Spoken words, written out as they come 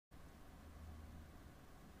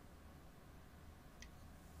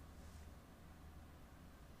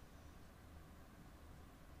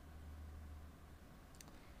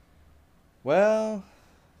Well,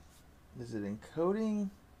 is it encoding?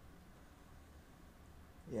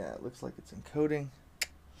 Yeah, it looks like it's encoding.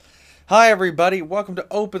 Hi everybody, welcome to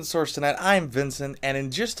Open Source Tonight. I'm Vincent, and in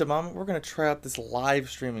just a moment we're going to try out this live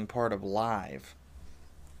streaming part of Live.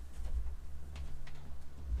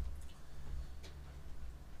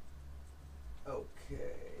 Okay.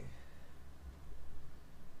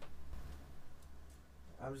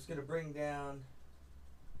 I'm just going to bring down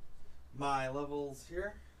my levels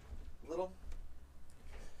here a little.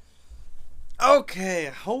 Okay,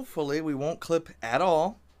 hopefully we won't clip at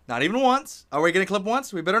all. Not even once. Are we going to clip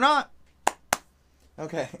once? We better not.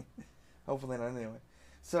 Okay. Hopefully not anyway.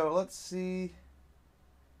 So let's see.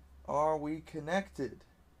 Are we connected?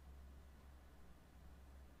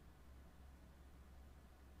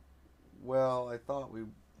 Well, I thought we...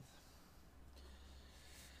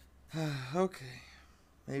 Okay.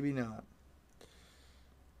 Maybe not.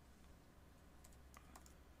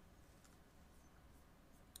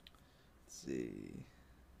 Let's see.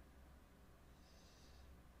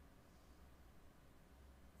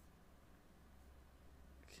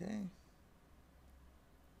 Okay.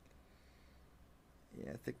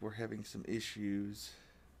 Yeah, I think we're having some issues.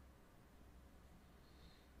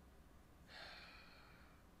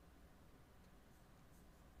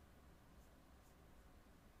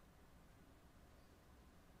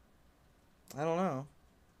 I don't know.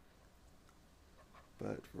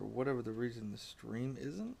 But for whatever the reason, the stream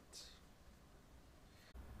isn't.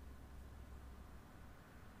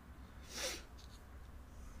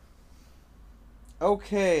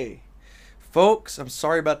 Okay. Folks, I'm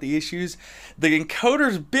sorry about the issues. The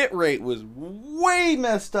encoder's bitrate was way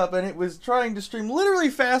messed up, and it was trying to stream literally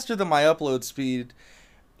faster than my upload speed,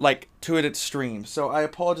 like, to its stream. So I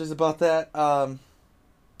apologize about that,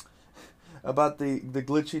 about the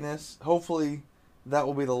glitchiness. Hopefully that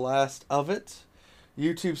will be the last of it.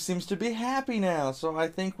 YouTube seems to be happy now, so I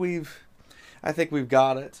think we've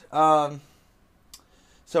got it. But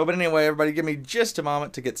anyway, everybody, give me just a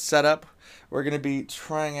moment to get set up. We're going to be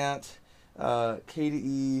trying out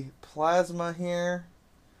KDE Plasma here,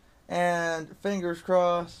 and fingers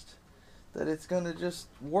crossed that it's going to just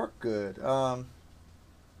work good. So,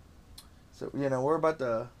 you know, we're about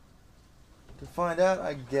to find out,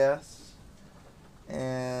 I guess.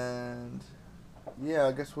 And yeah,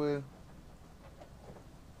 I guess we'll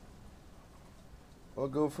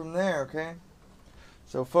go from there, okay?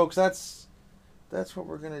 So folks, that's what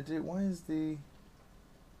we're gonna do. Why is the...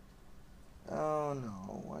 Oh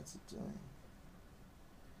no, what's it doing?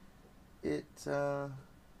 It, for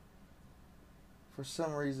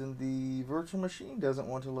some reason, the virtual machine doesn't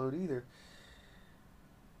want to load either.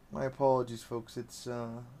 My apologies, folks. It's,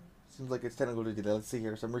 seems like it's technical to do that. Let's see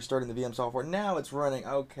here. So I'm restarting the VM software. Now it's running.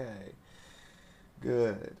 Okay.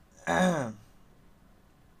 Good. That's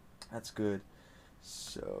good.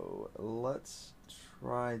 So let's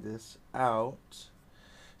try this out.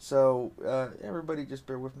 So everybody just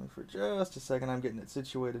bear with me for just a second. I'm getting it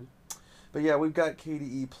situated. But yeah, we've got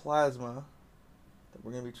KDE Plasma that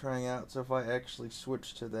we're going to be trying out. So if I actually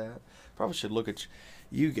switch to that, probably should look at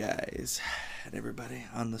you guys and everybody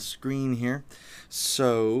on the screen here.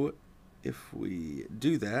 So if we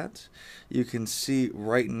do that, you can see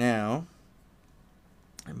right now,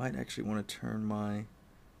 I might actually want to turn my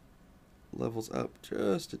levels up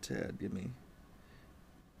just a tad. Give me...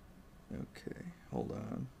 Okay, hold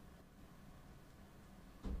on.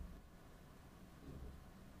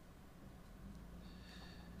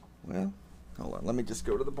 Well, hold on. Let me just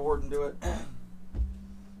go to the board and do it.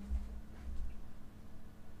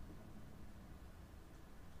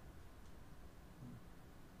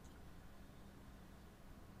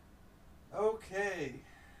 Okay.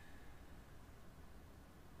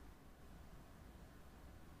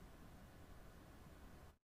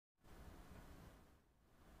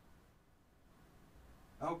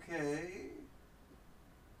 Okay.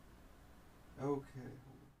 Okay.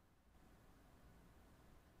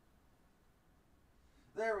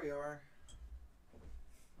 There we are.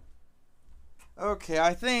 Okay,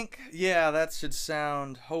 I think, yeah, that should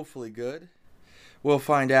sound hopefully good. We'll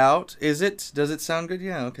find out. Is it? Does it sound good?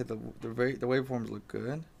 Yeah, okay, the waveforms look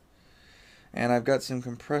good. And I've got some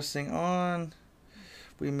compressing on.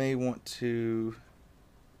 We may want to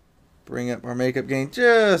bring up our makeup gain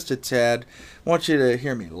just a tad. I want you to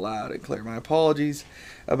hear me loud and clear. My apologies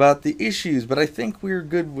about the issues, but I think we're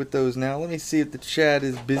good with those now. Let me see if the chat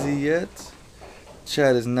is busy yet.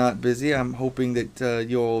 Chat is not busy. I'm hoping that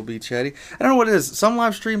you'll all be chatty. I don't know what it is. Some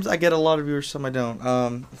live streams I get a lot of viewers, some I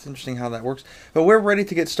don't. It's interesting how that works. But we're ready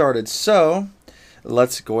to get started. So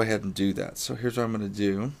let's go ahead and do that. So here's what I'm going to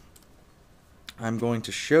do. I'm going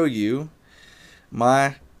to show you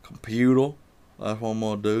my computer. That's what I'm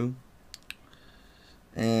going to do.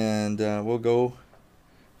 And we'll go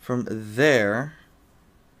from there.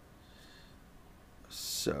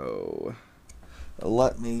 So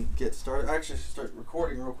let me get started. Actually, start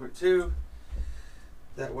recording real quick too.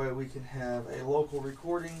 That way we can have a local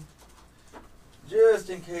recording just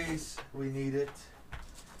in case we need it.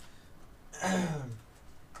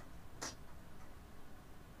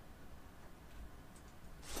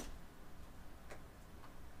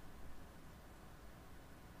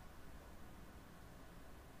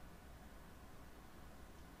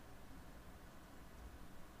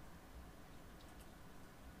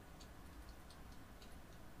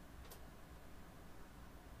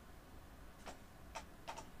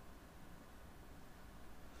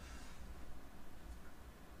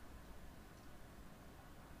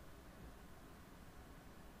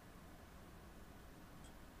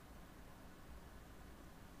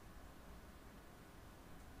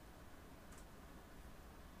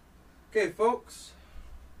 Okay, folks.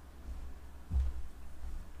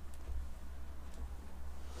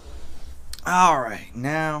 All right,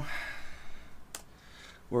 now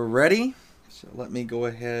we're ready. So let me go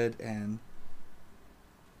ahead and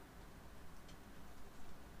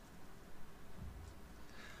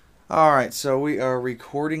all right, so we are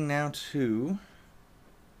recording now too.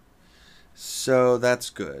 So that's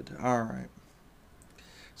good. All right.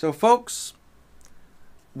 So folks,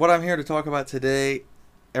 what I'm here to talk about today,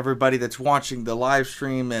 everybody that's watching the live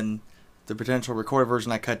stream and the potential recorded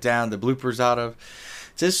version I cut down, the bloopers out of,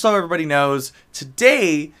 just so everybody knows,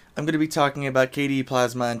 today I'm going to be talking about KDE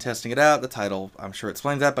Plasma and testing it out. The title, I'm sure,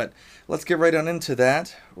 explains that, but let's get right on into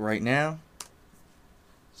that right now.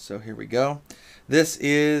 So here we go. This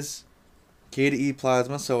is KDE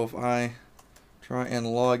Plasma, so if I try and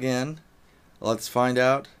log in, let's find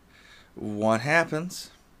out what happens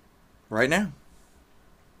right now.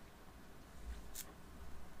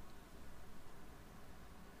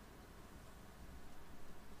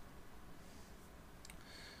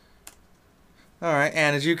 Alright,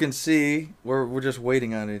 and as you can see, we're just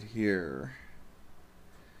waiting on it here.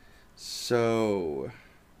 So,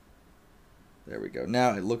 there we go.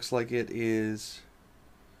 Now it looks like it is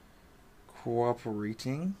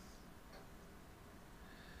cooperating.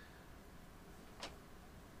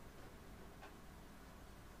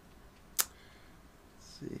 Let's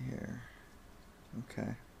see here.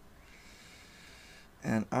 Okay.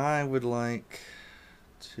 And I would like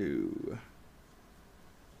to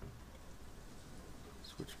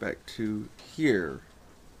switch back to here.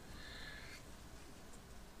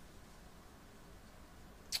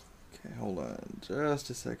 Okay, hold on just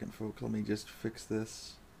a second, folks. Let me just fix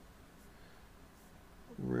this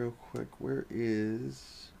real quick. Where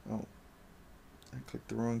is... Oh, I clicked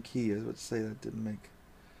the wrong key. I was about to say that didn't make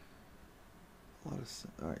a lot of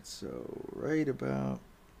sense. Alright, so right about...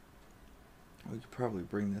 We could probably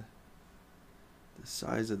bring the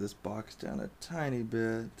size of this box down a tiny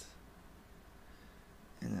bit.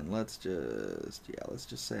 And then let's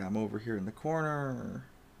just say I'm over here in the corner.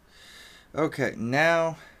 Okay,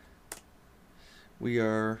 now we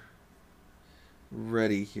are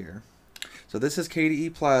ready here. So this is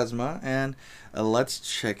KDE Plasma, and let's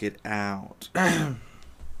check it out.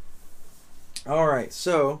 Alright,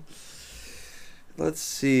 so let's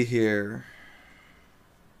see here.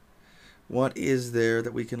 What is there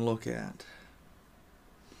that we can look at?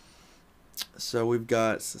 So we've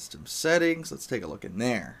got system settings. Let's take a look in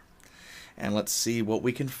there. And let's see what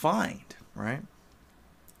we can find, right?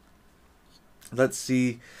 Let's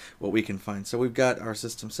see what we can find. So we've got our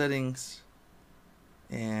system settings.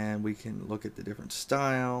 And we can look at the different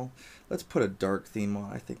style. Let's put a dark theme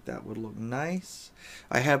on. I think that would look nice.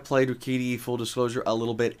 I have played with KDE, full disclosure, a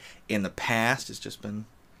little bit in the past. It's just been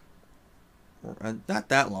not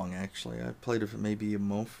that long, actually. I played with it maybe a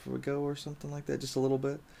month ago or something like that, just a little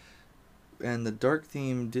bit. And the dark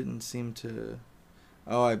theme didn't seem to...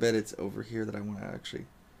 Oh, I bet it's over here that I want to actually...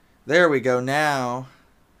 There we go. Now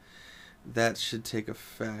that should take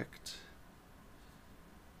effect.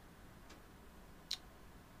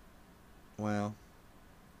 Well,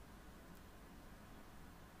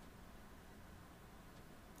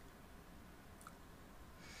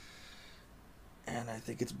 and I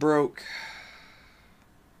think it's broke.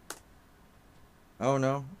 Oh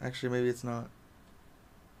no, actually maybe it's not.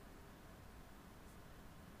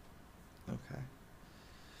 Okay.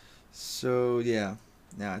 So yeah,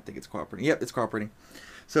 now I think it's cooperating. Yep, it's cooperating.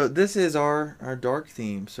 So this is our dark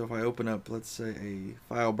theme. So if I open up, let's say, a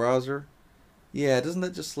file browser, yeah, doesn't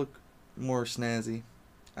that just look more snazzy?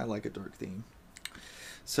 I like a dark theme.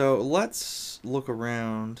 So let's look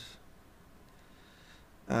around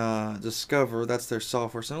Discover, that's their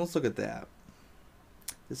software. So let's look at that.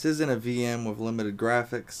 This isn't a VM with limited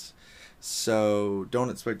graphics, so don't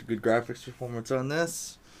expect a good graphics performance on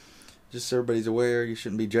this. Just so everybody's aware, you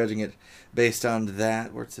shouldn't be judging it based on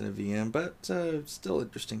that, where it's in a VM, but still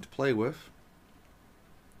interesting to play with.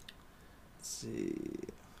 Let's see.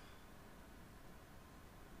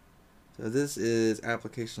 So this is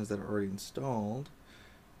applications that are already installed.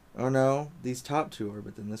 Oh no, these top two are,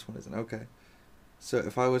 but then this one isn't. Okay. So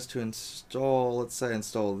if I was to install, let's say I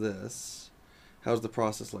install this, how's the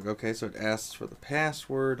process look? Okay, so it asks for the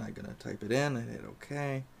password. I'm going to type it in and hit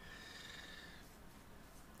OK.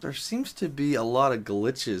 There seems to be a lot of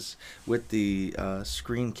glitches with the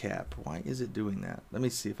screen cap. Why is it doing that? Let me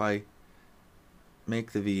see if I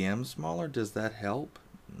make the VM smaller. Does that help?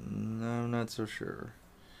 No, I'm not so sure.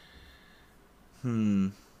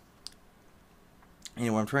 Anyway,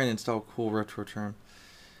 I'm trying to install Cool Retro Term,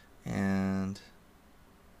 and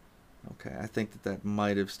okay, I think that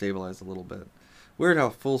might have stabilized a little bit. Weird how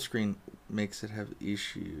full screen makes it have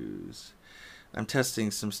issues. I'm testing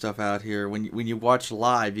some stuff out here. When you watch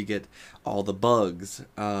live, you get all the bugs.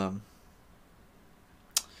 But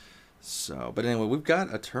anyway, we've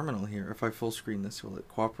got a terminal here. If I full screen this, will it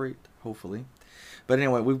cooperate? Hopefully. But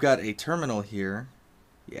anyway, we've got a terminal here.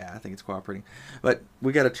 Yeah, I think it's cooperating. But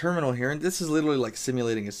we got a terminal here, and this is literally like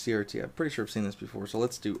simulating a CRT. I'm pretty sure I've seen this before. So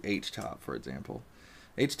let's do htop, for example.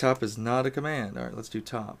 Htop is not a command. All right, let's do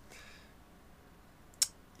top.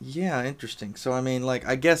 Yeah, interesting. So, I mean, like,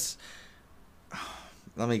 I guess...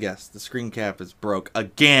 Let me guess. The screen cap is broke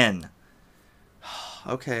again.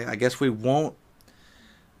 Okay, I guess we won't...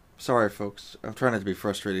 Sorry, folks. I'm trying not to be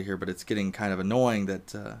frustrated here, but it's getting kind of annoying that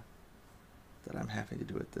that I'm having to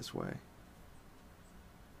do it this way.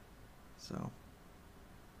 So,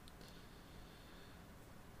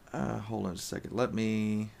 hold on a second. Let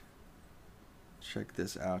me check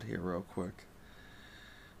this out here real quick.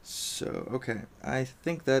 So, okay. I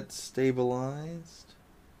think that's stabilized.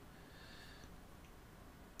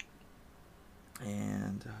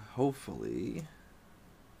 And hopefully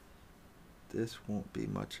this won't be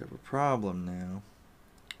much of a problem now.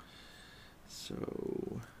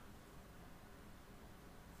 So,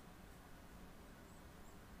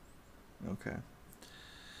 okay.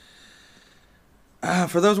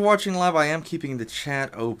 For those watching live, I am keeping the chat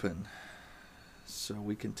open so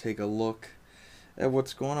we can take a look at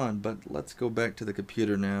what's going on. But let's go back to the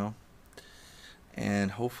computer now,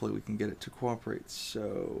 and hopefully we can get it to cooperate.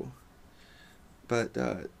 So, but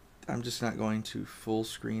I'm just not going to full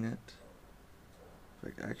screen it. In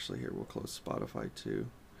fact, actually, here we'll close Spotify too.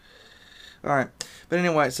 All right, but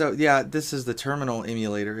anyway, so yeah, this is the terminal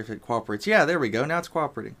emulator. If it cooperates, yeah, there we go. Now it's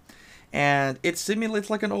cooperating. And it simulates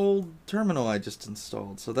like an old terminal I just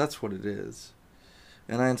installed. So that's what it is.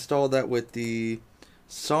 And I installed that with the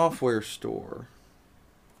software store.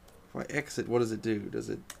 If I exit, what does it do? Does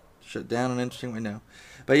it shut down in an interesting way? No.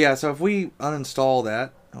 But yeah, so if we uninstall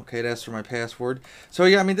that, okay, it asks for my password. So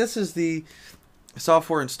yeah, I mean, this is the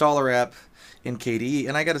software installer app in KDE.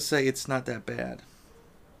 And I got to say, it's not that bad.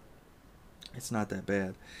 It's not that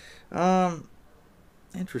bad.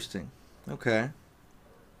 Interesting. Okay.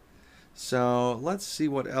 So let's see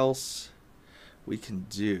what else we can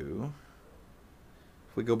do.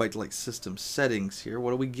 If we go back to like system settings here,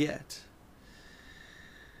 what do we get?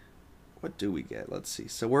 What do we get? Let's see.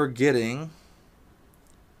 So we're getting,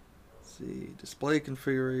 let's see, display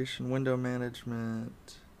configuration, window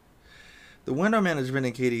management. The window management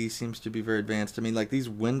in KDE seems to be very advanced. I mean, like these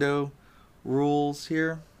window rules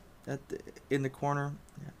here in the corner,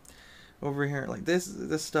 yeah, over here, like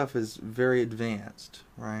this stuff is very advanced,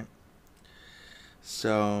 right?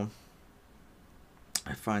 So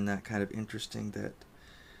I find that kind of interesting that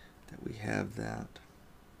we have that.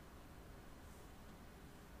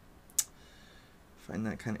 I find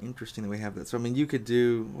that kind of interesting that we have that. So I mean, you could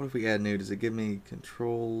do, what if we add new? Does it give me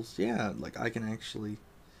controls? Yeah, like I can actually,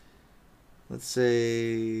 let's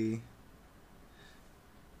say,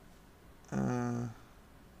 okay,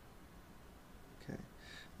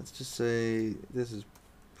 let's just say this is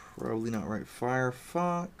probably not right.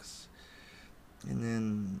 Firefox. And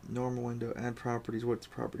then normal window, add properties. What's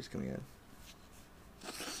properties coming in?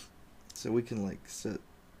 So we can like set,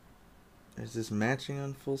 is this matching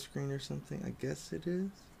on full screen or something? I guess it is.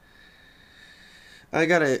 I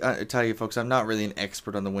gotta tell you folks, I'm not really an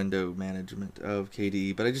expert on the window management of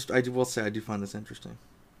KDE, but I will say I do find this interesting.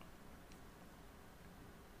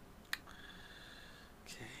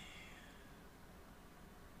 Okay.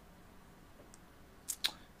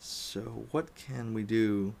 So what can we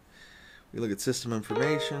do? We look at system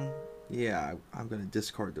information. Yeah, I'm going to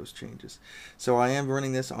discard those changes. So I am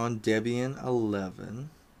running this on Debian 11.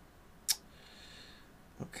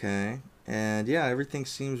 Okay. And yeah, everything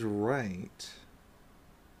seems right.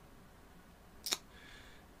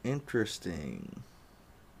 Interesting.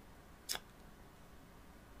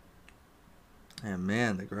 And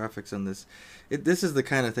man, the graphics on this, this is the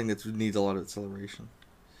kind of thing that needs a lot of acceleration.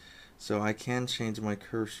 So I can change my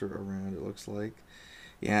cursor around, it looks like.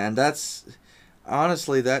 Yeah, and that's,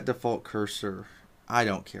 honestly, that default cursor, I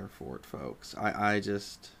don't care for it, folks. I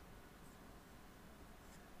just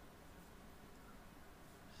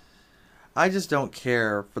don't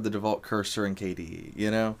care for the default cursor in KDE, you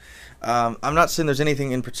know? I'm not saying there's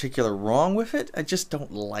anything in particular wrong with it. I just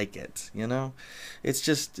don't like it, you know? It's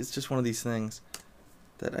just one of these things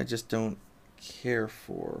that I just don't care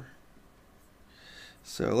for.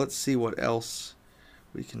 So let's see what else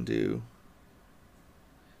we can do.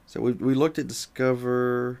 So we looked at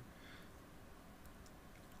Discover.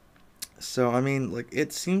 So, I mean, like,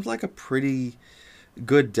 it seems like a pretty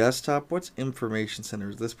good desktop. What's Information Center?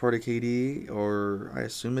 Is this part of KDE? Or I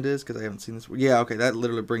assume it is because I haven't seen this. Yeah, okay, that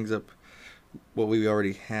literally brings up what we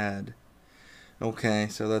already had. Okay,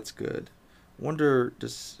 so that's good. Wonder,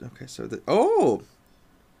 okay, so oh!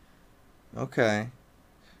 Okay.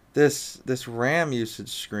 This RAM usage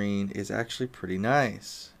screen is actually pretty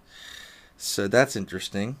nice. So that's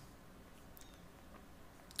interesting.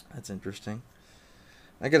 That's interesting.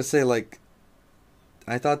 I gotta say, like,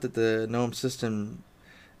 I thought that the GNOME System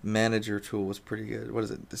Manager tool was pretty good. What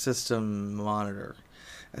is it? The System Monitor.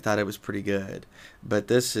 I thought it was pretty good, but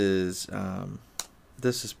this is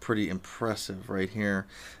pretty impressive right here.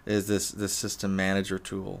 Is this System Manager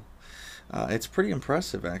tool? It's pretty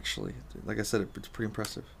impressive, actually. Like I said, it's pretty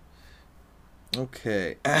impressive.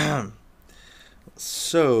 Okay,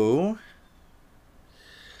 so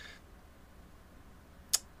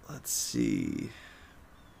let's see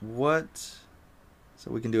what. So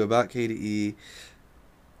we can do about KDE.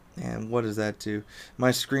 And what does that do?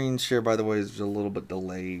 My screen share, by the way, is a little bit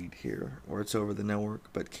delayed here, or it's over the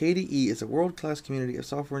network. But KDE is a world-class community of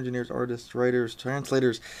software engineers, artists, writers,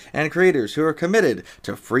 translators, and creators who are committed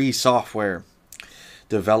to free software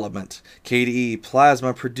development. KDE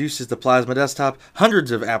Plasma produces the Plasma desktop,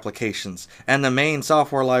 hundreds of applications, and the main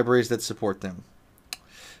software libraries that support them.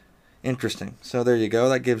 Interesting. So there you go.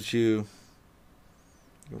 That gives you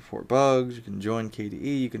report bugs. You can join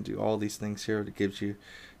KDE. You can do all these things here. That gives you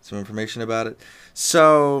some information about it.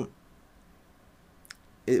 So,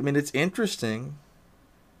 I mean, it's interesting.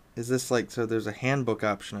 Is this like, so there's a handbook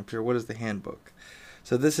option up here. What is the handbook?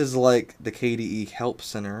 So this is like the KDE Help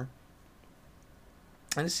Center.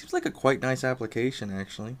 And it seems like a quite nice application,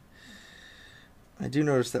 actually. I do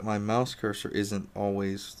notice that my mouse cursor isn't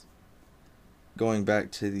always going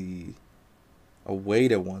back to the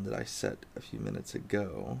Await one that I set a few minutes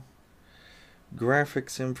ago.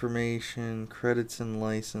 Graphics information, credits and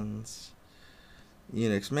license,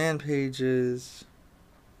 Unix man pages.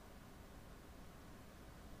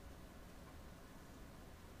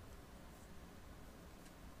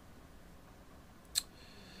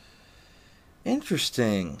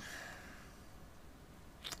 Interesting.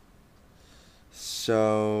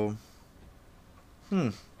 So,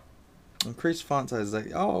 increase font size.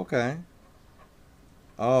 Like, oh, okay.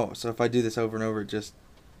 Oh, so if I do this over and over, just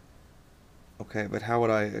okay. But how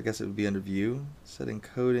would I guess it would be under View, setting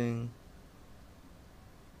coding.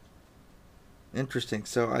 Interesting.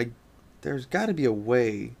 So there's got to be a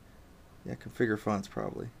way. Yeah, configure fonts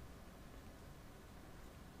probably.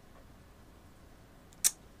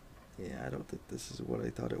 Yeah, I don't think this is what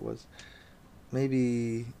I thought it was.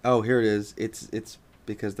 Maybe. Oh, here it is. It's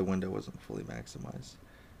because the window wasn't fully maximized.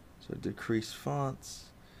 So decrease fonts,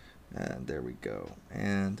 and there we go.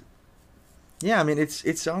 And yeah, I mean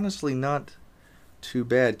it's honestly not too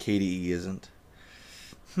bad. KDE isn't.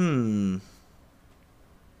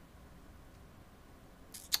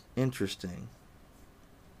 Interesting.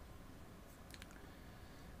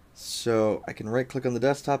 So I can right click on the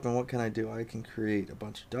desktop, and what can I do? I can create a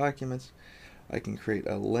bunch of documents. I can create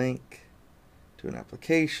a link to an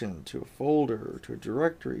application, to a folder, to a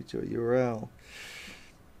directory, to a URL.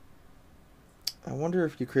 I wonder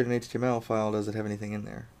if you create an HTML file, does it have anything in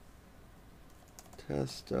there?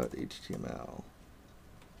 Test.html.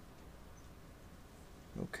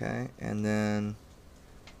 Okay, and then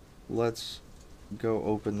let's go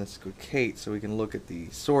open this with Kate so we can look at the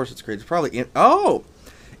source it's created. It's probably in. Oh,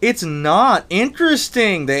 it's not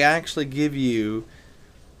interesting. They actually give you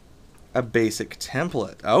a basic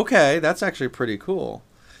template. Okay, that's actually pretty cool.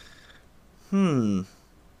 Wonder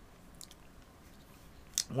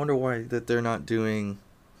why that they're not doing.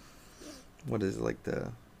 What is it, like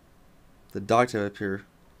the the doc.type here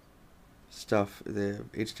stuff, the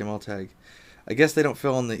HTML tag. I guess they don't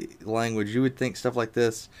fill in the language. You would think stuff like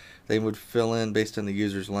this they would fill in based on the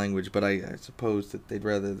user's language, but I suppose that they'd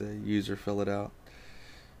rather the user fill it out.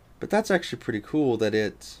 But that's actually pretty cool that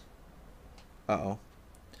it... Uh-oh.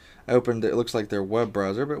 I opened it looks like their web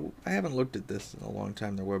browser, but I haven't looked at this in a long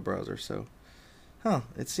time, their web browser, so... Huh,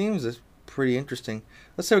 it seems it's pretty interesting.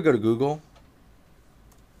 Let's say we go to Google.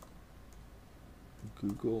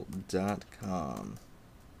 Google.com.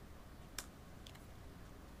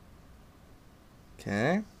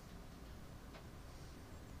 Okay.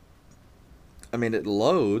 I mean, it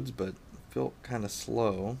loads, but I feel kind of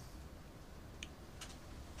slow.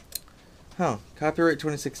 Huh. Copyright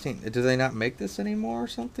 2016. Do they not make this anymore or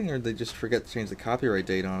something? Or did they just forget to change the copyright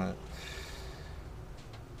date on it?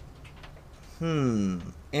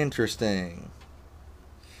 Interesting.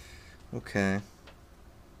 Okay.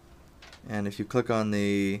 And if you click on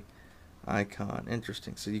the icon,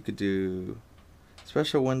 interesting. So you could do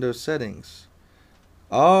special Windows settings.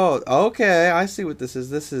 Oh, okay. I see what this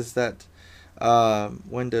is. This is that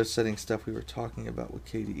Windows settings stuff we were talking about with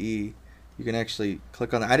KDE. You can actually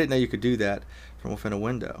click on that. I didn't know you could do that from within a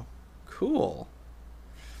window. Cool.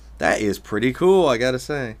 That is pretty cool, I gotta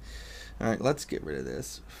say. Alright, let's get rid of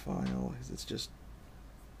this file because it's just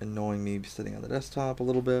annoying me sitting on the desktop a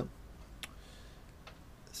little bit.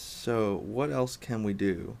 So, what else can we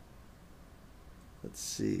do? Let's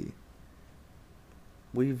see.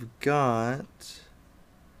 We've got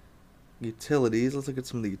utilities. Let's look at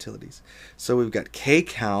some of the utilities. So we've got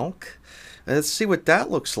KCalc. Let's see what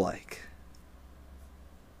that looks like.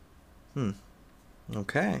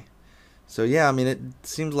 Okay. So yeah, I mean, it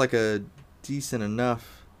seems like a decent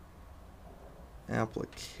enough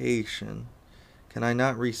application. Can I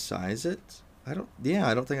not resize it? I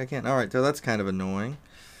don't think I can. All right, so that's kind of annoying.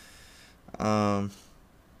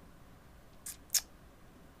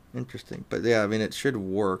 Interesting. But yeah, I mean, it should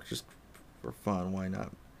work just for fun. Why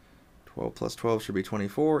not? 12 plus 12 should be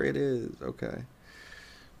 24. It is. Okay.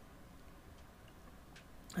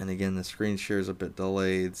 And again, the screen share is a bit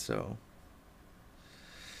delayed, so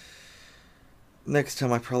next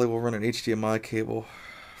time I probably will run an HDMI cable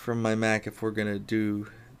from my Mac if we're going to do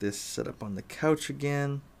this setup on the couch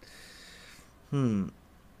again.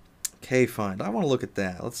 K-Find. I want to look at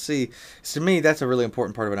that. Let's see. To me, that's a really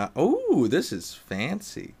important part of it. Oh, this is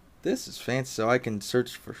fancy. This is fancy. So I can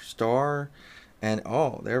search for star and,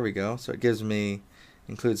 oh, there we go. So it gives me,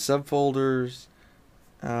 include subfolders.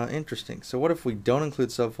 Interesting. So what if we don't include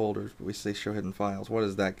subfolders, but we say show hidden files? What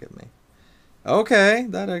does that give me? Okay,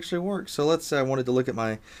 that actually works. So let's say I wanted to look at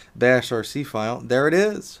my bash RC file. There it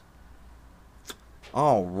is.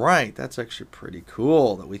 All right, that's actually pretty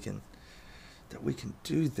cool that we can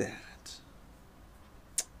do that.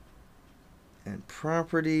 And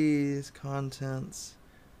properties, contents.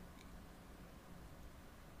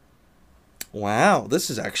 Wow,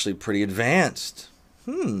 this is actually pretty advanced.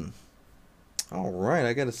 All right,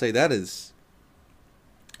 I got to say that's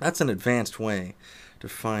an advanced way to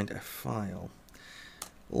find a file.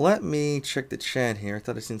 Let me check the chat here. I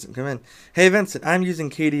thought I seen something come in. Hey Vincent, I'm using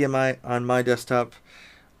KDE on my desktop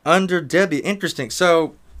under Debian. Interesting.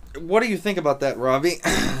 So, what do you think about that, Robbie?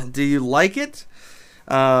 Do you like it?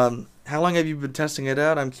 How long have you been testing it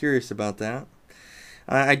out? I'm curious about that.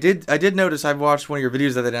 I did notice I watched one of your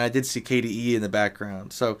videos the other day and I did see KDE in the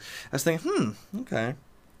background. So I was thinking, okay.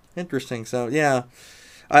 Interesting. So yeah,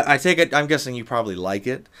 I take it. I'm guessing you probably like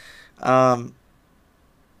it.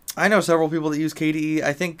 I know several people that use KDE.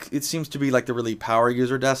 I think it seems to be like the really power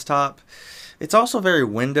user desktop. It's also very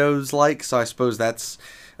Windows-like, so I suppose that's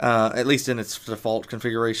at least in its default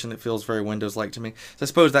configuration, it feels very Windows-like to me. So I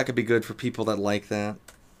suppose that could be good for people that like that.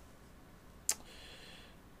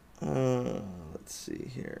 Let's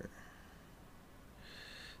see here.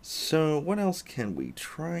 So what else can we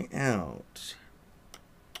try out?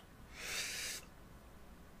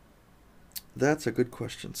 That's a good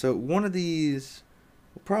question. So one of these,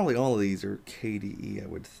 well, probably all of these are KDE, I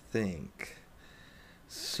would think.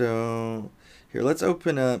 So here, let's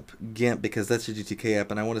open up GIMP because that's a GTK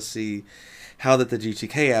app, and I want to see how that the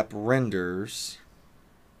GTK app renders.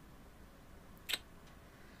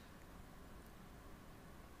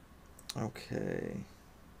 Okay.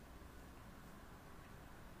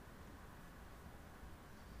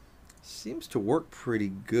 Seems to work pretty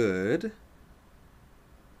good.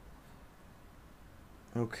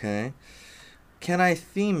 Okay. Can I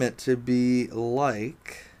theme it to be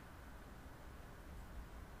like...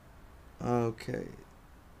 Okay.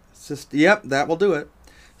 It's just, yep, that will do it.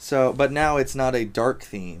 So, but now it's not a dark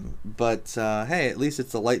theme. But, hey, at least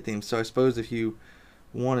it's a light theme. So I suppose if you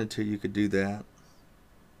wanted to, you could do that.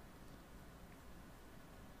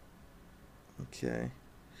 Okay.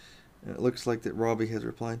 And it looks like that Robbie has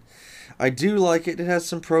replied. I do like it. It has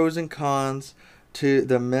some pros and cons to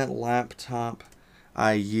the Mint laptop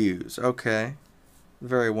I use. Okay.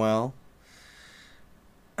 Very well.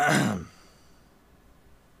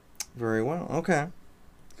 Very well. Okay.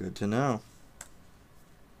 Good to know.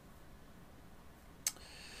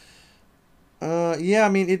 Yeah, I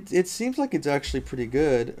mean, it seems like it's actually pretty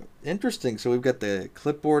good. Interesting. So we've got the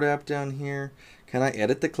clipboard app down here. Can I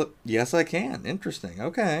edit the clip? Yes, I can. Interesting.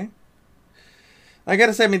 Okay. I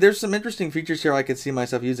gotta say, I mean, there's some interesting features here I could see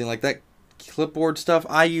myself using, like that clipboard stuff.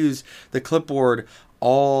 I use the clipboard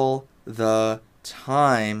all the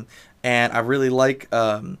time, and I really like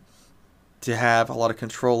to have a lot of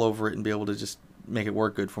control over it and be able to just make it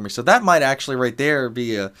work good for me. So that might actually right there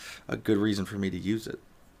be a good reason for me to use it.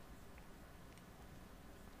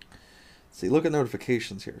 See, look at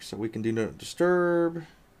notifications here. So we can do not disturb.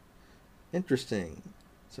 Interesting.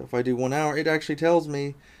 So if I do 1 hour, it actually tells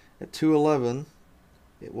me at 2:11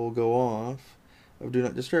 it will go off of do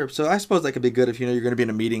not disturb. So I suppose that could be good if you know you're going to be in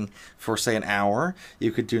a meeting for, say, an hour.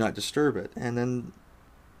 You could do not disturb it. And then,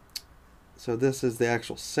 so this is the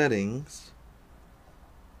actual settings.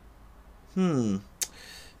 It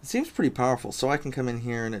seems pretty powerful. So I can come in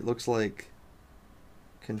here and it looks like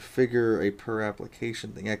configure a per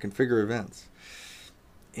application thing. Yeah, configure events.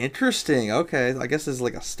 Interesting. Okay, I guess this is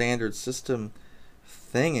like a standard system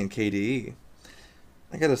thing in KDE.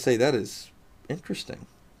 I gotta say that is interesting.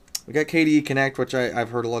 We got KDE Connect, which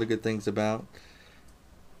I've heard a lot of good things about.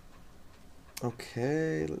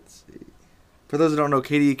 Okay, let's see. For those who don't know,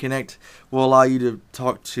 KDE Connect will allow you to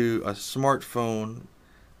talk to a smartphone.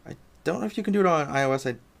 I don't know if you can do it on iOS.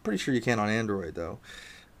 I'm pretty sure you can on Android, though.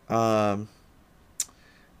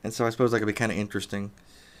 And so I suppose that could be kind of interesting.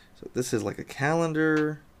 So this is like a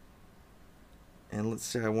calendar. And let's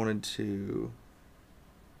say I wanted to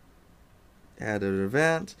add an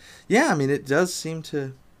event. Yeah, I mean, it does seem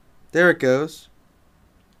to... There it goes.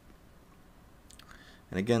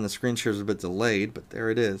 And again, the screen share is a bit delayed, but there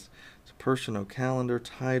it is. It's personal calendar,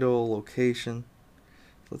 title, location.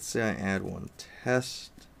 Let's say I add one.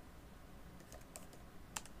 Test.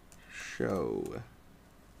 Show.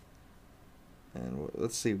 And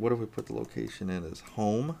let's see, what if we put the location in as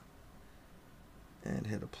home? And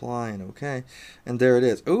hit apply and okay. And there it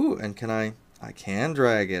is. Ooh, and I can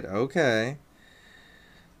drag it. Okay.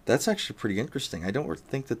 That's actually pretty interesting. I don't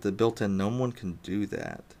think that the built-in GNOME one can do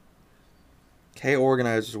that.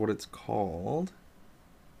 K-Organizer is what it's called.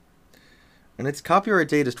 And its copyright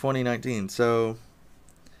date is 2019, so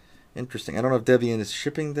interesting. I don't know if Debian is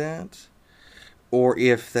shipping that or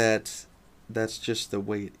if that's just the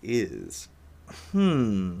way it is.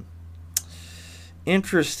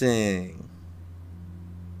 Interesting.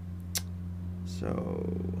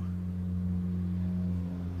 So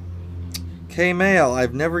Kmail,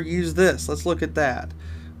 I've never used this. Let's look at that.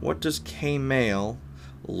 What does Kmail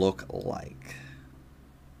look like?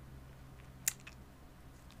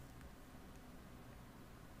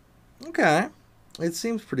 Okay. It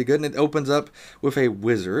seems pretty good, and it opens up with a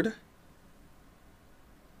wizard.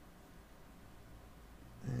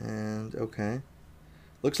 And, okay.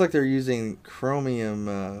 Looks like they're using Chromium,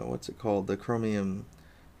 what's it called? The Chromium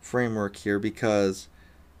framework here, because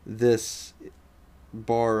this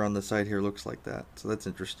bar on the side here looks like that. So that's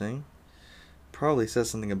interesting. Probably says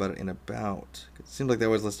something about it in about. It seems like they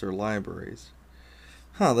always list their libraries.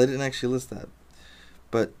 Huh, they didn't actually list that.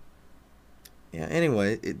 But yeah,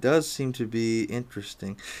 anyway, it does seem to be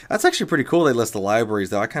interesting. That's actually pretty cool they list the libraries,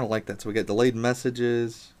 though. I kind of like that. So we get delayed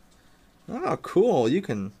messages. Oh, cool. You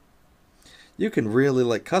can really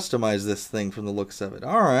like customize this thing from the looks of it.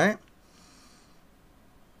 All right.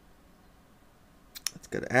 Let's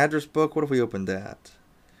go to address book. What if we open that?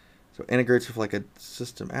 So it integrates with like a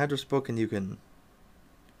system address book, and you can...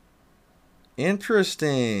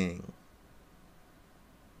 Interesting.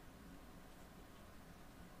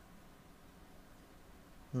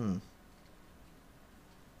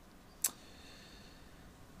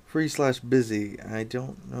 Free/busy. I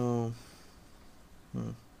don't know.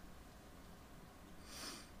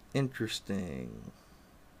 Interesting.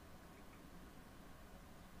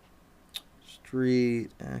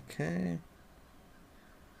 Street. Okay.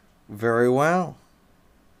 Very well.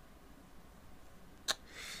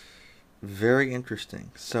 Very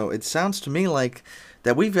interesting. So it sounds to me like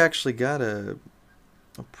that we've actually got a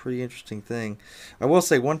pretty interesting thing. I will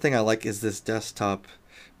say one thing I like is this desktop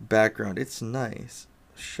background. It's nice.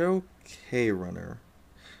 Show KRunner.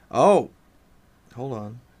 Oh, hold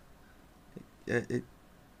on. I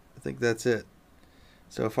think that's it.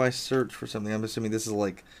 So if I search for something, I'm assuming this is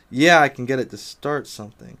like, yeah, I can get it to start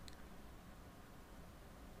something.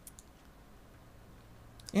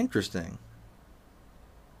 Interesting.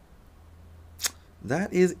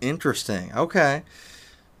 That is interesting. Okay.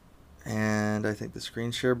 And I think the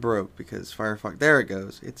screen share broke because Firefox... There it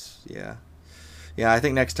goes. It's... Yeah. Yeah, I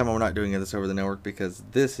think next time I'm not doing this over the network because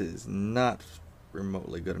this is not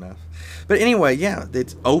remotely good enough. But anyway, yeah,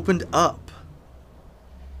 it's opened up.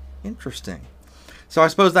 Interesting. So I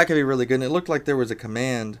suppose that could be really good. And it looked like there was a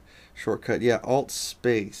command shortcut. Yeah, Alt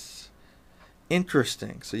space.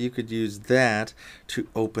 Interesting. So you could use that to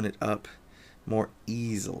open it up more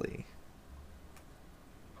easily.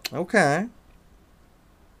 Okay.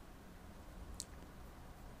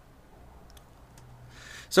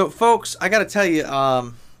 So, folks, I got to tell you,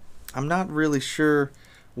 I'm not really sure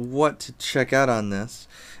what to check out on this.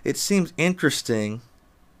 It seems interesting.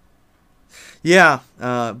 Yeah,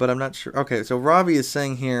 but I'm not sure. Okay, so Robbie is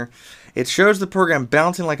saying here, it shows the program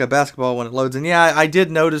bouncing like a basketball when it loads. And yeah, I did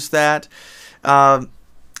notice that. I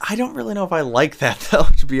don't really know if I like that, though,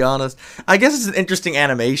 to be honest. I guess it's an interesting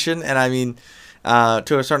animation, and I mean,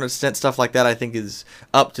 to a certain extent, stuff like that I think is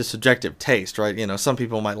up to subjective taste, right? You know, some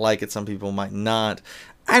people might like it, some people might not.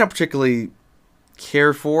 I don't particularly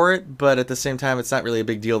care for it, but at the same time, it's not really a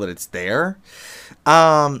big deal that it's there.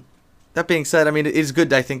 That being said, I mean, it is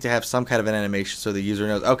good, I think, to have some kind of an animation so the user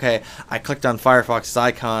knows, okay, I clicked on Firefox's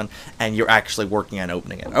icon, and you're actually working on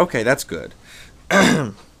opening it. Okay, that's good.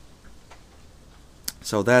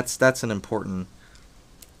 So that's an important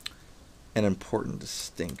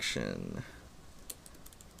distinction.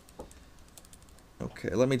 Okay,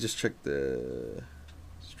 let me just check the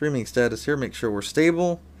streaming status here, make sure we're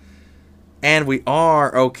stable. And we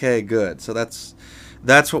are. Okay, good. So that's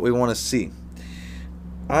what we want to see.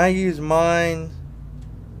 I use mine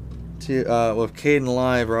to with Kden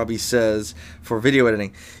Live, Robbie says, for video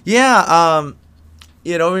editing. Yeah,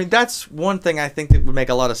 you know, I mean, that's one thing I think that would make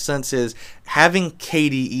a lot of sense is having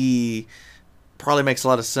KDE probably makes a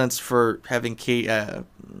lot of sense for having Kden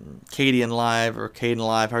Live or Kden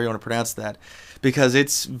Live, however you want to pronounce that, because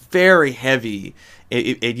it's very heavy.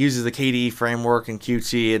 It uses the KDE framework and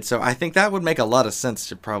Qt, and so I think that would make a lot of sense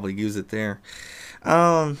to probably use it there.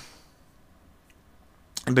 And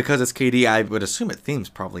because it's KDE, I would assume it themes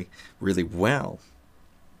probably really well.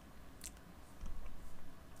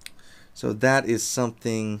 So that is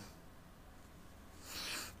something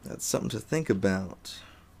to think about.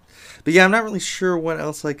 But yeah, I'm not really sure what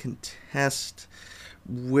else I can test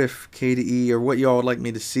with KDE or what y'all would like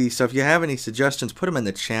me to see. So if you have any suggestions, put them in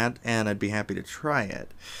the chat and I'd be happy to try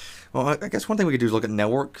it. Well, I guess one thing we could do is look at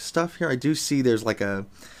network stuff here. I do see there's like a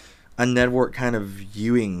network kind of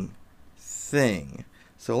viewing thing.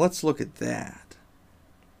 So let's look at that.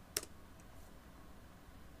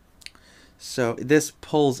 So this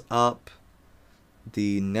pulls up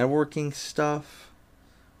the networking stuff.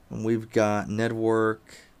 And we've got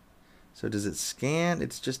network. So does it scan?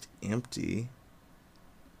 It's just empty.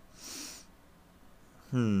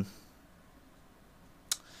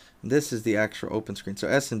 This is the actual open screen. So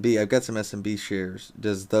S&B, I've got some S&B shares.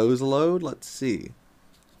 Does those load? Let's see.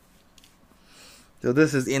 So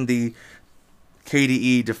this is in the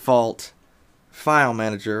KDE default file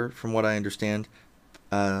manager, from what I understand,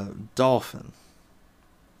 Dolphin.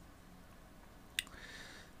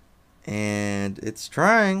 And it's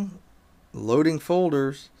trying, loading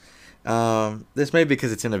folders. This may be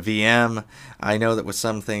because it's in a VM. I know that with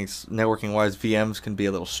some things, networking wise, VMs can be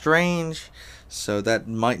a little strange, so that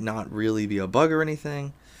might not really be a bug or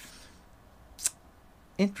anything.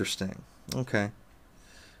 Interesting. Okay.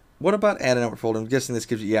 What about add a network folder? I'm guessing this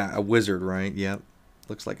gives you, yeah, a wizard, right? Yep.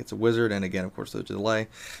 Looks like it's a wizard, and again, of course, there's a delay.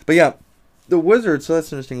 But yeah, the wizard, so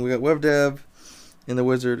that's interesting. We got WebDev in the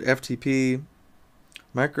wizard, FTP,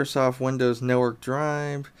 Microsoft Windows Network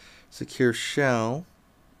Drive, Secure Shell.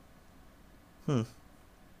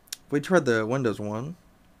 We tried the Windows one.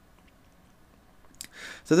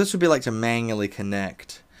 So this would be like to manually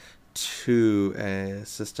connect to a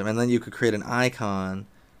system, and then you could create an icon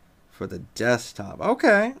for the desktop.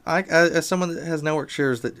 Okay, as someone that has network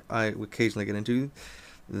shares that I occasionally get into,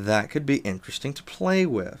 that could be interesting to play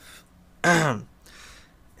with. Has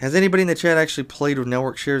anybody in the chat actually played with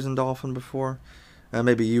network shares in Dolphin before?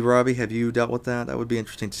 Maybe you, Robbie. Have you dealt with that? That would be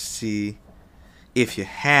interesting to see if you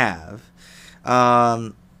have.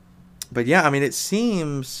 But yeah, I mean, it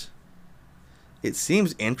seems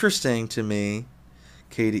interesting to me.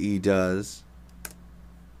 KDE does,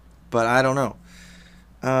 but I don't know.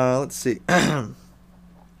 Let's see.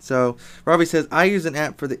 So Robbie says, I use an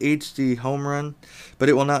app for the HD home run, but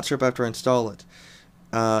it will not show up after I install it.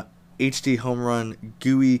 HD home run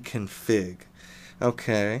GUI config.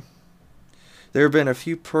 Okay. There have been a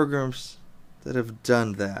few programs that have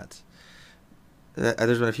done that.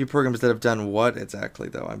 There's been a few programs that have done what exactly,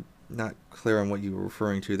 though. I'm not clear on what you were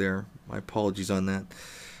referring to there. My apologies on that.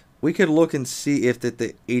 We could look and see if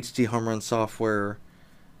the HD Home Run software,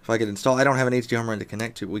 if I could install. I don't have an HD Home Run to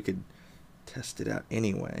connect to, but we could test it out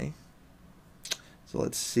anyway. So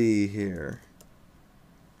let's see here.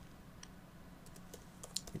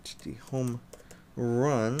 HD Home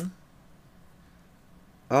Run.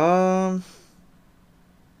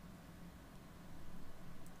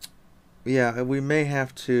 Yeah, we may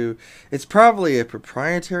have to. It's probably a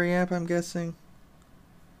proprietary app, I'm guessing.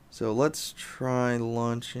 So let's try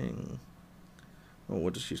launching. Oh,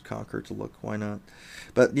 we'll just use Conquer to look. Why not?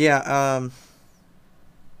 But yeah,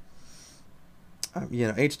 you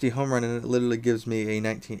know, HD Home Run, and it literally gives me a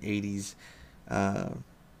 1980s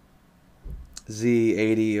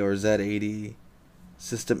Z80 or Z80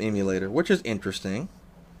 system emulator, which is interesting.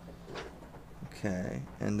 Okay,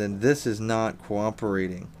 and then this is not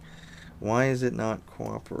cooperating. Why is it not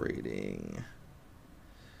cooperating?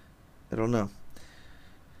 I don't know.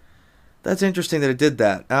 That's interesting that it did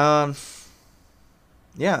that.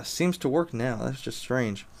 Yeah, seems to work now. That's just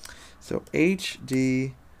strange. So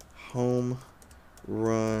HD Home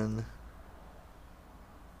Run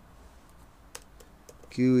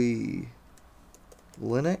GUI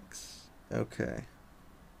Linux. Okay.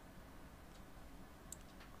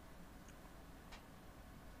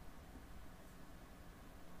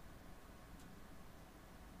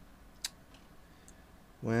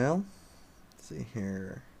 Well, let's see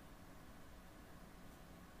here.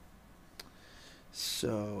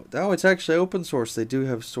 So, oh, it's actually open source. They do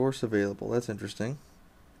have source available. That's interesting.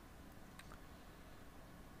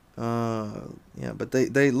 Yeah, but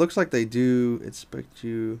they looks like they do expect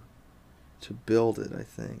you to build it, I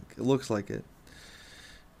think. It looks like it.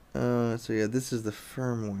 So yeah, this is the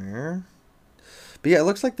firmware. But yeah, it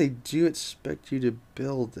looks like they do expect you to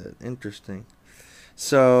build it. Interesting.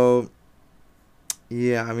 So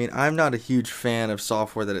yeah, I mean, I'm not a huge fan of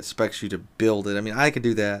software that expects you to build it. I mean, I could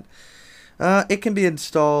do that. It can be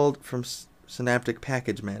installed from Synaptic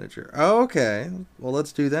Package Manager. Oh, okay. Well,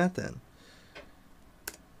 let's do that then.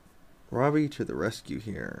 Robbie to the rescue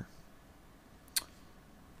here.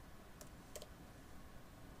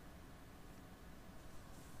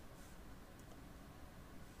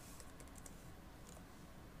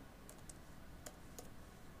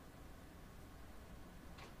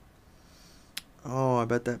 Oh, I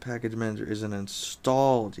bet that package manager isn't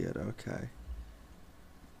installed yet. Okay.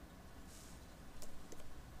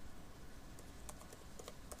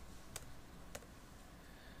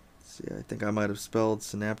 Let's see, I think I might have spelled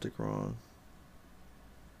Synaptic wrong.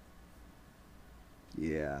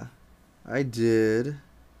 Yeah, I did.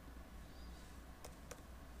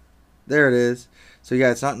 There it is. So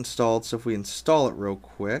yeah, it's not installed. So if we install it real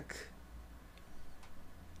quick.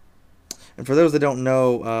 And for those that don't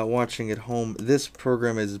know, watching at home, this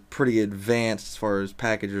program is pretty advanced as far as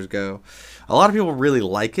packagers go. A lot of people really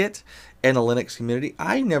like it in the Linux community.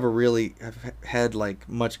 I never really have had like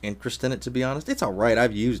much interest in it, to be honest. It's all right.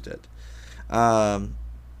 I've used it.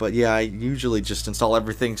 But yeah, I usually just install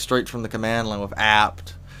everything straight from the command line with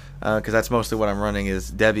apt, because that's mostly what I'm running is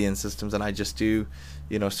Debian systems, and I just do,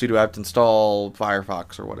 you know, sudo apt install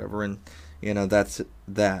Firefox or whatever, and you know, that's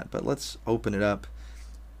that. But let's open it up.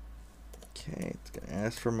 Okay, it's going to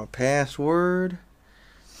ask for my password.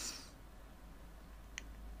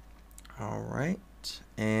 Alright,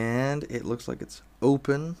 and it looks like it's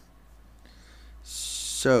open.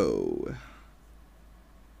 So,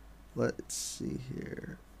 let's see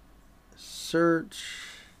here. Search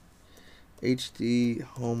HD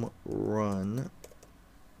Home Run.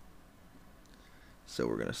 So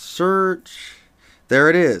we're going to search. There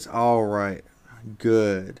it is. Alright,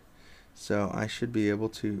 good. So I should be able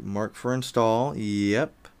to mark for install.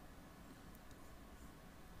 Yep.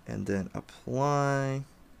 And then apply.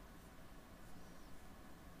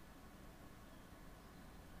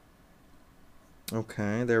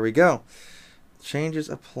 Okay, there we go. Changes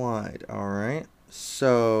applied. All right.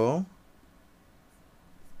 So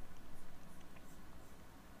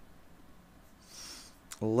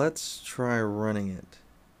let's try running it.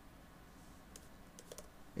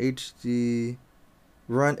 HD.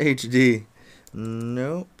 Run HD.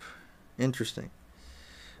 Nope. Interesting.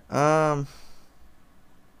 So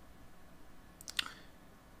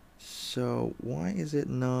why is it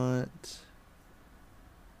not?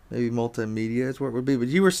 Maybe multimedia is where it would be, but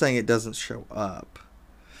you were saying it doesn't show up.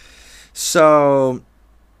 So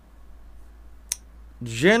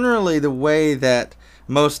generally the way that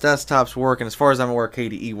most desktops work, and as far as I'm aware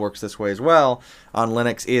KDE works this way as well on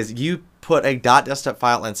Linux, is you put a .desktop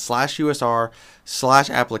file in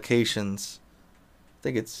 /usr/applications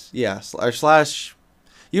think it's, yeah, slash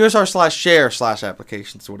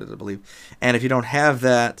usr/share/applications, what is it, I believe. And if you don't have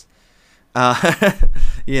that, then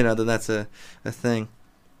that's a thing.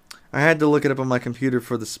 I had to look it up on my computer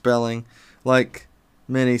for the spelling, like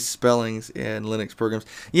many spellings in Linux programs.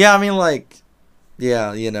 Yeah, I mean, like,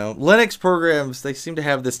 yeah, Linux programs, they seem to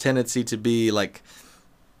have this tendency to be like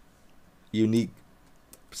unique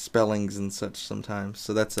spellings and such sometimes.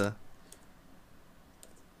 So that's a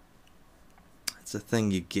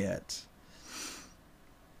thing you get.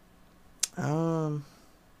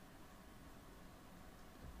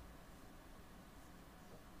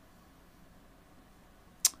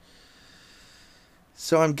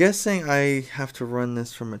 So I'm guessing I have to run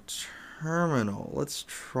this from a terminal. Let's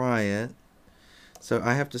try it. So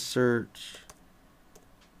I have to search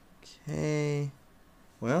K.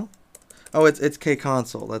 Well, oh, it's K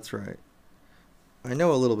console. That's right. I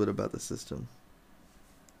know a little bit about the system.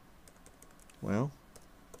 Well,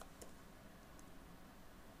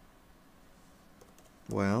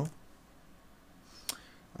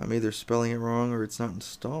 I'm either spelling it wrong or it's not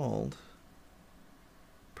installed.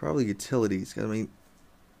 Probably utilities. I mean,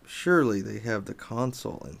 surely they have the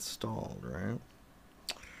console installed, right?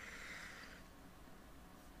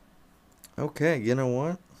 Okay, you know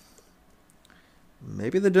what?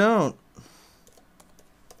 Maybe they don't.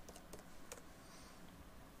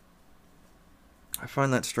 I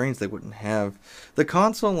find that strange they wouldn't have the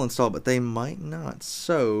console installed, but they might not.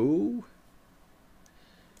 So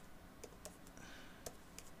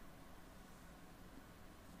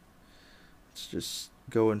let's just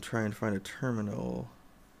go and try and find a terminal.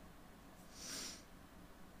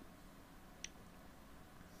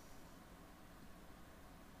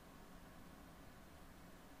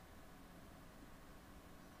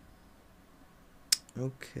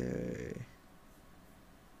 Okay.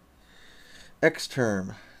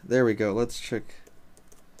 Xterm. There we go. Let's check.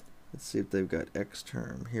 Let's see if they've got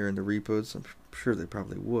Xterm here in the repos. I'm sure they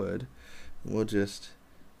probably would. We'll just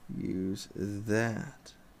use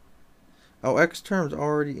that. Oh, Xterm's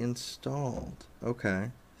already installed. Okay.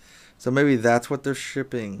 So maybe that's what they're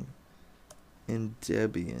shipping in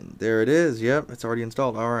Debian. There it is. Yep, it's already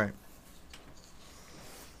installed. All right.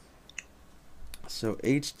 So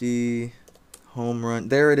HD home run.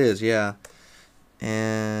 There it is. Yeah.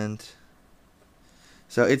 And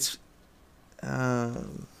so it's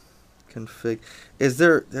config.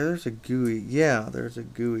 There's a GUI. Yeah, there's a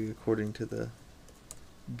GUI according to the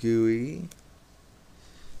GUI.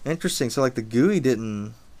 Interesting. So like the GUI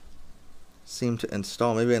didn't seem to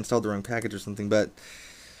install. Maybe I installed the wrong package or something, but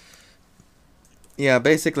yeah,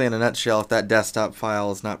 basically in a nutshell, if that desktop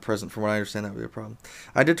file is not present, from what I understand, that would be a problem.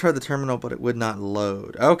 I did try the terminal, but it would not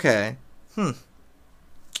load. Okay.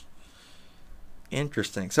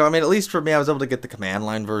 Interesting. So I mean, at least for me, I was able to get the command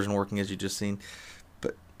line version working, as you just seen.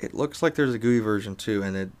 But it looks like there's a GUI version too,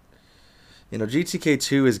 and it,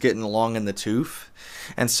 GTK2 is getting along in the tooth,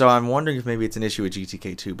 and so I'm wondering if maybe it's an issue with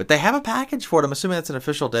GTK2. But they have a package for it. I'm assuming that's an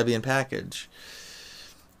official Debian package.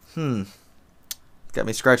 Got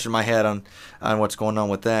me scratching my head on what's going on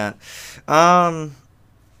with that.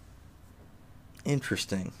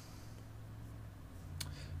 Interesting.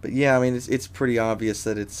 But yeah, I mean, it's pretty obvious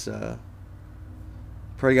that it's a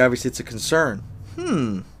concern.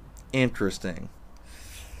 Interesting.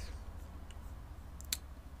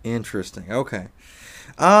 Okay.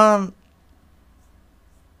 But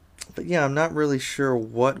yeah, I'm not really sure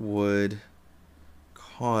what would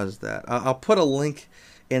cause that. I'll put a link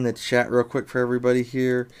in the chat real quick for everybody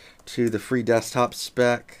here to the free desktop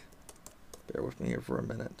spec. Bear with me here for a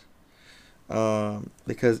minute.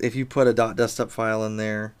 Because if you put a .desktop file in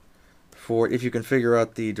there if you can figure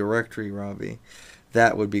out the directory, Robbie,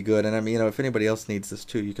 that would be good. And I mean, if anybody else needs this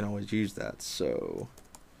too, you can always use that. So,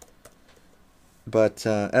 but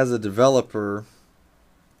as a developer,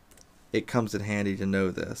 it comes in handy to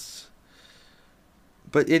know this.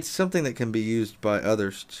 But it's something that can be used by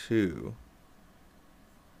others too.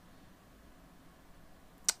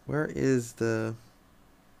 Where is the...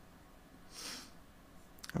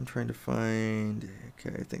 I'm trying to find...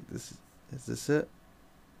 Okay, I think this is this it?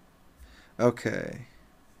 Okay.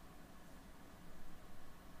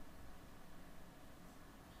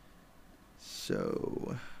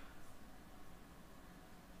 So,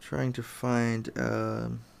 trying to find...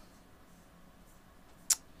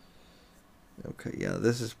 okay, yeah,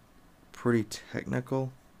 this is pretty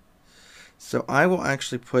technical. So I will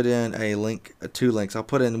actually put in a link, two links. I'll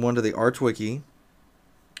put in one to the Arch Wiki.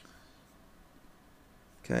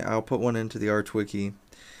 Okay, I'll put one into the Arch Wiki.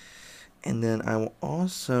 And then I will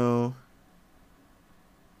also...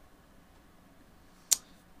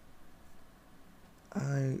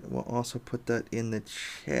 I will also put that in the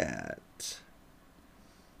chat.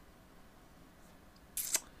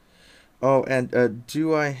 Oh, and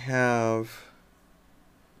do I have...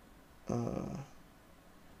 do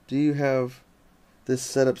you have this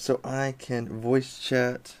set up so I can voice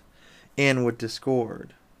chat in with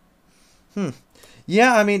Discord?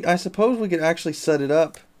 Yeah, I mean, I suppose we could actually set it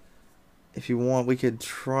up. If you want, we could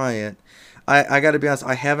try it. I got to be honest,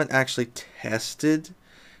 I haven't actually tested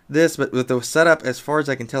this, but with the setup, as far as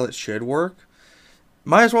I can tell, it should work.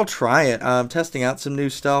 Might as well try it. I'm testing out some new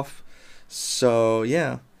stuff. So,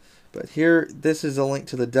 yeah. But here, this is a link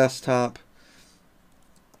to the desktop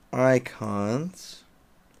icons.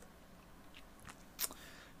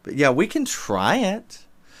 But yeah, we can try it.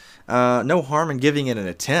 No harm in giving it an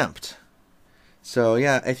attempt. So,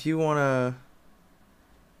 yeah, if you want to...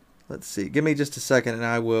 Let's see. Give me just a second, and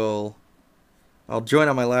I'll join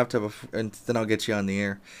on my laptop, and then I'll get you on the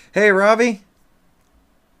air. Hey, Robbie.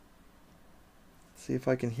 Let's see if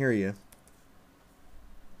I can hear you.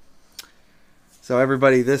 So,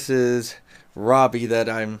 everybody, this is Robbie that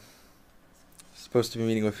I'm supposed to be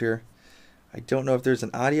meeting with here. I don't know if there's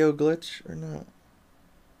an audio glitch or not.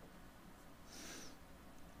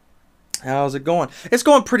 How's it going? It's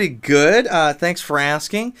going pretty good. Thanks for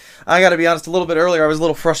asking. I got to be honest, a little bit earlier, I was a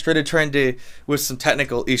little frustrated with some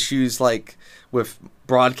technical issues, like with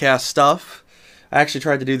broadcast stuff. I actually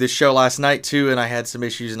tried to do this show last night, too, and I had some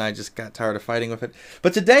issues, and I just got tired of fighting with it.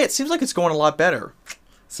 But today, it seems like it's going a lot better.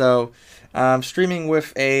 So, I'm streaming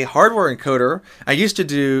with a hardware encoder. I used to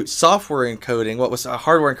do software encoding, what was a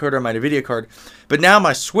hardware encoder on my video card. But now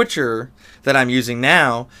my switcher that I'm using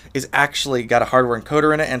now is actually got a hardware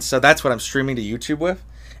encoder in it, and so that's what I'm streaming to YouTube with.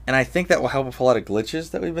 And I think that will help with a lot of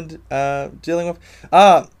glitches that we've been dealing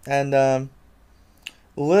with.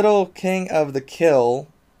 Little King of the Kill.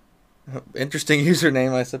 Interesting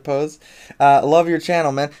username, I suppose. Love your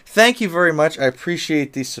channel, man. Thank you very much. I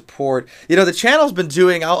appreciate the support. You know, the channel's been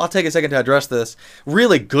doing, I'll take a second to address this,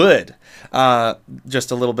 really good.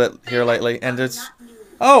 Just a little bit here lately. And it's...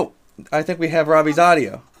 Oh, I think we have Robbie's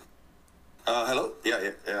audio. Hello?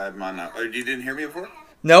 Yeah, I'm on now. You didn't hear me before?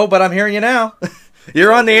 No, but I'm hearing you now.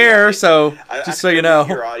 You're on the air, so just so you know.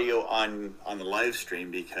 Your audio on the live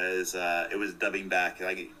stream because it was dubbing back.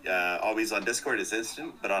 Like always on Discord, it's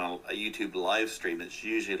instant, but on a YouTube live stream, it's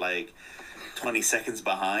usually like 20 seconds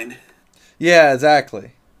behind. Yeah,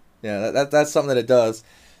 exactly. Yeah, that's something that it does.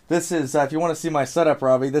 This is if you want to see my setup,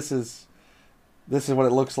 Robbie. This is what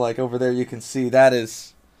it looks like over there. You can see that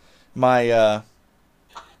is my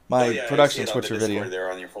production switcher video.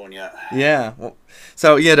 There on your phone, yeah. Yeah. Well,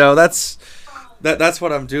 so you know that's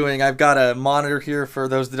what I'm doing. I've got a monitor here for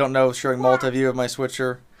those that don't know, showing multi-view of my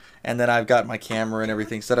switcher, and then I've got my camera and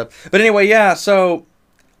everything set up. But anyway, yeah. So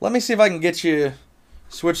let me see if I can get you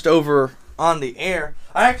switched over on the air.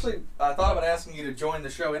 I actually thought about asking you to join the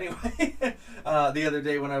show anyway the other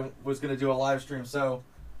day when I was going to do a live stream. So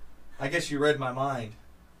I guess you read my mind.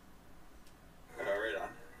 Right on.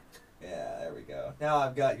 Yeah, there we go. Now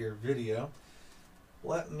I've got your video.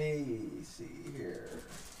 Let me see here.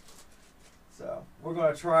 So we're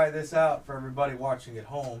going to try this out for everybody watching at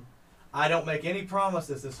home. I don't make any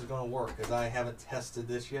promises this is going to work because I haven't tested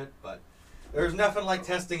this yet, but there's nothing like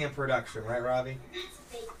testing in production, right, Robbie?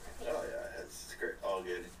 Oh yeah, it's great, all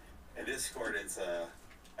good. In Discord, it's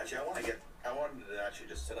actually I wanted to actually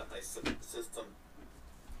just set up my system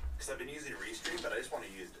because I've been using Restream, but I just want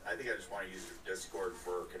to use Discord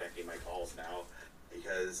for connecting my calls now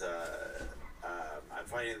because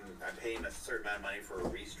I'm paying a certain amount of money for a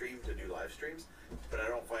Restream to do live streams, but I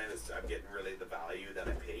don't find I'm getting really the value that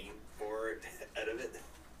I'm paying for it out of it.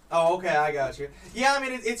 Oh, okay, I got you. Yeah, I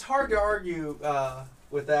mean, it's hard to argue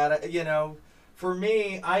with that. You know, for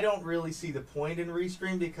me, I don't really see the point in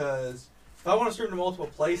Restream because if I want to stream to multiple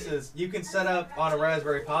places, you can set up on a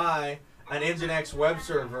Raspberry Pi an Nginx web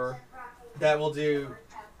server that will do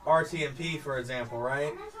RTMP, for example,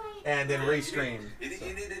 right? And then Restream. You need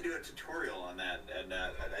to do a tutorial on that, and I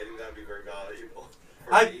think that would be very valuable.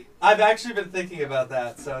 I've actually been thinking about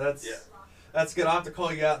that, so that's good. I'll have to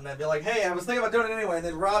call you out and then be like, hey, I was thinking about doing it anyway, and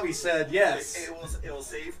then Robbie said yes. It will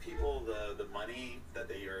save people the money that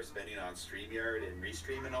they are spending on StreamYard and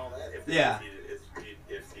Restream and all that. If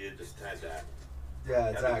you just had that.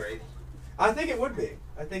 Yeah, exactly. I think it would be.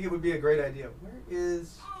 I think it would be a great idea. Where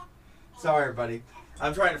is... Sorry, everybody.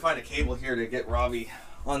 I'm trying to find a cable here to get Robbie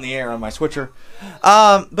on the air on my switcher.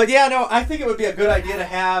 But yeah, no, I think it would be a good idea to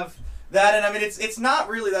have that. And I mean, it's not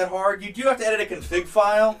really that hard. You do have to edit a config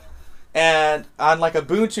file. And on like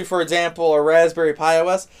Ubuntu, for example, or Raspberry Pi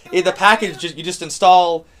OS, the package you just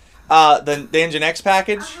install the Nginx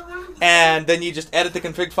package, and then you just edit the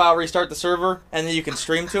config file, restart the server, and then you can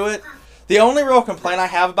stream to it. The only real complaint I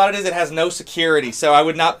have about it is it has no security, so I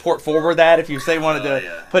would not port forward that if you say wanted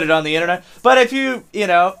to put it on the internet. But if you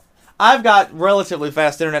know, I've got relatively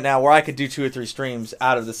fast internet now where I could do 2 or 3 streams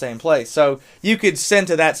out of the same place. So you could send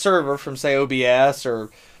to that server from, say, OBS or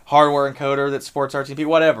Hardware Encoder that supports RTP,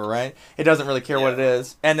 whatever, right? It doesn't really care what it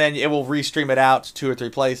is. And then it will restream it out to 2 or 3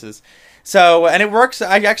 places. So, and it works.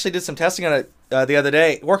 I actually did some testing on it the other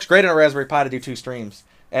day. It works great on a Raspberry Pi to do 2 streams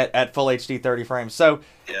at full HD 30 frames. So,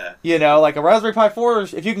 you know, like a Raspberry Pi 4,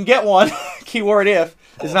 if you can get one, keyword if,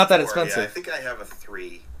 it's not that expensive. Yeah, I think I have a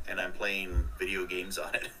 3. And I'm playing video games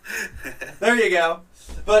on it. There you go.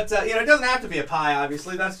 But, you know, it doesn't have to be a Pi,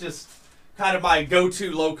 obviously. That's just kind of my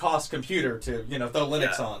go-to low-cost computer to, you know, throw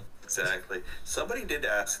Linux on. Exactly. Somebody did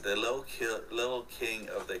ask, the little king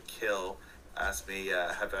of the kill asked me,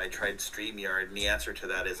 have I tried StreamYard? And the answer to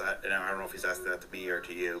that is, and I don't know if he's asking that to me or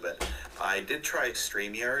to you, but I did try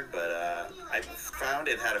StreamYard, but I found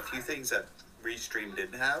it had a few things that Restream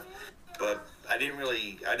didn't have. But I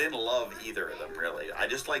didn't love either of them, really. I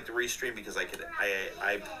just like the Restream because I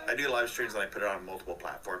do live streams and I put it on multiple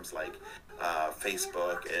platforms like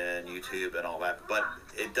Facebook and YouTube and all that. But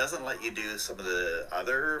it doesn't let you do some of the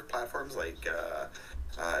other platforms like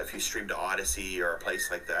if you stream to Odyssey or a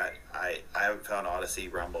place like that. I haven't found Odyssey,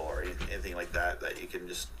 Rumble, or anything like that you can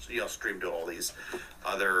just, you know, stream to all these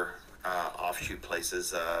other offshoot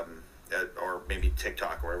places. Or maybe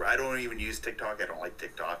TikTok or whatever. I don't even use TikTok. I don't like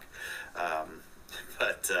TikTok.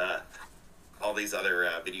 But all these other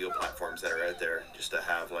video platforms that are out there just to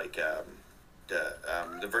have like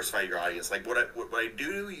diversify your audience. Like what I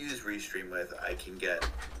do use Restream with, I can get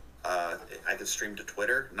I can stream to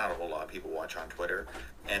Twitter. Not a whole lot of people watch on Twitter,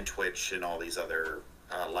 and Twitch and all these other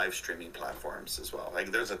live streaming platforms as well.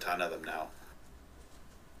 Like there's a ton of them now.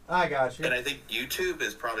 I got you. And I think YouTube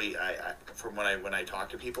is probably, from when I talk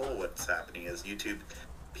to people, what's happening is YouTube,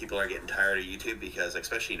 people are getting tired of YouTube because,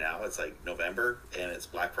 especially now, it's like November and it's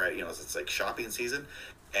Black Friday, you know, it's like shopping season,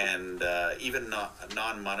 and even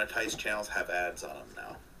non-monetized channels have ads on them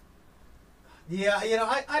now. Yeah, you know,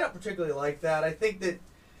 I don't particularly like that. I think that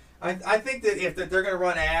if they're going to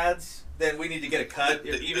run ads, then we need to get a cut,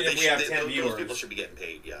 even if we have 10 viewers. Those people should be getting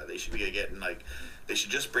paid. Yeah, they should be getting like. They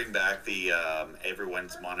should just bring back the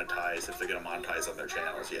everyone's monetized if they're going to monetize on their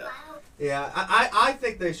channels, yeah. Yeah, I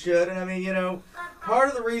think they should. And I mean, you know, part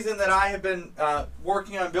of the reason that I have been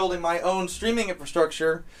working on building my own streaming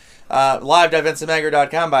infrastructure,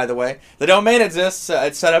 live.vincentmagger.com, by the way. The domain exists,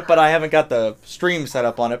 it's set up, but I haven't got the stream set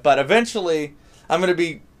up on it. But eventually, I'm going to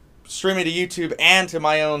be streaming to YouTube and to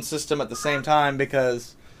my own system at the same time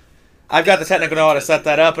because I've got the technical know how to set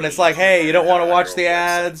that up. And it's like, hey, you don't want to watch the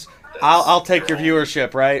ads? I'll take your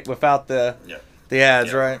viewership, right? Without the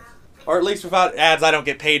ads, right? Or at least without ads I don't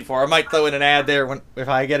get paid for. I might throw in an ad there if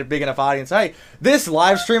I get a big enough audience. Hey, this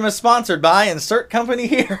live stream is sponsored by insert company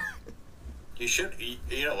here. You should,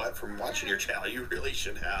 you know what, from watching your channel, you really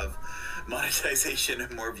should have monetization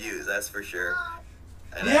and more views, that's for sure.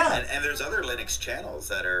 And and there's other Linux channels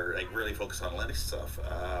that are like really focused on Linux stuff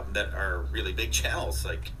that are really big channels,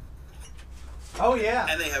 like. Oh yeah.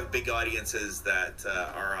 And they have big audiences that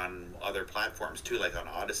are on other platforms too, like on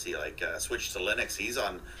Odyssey. Like Switch to Linux, he's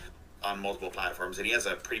on multiple platforms, and he has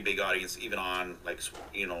a pretty big audience even on like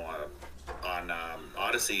on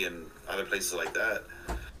Odyssey and other places like that.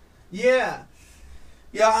 Yeah,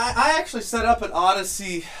 yeah. I actually set up an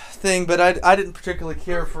Odyssey thing, but I didn't particularly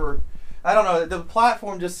care for. I don't know. The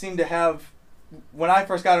platform just seemed to have. When I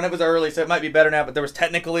first got on, it was early, so it might be better now. But there was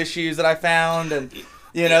technical issues that I found, and.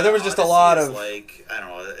 You know, there was just Odyssey a lot of like I don't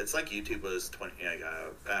know. It's like YouTube was I don't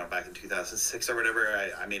know, back in 2006 or whatever.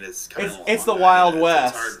 I mean, it's coming along. It's the Wild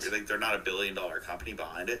West. It's hard. Like they're not $1 billion company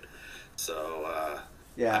behind it, so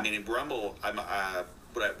yeah. I mean, Rumble.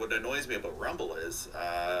 What annoys me about Rumble is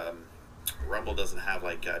Rumble doesn't have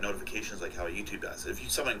like notifications like how YouTube does.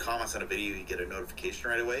 If someone comments on a video, you get a notification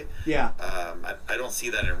right away. Yeah. I don't see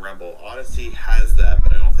that in Rumble. Odyssey has that,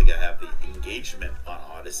 but I don't think I have the engagement on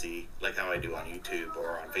Odyssey like how I do on YouTube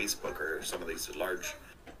or on Facebook or some of these large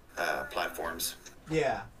platforms.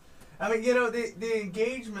 Yeah. I mean, you know, the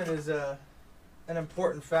engagement is an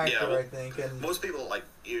important factor, yeah, well, I think. And most people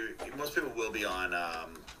most people will be on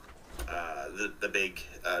the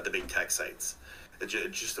big tech sites.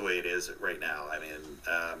 It's just the way it is right now. I mean,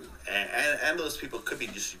 and those people could be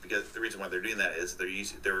just because the reason why they're doing that is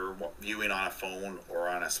they're viewing on a phone or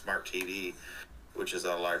on a smart TV, which is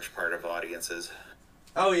a large part of audiences.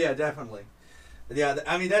 Oh yeah, definitely. Yeah,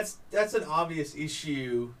 I mean that's an obvious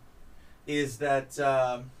issue. Is that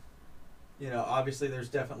you know, obviously there's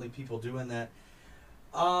definitely people doing that.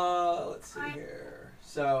 Let's see here.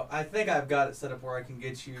 So I think I've got it set up where I can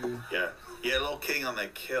get you. Yeah, little king on the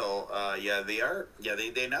kill. Yeah, they are. Yeah,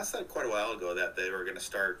 they announced that quite a while ago that they were going to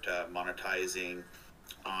start monetizing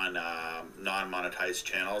on non-monetized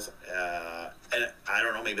channels. And I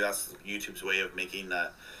don't know, maybe that's YouTube's way of making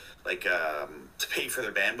to pay for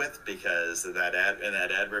their bandwidth, because of that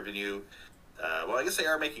ad revenue. Well, I guess they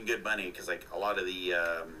are making good money, because like a lot of the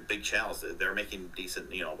big channels, they're making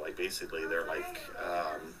decent. Like basically they're like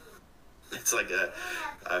it's like a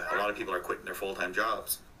lot of people are quitting their full-time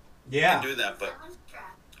jobs. Yeah. And doing that, but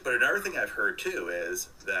another thing I've heard too is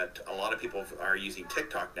that a lot of people are using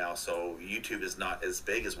TikTok now, so YouTube is not as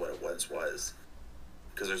big as what it once was,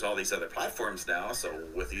 because there's all these other platforms now. So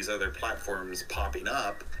with these other platforms popping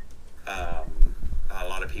up, a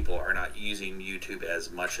lot of people are not using YouTube as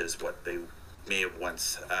much as what they may have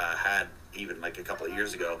once had, even like a couple of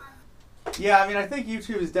years ago. Yeah, I mean, I think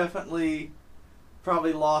YouTube has definitely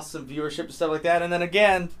probably lost some viewership and stuff like that. And then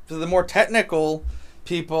again, for the more technical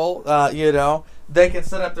people, they can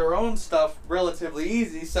set up their own stuff relatively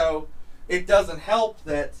easy. So it doesn't help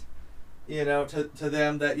that, to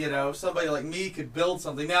them that, somebody like me could build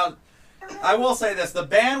something. Now, I will say this, the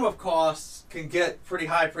bandwidth costs can get pretty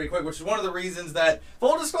high pretty quick, which is one of the reasons that,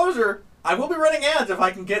 full disclosure, I will be running ads if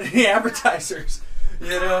I can get any advertisers.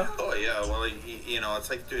 Oh yeah, well, it's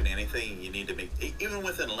like doing anything. You need to make, even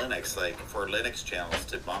within Linux, like for Linux channels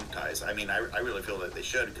to monetize. I mean, I really feel that they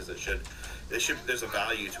should, because there's a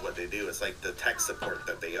value to what they do. It's like the tech support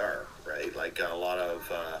that they are, right? Like a lot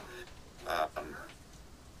of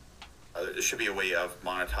there should be a way of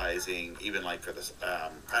monetizing, even like for this. I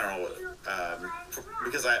don't know,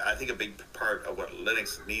 because I think a big part of what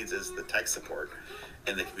Linux needs is the tech support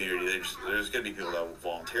in the community. There's going to be people that will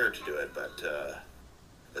volunteer to do it, but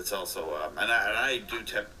it's also and I do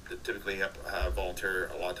typically volunteer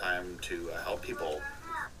a lot of time to help people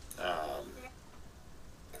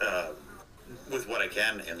with what I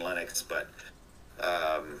can in Linux, but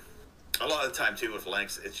a lot of the time too with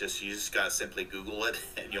Linux, it's just, you just gotta simply Google it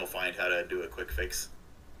and you'll find how to do a quick fix.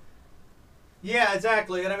 Yeah,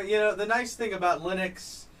 exactly. And I mean, the nice thing about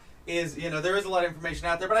Linux is, there is a lot of information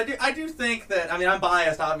out there, but I do think that, I mean, I'm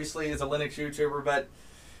biased obviously as a Linux YouTuber, but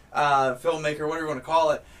filmmaker, whatever you want to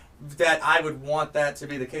call it, that I would want that to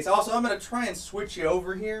be the case. Also, I'm going to try and switch you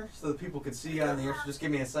over here so that people can see you on the air. So just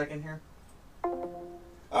give me a second here.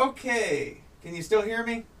 Okay. Can you still hear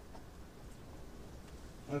me?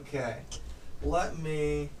 Okay. Let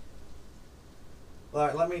me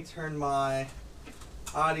turn my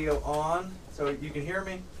audio on so you can hear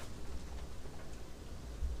me.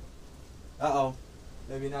 Uh-oh.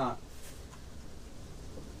 Maybe not.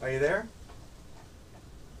 Are you there?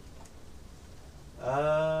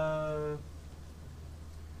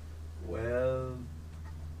 Well,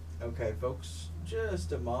 okay, folks,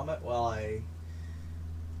 just a moment while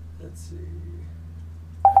let's see.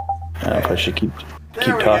 I don't know if I should keep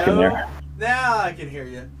talking there. Now I can hear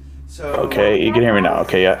you. So okay, you can hear me now.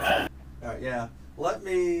 Okay, yeah. All right, yeah. Let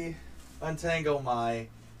me untangle my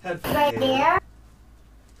headphone cable.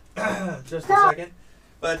 Just a second.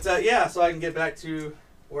 But yeah, so I can get back to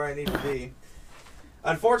where I need to be.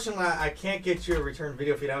 Unfortunately, I can't get you a return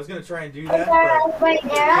video feed. I was going to try and do that, but I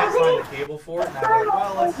can't find the cable for it. And I'm like,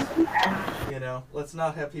 well, let's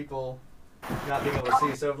not have people not being able to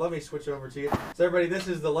see. So let me switch over to you. So everybody, this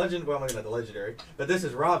is the legend. Well, maybe not the legendary, but this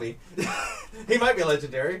is Robbie. He might be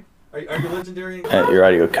legendary. Are you legendary? Your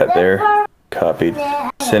audio cut there. Copied.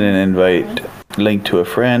 Send an invite. Link to a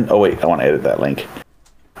friend. Oh wait, I want to edit that link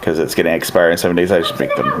because it's going to expire in 7 days. I just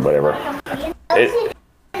make them whatever.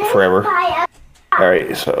 Forever. All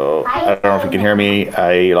right, so I don't know if you can hear me.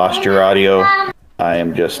 I lost your audio. I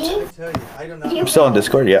am just. I'm still on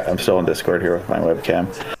Discord. Yeah, I'm still on Discord here with my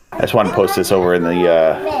webcam. I just want to post this over in the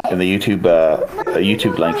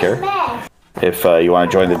YouTube link here. If you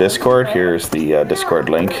want to join the Discord, here's the Discord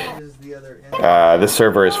link. This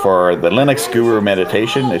server is for the Linux Guru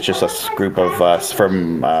Meditation. It's just a group of us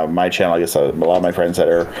from my channel. I guess a lot of my friends that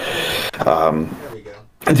are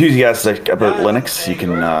enthusiastic about Linux. You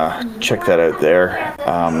can check that out there.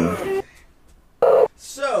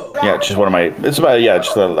 Yeah, it's just one of my. It's about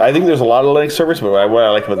I think there's a lot of Linux servers, but what I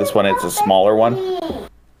like about this one, it's a smaller one,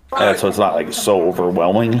 so it's not like so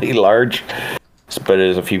overwhelmingly large. But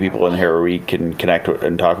there's a few people in here where we can connect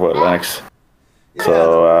and talk about Linux.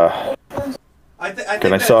 So,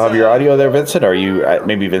 can I still have your audio there, Vincent? Or are you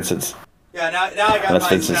maybe Vincent's? Yeah, now I got unless my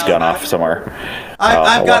Vincent's sound gone back. off somewhere.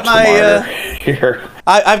 I've got my here.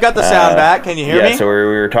 I've got the sound back. Can you hear me? Yeah, so we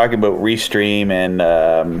were talking about Restream and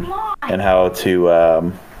how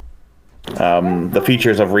to the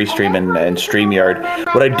features of Restream and StreamYard.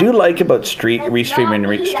 What I do like about Restream and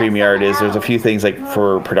StreamYard is there's a few things like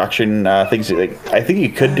for production things like I think you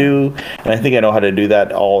could do, and I think I know how to do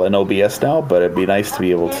that all in OBS now. But it'd be nice to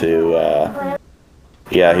be able to.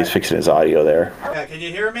 Yeah, he's fixing his audio there. Yeah, can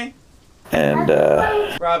you hear me? And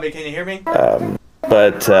Robbie, can you hear me?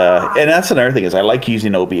 But and that's another thing is I like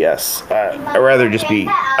using OBS. I'd rather just be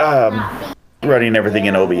running everything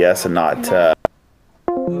in OBS and not. Okay,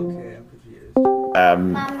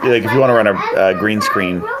 I'm confused. Like if you want to run a green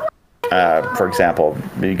screen, for example,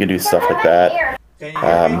 you can do stuff like that. Can you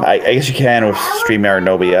hear me? I guess you can with StreamYard and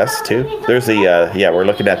OBS too. There's the yeah, we're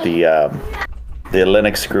looking at the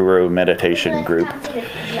Linux Guru meditation group.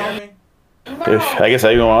 If I guess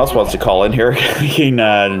anyone else wants to call in here, you can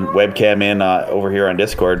webcam in over here on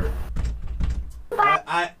Discord.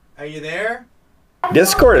 Are you there?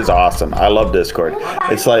 Discord is awesome. I love Discord.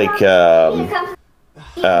 It's like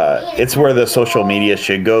it's where the social media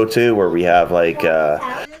should go to, where we have like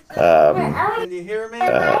Can you hear me?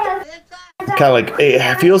 kind of like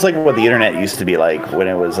it feels like what the internet used to be like when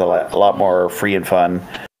it was a lot more free and fun.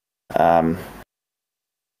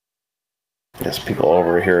 There's people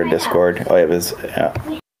over here in Discord. Oh, yeah, there's yeah.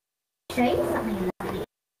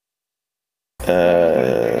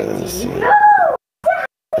 Let's see.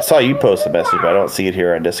 I saw you post a message, but I don't see it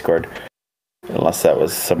here on Discord, unless that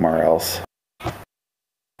was somewhere else.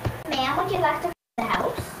 Ma'am, would you like to the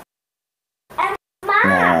house?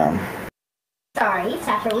 Mom! Sorry,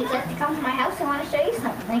 Sapper, would you like to come to my house? I want to show you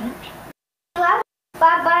something.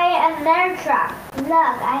 Buy another truck. Look,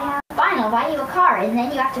 I have... Fine, I'll buy you a car, and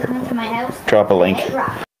then you have to come to my house. Drop a link.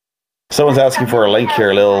 Someone's asking for a link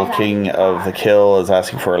here. Lil King of the Kill is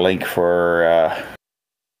asking for a link for...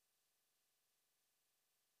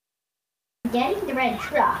 Getting the red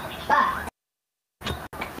truck, but...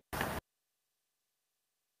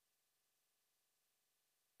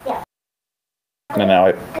 Yeah. And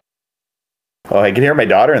now oh, I can hear my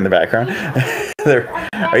daughter in the background.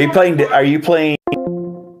 Are you playing...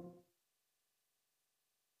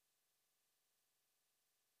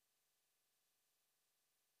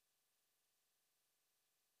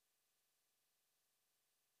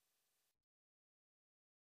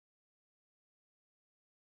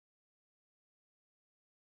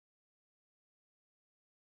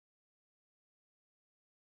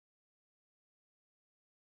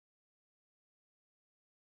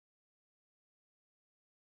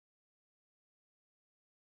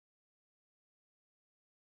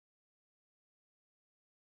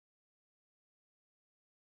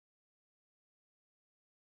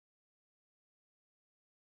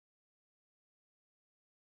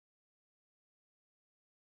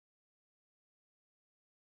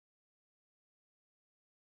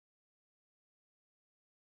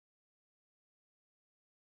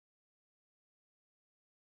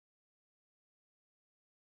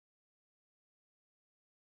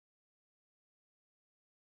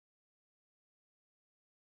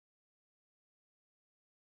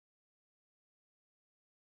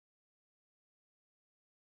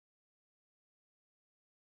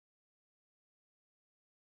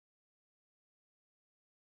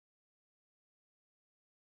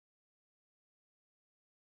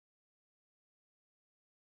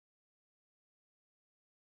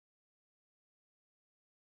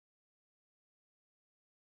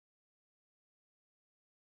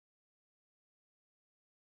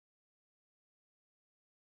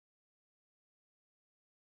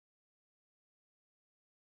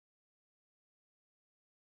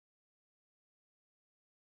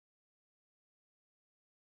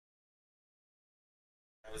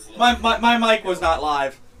 My mic was not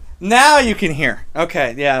live. Now you can hear.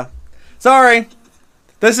 Okay, yeah. Sorry.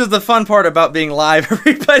 This is the fun part about being live,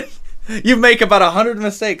 everybody. You make about 100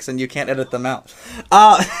 mistakes and you can't edit them out.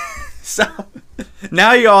 So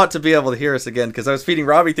now you ought to be able to hear us again because I was feeding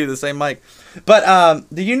Robbie through the same mic. But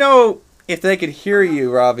do you know if they could hear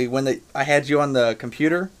you, Robbie, when I had you on the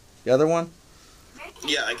computer, the other one?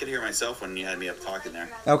 Yeah, I could hear myself when you had me up talking there.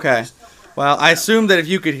 Okay. Well, I assumed that if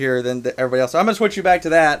you could hear, then everybody else. So I'm going to switch you back to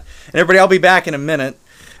that. And everybody, I'll be back in a minute.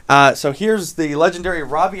 So here's the legendary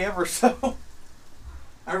Robbie Everso.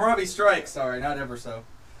 Robbie Strike, sorry, not Everso.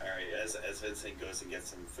 All right, as Vincent goes and gets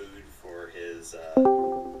some food for his...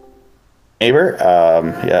 neighbor?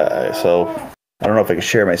 Yeah, so I don't know if I can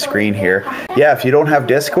share my screen here. Yeah, if you don't have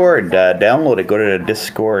Discord, download it. Go to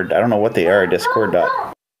Discord. I don't know what they are. Discord.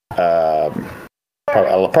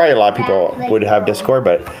 Probably a lot of people would have Discord,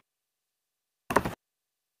 but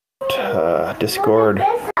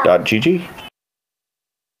discord.gg.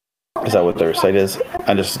 Is that what their site is?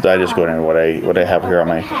 I just go into what I have here on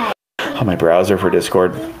my browser for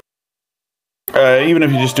Discord. Even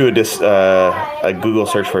if you just do a Google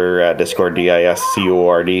search for Discord,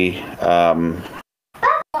 Discord,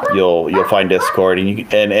 you'll find Discord,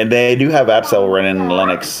 and they do have apps that will run in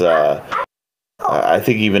Linux. I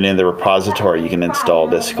think even in the repository you can install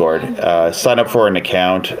Discord. Sign up for an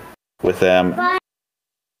account with them.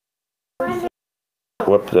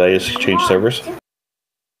 Whoop! Did I just change servers?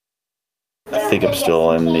 I think I'm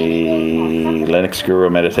still in the Linux Guru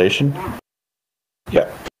meditation. Yeah.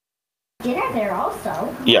 Dinner there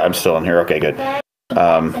also. Yeah, I'm still in here. Okay, good.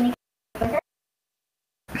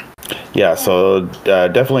 Yeah, so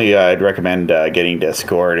definitely I'd recommend getting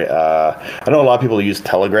Discord. I know a lot of people use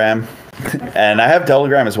Telegram, and I have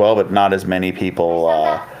Telegram as well, but not as many people.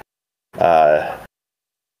 I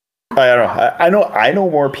don't know. I know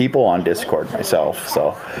more people on Discord myself,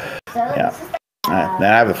 so yeah. Then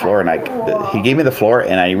I have the floor, and he gave me the floor,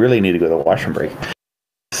 and I really need to go to the washroom break.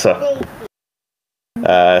 So.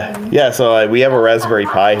 Yeah, so we have a Raspberry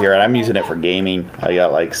Pi here, and I'm using it for gaming. I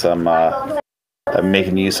got like some, I'm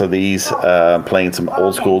making use of these, playing some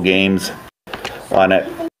old school games on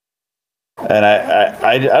it. And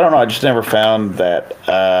I don't know, I just never found that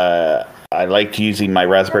I liked using my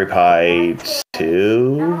Raspberry Pi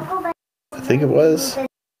 2, I think it was.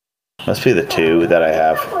 Must be the 2 that I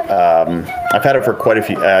have. I've had it for quite a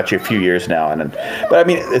few years now, but I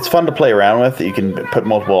mean, it's fun to play around with. You can put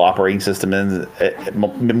multiple operating systems on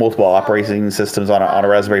a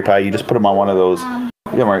Raspberry Pi. You just put them on one of those.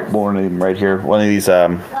 One of them right here. One of these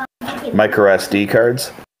micro SD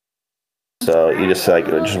cards. So you just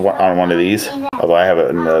on one of these. Although I have it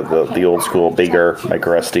in the old school bigger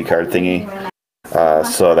micro SD card thingy,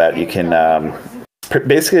 so that you can.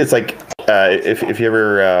 Basically, it's like if you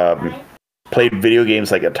ever played video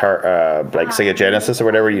games like like Sega Genesis or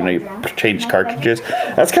whatever, you change cartridges.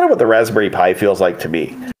 That's kind of what the Raspberry Pi feels like to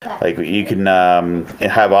me. Like you can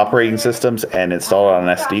have operating systems and install it on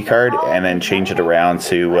an SD card, and then change it around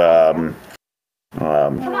to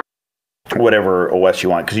whatever OS you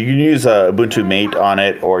want. Because you can use Ubuntu Mate on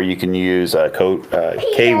it, or you can use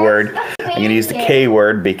K-Word. I'm going to use the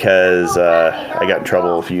K-Word because I got in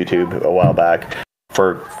trouble with YouTube a while back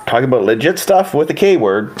for talking about legit stuff with the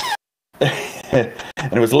K-Word. And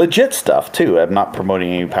it was legit stuff too. I'm not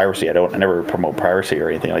promoting any piracy. I never promote piracy or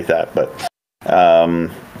anything like that. But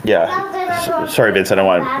yeah, sorry Vince, I don't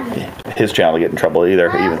want his channel to get in trouble either.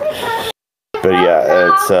 But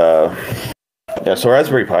yeah, it's so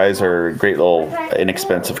Raspberry Pis are great little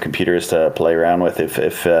inexpensive computers to play around with.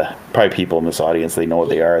 If probably people in this audience, they know what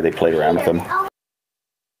they are, they play around with them.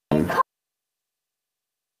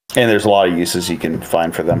 And there's a lot of uses you can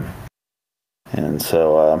find for them. And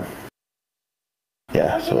so,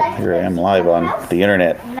 yeah, so here I am live on the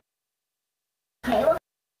internet.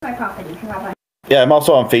 Yeah, I'm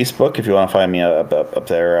also on Facebook if you want to find me up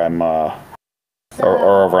there. I'm or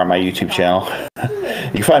over on my YouTube channel.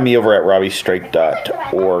 You can find me over at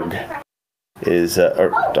robbiestrike.org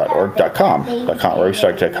 .org.com,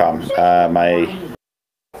 robbiestrike.com.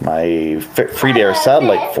 My free to air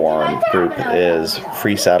satellite forum group is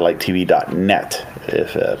freesatellitetv.net. I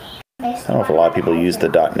don't know if a lot of people use the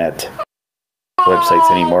 .net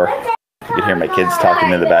websites anymore. You can hear my kids talking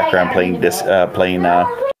in the background playing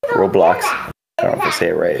Roblox. I don't know if I say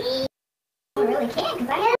it right.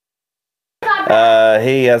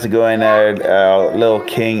 Hey, how's it going there? Lil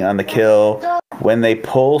King on the kill. When they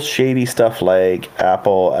pull shady stuff like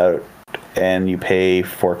Apple out and you pay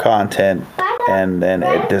for content and then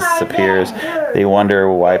it disappears, they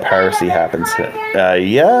wonder why piracy happens.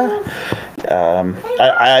 Yeah.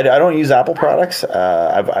 I don't use Apple products.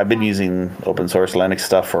 I've been using open source Linux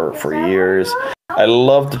stuff for years. I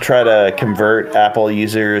love to try to convert Apple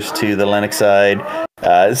users to the Linux side.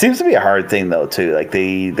 It seems to be a hard thing though too. Like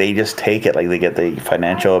they just take it, like they get the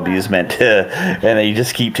financial abusement, and they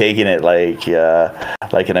just keep taking it like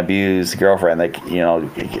an abused girlfriend. Like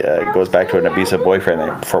goes back to an abusive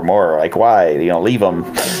boyfriend for more. Like why? Leave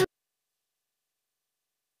them.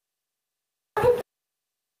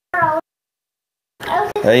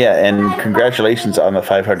 Yeah, and congratulations on the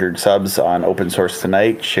 500 subs on Open Source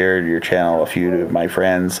Tonight. Shared your channel a few of my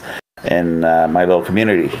friends and my little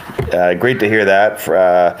community. Great to hear that.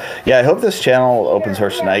 Yeah, I hope this channel, Open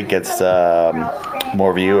Source Tonight, gets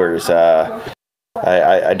more viewers. I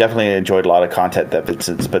definitely enjoyed a lot of content that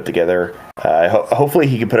Vincent's put together. Hopefully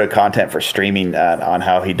he can put out content for streaming on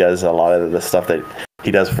how he does a lot of the stuff that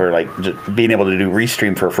he does for like just being able to do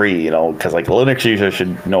Restream for free, because like Linux users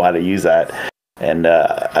should know how to use that. And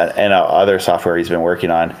other software he's been working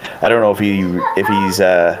on. I don't know if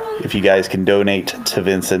you guys can donate to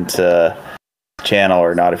Vincent's channel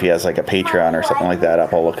or not. If he has like a Patreon or something like that,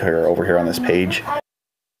 I'll look over here on this page.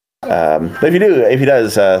 But if he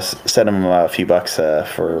does, send him a few bucks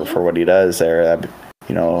for what he does there.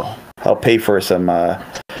 Help pay for some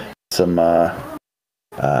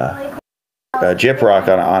Jip rock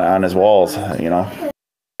on his walls.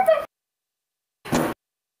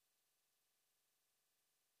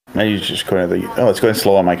 Maybe just going to it's going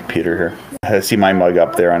slow on my computer here. I see my mug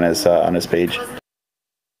up there on his page.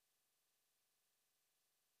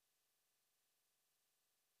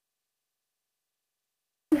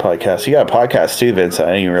 Podcast. You got a podcast too, Vincent.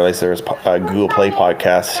 I didn't even realize there was Google Play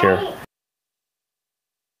podcasts here.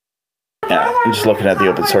 Yeah, I'm just looking at the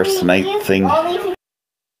Open Source Tonight thing. I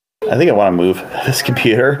think I want to move this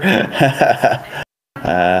computer.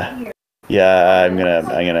 Yeah, I'm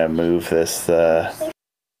gonna move this.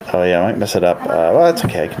 Oh yeah, I might mess it up. Well, that's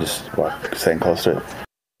okay. I can just stand close to it.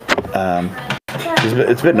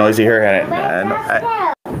 It's a bit noisy here, and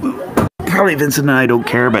probably Vincent and I don't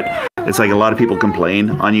care, but it's like a lot of people complain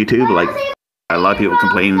on YouTube. Like a lot of people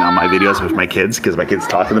complain on my videos with my kids because my kids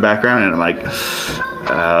talk in the background, and I'm like,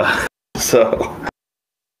 so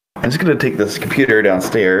I'm just gonna take this computer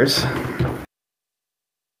downstairs.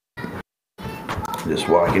 Just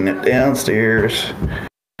walking it downstairs.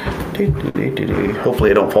 Hopefully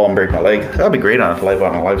I don't fall and break my leg. That'd be great on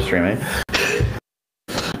a live stream, eh?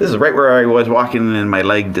 This is right where I was walking and my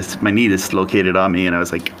my knee dislocated on me, and I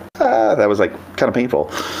was like, that was like kind of painful.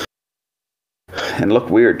 And looked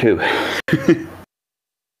weird too.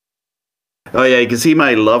 Oh yeah, you can see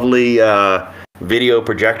my lovely video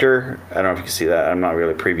projector. I don't know if you can see that. I'm not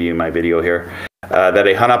really previewing my video here. That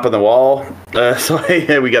I hung up on the wall. So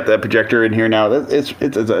we got that projector in here now.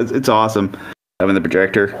 It's awesome having the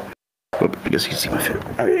projector. Oop, I guess you can see my fit.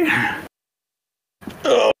 Okay.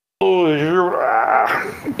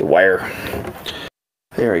 The wire.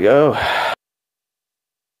 There we go.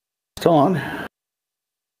 Still on?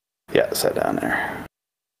 Yeah, set down there.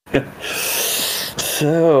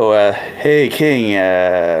 So, hey King,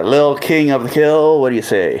 Lil King of the Kill, what do you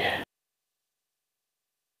say?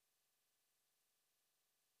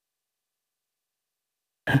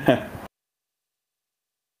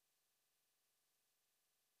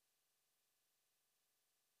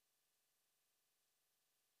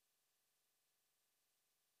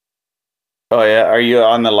 Oh yeah, are you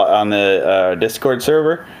on the Discord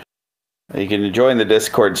server? You can join the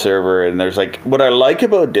Discord server, and there's like what I like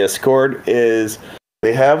about Discord is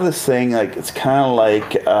they have this thing like it's kind of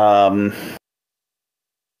like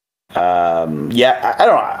yeah, I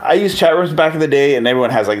don't know. I used chat rooms back in the day, and everyone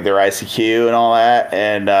has like their ICQ and all that,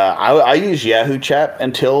 and I used Yahoo Chat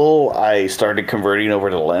until I started converting over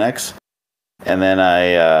to Linux, and then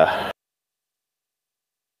I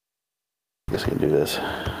guess I can do this.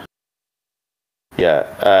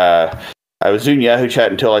 Yeah, I was doing Yahoo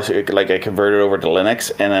Chat until I converted over to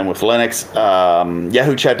Linux, and then with Linux,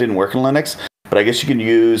 Yahoo Chat didn't work in Linux, but I guess you can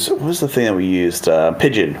use, what was the thing that we used?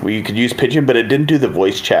 Pigeon. You could use Pigeon, but it didn't do the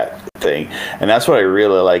voice chat thing, and that's what I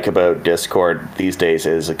really like about Discord these days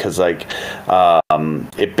is because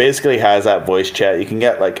it basically has that voice chat. You can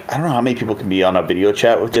get like, I don't know how many people can be on a video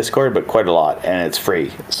chat with Discord, but quite a lot, and it's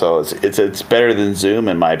free, so it's better than Zoom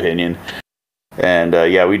in my opinion. And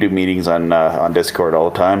yeah, we do meetings on Discord all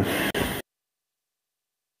the time.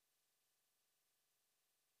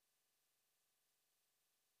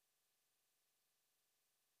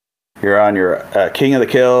 You're on your King of the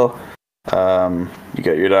Kill. You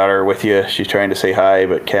got your daughter with you. She's trying to say hi,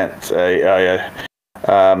 but can't say. You're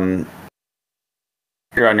on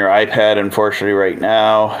your iPad, unfortunately, right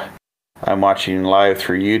now. I'm watching live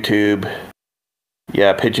through YouTube.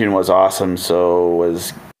 Yeah, Pigeon was awesome. So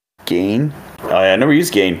was Gain. Oh yeah, I never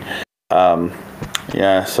used Gain.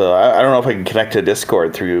 Yeah, so I don't know if I can connect to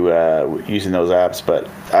Discord through using those apps, but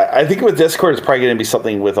I think with Discord, it's probably going to be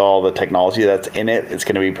something with all the technology that's in it. It's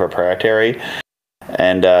going to be proprietary.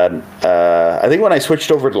 And I think when I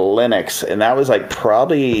switched over to Linux, and that was like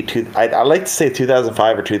probably, I'd like to say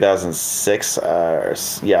 2005 or 2006, or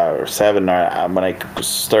 7, when I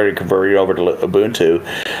started converting over to Ubuntu,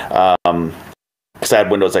 because I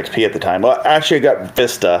had Windows XP at the time. Well, actually, I got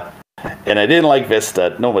Vista. And I didn't like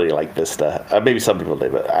Vista. Nobody liked Vista. Maybe some people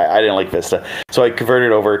did, but I didn't like Vista. So I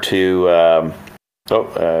converted over to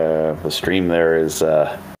the stream there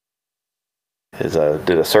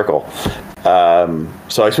did a circle.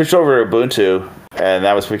 So I switched over to Ubuntu, and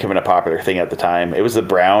that was becoming a popular thing at the time. It was the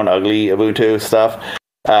brown, ugly Ubuntu stuff.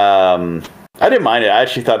 I didn't mind it. I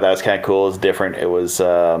actually thought that was kind of cool. It was different. It was,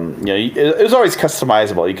 it was always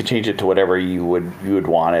customizable. You could change it to whatever you would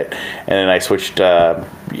want it. And then I switched.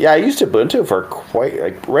 I used Ubuntu for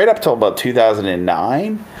quite right up till about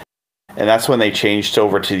 2009, and that's when they changed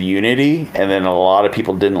over to Unity, and then a lot of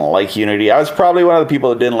people didn't like Unity. I was probably one of the people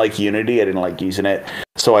that didn't like Unity. I didn't like using it,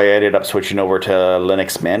 so I ended up switching over to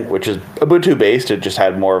Linux Mint, which is Ubuntu based. It just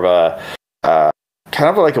had more of a kind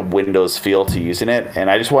of like a Windows feel to using it, and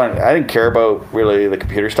I didn't care about really the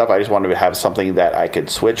computer stuff. I just wanted to have something that I could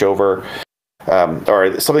switch over,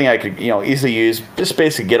 or something I could easily use, just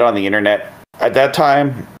basically get on the internet. At that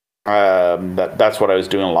time, that's what I was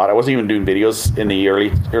doing a lot. I wasn't even doing videos in the early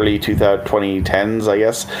 2010s, I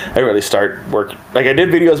guess. I didn't really start work, like I did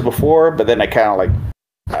videos before, but then I kind of like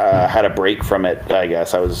had a break from it, I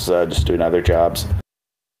guess. I was just doing other jobs.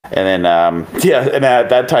 And then, and at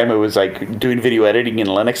that time, it was like doing video editing in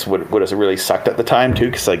Linux would have really sucked at the time, too,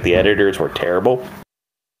 because like the editors were terrible.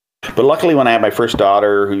 But luckily, when I had my first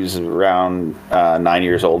daughter, who's around 9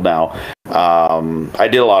 years old now, I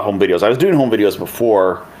did a lot of home videos. I was doing home videos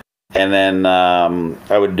before, and then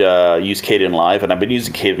I would use KDE Live, and I've been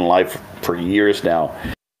using KDE Live for years now.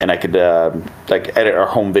 And I could like edit our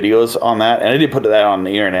home videos on that, and I did put that on the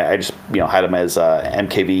internet. I just had them as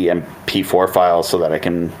MKV MP4 files so that I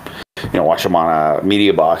can watch them on a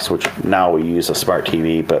media box, which now we use a smart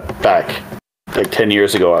TV. But back like 10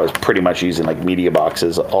 years ago, I was pretty much using like media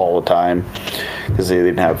boxes all the time because they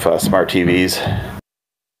didn't have smart TVs.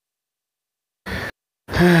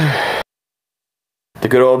 The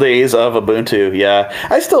good old days of Ubuntu, yeah.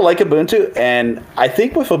 I still like Ubuntu, and I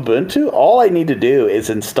think with Ubuntu, all I need to do is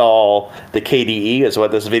install the KDE, is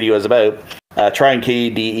what this video is about. Try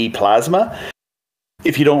KDE Plasma.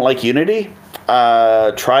 If you don't like Unity,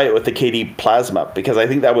 try it with the KDE Plasma, because I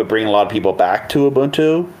think that would bring a lot of people back to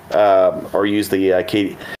Ubuntu, or use the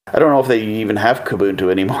KDE. I don't know if they even have Kubuntu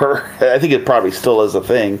anymore. I think it probably still is a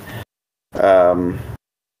thing.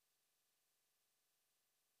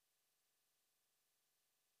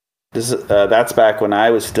 That's back when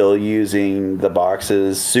I was still using the boxed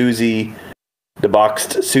SUSE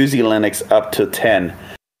Linux up to 10.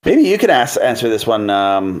 Maybe you can answer this one,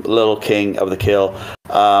 Little King of the Kill.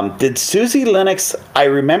 Did SUSE Linux? I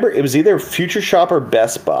remember it was either Future Shop or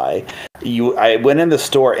Best Buy. I went in the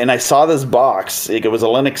store and I saw this box. It was a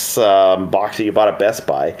Linux box that you bought at Best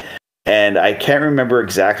Buy, and I can't remember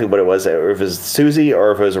exactly what it was. Or if it was SUSE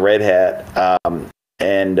or if it was Red Hat.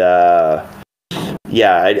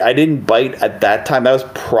 Yeah, I didn't bite at that time. That was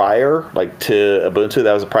prior, like, to Ubuntu.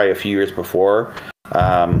 That was probably a few years before.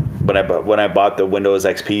 When I bought the Windows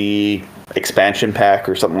XP expansion pack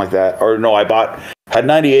or something like that. Or no, had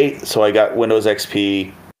 98, so I got Windows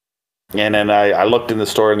XP. And then I looked in the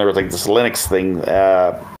store and there was like this Linux thing.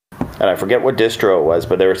 And I forget what distro it was,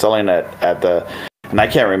 but they were selling it at the... And I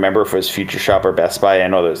can't remember if it was Future Shop or Best Buy. I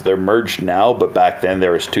know they're merged now, but back then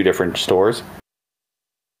there was two different stores.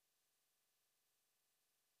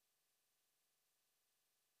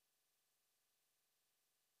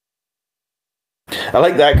 I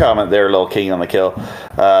like that comment there, Little King on the Kill.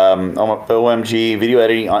 OMG, video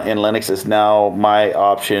editing in Linux is now my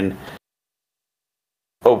option.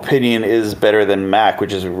 Opinion is better than Mac,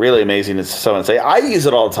 which is really amazing to someone say. I use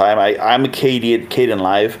it all the time. I'm a KDE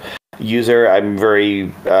Live user. I'm very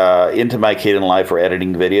into my KDE Live for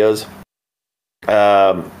editing videos.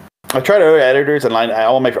 I've tried other editors, and a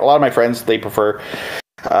lot of my friends, they prefer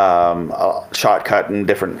Shotcut and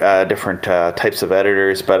different types of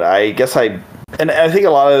editors. But I guess and I think a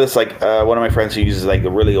lot of this, like one of my friends who uses like a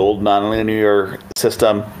really old nonlinear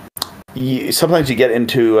system. Sometimes you get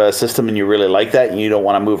into a system and you really like that and you don't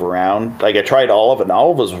want to move around. Like I tried Olive, and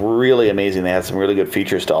Olive was really amazing. They had some really good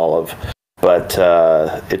features to Olive, but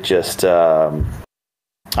it just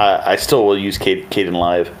I still will use KDE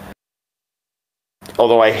Live.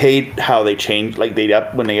 Although I hate how they changed, like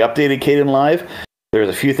when they updated KDE Live. There's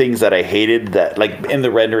a few things that I hated, that like in the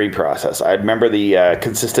rendering process. I remember the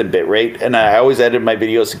consistent bit rate, and I always edited my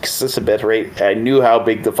videos consistent bit rate. I knew how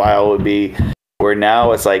big the file would be. Where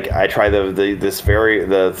now it's like I try what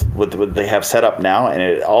they have set up now, and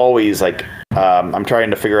it always like I'm trying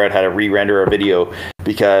to figure out how to re-render a video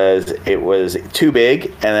because it was too big,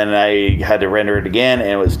 and then I had to render it again,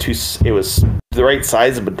 and it was the right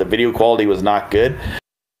size, but the video quality was not good.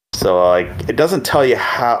 So like it doesn't tell you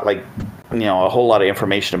how a whole lot of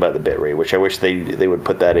information about the bitrate, which I wish they would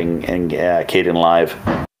put that in KDE Live.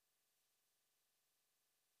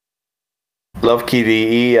 Love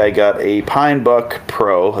KDE. I got a Pinebook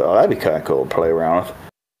Pro. Oh, that'd be kind of cool to play around with.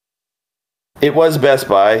 It was Best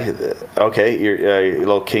Buy. Okay, your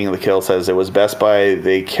Little King of the Kill says it was Best Buy.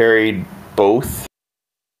 They carried both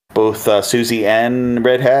SUSE and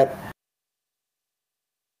Red Hat.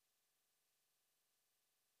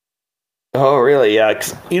 Oh, really? Yeah.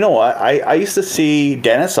 'Cause you know what? I used to see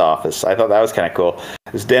dentist's office. I thought that was kind of cool.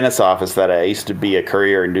 This dentist's office that I used to be a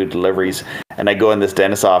courier and do deliveries. And I'd go in this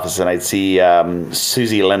dentist's office and I'd see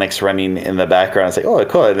Susie Linux running in the background. I'd say, oh,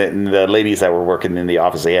 cool. And the ladies that were working in the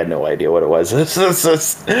office, they had no idea what it was. It's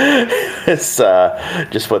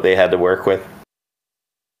just what they had to work with.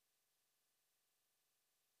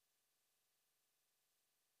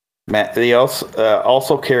 They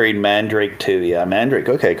also carried Mandrake too. Yeah, Mandrake.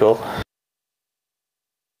 Okay, cool.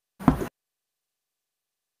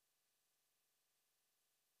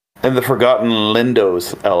 And the Forgotten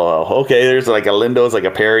Lindos, LOL. Okay, there's like a Lindos, like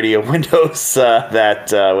a parody of Windows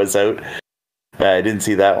that was out. I didn't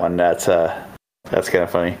see that one. That's kind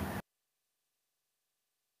of funny.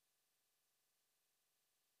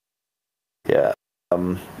 Yeah.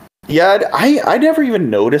 Yeah, I never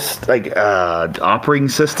even noticed like operating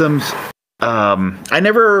systems. I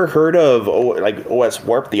never heard of like OS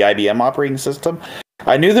Warp, the IBM operating system.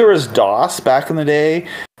 I knew there was DOS back in the day,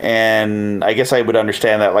 and I guess I would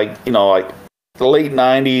understand that, like, you know, like the late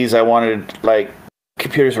 90s, I wanted, like,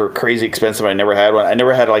 computers were crazy expensive. I never had one. I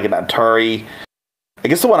never had, like, an Atari. I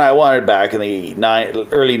guess the one I wanted back in the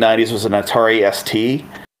early 90s was an Atari ST,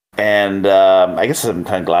 and I guess I'm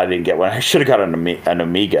kind of glad I didn't get one. I should have got an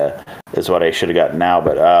Amiga, is what I should have gotten now,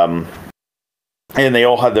 but and they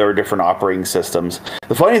all had their different operating systems.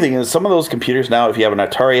 The funny thing is, some of those computers now, if you have an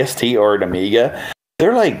Atari ST or an Amiga,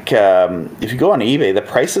 they're like, if you go on eBay, the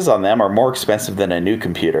prices on them are more expensive than a new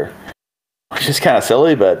computer, which is kind of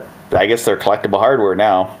silly, but I guess they're collectible hardware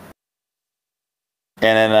now.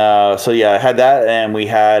 And then, so yeah, I had that, and we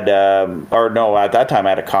had, or no, at that time I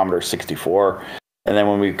had a Commodore 64. And then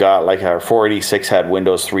when we got, like, our 486 had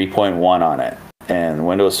Windows 3.1 on it. And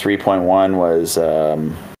Windows 3.1 was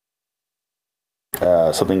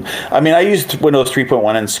something, I mean, I used Windows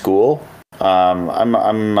 3.1 in school.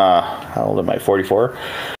 I'm how old am I? 44.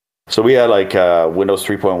 So we had like Windows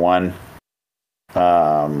 3.1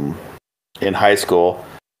 in high school.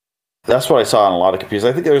 That's what I saw on a lot of computers.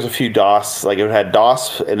 I think there was a few DOS, like it had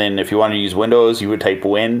DOS, and then if you wanted to use Windows, you would type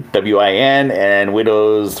Win, W-I-N, and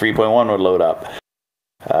Windows 3.1 would load up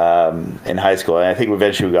in high school. And I think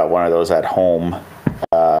eventually we got one of those at home,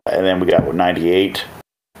 and then we got 98,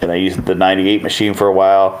 and I used the 98 machine for a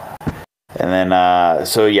while. And then,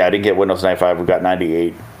 so yeah, I didn't get Windows 95. We got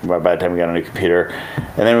 98 by the time we got a new computer.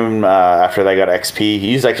 And then after that, I got XP.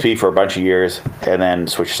 Used XP for a bunch of years, and then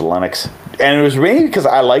switched to Linux. And it was mainly because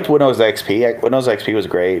I liked Windows XP. Windows XP was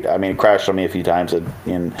great. I mean, it crashed on me a few times. And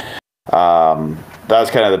that was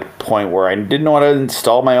kind of the point where I didn't know how to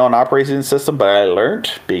install my own operating system, but I learned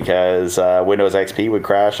because Windows XP would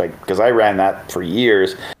crash. Because I ran that for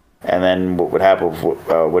years. And then what would happen with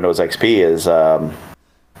Windows XP is...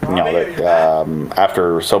 you know, like,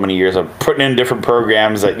 after so many years of putting in different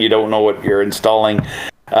programs that you don't know what you're installing,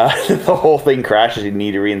 the whole thing crashes. You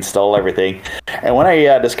need to reinstall everything. And when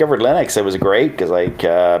I discovered Linux, it was great because, like,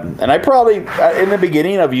 and I probably in the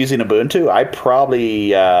beginning of using Ubuntu, I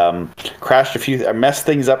probably crashed I messed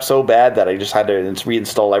things up so bad that I just had to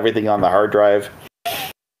reinstall everything on the hard drive.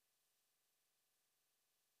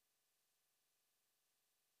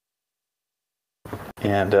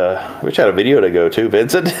 And wish I had a video to go to,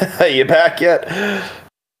 Vincent. You back yet?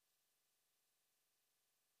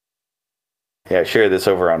 Yeah, I shared this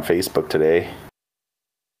over on Facebook today.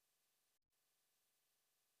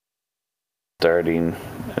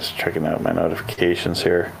 Just checking out my notifications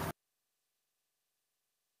here.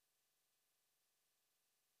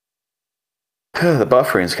 The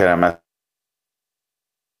buffering's kind of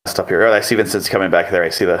messed up here. Oh, I see Vincent's coming back there. I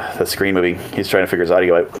see the screen moving. He's trying to figure his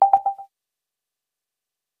audio out.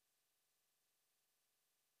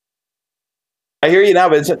 I hear you now,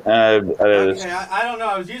 Vincent. Okay, I don't know.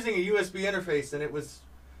 I was using a USB interface, and it was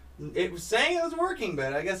saying it was working,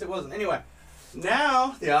 but I guess it wasn't. Anyway,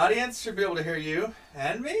 now the audience should be able to hear you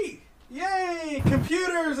and me. Yay!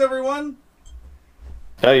 Computers, everyone!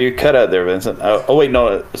 Oh, you cut out there, Vincent. Oh wait,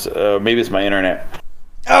 no. Maybe it's my internet.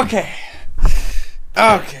 Okay.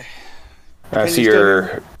 I see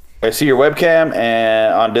your webcam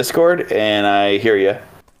and on Discord, and I hear you.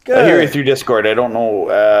 Good. I hear you through Discord. I don't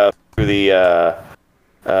know through the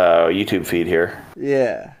YouTube feed here.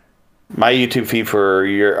 Yeah. My YouTube feed for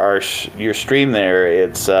your stream there,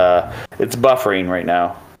 it's buffering right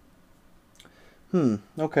now.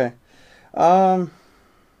 Okay. I'm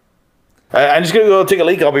just gonna go take a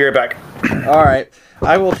leak. I'll be right back. All right.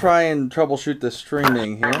 I will try and troubleshoot the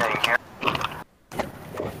streaming here.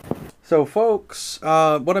 So, folks,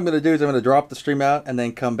 what I'm going to do is I'm going to drop the stream out and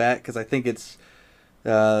then come back because I think it's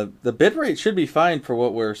the bitrate should be fine for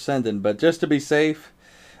what we're sending, but just to be safe,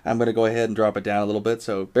 I'm going to go ahead and drop it down a little bit,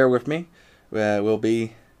 so bear with me. We'll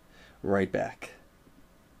be right back.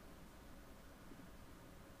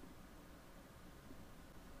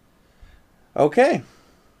 Okay.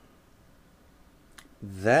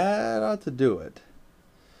 That ought to do it.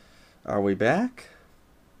 Are we back?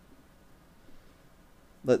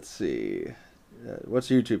 Let's see. What's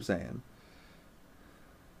YouTube saying?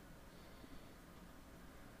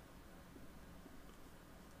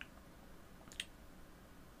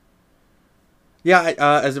 Yeah,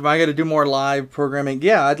 am I going to do more live programming?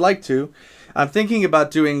 Yeah, I'd like to. I'm thinking about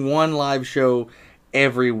doing one live show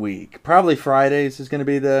every week. Probably Fridays is going to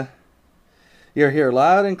be the... You're here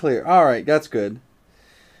loud and clear. All right, that's good.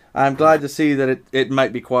 I'm glad to see that it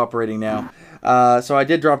might be cooperating now. So I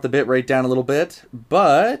did drop the bit rate down a little bit,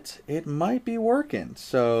 but it might be working.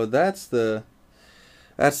 So that's the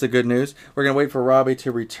good news. We're going to wait for Robbie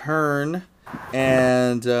to return,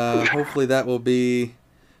 and hopefully that will be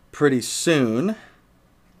pretty soon,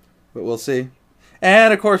 but we'll see.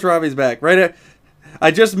 And of course Robbie's back.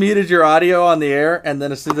 I just muted your audio on the air, and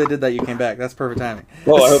then as soon as I did that, you came back. That's perfect timing.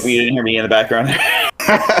 Well, I hope you didn't hear me in the background.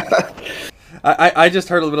 I just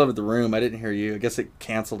heard a little bit of the room. I didn't hear you. I guess it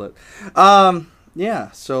canceled it.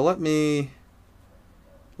 Yeah, so let me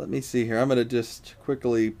see here. I'm going to just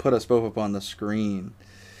quickly put us both up on the screen.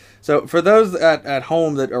 So for those at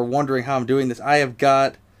home that are wondering how I'm doing this, I have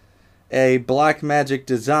got a Blackmagic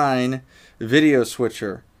Design video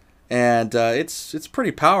switcher, and it's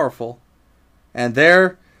pretty powerful. And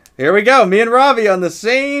here we go, me and Robbie on the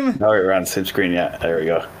same. Oh, we're on the same screen. Yeah, there we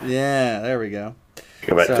go. Yeah, there we go.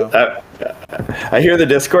 Go back to that. I hear the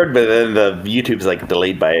Discord, but then the YouTube's like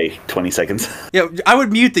delayed by 20 seconds. Yeah, I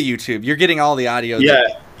would mute the YouTube. You're getting all the audio.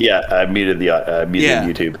 Yeah, I muted the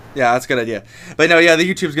YouTube. Yeah, that's a good idea. But no, yeah, the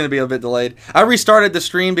YouTube's going to be a bit delayed. I restarted the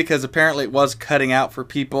stream because apparently it was cutting out for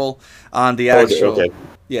people on the actual. Okay.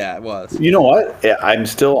 Yeah, it was. You know what? Yeah, I'm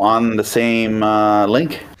still on the same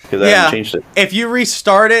link because I haven't changed it. If you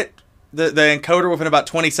restart it, the encoder within about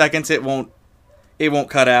 20 seconds, it won't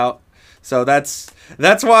cut out. So that's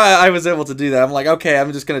why I was able to do that. I'm like, okay,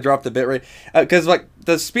 I'm just going to drop the bitrate. Because like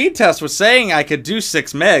the speed test was saying I could do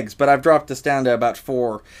 6 megs, but I've dropped this down to about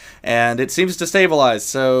 4. And it seems to stabilize.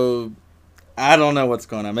 So I don't know what's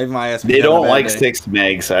going on. Maybe my ISP. They don't like 6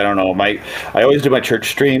 megs. I don't know. I always do my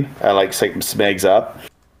church stream. I like 6 megs up.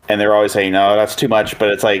 And they're always saying, no, that's too much.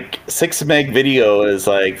 But it's like 6 meg video is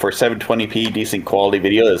like for 720p decent quality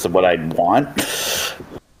video is what I'd want.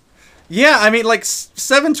 Yeah, I mean, like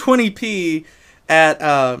 720p at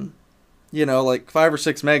like 5 or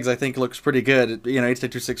 6 megs, I think looks pretty good.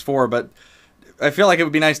 H.264, but I feel like it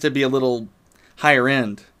would be nice to be a little higher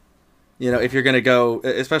end. If you're gonna go,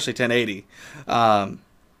 especially 1080.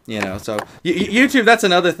 So YouTube, that's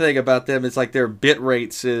another thing about them. It's like their bit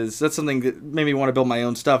rates that's something that made me want to build my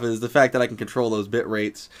own stuff, is the fact that I can control those bit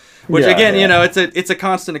rates. Which it's a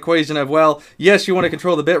constant equation of, well, yes, you want to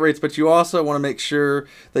control the bit rates, but you also want to make sure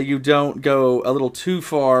that you don't go a little too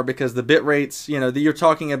far, because the bit rates, you're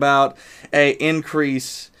talking about a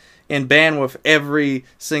increase in bandwidth every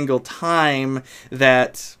single time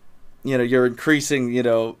that you're increasing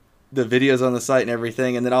the videos on the site and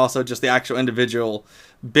everything, and then also just the actual individual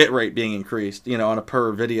bit rate being increased, on a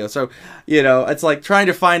per video. So, it's like trying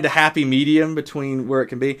to find a happy medium between where it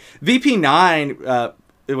can be. VP9,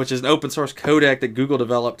 which is an open source codec that Google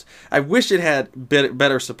developed, I wish it had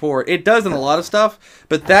better support. It does in a lot of stuff,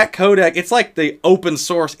 but that codec, it's like the open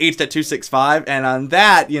source H.265, and on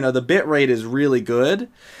that, the bit rate is really good.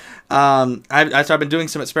 I've been doing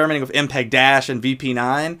some experimenting with MPEG-Dash and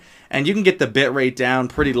VP9, and you can get the bit rate down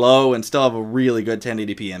pretty low and still have a really good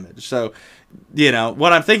 1080p image. So,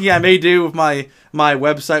 what I'm thinking I may do with my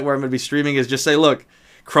website where I'm going to be streaming is just say, look,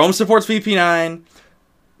 Chrome supports VP9,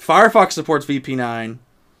 Firefox supports VP9,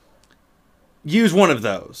 use one of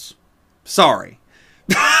those. Sorry.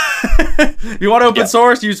 If you want open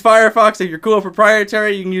source, use Firefox. If you're cool with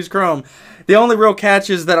proprietary, you can use Chrome. The only real catch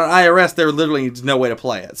is that on iOS, there literally is no way to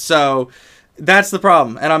play it. So that's the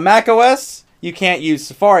problem. And on macOS, you can't use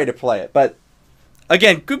Safari to play it. But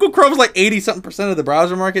again, Google Chrome's like 80-something% of the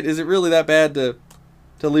browser market. Is it really that bad to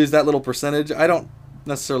lose that little percentage? I don't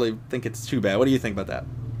necessarily think it's too bad. What do you think about that?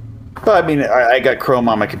 Well, I mean, I got Chrome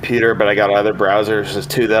on my computer, but I got other browsers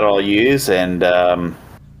too that I'll use. And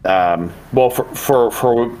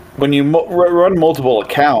for when you run multiple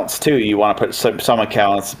accounts too, you want to put some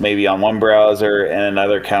accounts maybe on one browser and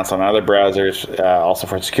other accounts on other browsers. Also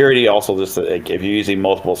for security, also just if you're using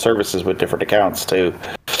multiple services with different accounts too.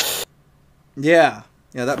 Yeah,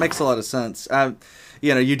 that makes a lot of sense.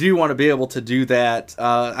 You do want to be able to do that.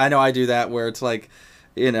 I know I do that, where it's like,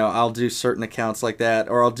 you know, I'll do certain accounts like that,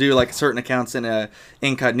 or I'll do like certain accounts in a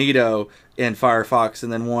incognito in Firefox,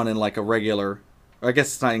 and then one in like a regular. I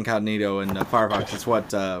guess it's not incognito in Firefox. It's what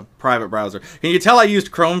private browser. Can you tell I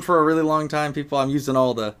used Chrome for a really long time, people? I'm using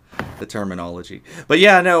all the terminology. But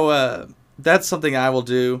yeah, no, that's something I will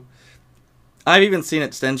do. I've even seen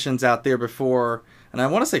extensions out there before, and I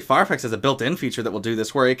want to say Firefox has a built-in feature that will do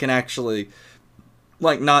this, where it can actually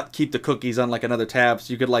like not keep the cookies on like another tab.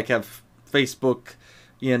 So you could like have Facebook,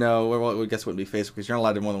 you know, well, I guess it wouldn't be Facebook because you're not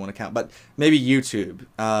allowed to have more than one account, but maybe YouTube.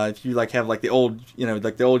 If you like have like the old, you know,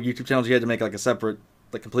 like the old YouTube channels, you had to make like a separate,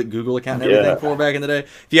 like complete Google account and everything for back in the day.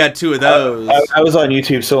 If you had two of those, I was on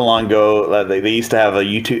YouTube so long ago. They used to have a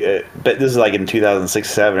YouTube, but this is like in 2006,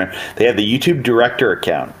 7. They had the YouTube Director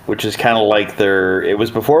account, which is kind of like their. It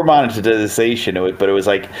was before monetization, but it was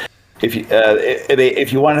like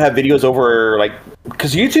if you want to have videos over like,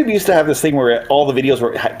 because YouTube used to have this thing where all the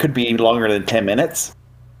videos could be longer than 10 minutes.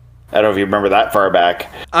 I don't know if you remember that far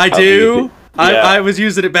back. I do. I was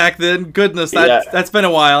using it back then. Goodness, that's been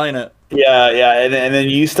a while, ain't it? Yeah, and then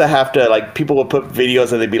you used to have to, like, people would put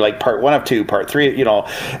videos and they'd be like part 1 of 2, part 3, you know,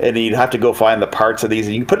 and you'd have to go find the parts of these,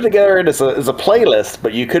 and you put it together as a playlist,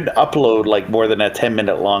 but you couldn't upload like more than a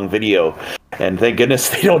 10-minute long video. And thank goodness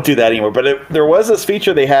they don't do that anymore. But there was this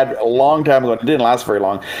feature they had a long time ago, and it didn't last very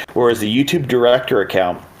long, whereas the YouTube Director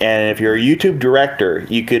account. And if you're a YouTube Director,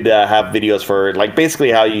 you could have videos for, like,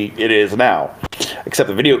 basically how it is now. Except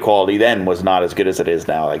the video quality then was not as good as it is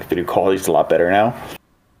now. Like, video quality is a lot better now.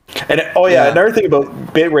 And another thing about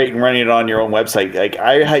bitrate and running it on your own website. Like,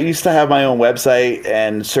 I used to have my own website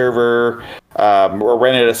and server, or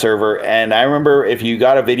rented a server, and I remember if you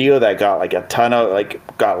got a video that got like a ton of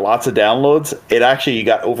got lots of downloads, it actually you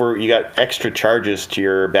got extra charges to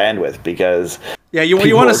your bandwidth because you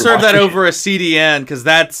want to serve that over a CDN because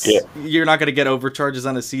that's you're not going to get overcharges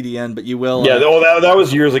on a CDN, but you will. Yeah, that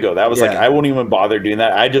was years ago. That was like I won't even bother doing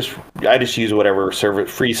that. I just use whatever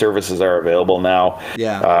free services are available now.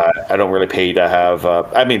 Yeah, I don't really pay to have.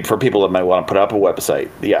 I mean, for people that might want to put up a website,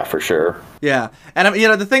 yeah, for sure. Yeah, and you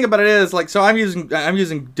know the thing about it is like so I'm using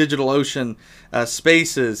DigitalOcean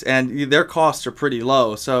Spaces, and their costs are pretty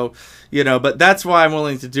low. So you know, but that's why I'm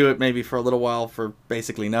willing to do it maybe for a little while for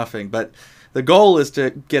basically nothing. But the goal is to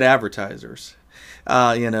get advertisers,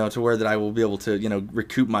 you know, to where that I will be able to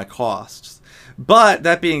recoup my costs. But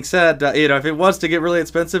that being said, you know, if it was to get really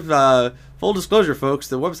expensive, full disclosure, folks,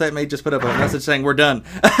 the website may just put up a message saying we're done.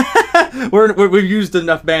 We've used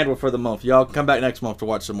enough bandwidth for the month. Y'all come back next month to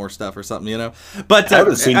watch some more stuff or something, you know. But I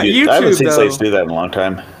haven't seen sites do that in a long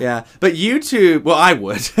time. Yeah, but YouTube, well, I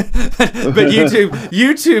would. But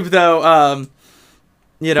YouTube though,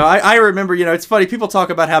 you know, I remember, you know, it's funny. People talk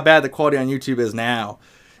about how bad the quality on YouTube is now.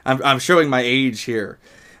 I'm showing my age here.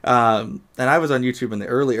 And I was on YouTube in the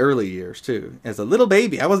early years too. As a little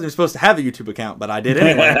baby, I wasn't even supposed to have a YouTube account, but I did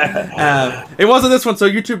anyway. It wasn't this one, so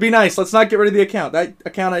YouTube be nice. Let's not get rid of the account. That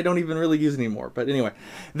account I don't even really use anymore. But anyway,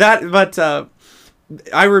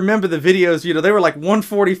 I remember the videos. You know, they were like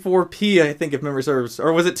 144p, I think, if memory serves,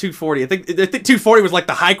 or was it 240? I think 240 was like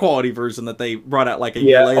the high quality version that they brought out like a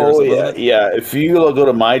year later. Oh yeah. If you go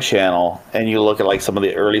to my channel and you look at like some of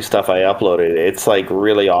the early stuff I uploaded, it's like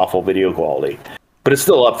really awful video quality. But it's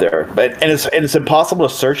still up there. And it's impossible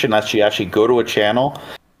to search unless you actually go to a channel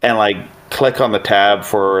and like click on the tab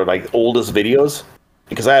for like oldest videos.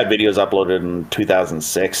 Because I had videos uploaded in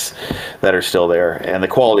 2006 that are still there, and the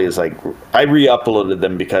quality is like I re-uploaded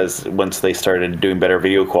them because once they started doing better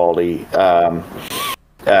video quality, there's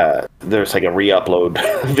like a re-upload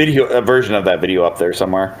a version of that video up there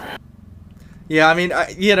somewhere. Yeah, I mean,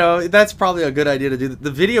 you know, that's probably a good idea to do.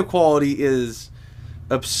 The video quality is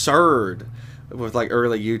absurd with like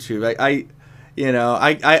early YouTube. I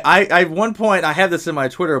at one point I had this in my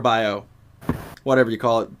Twitter bio, whatever you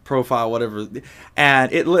call it, profile, whatever,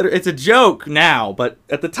 and it's a joke now, but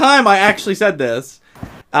at the time I actually said this.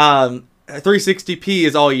 360p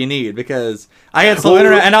is all you need because I had slow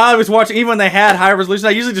internet and I was watching, even when they had high resolution,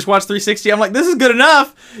 I usually just watch 360. I'm like, this is good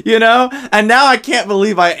enough, you know? And now I can't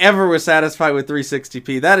believe I ever was satisfied with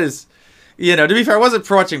 360p. That is, you know, to be fair, I wasn't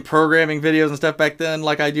watching programming videos and stuff back then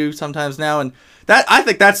like I do sometimes now, and that I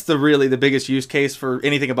think that's really the biggest use case for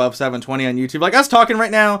anything above 720 on YouTube. Like us talking right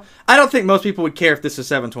now, I don't think most people would care if this is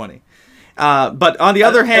 720. But on the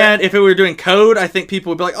other hand, if it were doing code, I think people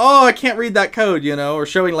would be like, oh, I can't read that code, you know, or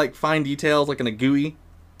showing like fine details like in a GUI.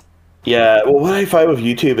 Yeah, well, what I find with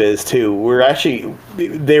YouTube is too,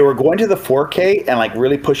 they were going to the 4K and like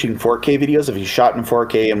really pushing 4K videos. If you shot in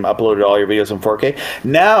 4K and uploaded all your videos in 4K,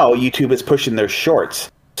 now YouTube is pushing their shorts.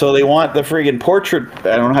 So they want the friggin' portrait.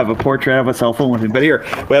 I don't have a portrait of a cell phone with me, but here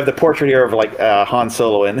we have the portrait here of like Han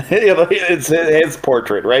Solo, and it's his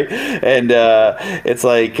portrait, right? And it's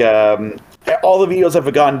like all the videos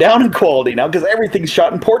have gone down in quality now because everything's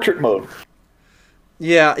shot in portrait mode.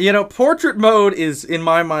 Yeah, you know, portrait mode is, in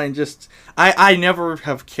my mind, just... I never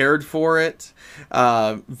have cared for it.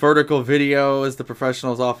 Vertical video, as the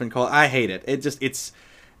professionals often call it. I hate it. It's...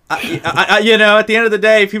 you know, at the end of the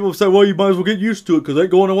day, people say, well, you might as well get used to it because it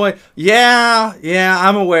ain't going away. Yeah,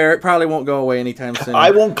 I'm aware. It probably won't go away anytime soon.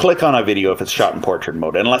 I won't click on a video if it's shot in portrait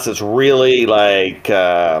mode, unless it's really, like,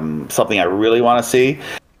 something I really want to see.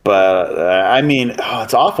 But I mean,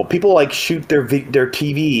 it's awful. People like shoot their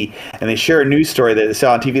TV and they share a news story that they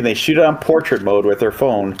saw on TV and they shoot it on portrait mode with their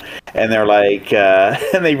phone, and they're like,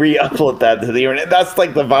 and they re-upload that to the internet. That's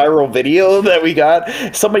like the viral video that we got.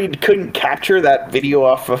 Somebody couldn't capture that video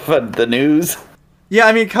off of the news. Yeah,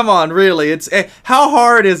 I mean, come on, really. It's how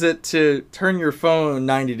hard is it to turn your phone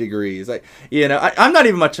 90 degrees? You know, I'm not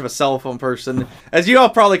even much of a cell phone person. As you all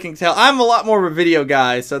probably can tell, I'm a lot more of a video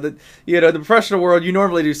guy. So that, you know, the professional world, you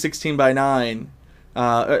normally do 16:9.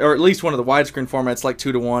 Or at least one of the widescreen formats, like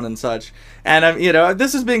 2:1 and such. And you know,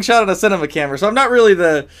 this is being shot on a cinema camera, so I'm not really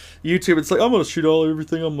the YouTube. It's like I'm gonna shoot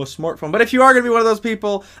everything on my smartphone. But if you are gonna be one of those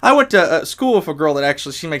people, I went to school with a girl that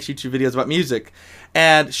actually she makes YouTube videos about music,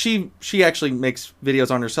 and she actually makes videos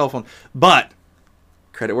on her cell phone. But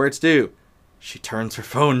credit where it's due, she turns her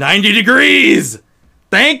phone 90 degrees.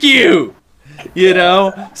 Thank you. You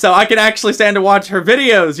know, so I can actually stand to watch her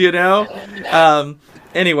videos. You know.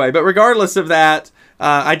 Anyway, but regardless of that.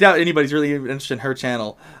 I doubt anybody's really interested in her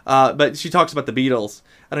channel, but she talks about the Beatles.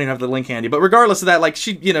 I don't even have the link handy. But regardless of that, like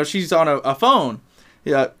she's on a phone.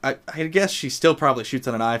 Yeah, I guess she still probably shoots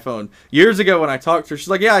on an iPhone. Years ago when I talked to her, she's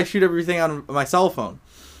like, "Yeah, I shoot everything on my cell phone."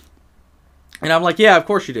 And I'm like, "Yeah, of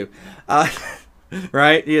course you do."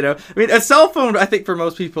 Right? You know, I mean, a cell phone, I think for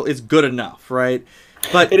most people is good enough, right?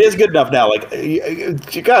 But it is good enough now. Like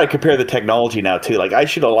you got to compare the technology now too. Like I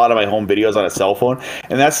shoot a lot of my home videos on a cell phone,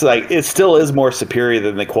 and that's like it still is more superior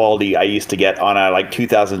than the quality I used to get on a like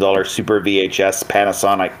 $2,000 Super VHS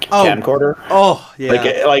Panasonic camcorder. Oh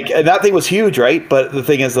yeah, like and that thing was huge, right? But the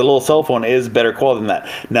thing is, the little cell phone is better quality than that.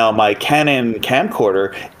 Now my Canon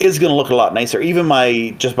camcorder is going to look a lot nicer. Even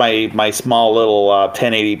my small little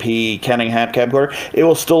 1080p Canon camcorder, it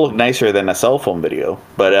will still look nicer than a cell phone video.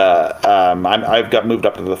 But I've got moved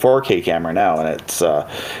up to the 4K camera now, and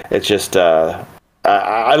it's just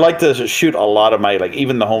I like to shoot a lot of my like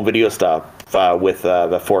even the home video stuff with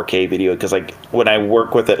the 4K video, because like when I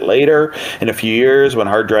work with it later in a few years when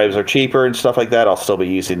hard drives are cheaper and stuff like that, I'll still be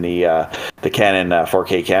using the Canon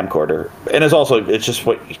 4K camcorder. And it's just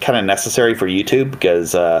what kind of necessary for YouTube,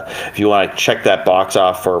 because if you want to check that box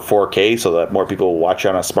off for 4K so that more people will watch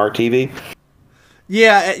on a smart TV.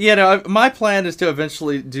 Yeah, you know, my plan is to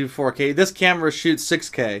eventually do 4K. This camera shoots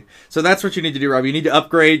 6K, so that's what you need to do, Rob. You need to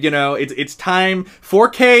upgrade. You know, it's time.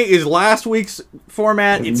 4K is last week's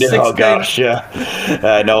format. It's 6K. Oh gosh, yeah,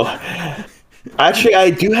 I know. Actually,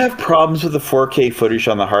 I do have problems with the 4K footage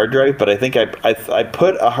on the hard drive, but I think I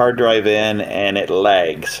put a hard drive in and it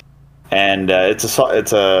lags, and it's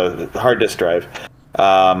a hard disk drive.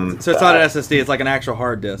 So it's not an SSD; it's like an actual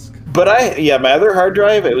hard disk. But my other hard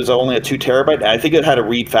drive, it was only a 2 terabyte. I think it had a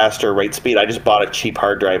read faster write speed. I just bought a cheap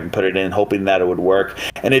hard drive and put it in, hoping that it would work.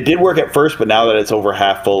 And it did work at first, but now that it's over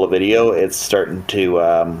half full of video, it's starting to.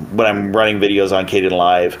 When I'm running videos on KDE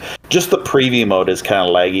Live, just the preview mode is kind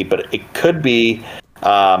of laggy, but it could be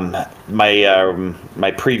my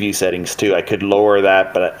preview settings too. I could lower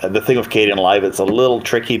that, but the thing with KDE Live, it's a little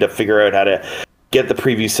tricky to figure out how to get the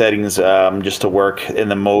preview settings just to work in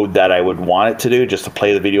the mode that I would want it to do, just to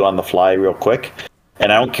play the video on the fly real quick.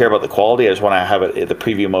 And I don't care about the quality. I just want to have it in the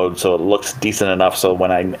preview mode so it looks decent enough so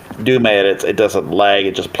when I do my edits, it doesn't lag.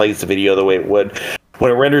 It just plays the video the way it would.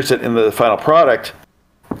 When it renders it in the final product,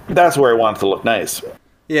 that's where I want it to look nice.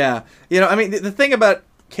 Yeah. You know, I mean, the thing about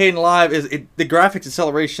KDE Live is the graphics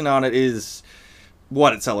acceleration on it is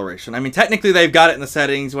what acceleration? I mean, technically they've got it in the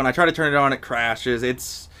settings. When I try to turn it on, it crashes.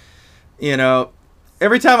 It's, you know...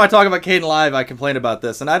 Every time I talk about KDE Live, I complain about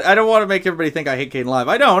this, and I don't want to make everybody think I hate KDE Live.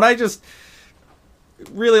 I don't. I just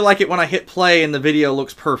really like it when I hit play and the video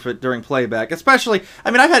looks perfect during playback. Especially, I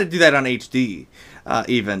mean, I've had to do that on HD,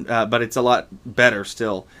 but it's a lot better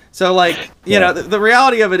still. So, like, you know, the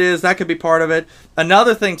reality of it is that could be part of it.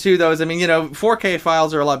 Another thing, too, though, is, I mean, you know, 4K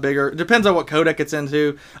files are a lot bigger. It depends on what codec it's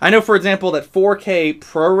into. I know, for example, that 4K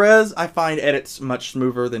ProRes, I find edits much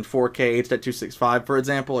smoother than 4K H.265, for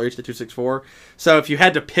example, or H.264. So if you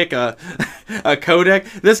had to pick a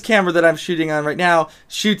codec, this camera that I'm shooting on right now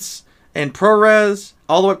shoots and ProRes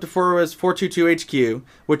all the way up to ProRes 422HQ,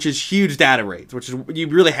 which is huge data rates, which is you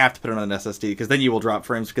really have to put it on an SSD because then you will drop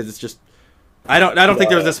frames because it's just I don't think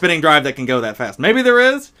there's a spinning drive that can go that fast. Maybe there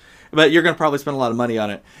is, but you're going to probably spend a lot of money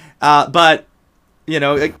on it. But you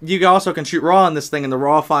know, you also can shoot RAW on this thing, and the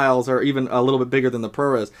RAW files are even a little bit bigger than the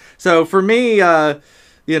ProRes. So for me, you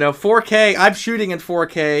know, 4K, I'm shooting in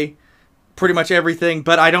 4K pretty much everything,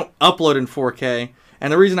 but I don't upload in 4K.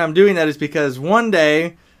 And the reason I'm doing that is because one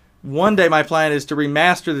day my plan is to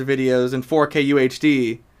remaster the videos in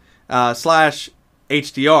 4K UHD slash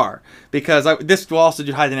HDR, because this will also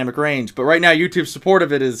do high dynamic range. But right now, YouTube's support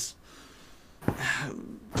of it is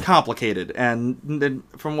complicated, and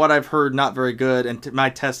from what I've heard, not very good. And my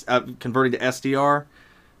test converting to SDR,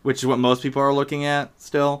 which is what most people are looking at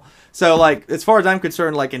still. So, like, as far as I'm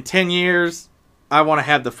concerned, like in 10 years, I want to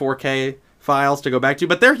have the 4K files to go back to,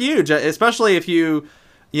 but they're huge, especially if you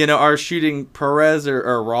know, are shooting ProRes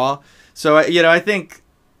or RAW. So, you know, I think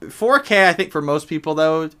 4K, I think for most people,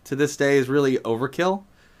 though, to this day is really overkill.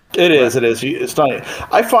 It is. It's not.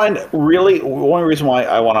 I find really one reason why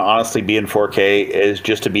I want to honestly be in 4K is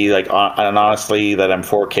just to be like, and honestly, that I'm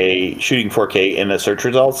 4K shooting 4K in the search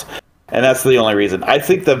results, and that's the only reason. I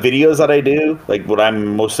think the videos that I do, like what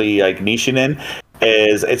I'm mostly like niching in,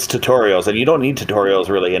 is it's tutorials, and you don't need tutorials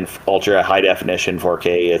really in ultra high definition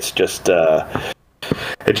 4K. It's just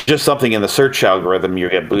something in the search algorithm you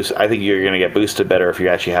get boost. I think you're going to get boosted better if you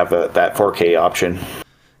actually have that 4K option.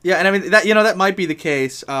 Yeah, and I mean that, you know, that might be the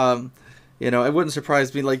case. You know, it wouldn't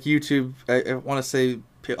surprise me. Like YouTube, I want to say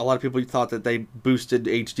a lot of people thought that they boosted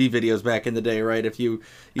HD videos back in the day, right? If you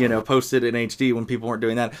know, posted in HD when people weren't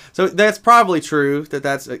doing that. So that's probably true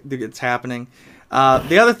it's happening.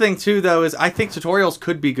 The other thing too, though, is I think tutorials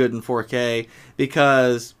could be good in 4K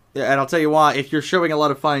because, and I'll tell you why, if you're showing a lot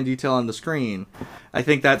of fine detail on the screen, I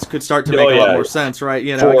think that could start to make a lot more sense, right?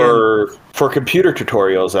 You know, for computer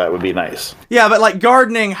tutorials, that would be nice. Yeah, but like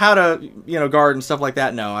gardening, how to, you know, garden, stuff like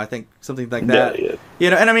that, no, I think something like that. Yeah. You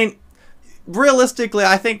know, and I mean, realistically,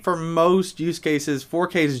 I think for most use cases,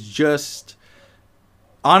 4K is just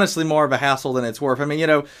honestly more of a hassle than it's worth. I mean, you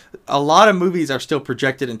know, a lot of movies are still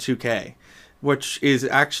projected in 2K, which is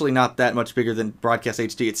actually not that much bigger than broadcast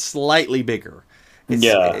HD. It's slightly bigger.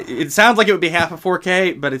 It sounds like it would be half of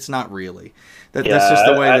 4K, but it's not really. That's just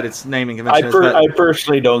the way that it's naming convention is. I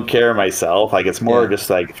personally don't care myself. Like, it's more just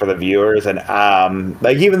like for the viewers, and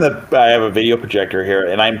like even I have a video projector here,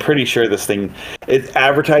 and I'm pretty sure this thing, it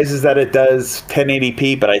advertises that it does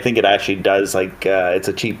 1080p, but I think it actually does like it's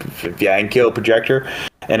a cheap Yanko projector,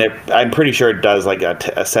 and I'm pretty sure it does like a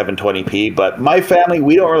 720p. But my family,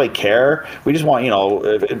 we don't really care. We just want, you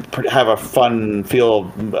know, have a fun feel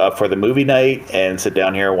for the movie night and sit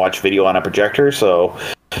down here and watch video on a projector. So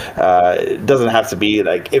it doesn't have to be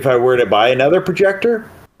like, if I were to buy another projector,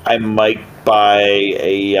 I might buy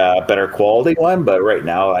a better quality one, but right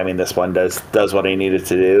now, I mean, this one does what I need it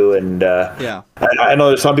to do. And I know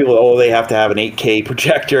there's some people, they have to have an 8K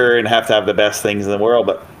projector and have to have the best things in the world,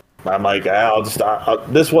 but I'm like,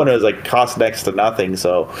 this one is like cost next to nothing,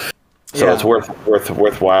 so it's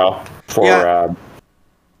worthwhile for.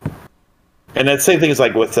 And that same thing is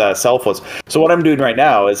like with cell phones. So what I'm doing right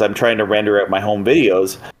now is I'm trying to render out my home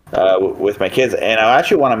videos with my kids, and I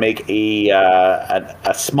actually want to make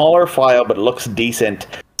a smaller file, but it looks decent,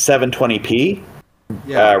 720p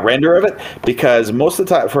render of it, because most of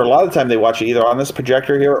the time, for a lot of the time, they watch it either on this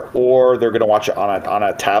projector here or they're going to watch it on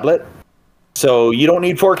a tablet. So you don't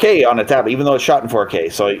need 4K on a tablet, even though it's shot in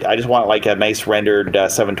 4K. So I just want like a nice rendered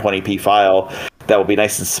 720p file that will be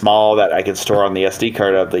nice and small that I can store on the SD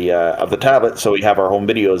card of the tablet, so we have our home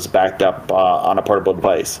videos backed up on a portable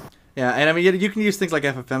device. Yeah, and I mean, you can use things like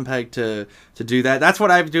FFmpeg to do that. That's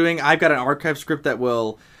what I'm doing. I've got an archive script that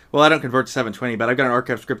will, well, I don't convert to 720, but I've got an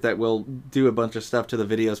archive script that will do a bunch of stuff to the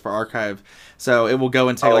videos for archive. So it will go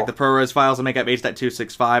and take like the ProRes files and make up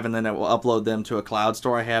H.265, and then it will upload them to a cloud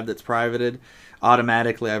store I have that's privated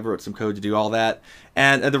automatically. I've wrote some code to do all that.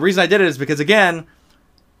 And the reason I did it is because, again,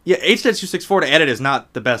 yeah, H.264 to edit is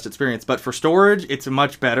not the best experience, but for storage, it's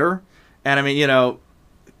much better. And I mean, you know,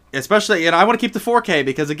 especially, you know, I want to keep the 4K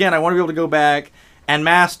because, again, I want to be able to go back and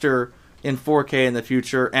master in 4K in the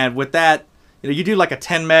future. And with that, you know, you do like a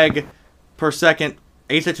 10 meg per second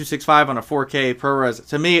H.265 on a 4K ProRes.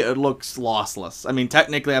 To me, it looks lossless. I mean,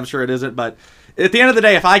 technically, I'm sure it isn't, but at the end of the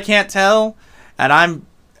day, if I can't tell, and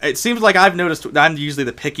it seems like I've noticed I'm usually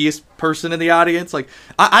the pickiest person in the audience. Like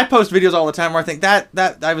I post videos all the time where I think that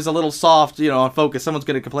I was a little soft, you know, on focus. Someone's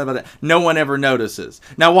going to complain about that. No one ever notices.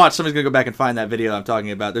 Now watch, somebody's going to go back and find that video I'm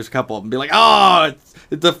talking about. There's a couple of them, be like, oh,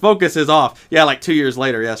 the focus is off. Yeah, like 2 years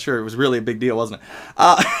later. Yeah, sure, it was really a big deal, wasn't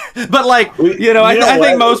it? But like, you know, I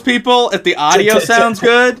think most people, if the audio sounds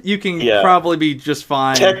good, you can probably be just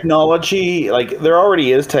fine. Technology, like there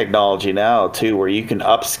already is technology now too, where you can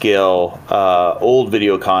upscale old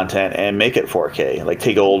video content and make it 4K. Like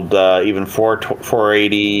take old even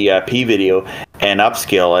 480p video and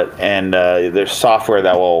upscale it, and there's software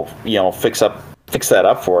that will, you know, fix that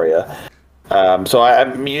up for you. So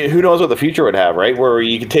I mean, who knows what the future would have, right? Where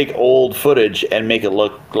you could take old footage and make it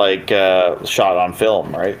look like shot on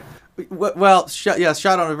film, right? Well,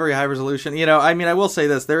 shot on a very high resolution. You know, I mean, I will say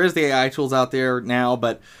this: there is the AI tools out there now,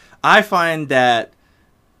 but I find that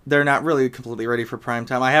they're not really completely ready for prime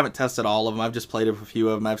time. I haven't tested all of them. I've just played with a few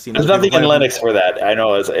of them. I've seen. There's nothing in Linux for that. I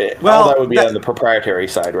know. All that would be on the proprietary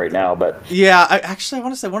side right now, but yeah, I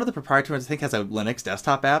want to say one of the proprietary ones I think has a Linux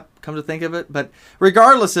desktop app. Come to think of it, but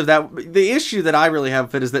regardless of that, the issue that I really have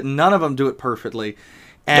with it is that none of them do it perfectly,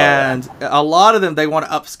 and a lot of them they want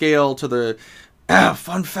to upscale to the.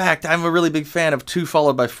 Fun fact, I'm a really big fan of 2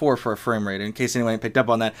 followed by 4 for a frame rate, in case anyone picked up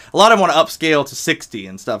on that. A lot of them want to upscale to 60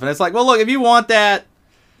 and stuff, and it's like, well, look, if you want that,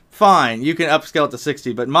 fine, you can upscale it to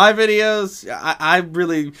 60, but my videos, I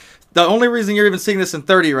really, the only reason you're even seeing this in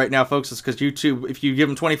 30 right now, folks, is because YouTube, if you give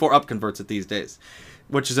them 24, upconverts it these days,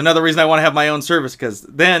 which is another reason I want to have my own service, because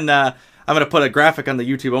then I'm going to put a graphic on the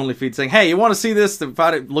YouTube only feed saying, hey, you want to see this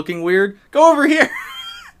without it looking weird? Go over here.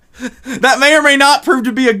 That may or may not prove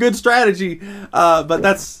to be a good strategy, but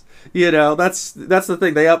that's, you know, that's the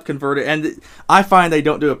thing. They upconvert it, and I find they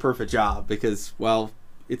don't do a perfect job because, well,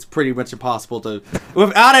 it's pretty much impossible to,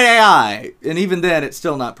 without AI, and even then, it's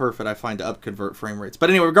still not perfect, I find, to upconvert frame rates. But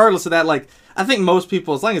anyway, regardless of that, like, I think most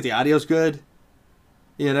people, as long as the audio's good,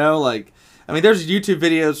 you know, like, I mean, there's YouTube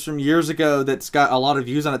videos from years ago that's got a lot of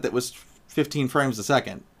views on it that was 15 frames a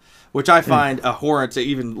second, which I find abhorrent to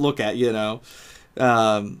even look at, you know.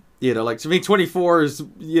 You know, like to me, 24 is,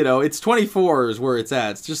 you know, it's 24 is where it's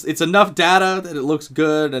at. It's just, it's enough data that it looks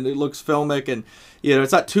good and it looks filmic, and, you know,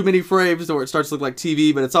 it's not too many frames where it starts to look like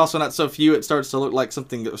TV, but it's also not so few it starts to look like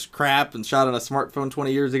something that was crap and shot on a smartphone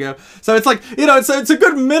 20 years ago. So it's like, you know, it's a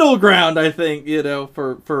good middle ground, I think, you know,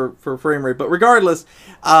 for frame rate. But regardless,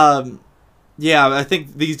 yeah, I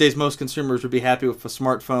think these days most consumers would be happy with a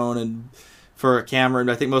smartphone and for a camera,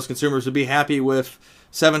 and I think most consumers would be happy with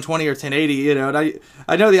 720 or 1080, you know, and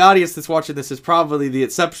I know the audience that's watching this is probably the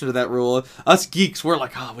exception to that rule. Us geeks, we're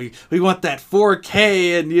like, oh, we want that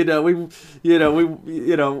 4K, and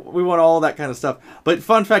we want all that kind of stuff. But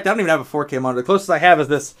fun fact, I don't even have a 4K monitor. The closest I have is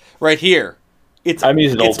this right here. I'm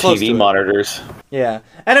using old TV monitors. Yeah,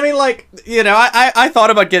 and I mean, like, you know, I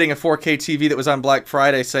thought about getting a 4K TV that was on Black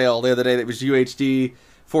Friday sale the other day. That was UHD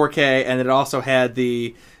 4K, and it also had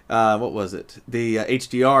the what was it? The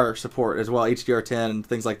HDR support as well, HDR10 and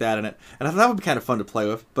things like that in it. And I thought that would be kind of fun to play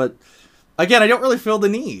with. But again, I don't really feel the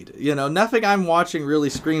need. You know, nothing I'm watching really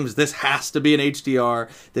screams, this has to be an HDR.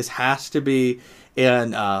 This has to be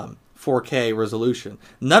in 4K resolution.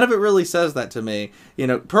 None of it really says that to me. You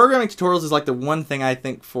know, programming tutorials is like the one thing I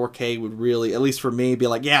think 4K would really, at least for me, be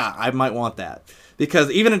like, yeah, I might want that.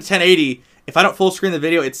 Because even in 1080, if I don't full screen the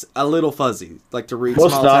video, it's a little fuzzy, like to read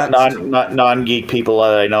most small text. non-geek people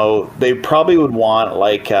that I know, they probably would want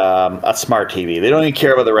like a smart TV. They don't even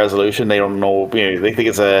care about the resolution. They don't know, you know, they think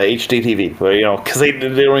it's a HD TV, but, you know, because they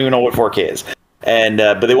don't even know what 4K is. And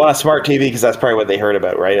but they want a smart TV because that's probably what they heard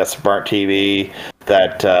about, right? A smart TV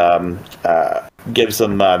that gives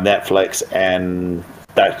them Netflix and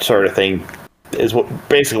that sort of thing is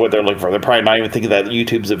basically what they're looking for. They're probably not even thinking that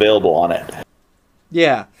YouTube's available on it.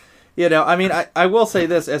 Yeah. You know, I mean, I will say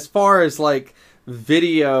this, as far as, like,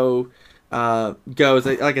 video goes,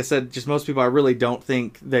 like I said, just most people, I really don't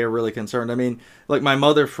think they're really concerned. I mean, like my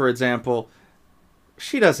mother, for example,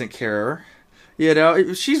 she doesn't care. You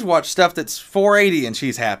know, she's watched stuff that's 480 and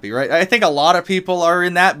she's happy, right? I think a lot of people are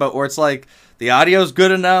in that, but where it's like, the audio's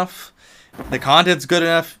good enough, the content's good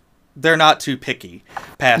enough, they're not too picky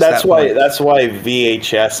past that's that why point. That's why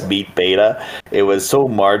VHS beat beta. It was so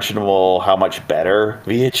marginal how much better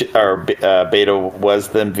beta was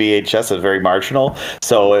than VHS. It was very marginal,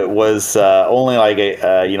 so it was only like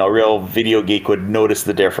a real video geek would notice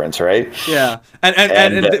the difference, right? Yeah,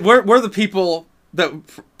 and we're the people that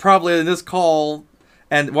probably in this call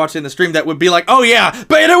and watching the stream that would be like, oh yeah,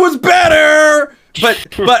 beta was better. But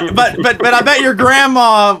I bet your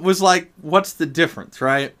grandma was like, what's the difference,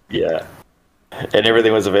 right? Yeah. And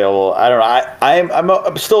everything was available. I don't know.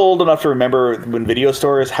 I'm still old enough to remember when video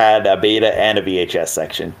stores had a beta and a VHS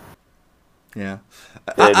section. Yeah.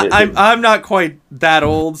 And I'm not quite that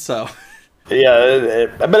old, so. Yeah,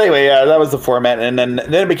 but anyway, that was the format, and then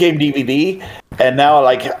it became DVD, and now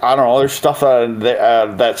like I don't know, there's stuff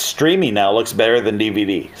that's streaming now looks better than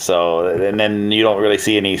DVD. So, and then you don't really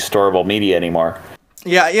see any storable media anymore.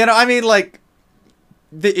 Yeah, you know, I mean, like,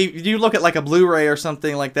 you look at like a Blu-ray or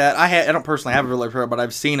something like that. I don't personally have a Blu-ray, but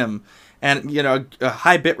I've seen them, and you know, a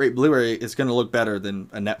high bitrate Blu-ray is going to look better than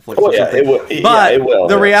a Netflix. Oh or yeah, something. it will. But it will.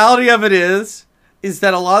 The reality of it is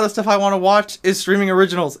that a lot of the stuff I want to watch is streaming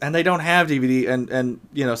originals, and they don't have DVD and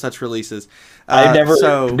you know, such releases. I've never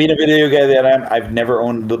been a video guy that I've never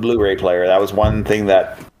owned the Blu-ray player. That was one thing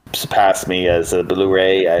that surpassed me as a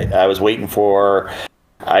Blu-ray. I was waiting for.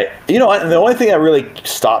 You know, the only thing that really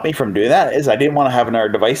stopped me from doing that is I didn't want to have another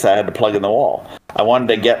device that I had to plug in the wall. I wanted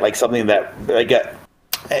to get like something that I get.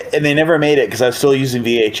 And they never made it because I was still using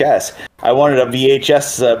VHS. I wanted a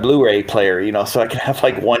VHS Blu-ray player, you know, so I could have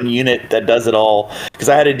like one unit that does it all. Because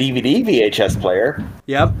I had a DVD VHS player.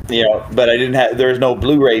 Yep. You know, but I didn't have. There was no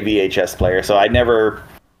Blu-ray VHS player, so I never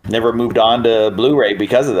moved on to Blu-ray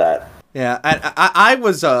because of that. Yeah, I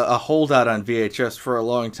was a holdout on VHS for a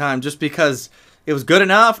long time, just because it was good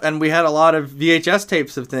enough, and we had a lot of VHS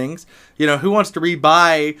tapes of things. You know, who wants to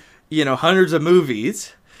rebuy, you know, hundreds of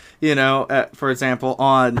movies? You know, for example,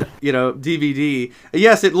 on, you know, DVD.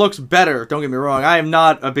 Yes, it looks better, don't get me wrong. I am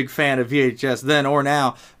not a big fan of VHS then or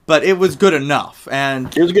now, but it was good enough.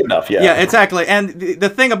 And it was good enough, yeah. Yeah, exactly. And the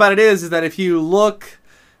thing about it is that if you look,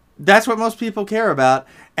 that's what most people care about.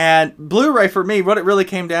 And Blu-ray, for me, what it really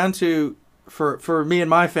came down to, for me and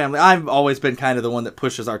my family, I've always been kind of the one that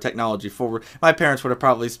pushes our technology forward. My parents would have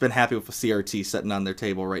probably been happy with a CRT sitting on their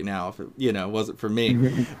table right now if it, you know, wasn't for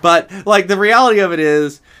me. But like the reality of it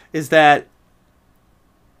is that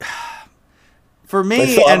for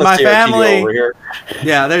me and my family,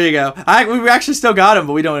 yeah, there you go. We actually still got them,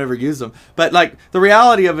 but we don't ever use them. But like the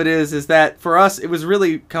reality of it is that for us, it was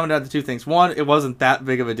really coming down to two things. One, it wasn't that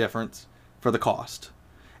big of a difference for the cost,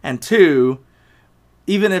 and two,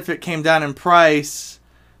 even if it came down in price,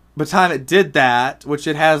 by the time it did that, which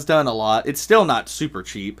it has done a lot, it's still not super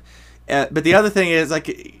cheap. But the other thing is,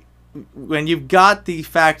 like, when you've got the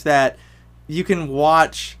fact that you can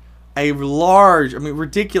watch a large, I mean,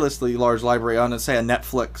 ridiculously large library on, say, a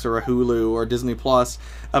Netflix or a Hulu or Disney Plus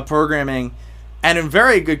of programming, and in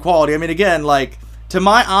very good quality. I mean, again, like, to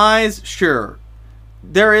my eyes, sure,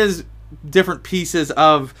 there is different pieces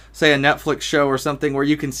of, say, a Netflix show or something where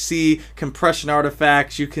you can see compression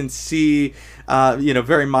artifacts, you can see you know,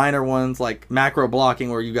 very minor ones like macro blocking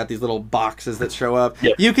where you got these little boxes that show up.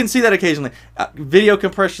 Yep. You can see that occasionally. Video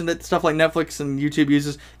compression, that stuff like Netflix and YouTube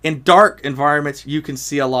uses. In dark environments, you can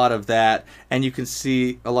see a lot of that, and you can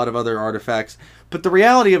see a lot of other artifacts. But the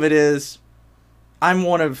reality of it is, I'm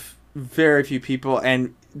one of very few people,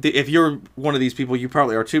 and if you're one of these people, you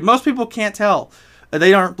probably are too. Most people can't tell.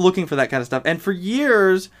 They aren't looking for that kind of stuff. And for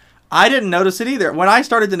years, I didn't notice it either. When I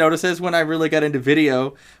started to notice it is when I really got into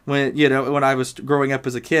video, when I was growing up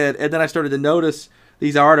as a kid. And then I started to notice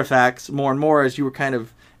these artifacts more and more as you were kind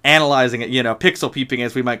of analyzing it, you know, pixel peeping,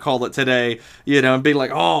 as we might call it today, you know, and being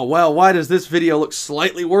like, oh, well, why does this video look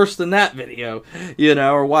slightly worse than that video? You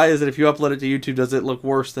know, or why is it if you upload it to YouTube, does it look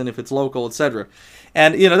worse than if it's local, etc.?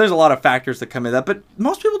 And, you know, there's a lot of factors that come in that. But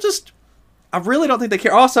most people just, I really don't think they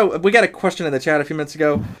care. Also, we got a question in the chat a few minutes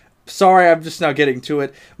ago. Sorry, I'm just now getting to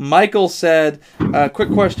it. Michael said, quick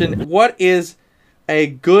question, what is a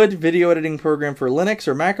good video editing program for Linux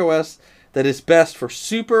or Mac OS that is best for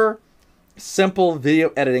super simple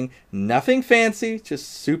video editing? Nothing fancy, just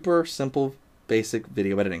super simple, basic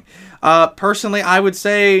video editing. Personally, I would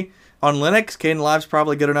say on Linux, KDE Live's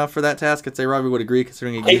probably good enough for that task. I'd say Robbie would agree,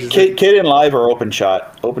 considering he uses it. KDE Live or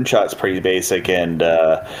OpenShot. OpenShot's pretty basic and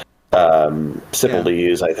simple to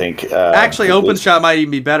use, I think. Actually, OpenShot might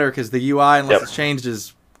even be better because the UI, unless it's changed,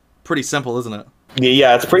 is pretty simple, isn't it?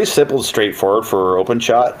 Yeah, it's pretty simple and straightforward for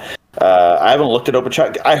OpenShot. I haven't looked at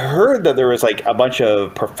OpenShot. I heard that there was like a bunch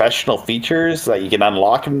of professional features that you can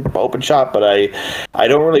unlock in OpenShot, but I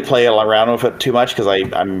don't really play around with it too much because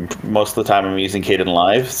I'm most of the time I'm using KDE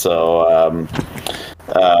Live. So,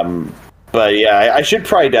 but yeah, I should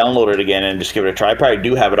probably download it again and just give it a try. I probably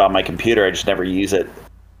do have it on my computer. I just never use it.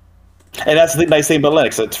 And that's the nice thing about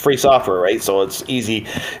Linux. It's free software, right? So it's easy.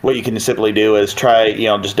 What you can simply do is try,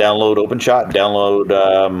 just download OpenShot,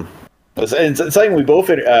 download. And something we both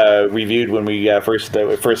reviewed when we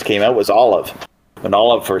first came out was Olive. When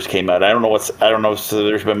Olive first came out, I don't know if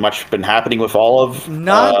there's been happening with Olive.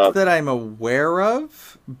 Not that I'm aware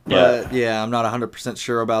of, but yeah I'm not 100%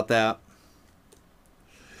 sure about that.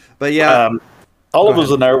 But yeah. Olive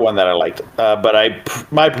was another one that I liked,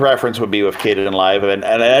 but my preference would be with KDE Live, and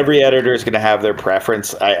every editor is going to have their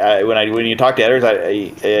preference. When you talk to editors,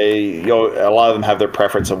 a lot of them have their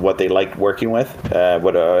preference of what they like working with, and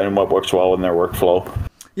what works well in their workflow.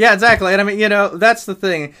 Yeah, exactly. And I mean, that's the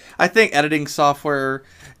thing. I think editing software,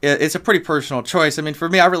 it's a pretty personal choice. I mean, for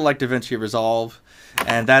me, I really like DaVinci Resolve.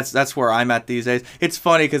 And that's where I'm at these days. It's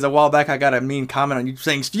funny because a while back I got a mean comment on you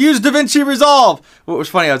saying, use DaVinci Resolve! What was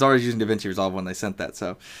funny, I was already using DaVinci Resolve when they sent that.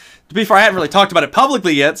 So, to be fair, I hadn't really talked about it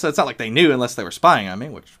publicly yet, so it's not like they knew unless they were spying on me,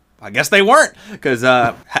 which I guess they weren't. Because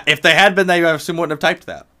if they had been, they I assume wouldn't have typed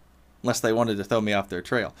that. Unless they wanted to throw me off their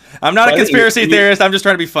trail. I'm not a conspiracy theorist, I'm just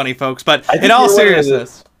trying to be funny, folks. But in all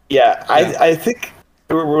seriousness... I think...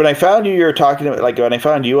 When I found you were talking about, like, when I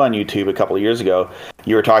found you on YouTube a couple of years ago,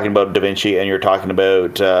 you were talking about DaVinci and you were talking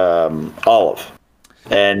about Olive.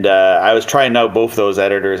 And I was trying out both those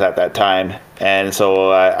editors at that time. And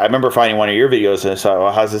so I remember finding one of your videos and I thought,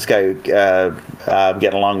 well, how's this guy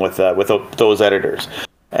getting along with those editors?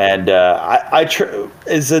 And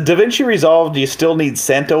is the DaVinci Resolve, do you still need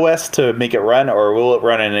CentOS to make it run, or will it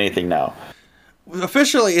run in anything now?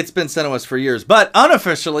 Officially, it's been CentOS for years, but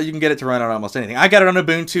unofficially, you can get it to run on almost anything. I got it on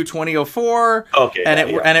Ubuntu 20.04,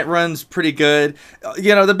 and it runs pretty good.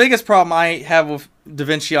 The biggest problem I have with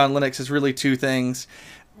DaVinci on Linux is really two things.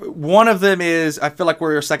 One of them is I feel like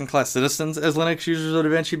we're second-class citizens as Linux users of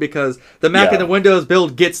DaVinci because the Mac and the Windows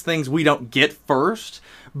build gets things we don't get first.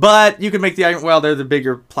 But you can make the argument, well, they're the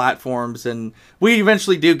bigger platforms, and we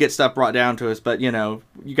eventually do get stuff brought down to us, but, you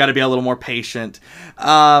got to be a little more patient.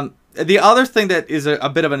 The other thing that is a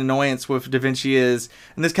bit of an annoyance with DaVinci is,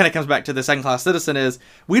 and this kind of comes back to the second-class citizen, is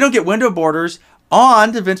we don't get window borders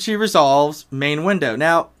on DaVinci Resolve's main window.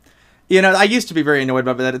 Now, I used to be very annoyed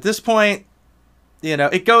about that. At this point,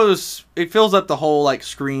 it fills up the whole,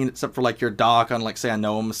 screen except for, your dock on, say, a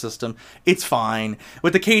GNOME system. It's fine.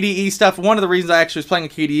 With the KDE stuff, one of the reasons I actually was playing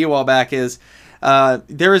with KDE a while back is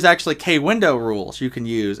there is actually K-window rules you can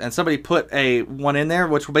use, and somebody put one in there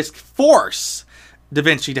which will basically force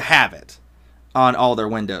DaVinci to have it on all their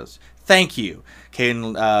windows. Thank you,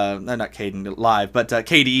 not KDE Live, but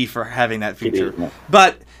KDE for having that feature. KDE.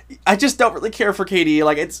 But I just don't really care for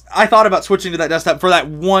KDE. I thought about switching to that desktop for that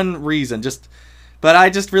one reason. But I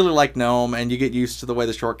just really like GNOME, and you get used to the way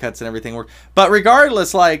the shortcuts and everything work. But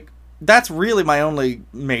regardless, that's really my only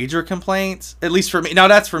major complaint, at least for me. Now,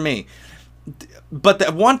 that's for me. But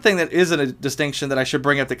the one thing that isn't a distinction that I should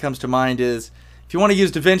bring up that comes to mind is, if you want to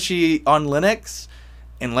use DaVinci on Linux,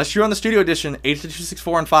 unless you're on the Studio Edition,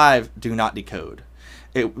 8.2.64 and 5 do not decode,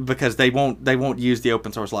 because they won't use the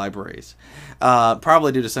open source libraries,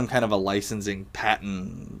 probably due to some kind of a licensing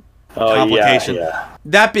patent complication.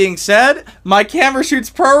 That being said, my camera shoots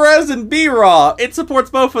ProRes and B-RAW. It supports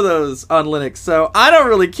both of those on Linux, so I don't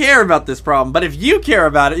really care about this problem. But if you care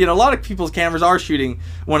about it, a lot of people's cameras are shooting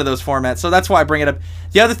one of those formats, so that's why I bring it up.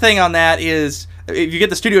 The other thing on that is, if you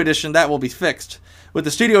get the Studio Edition, that will be fixed. With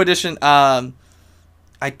the Studio Edition,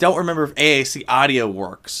 I don't remember if AAC audio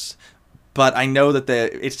works, but I know that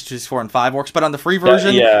the H.264 and 5 works. But on the free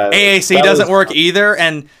version, AAC doesn't work either.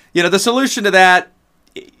 And the solution to that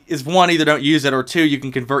is, one, either don't use it, or two, you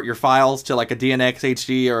can convert your files to a DNX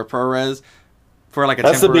HD or a ProRes for a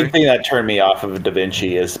That's temporary. The big thing that turned me off of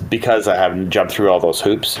DaVinci, is because I haven't jumped through all those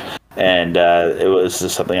hoops. And it was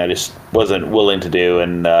just something I just wasn't willing to do.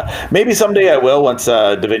 And maybe someday I will, once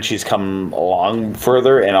DaVinci's come along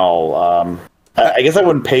further, and I'll... I guess I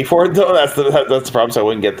wouldn't pay for it, though. That's the problem. So I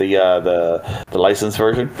wouldn't get the licensed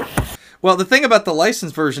version. Well, the thing about the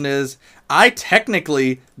licensed version is I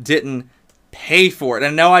technically didn't pay for it.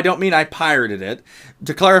 And no, I don't mean I pirated it.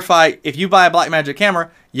 To clarify, if you buy a Blackmagic camera,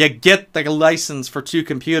 you get the license for 2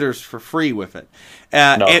 computers for free with it.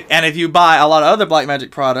 And if you buy a lot of other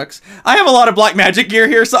Blackmagic products, I have a lot of Blackmagic gear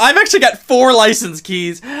here, so I've actually got 4 license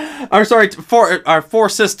keys. I'm sorry, 4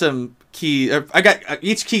 system key. I got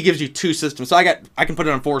each key gives you 2 systems, so I can put it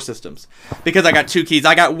on 4 systems because I got 2 keys.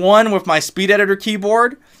 I got one with my speed editor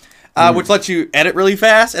keyboard, which lets you edit really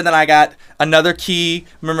fast, and then I got another key.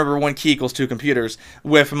 Remember, 1 key equals 2 computers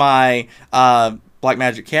with my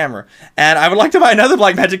Blackmagic camera, and I would like to buy another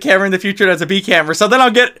Blackmagic camera in the future as a B camera. So then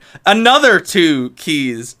I'll get another 2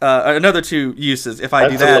 keys, another 2 uses if I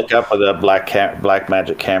do that. I have to look up what the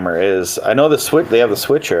Blackmagic camera is. I know they have the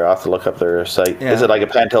switcher. I'll have to look up their site. Yeah. Is it like a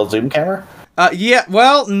pan-tilt zoom camera? Yeah.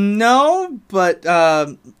 Well, no, but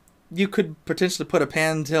you could potentially put a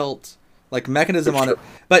pan-tilt mechanism on it.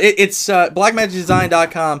 But it's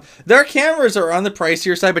blackmagicdesign.com. Their cameras are on the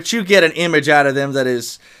pricier side, but you get an image out of them that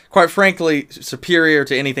is, quite frankly, superior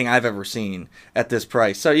to anything I've ever seen at this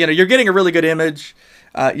price. So, you're getting a really good image.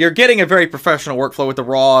 you're getting a very professional workflow with the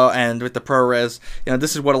RAW and with the ProRes.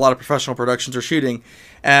 This is what a lot of professional productions are shooting.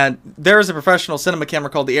 And there is a professional cinema camera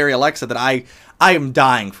called the Arri Alexa that I am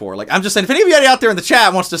dying for. Like, I'm just saying, if anybody out there in the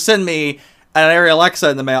chat wants to send me an Arri Alexa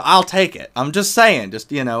in the mail, I'll take it. I'm just saying,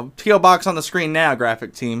 P.O. Box on the screen now,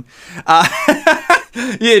 graphic team.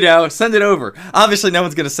 Send it over. Obviously, no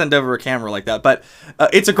one's going to send over a camera like that, but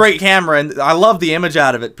it's a great camera, and I love the image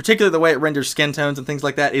out of it, particularly the way it renders skin tones and things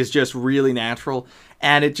like that is just really natural,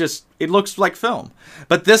 and it looks like film.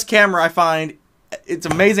 But this camera, I find, it's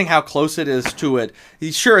amazing how close it is to it.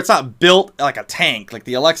 Sure, it's not built like a tank. Like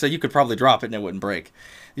the Alexa, you could probably drop it and it wouldn't break.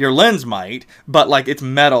 Your lens might, but like it's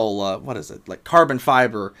metal, what is it? Like carbon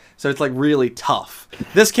fiber. So it's like really tough.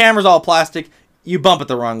 This camera's all plastic. You bump it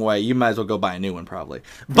the wrong way, you might as well go buy a new one probably.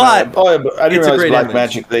 But I didn't realize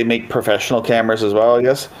Blackmagic, they make professional cameras as well, I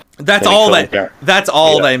guess. That's all they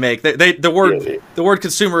make. The word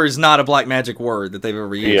consumer is not a Blackmagic word that they've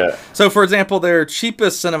ever used. Yeah. So for example, their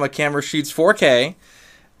cheapest cinema camera shoots 4K,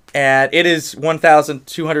 and it is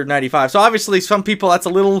 $1,295. So obviously some people, that's a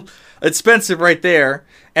little expensive right there.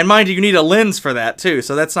 And mind you, you need a lens for that too,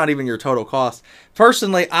 so that's not even your total cost.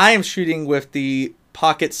 Personally, I am shooting with the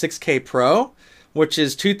Pocket 6K Pro, which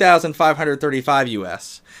is $2,535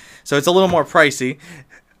 US. So it's a little more pricey.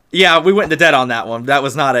 Yeah, we went into debt on that one. That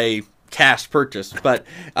was not a cash purchase, but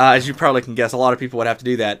as you probably can guess, a lot of people would have to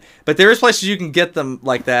do that. But there is places you can get them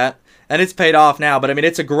like that, and it's paid off now. But I mean,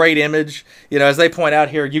 it's a great image. As they point out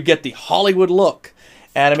here, you get the Hollywood look.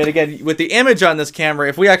 And I mean, again, with the image on this camera,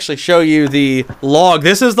 if we actually show you the log,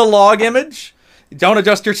 this is the log image. Don't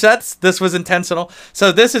adjust your sets. This was intentional.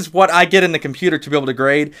 So this is what I get in the computer to be able to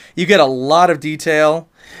grade. You get a lot of detail.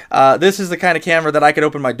 This is the kind of camera that I could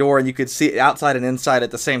open my door and you could see outside and inside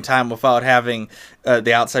at the same time without having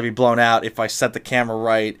the outside be blown out if I set the camera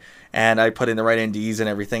right and I put in the right NDs and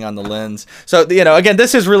everything on the lens. So, again,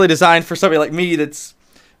 this is really designed for somebody like me that's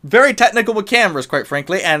very technical with cameras, quite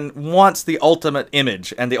frankly, and wants the ultimate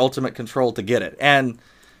image and the ultimate control to get it. And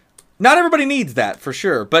not everybody needs that, for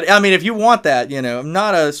sure. But, I mean, if you want that, I'm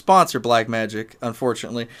not a sponsor, Blackmagic,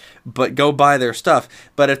 unfortunately, but go buy their stuff.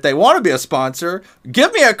 But if they want to be a sponsor,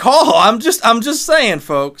 give me a call. I'm just saying,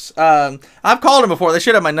 folks. I've called them before. They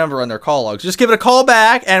should have my number on their call logs. Just give it a call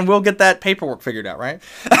back, and we'll get that paperwork figured out, right?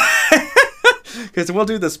 Because we'll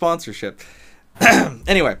do the sponsorship.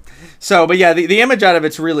 Anyway, but yeah, the image out of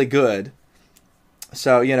it's really good.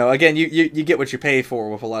 So, again, you get what you pay for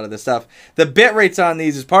with a lot of this stuff. The bit rates on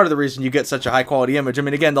these is part of the reason you get such a high quality image. I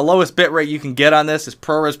mean, again, the lowest bit rate you can get on this is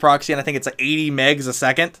ProRes Proxy, and I think it's 80 megs a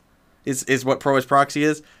second is what ProRes Proxy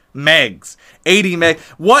is. Megs. 80 meg.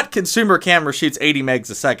 What consumer camera shoots 80 megs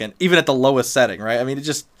a second, even at the lowest setting, right? I mean, it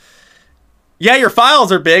just... Yeah, your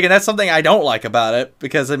files are big, and that's something I don't like about it,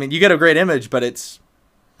 because, I mean, you get a great image, but it's...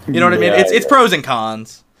 You know what I mean? It's pros and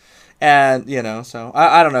cons. And, so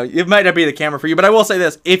I don't know. It might not be the camera for you, but I will say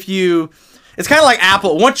this. It's kind of like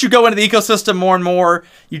Apple. Once you go into the ecosystem more and more,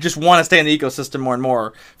 you just want to stay in the ecosystem more and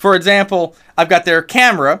more. For example, I've got their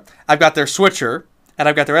camera, I've got their switcher, and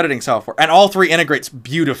I've got their editing software. And all three integrates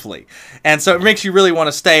beautifully. And so it makes you really want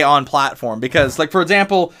to stay on platform. Because, like, for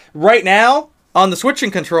example, right now, on the switching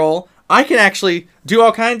control, I can actually do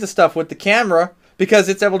all kinds of stuff with the camera because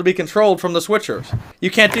it's able to be controlled from the switchers.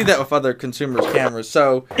 You can't do that with other consumers' cameras.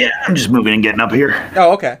 So yeah, I'm just moving and getting up here.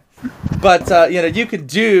 Oh, okay. But you could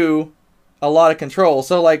do a lot of control.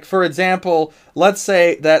 So, like, for example, let's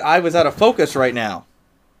say that I was out of focus right now.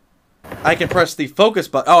 I can press the focus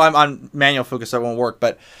button. Oh, I'm on manual focus, so it won't work.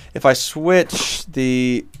 But if I switch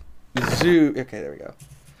the zoom, okay, there we go.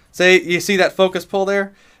 Say you see that focus pull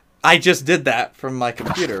there? I just did that from my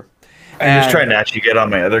computer. I'm just trying to actually get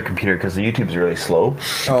on my other computer because the YouTube's really slow.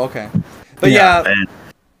 Oh, okay. But yeah,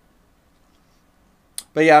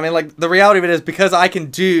 I mean, like, the reality of it is because I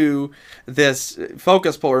can do this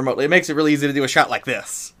focus pull remotely, it makes it really easy to do a shot like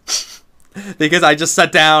this. Because I just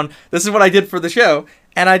sat down, this is what I did for the show,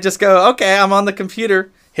 and I just go, okay, I'm on the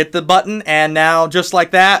computer, hit the button, and now, just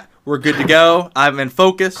like that, we're good to go. I'm in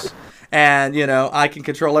focus. And, I can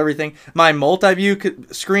control everything. My multi-view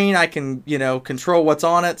screen, I can, control what's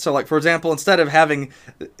on it. So, like, for example, instead of having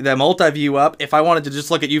the multi-view up, if I wanted to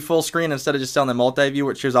just look at you full screen instead of just on the multi-view,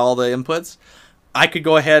 which shows all the inputs, I could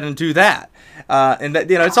go ahead and do that. And,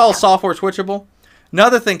 that, it's all software switchable.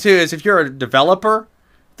 Another thing, too, is if you're a developer,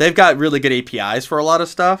 they've got really good APIs for a lot of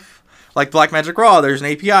stuff. Like Blackmagic Raw, there's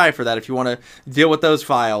an API for that if you want to deal with those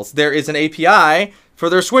files. There is an API for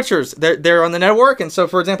their switchers. They're on the network, and so,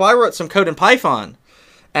 for example, I wrote some code in Python,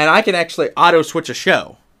 and I can actually auto-switch a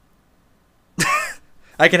show.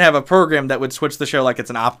 I can have a program that would switch the show like it's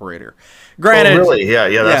an operator. Granted, really? Yeah,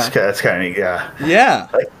 that's kind of neat, yeah. Yeah.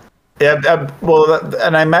 Yeah,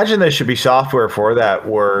 and I imagine there should be software for that,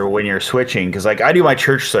 where when you're switching, because like I do my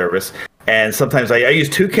church service, and sometimes I use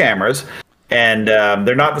two cameras, and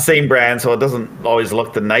they're not the same brand, so it doesn't always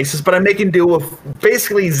look the nicest. But I'm making do with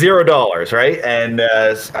basically $0, right?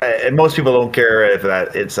 And most people don't care if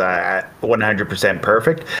that it's 100%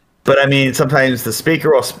 perfect. But I mean, sometimes the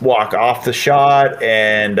speaker will walk off the shot,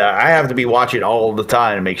 and I have to be watching all the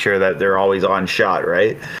time to make sure that they're always on shot,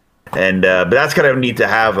 right? And but that's kind of neat to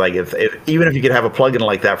have, like if even if you could have a plugin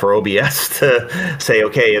like that for OBS to say,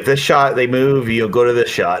 okay, if this shot they move, you go to this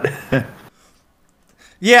shot.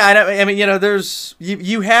 Yeah, I mean, there's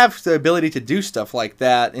you have the ability to do stuff like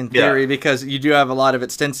that in theory because you do have a lot of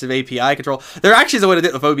extensive API control. There actually is a way to do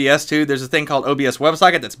it with OBS too. There's a thing called OBS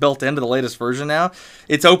WebSocket that's built into the latest version now.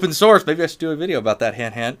 It's open source. Maybe I should do a video about that.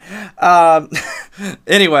 Hint.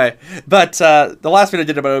 Anyway, but the last video I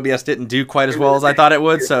did about OBS didn't do quite as well as I thought it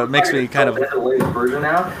would, so it makes me kind of. The latest version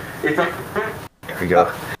now. There we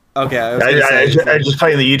go. Okay, I just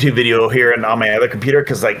playing the YouTube video here and on my other computer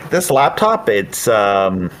because like this laptop, it's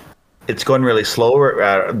going really slow.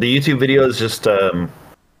 The YouTube video is just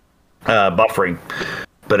buffering,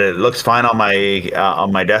 but it looks fine on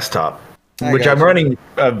my desktop, which I'm running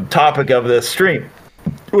a topic of this stream,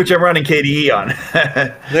 which I'm running KDE on.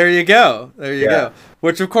 There you go. There you go.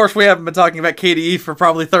 Which of course we haven't been talking about KDE for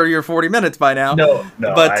probably 30 or 40 minutes by now. No.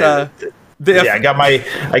 But I got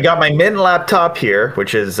my Mint laptop here,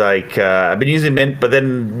 which is like I've been using Mint, but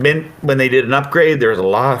then Mint, when they did an upgrade, there was a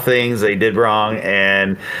lot of things they did wrong,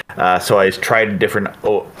 and so I tried different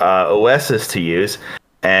OSs to use,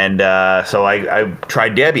 and so I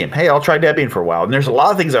tried Debian. Hey, I'll try Debian for a while, and there's a lot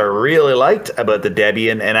of things I really liked about the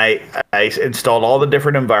Debian, and I installed all the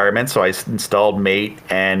different environments. So I installed Mate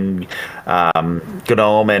and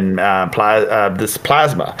GNOME and this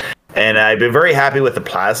Plasma. And I've been very happy with the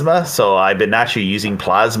Plasma, so I've been actually using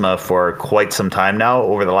Plasma for quite some time now,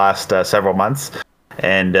 over the last several months,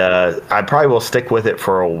 and I probably will stick with it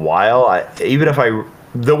for a while.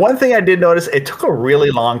 The one thing I did notice, it took a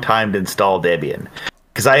really long time to install Debian,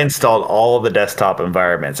 because I installed all of the desktop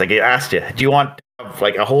environments. Like, I asked you, do you want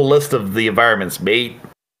like a whole list of the environments, Mate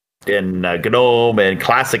and GNOME and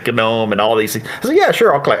Classic GNOME and all these things? I said, yeah,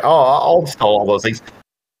 sure, I'll install all those things.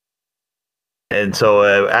 And so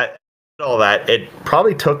all that, it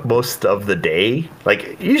probably took most of the day.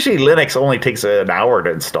 Like, usually Linux only takes an hour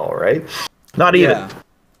to install, right? Not even. Yeah.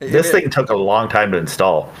 This thing took a long time to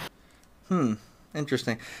install.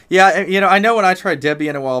 Interesting. Yeah, I know when I tried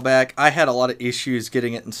Debian a while back, I had a lot of issues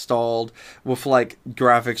getting it installed with like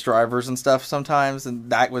graphics drivers and stuff sometimes, and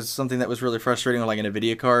that was something that was really frustrating with like an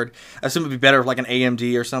NVIDIA card. I assume it'd be better with like an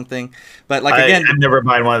AMD or something. But like again, I'd never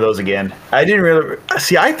buying one of those again. I didn't really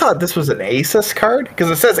see. I thought this was an Asus card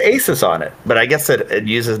because it says Asus on it, but I guess it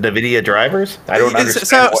uses NVIDIA drivers. I don't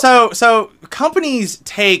understand. So companies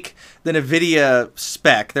take the NVIDIA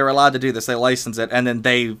spec. They're allowed to do this. They license it, and then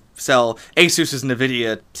they sell Asus's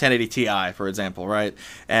NVIDIA 1080 Ti, for example, right?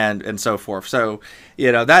 And so forth. So,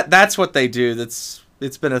 that's what they do.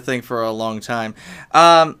 It's been a thing for a long time.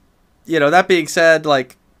 That being said,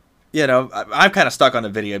 like, I'm kind of stuck on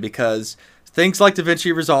NVIDIA because things like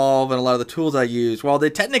DaVinci Resolve and a lot of the tools I use, while they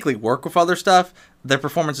technically work with other stuff, their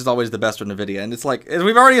performance is always the best with NVIDIA. And it's like, as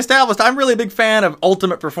we've already established, I'm really a big fan of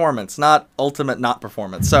ultimate performance, not ultimate not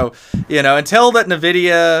performance. So, until that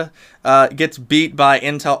NVIDIA gets beat by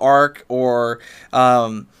Intel Arc or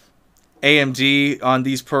AMD on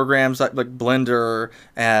these programs like Blender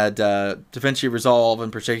and DaVinci Resolve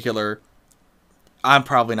in particular, I'm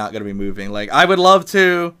probably not going to be moving. Like, I would love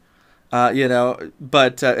to,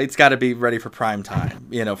 but it's got to be ready for prime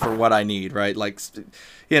time, for what I need, right? Like,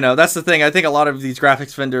 that's the thing. I think a lot of these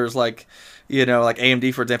graphics vendors, like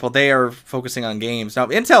AMD, for example, they are focusing on games. Now,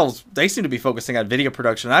 they seem to be focusing on video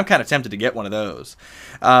production. I'm kind of tempted to get one of those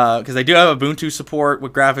because they do have Ubuntu support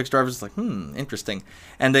with graphics drivers. It's like, interesting.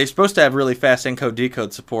 And they're supposed to have really fast encode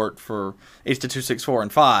decode support for H.264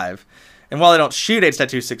 and 5. And while I don't shoot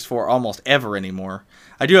H.264 almost ever anymore,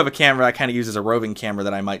 I do have a camera I kind of use as a roving camera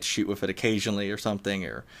that I might shoot with it occasionally or something,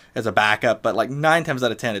 or as a backup. But like 9 times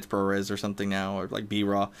out of 10, it's ProRes or something now, or like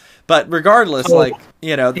B-RAW. But regardless,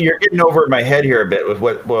 you're getting over my head here a bit with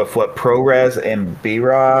what ProRes and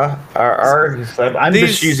B-RAW are. I'm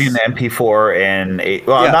just using the MP4 and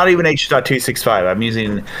not even H.265. I'm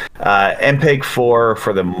using MPEG-4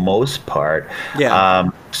 for the most part. Yeah.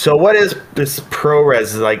 So what is this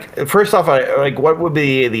ProRes like? First off, what would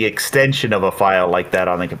be the extension of a file like that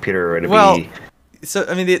on the computer? So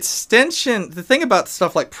I mean, the thing about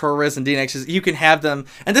stuff like ProRes and DNX is you can have them,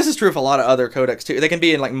 and this is true of a lot of other codecs too. They can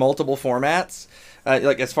be in like multiple formats.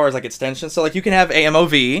 like as far as like extensions. So like you can have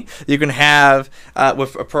AMOV, you can have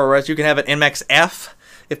with a ProRes, you can have an MXF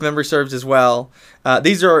if memory serves as well.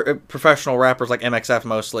 These are professional wrappers like MXF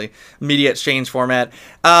mostly, media exchange format.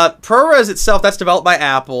 ProRes itself, that's developed by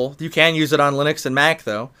Apple. You can use it on Linux and Mac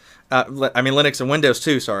though. I mean Linux and Windows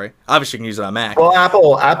too. Sorry, obviously you can use it on Mac. Well,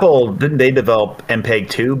 Apple didn't they develop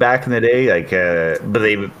MPEG-2 back in the day? Like, but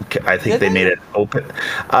I think they made it open.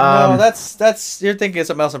 No, that's you're thinking of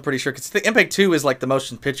something else. I'm pretty sure because the MPEG-2 is like the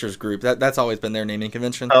motion pictures group. That's always been their naming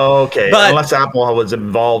convention. Oh, okay. But unless Apple was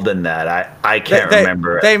involved in that, I can't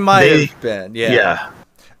remember. They might have been. Yeah. Yeah.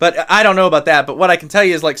 But I don't know about that. But what I can tell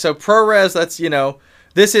you is like so ProRes. That's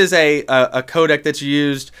This is a codec that's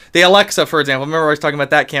used. The Alexa, for example, remember I was talking about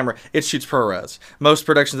that camera? It shoots ProRes. Most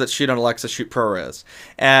productions that shoot on Alexa shoot ProRes.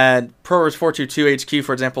 And ProRes 422 HQ,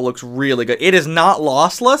 for example, looks really good. It is not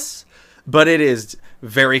lossless, but it is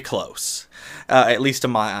very close, at least to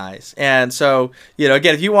my eyes. And so,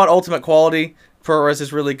 again, if you want ultimate quality, ProRes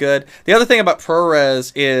is really good. The other thing about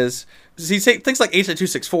ProRes is, see, things like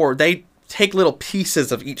H.264, they take little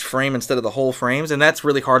pieces of each frame instead of the whole frames, and that's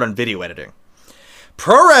really hard on video editing.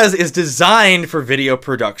 ProRes is designed for video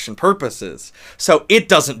production purposes, so it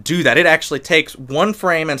doesn't do that. It actually takes one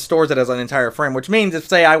frame and stores it as an entire frame, which means if,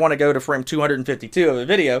 say, I want to go to frame 252 of a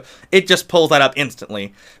video, it just pulls that up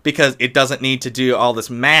instantly because it doesn't need to do all this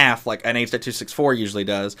math like an H.264 usually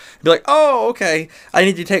does. Be like, oh, okay, I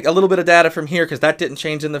need to take a little bit of data from here because that didn't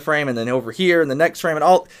change in the frame, and then over here in the next frame, and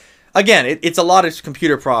all. Again, it's a lot of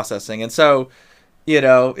computer processing, and so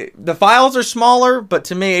the files are smaller, but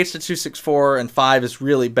to me, H.264 and 5 is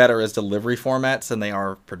really better as delivery formats than they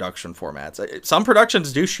are production formats. Some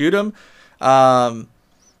productions do shoot them.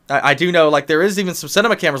 I do know, like, there is even some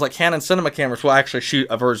cinema cameras, like Canon cinema cameras, will actually shoot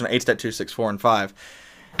a version of H.264 and 5.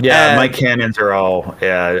 Yeah, my Canons are all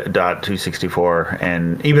 .264,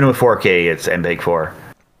 and even with 4K, it's MPEG-4.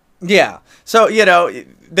 Yeah, so,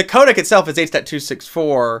 the codec itself is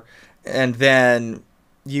H.264, and then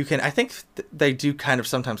you can, I think they do kind of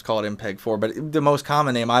sometimes call it MPEG-4, but the most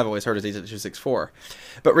common name I've always heard is H.264.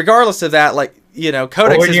 But regardless of that, like,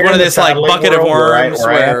 codecs is one of this, like, bucket of worms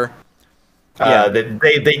where...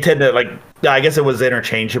 They tend to, like, I guess it was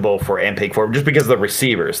interchangeable for MPEG-4 just because of the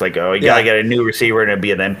receivers. Like, you gotta get a new receiver and it'd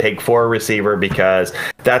be an MPEG-4 receiver because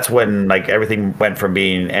that's when, like, everything went from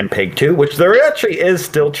being MPEG-2, which there actually is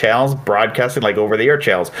still channels broadcasting, like over-the-air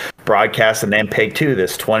channels, broadcasting MPEG-2,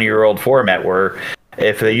 this 20-year-old format where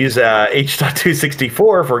if they use H.264,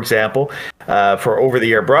 for example, for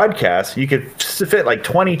over-the-air broadcasts, you could fit like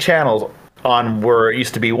 20 channels on where it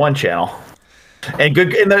used to be one channel. And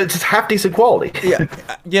good, and it's half decent quality.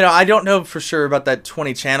 Yeah, I don't know for sure about that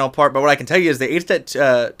 20 channel part, but what I can tell you is the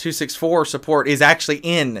H.264 support is actually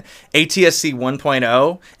in ATSC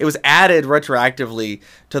 1.0. It was added retroactively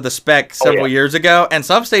to the spec several years ago, and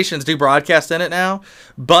some stations do broadcast in it now.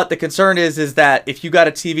 But the concern is that if you got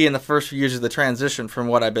a TV in the first few years of the transition, from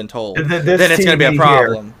what I've been told, then it's going to be a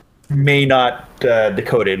problem. May not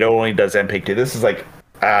decode it. It only does MPEG-2. This is like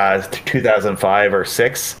 2005 or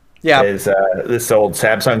 6. Yeah, is this old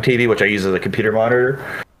Samsung TV, which I use as a computer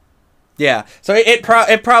monitor. Yeah, so it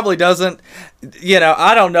probably doesn't.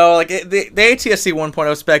 I don't know. Like the ATSC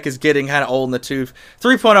 1.0 spec is getting kind of old in the tooth.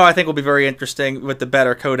 3.0 I think will be very interesting with the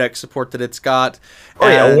better codec support that it's got. Oh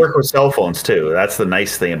yeah, it'll work with cell phones too. That's the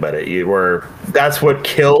nice thing about it. That's what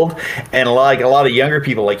killed, and a lot of younger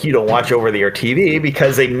people like you don't watch over-the-air TV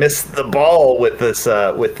because they missed the ball with this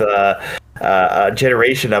a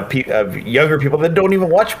generation of younger people that don't even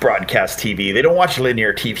watch broadcast TV. They don't watch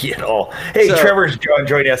linear TV at all. Hey, Trevor's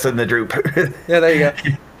joining us in the group. Yeah, there you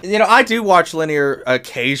go. I do watch linear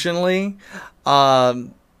occasionally, but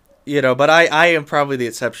I am probably the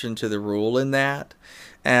exception to the rule in that.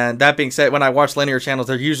 And that being said, when I watch linear channels,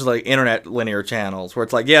 they're usually internet linear channels where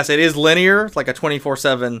it's like, yes, it is linear. It's like a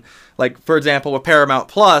 24/7, like, for example, with Paramount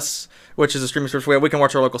Plus, which is a streaming service where we can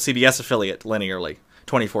watch our local CBS affiliate linearly.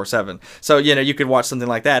 24/7. So, you could watch something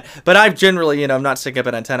like that. But I've generally, I'm not sticking up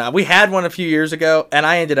an antenna. We had one a few years ago, and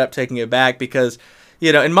I ended up taking it back because,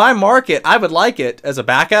 in my market, I would like it as a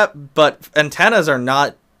backup, but antennas are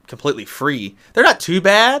not completely free. They're not too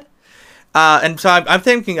bad. And so I'm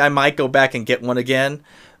thinking I might go back and get one again.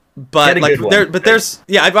 But, like,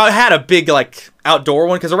 I've had a big, like, outdoor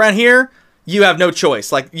one, because around here, you have no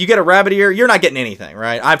choice. Like, you get a rabbit ear, you're not getting anything,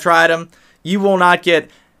 right? I've tried them. You will not get...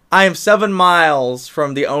 I am 7 miles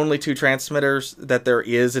from the only 2 transmitters that there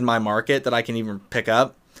is in my market that I can even pick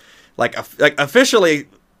up. Like officially,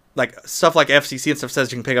 like stuff like FCC and stuff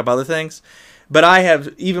says you can pick up other things. But I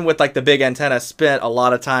have, even with like the big antenna, spent a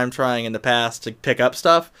lot of time trying in the past to pick up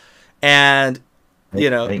stuff. And you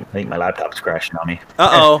know. I think my laptop's crashing on me.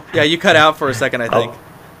 Uh-oh. Yeah, you cut out for a second, I think.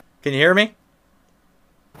 Can you hear me?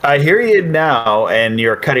 I hear you now, and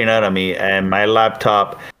you're cutting out on me, and my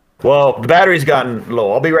laptop... Well, the battery's gotten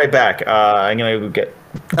low. I'll be right back. I'm going to get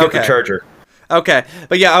the charger. Okay.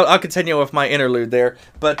 But yeah, I'll continue with my interlude there.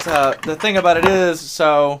 But the thing about it is,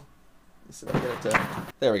 so...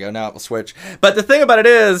 There we go. Now it will switch. But the thing about it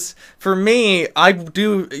is, for me, I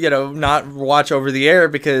do, not watch over the air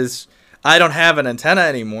because I don't have an antenna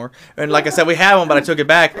anymore. And like I said, we have one, but I took it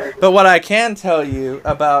back. But what I can tell you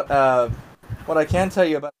about...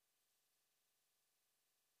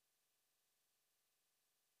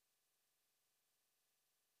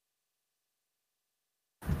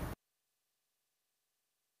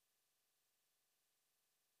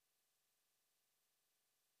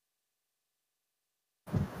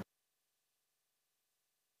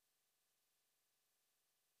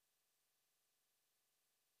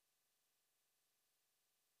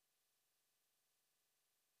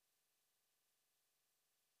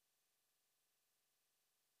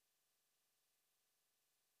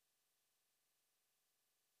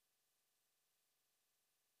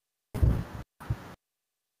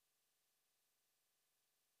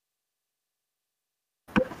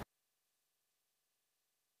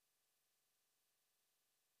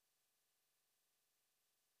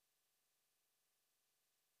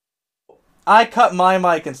 I cut my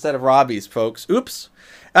mic instead of Robbie's, folks. Oops.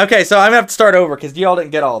 Okay, so I'm going to have to start over because y'all didn't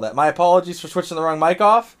get all that. My apologies for switching the wrong mic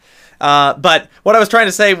off. But what I was trying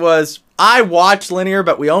to say was I watch linear,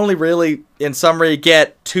 but we only really, in summary,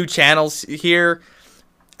 get 2 channels here.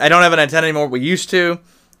 I don't have an antenna anymore. We used to.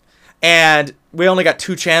 And we only got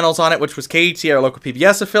 2 channels on it, which was KDE, our local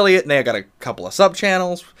PBS affiliate, and they got a couple of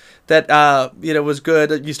sub-channels that, was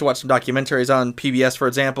good. I used to watch some documentaries on PBS, for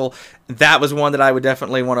example. That was one that I would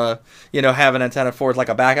definitely want to, have an antenna for as like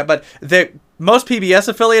a backup. But most PBS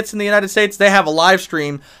affiliates in the United States, they have a live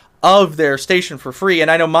stream of their station for free, and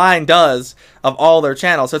I know mine does, of all their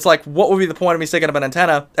channels. So it's like, what would be the point of me sticking up an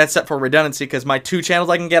antenna, except for redundancy, because my 2 channels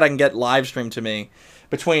I can get live streamed to me.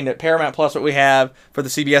 Between Paramount Plus, what we have for the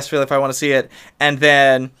CBS affiliate if I want to see it, and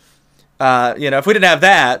then, if we didn't have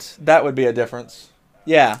that, that would be a difference.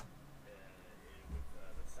 Yeah.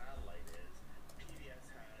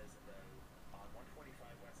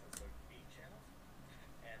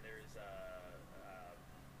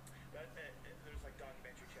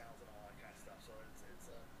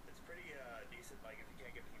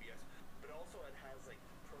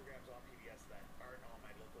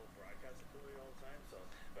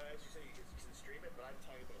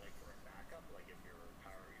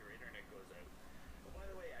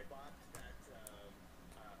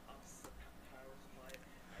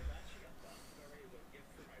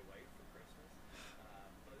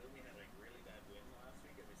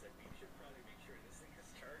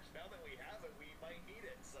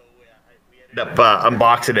 Up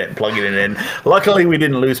unboxing it and plugging it in. Luckily, we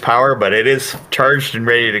didn't lose power, but it is charged and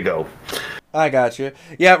ready to go. I got you.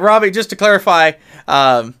 Yeah, Robbie, just to clarify,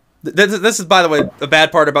 this is, by the way, a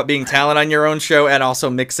bad part about being talent on your own show and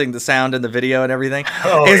also mixing the sound and the video and everything,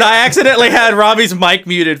 I accidentally had Robbie's mic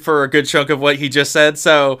muted for a good chunk of what he just said.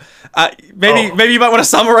 So maybe you might want to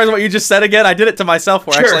summarize what you just said again. I did it to myself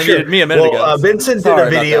where actually muted me a minute ago. Vincent did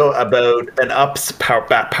a video about an UPS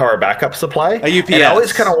power backup supply. A UPS. And I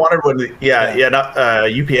always kind of wanted one.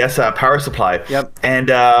 UPS power supply. Yep. And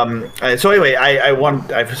so anyway, I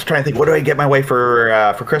was trying to think, what do I get my wife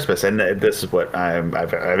for Christmas? And this is what I've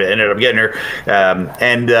ended up getting her,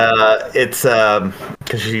 it's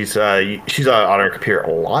because she's on her computer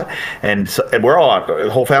a lot, and we're all on,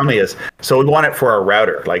 the whole family is. So we want it for our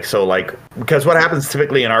router, because what happens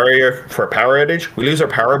typically in our area for a power outage, we lose our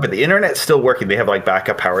power, but the internet's still working. They have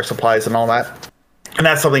backup power supplies and all that, and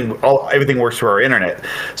that's something. Everything works through our internet.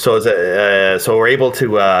 So so we're able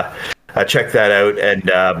to check that out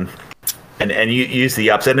and use the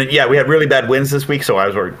ups. And we had really bad winds this week, so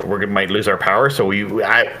we might lose our power. So even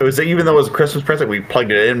though it was a Christmas present, we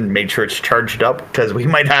plugged it in and made sure it's charged up, because we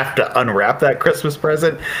might have to unwrap that Christmas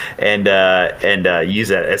present and use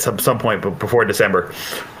it at some point before December.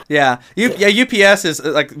 Yeah, UPS is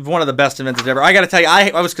one of the best inventions ever. I got to tell you,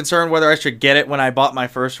 I was concerned whether I should get it when I bought my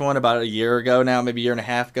first one about a year ago now, maybe a year and a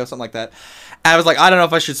half ago, something like that. I was like, I don't know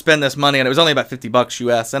if I should spend this money, and it was only about $50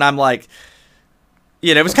 US, and I'm like,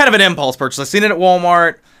 it was kind of an impulse purchase. I seen it at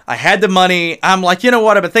Walmart. I had the money. I'm like, you know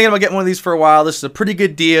what? I've been thinking about getting one of these for a while. This is a pretty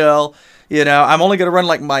good deal. I'm only going to run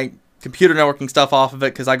my computer networking stuff off of it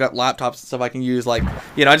because I got laptops and stuff I can use. I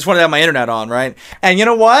just wanted to have my internet on, right? And you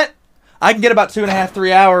know what? I can get about 2.5,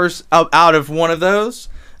 3 hours out of one of those.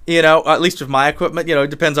 At least with my equipment. It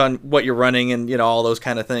depends on what you're running and all those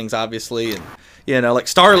kind of things, obviously. And You know, like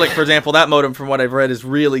Starlink, for example, that modem, from what I've read, is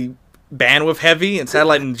really bandwidth heavy, and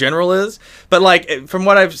satellite in general is. But like from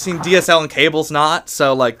what I've seen, DSL and cable's not.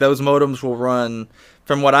 So like those modems will run,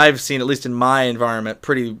 from what I've seen, at least in my environment,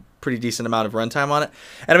 pretty decent amount of runtime on it.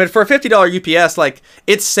 And I mean, for a $50 UPS, like,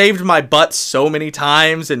 it's saved my butt so many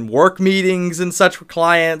times in work meetings and such with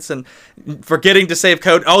clients, and forgetting to save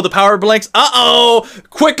code. Oh, the power blinks. Uh-oh!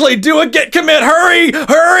 Quickly do a git commit.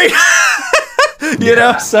 Hurry! You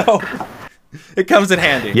know, so it comes in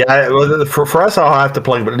handy. Yeah, well, for us, I'll have to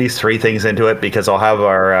plug at least 3 things into it, because I'll have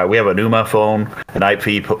we have a NUMA phone, an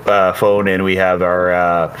IP phone, and we have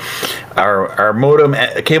our modem,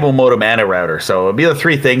 a cable modem, and a router. So it'll be the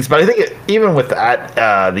 3 things. But I think even with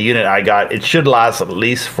that, the unit I got, it should last at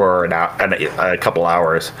least for a couple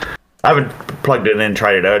hours. I haven't plugged it in and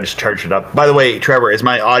tried it out. I just charged it up. By the way, Trevor, is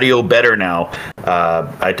my audio better now?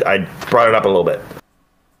 I brought it up a little bit.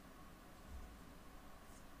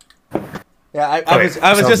 Yeah, I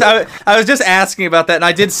was just asking about that, and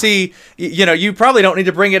I did see, you know, you probably don't need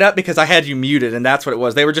to bring it up because I had you muted, and that's what it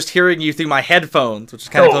was. They were just hearing you through my headphones, which is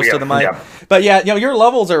kind of close to the mic. Yeah. But yeah, you know, your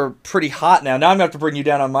levels are pretty hot now. Now I'm gonna have to bring you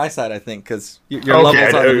down on my side, I think, because your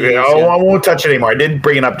levels on the news, I won't touch it anymore. I did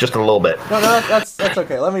bring it up just a little bit. No, that's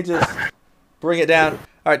okay. Let me just bring it down.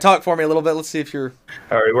 All right, talk for me a little bit. Let's see if you're.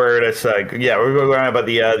 All right, we're going about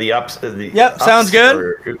the ups. Yep, sounds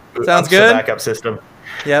good. Sounds good. Backup system.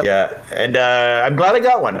 Yep. Yeah, and I'm glad I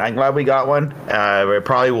got one. I'm glad we got one. It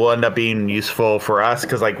probably will end up being useful for us,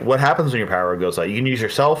 because like, what happens when your power goes out? You can use your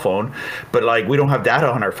cell phone, but like, we don't have data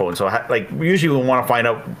on our phone, so like, usually we want to find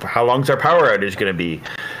out how long's our power outage going to be.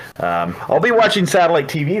 I'll be watching satellite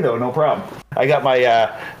TV though, no problem. I got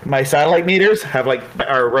my satellite meters have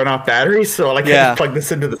are run off batteries, so I can plug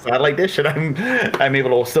this into the satellite dish, and I'm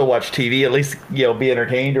able to still watch TV, at least, you know, be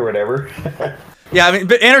entertained or whatever. Yeah, I mean,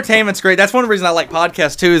 but entertainment's great. That's one reason I like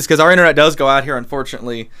podcasts too, is because our internet does go out here,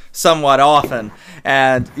 unfortunately, somewhat often.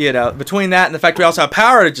 And, you know, between that and the fact we also have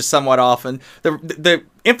power outages somewhat often, the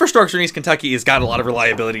infrastructure in East Kentucky has got a lot of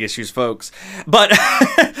reliability issues, folks. But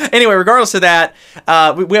anyway, regardless of that,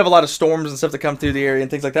 we have a lot of storms and stuff that come through the area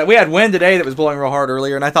and things like that. We had wind today that was blowing real hard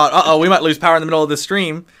earlier, and I thought, uh-oh, we might lose power in the middle of this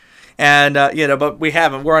stream. And, you know, but we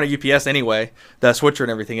haven't. We're on a UPS anyway. The switcher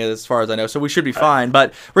and everything is, as far as I know. So we should be fine.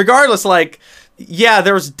 But regardless, like, yeah,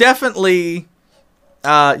 there was definitely,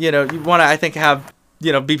 you know, you want to, I think, have,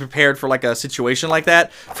 you know, be prepared for, like, a situation like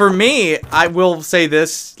that. For me, I will say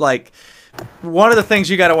this, like, one of the things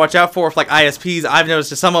you got to watch out for with, like, ISPs, I've noticed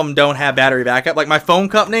that some of them don't have battery backup. Like, my phone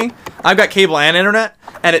company, I've got cable and internet,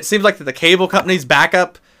 and it seems like that the cable company's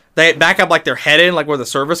backup, they back up like their head in, like where the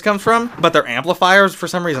service comes from, but their amplifiers for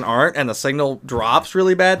some reason aren't, and the signal drops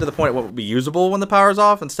really bad to the point it won't be usable when the power's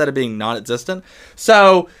off instead of being non-existent.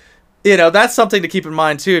 So, you know, that's something to keep in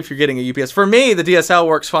mind too if you're getting a UPS. For me, the DSL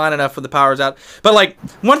works fine enough when the power's out. But like,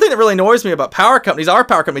 one thing that really annoys me about power companies, our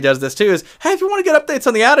power company does this too, is, hey, if you want to get updates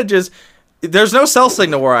on the outages, there's no cell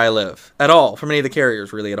signal where I live at all, from any of the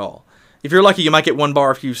carriers really at all. If you're lucky, you might get 1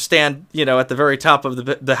 bar if you stand, you know, at the very top of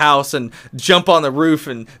the house and jump on the roof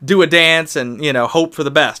and do a dance and, you know, hope for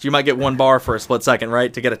the best. You might get 1 bar for a split second,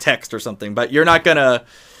 right, to get a text or something. But you're not gonna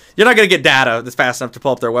get data that's fast enough to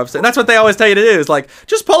pull up their website. And that's what they always tell you to do, is like,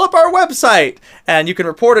 just pull up our website and you can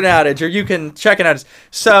report an outage or you can check an outage.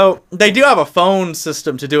 So they do have a phone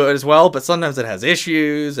system to do it as well, but sometimes it has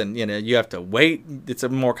issues and, you know, you have to wait. It's a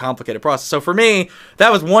more complicated process. So for me,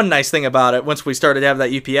 that was one nice thing about it. Once we started to have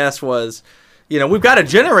that UPS was, you know, we've got a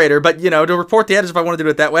generator, but, you know, to report the outage, if I wanted to do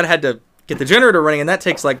it that way, I had to get the generator running, and that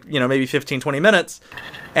takes like, you know, maybe 15, 20 minutes.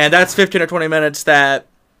 And that's 15 or 20 minutes that,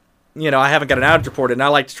 you know, I haven't got an outage reported, and I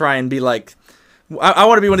like to try and be like, I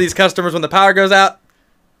want to be one of these customers when the power goes out.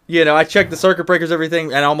 You know, I check the circuit breakers,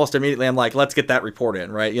 everything, and almost immediately I'm like, let's get that report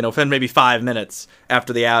in, right? You know, within maybe 5 minutes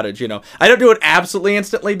after the outage, you know. I don't do it absolutely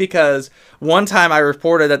instantly, because one time I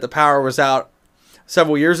reported that the power was out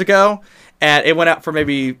several years ago, and it went out for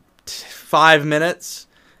maybe 5 minutes,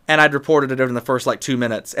 and I'd reported it in the first like 2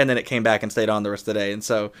 minutes, and then it came back and stayed on the rest of the day, and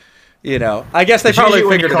so, you know, I guess they probably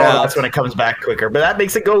figured it out. That's when it comes back quicker, but that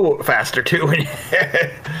makes it go faster too.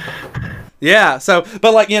 Yeah, so,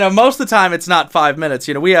 but like, you know, most of the time it's not 5 minutes.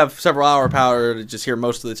 You know, we have several hour power outages here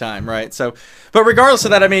most of the time, right? So, but regardless of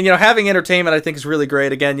that, I mean, you know, having entertainment I think is really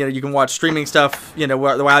great. Again, you know, you can watch streaming stuff, you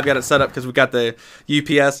know, the way I've got it set up because we've got the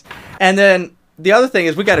UPS. And then the other thing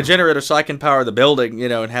is we got a generator so I can power the building, you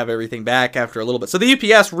know, and have everything back after a little bit. So the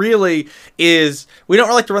UPS really is, we don't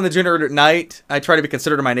like to run the generator at night. I try to be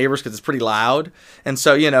considerate of my neighbors because it's pretty loud. And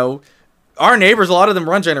so, you know, our neighbors, a lot of them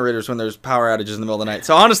run generators when there's power outages in the middle of the night.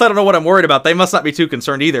 So honestly, I don't know what I'm worried about. They must not be too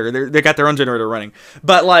concerned either. They got their own generator running.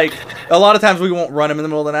 But like, a lot of times we won't run them in the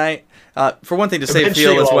middle of the night. For one thing, to save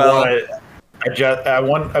fuel as well.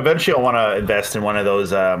 Eventually I want to invest in one of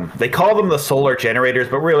those. They call them the solar generators,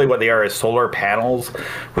 but really what they are is solar panels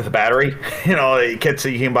with a battery. Kits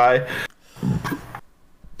that you can buy.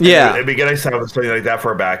 Yeah, it'd be nice to have something like that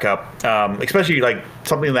for a backup, especially like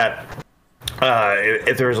something that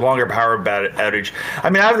if there's a longer power outage. I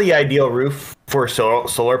mean, I have the ideal roof for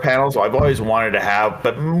solar panels. I've always wanted to have,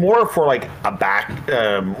 but more for like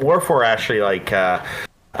more for actually like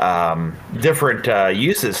different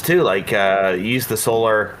uses too, like use the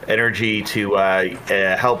solar energy to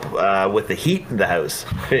help with the heat in the house.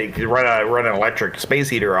 You could run an electric space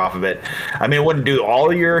heater off of it. I mean, it wouldn't do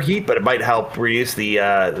all your heat, but it might help reduce the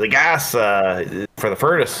gas for the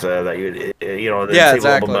furnace that save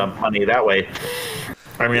a little bit of money that way.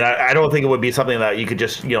 I mean, I don't think it would be something that you could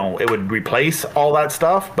just, it would replace all that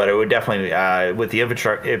stuff, but it would definitely, with the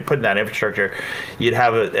infrastructure, putting that infrastructure, you'd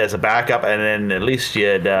have it as a backup, and then at least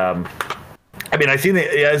you'd, I mean, I seen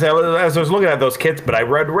it as I was looking at those kits, but I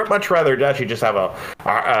would much rather actually just have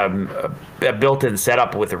a built-in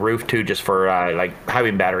setup with a roof too, just for like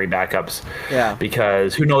having battery backups. Yeah.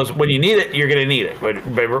 Because who knows, when you need it, you're gonna need it, but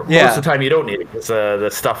most of the time you don't need it. Because the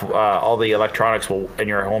stuff, all the electronics in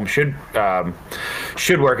your home should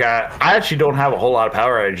work. I actually don't have a whole lot of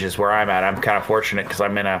power outages where I'm at. I'm kind of fortunate because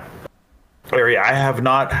I'm in a area I have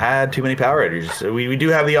not had too many power outages. We do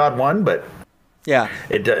have the odd one, but. Yeah,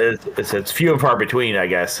 it's few and far between, I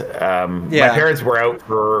guess. My parents were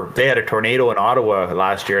out they had a tornado in Ottawa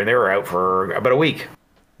last year, and they were out for about a week.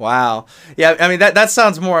 Wow. Yeah, I mean, that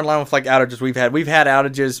sounds more in line with like outages we've had. We've had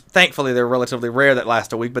outages. Thankfully, they're relatively rare that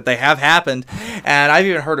last a week, but they have happened. And I've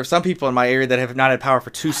even heard of some people in my area that have not had power for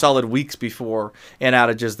 2 solid weeks before in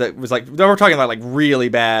outages. That was like, we're talking about like really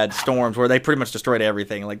bad storms where they pretty much destroyed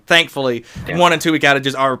everything. Like, thankfully, 1 and 2 week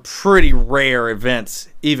outages are pretty rare events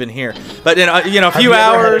even here. But in a few have you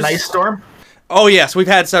hours. Ever had a nice storm? Oh, yes, we've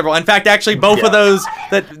had several. In fact, actually, both of those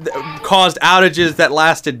that caused outages that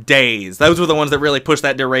lasted days. Those were the ones that really pushed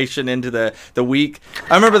that duration into the week.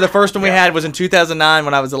 I remember the first one we had was in 2009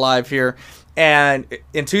 when I was alive here. And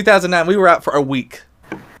in 2009, we were out for a week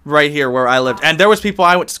right here where I lived. And there was people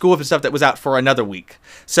I went to school with and stuff that was out for another week.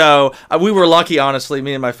 So we were lucky, honestly,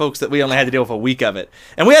 me and my folks, that we only had to deal with a week of it.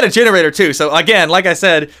 And we had a generator, too. So, again, like I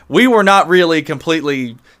said, we were not really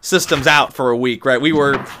completely systems out for a week, right? We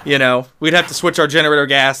were, we'd have to switch our generator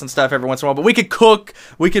gas and stuff every once in a while. But we could cook.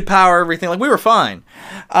 We could power everything. Like, we were fine.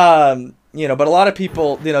 But a lot of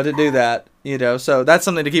people, didn't do that, So that's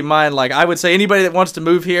something to keep in mind. Like, I would say anybody that wants to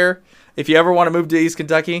move here, if you ever want to move to East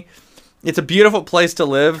Kentucky, it's a beautiful place to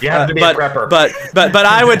live. You have to be a prepper. But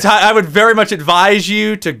I would very much advise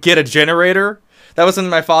you to get a generator. That was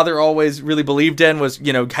something my father always really believed in, was,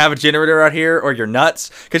 have a generator out here or you're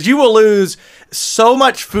nuts. Because you will lose so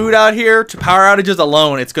much food out here to power outages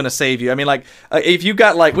alone. It's going to save you. I mean, like, if you've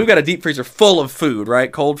got, like, we've got a deep freezer full of food,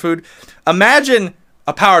 right? Cold food. Imagine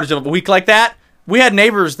a power outage of a week like that. We had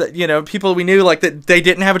neighbors that, people we knew, like, that they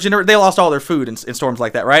didn't have a generator. They lost all their food in storms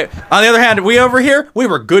like that, right? On the other hand, we over here, we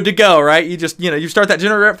were good to go, right? You just, you start that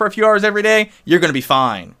generator up for a few hours every day, you're going to be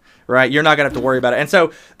fine, right? You're not going to have to worry about it. And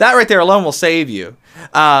so that right there alone will save you.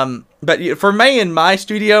 But for me in my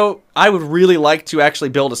studio, I would really like to actually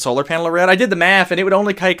build a solar panel around. I did the math, and it would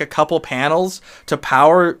only take a couple panels to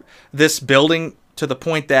power this building to the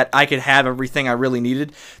point that I could have everything I really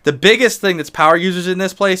needed. The biggest thing that's power users in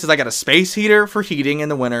this place is I got a space heater for heating in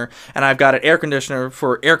the winter, and I've got an air conditioner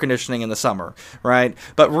for air conditioning in the summer, right?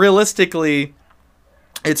 But realistically,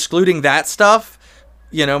 excluding that stuff,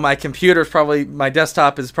 my computer is probably, my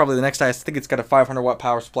desktop is probably the next highest. I think it's got a 500 watt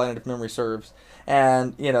power supply in it if memory serves.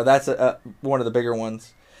 And, that's one of the bigger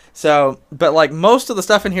ones. So, but like most of the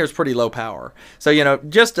stuff in here is pretty low power. So,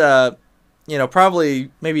 just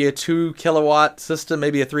probably maybe a 2 kilowatt system,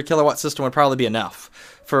 maybe a 3 kilowatt system would probably be enough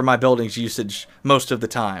for my building's usage most of the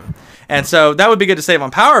time. And so that would be good to save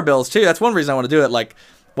on power bills too. That's one reason I want to do it. Like,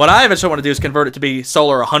 what I eventually want to do is convert it to be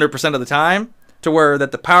solar 100% of the time, to where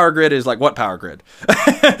that the power grid is like, what power grid?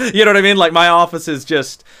 You know what I mean? Like, my office is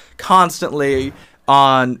just constantly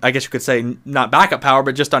on, I guess you could say, not backup power,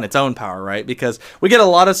 but just on its own power, right? Because we get a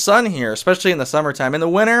lot of sun here, especially in the summertime. In the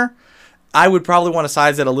winter, I would probably want to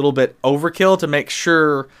size it a little bit overkill to make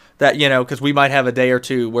sure that, because we might have a day or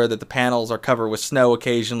two where that the panels are covered with snow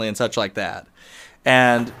occasionally and such like that.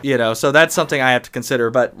 And, so that's something I have to consider.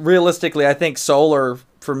 But realistically, I think solar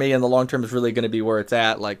for me in the long term is really going to be where it's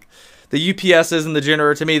at. Like, the UPSs and the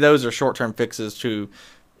generator, to me, those are short-term fixes to,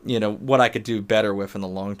 what I could do better with in the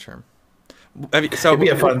long term. It'd be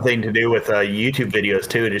a fun thing to do with YouTube videos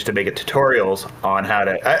too, just to make it tutorials on how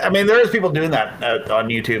to. I mean, there's people doing that on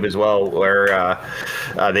YouTube as well, where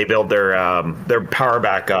they build their power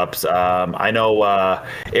backups. I know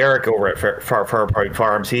Eric over at Far Point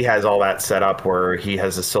Farms. He has all that set up where he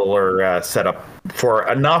has a solar set up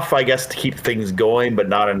for enough, I guess, to keep things going, but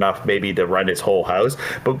not enough maybe to run his whole house.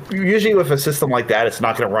 But usually with a system like that, it's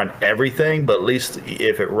not going to run everything, but at least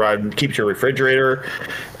if it keeps your refrigerator.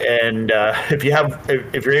 And if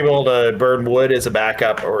you're able to burn wood as a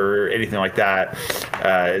backup or anything like that,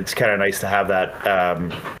 it's kind of nice to have that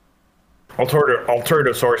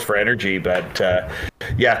alternative source for energy. But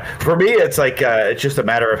yeah, for me, it's like it's just a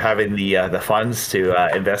matter of having the funds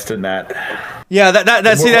to invest in that. Yeah,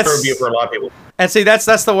 that's for a lot of people. And see, that's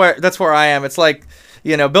where I am. It's like,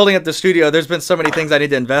 building up the studio. There's been so many things I need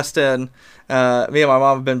to invest in. Me and my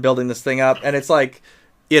mom have been building this thing up, and it's like,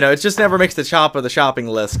 it just never makes the top of the shopping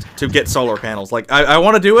list to get solar panels. Like, I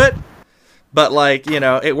want to do it, but like,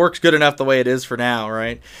 it works good enough the way it is for now,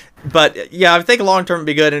 right? But yeah, I think long term would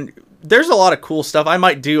be good. And there's a lot of cool stuff I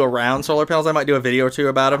might do around solar panels. I might do a video or two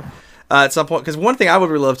about them at some point. Because one thing I would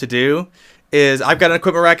really love to do is I've got an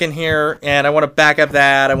equipment rack in here, and I want to back up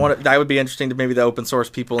that. That would be interesting to maybe the open source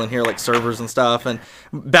people in here, like servers and stuff, and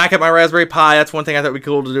back up my Raspberry Pi. That's one thing I thought would be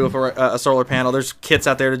cool to do with a solar panel. There's kits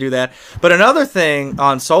out there to do that. But another thing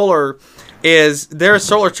on solar is there are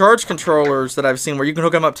solar charge controllers that I've seen where you can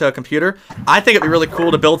hook them up to a computer. I think it'd be really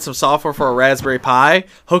cool to build some software for a Raspberry Pi,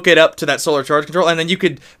 hook it up to that solar charge controller, and then you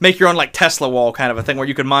could make your own like Tesla wall kind of a thing where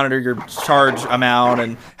you could monitor your charge amount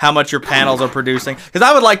and how much your panels are producing. Because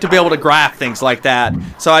I would like to be able to graph things like that.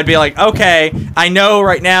 So I'd be like, okay, I know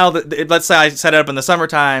right now that let's say I set it up in the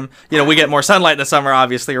summertime. We get more sunlight in the summer,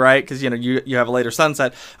 obviously, right? Because you have a later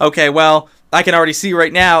sunset. Okay, well, I can already see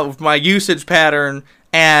right now with my usage pattern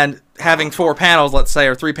and having 4 panels, let's say,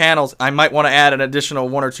 or 3 panels, I might want to add an additional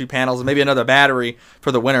 1 or 2 panels and maybe another battery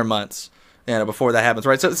for the winter months, before that happens,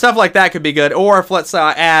 right? So stuff like that could be good. Or if, let's say,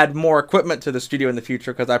 I add more equipment to the studio in the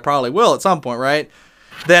future, because I probably will at some point, right?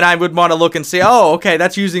 Then I would want to look and see, oh, okay,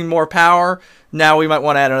 that's using more power. Now we might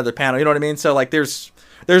want to add another panel. You know what I mean? So, like, there's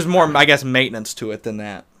more, I guess, maintenance to it than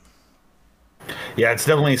that. Yeah, it's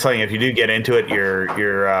definitely something. If you do get into it,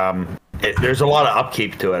 there's a lot of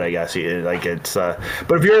upkeep to it, I guess.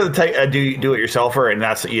 But if you're the type do it yourselfer and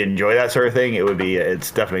you enjoy that sort of thing,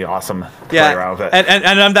 it's definitely awesome to play around with it.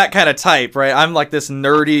 And I'm that kind of type, right? I'm like this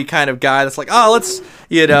nerdy kind of guy that's like, oh, let's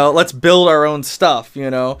build our own stuff.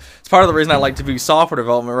 It's part of the reason I like to do software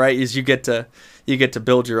development, right? Is you get to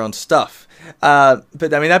build your own stuff.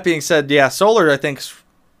 But I mean, that being said, yeah, solar, I think.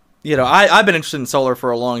 I've been interested in solar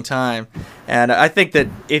for a long time, and I think that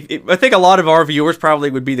I think a lot of our viewers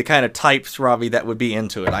probably would be the kind of types, Ravi, that would be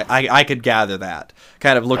into it. I could gather that,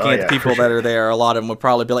 kind of looking at the people that are there. A lot of them would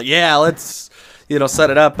probably be like, yeah, let's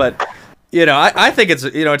set it up. But I think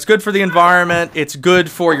it's good for the environment. It's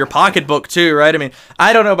good for your pocketbook too, right? I mean,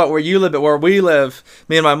 I don't know about where you live, but where we live,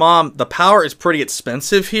 me and my mom, the power is pretty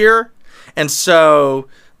expensive here, and so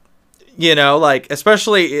like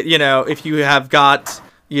especially if you have got.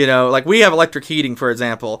 Like we have electric heating, for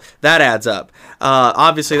example, that adds up.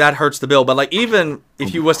 Obviously, that hurts the bill. But like even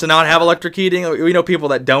if you was to not have electric heating, we know people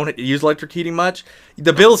that don't use electric heating much.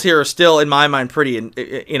 The bills here are still, in my mind, pretty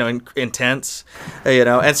intense.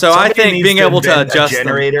 And so I think being able to adjust a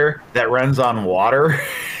generator that runs on water.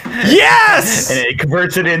 Yes, and it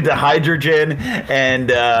converts it into hydrogen, and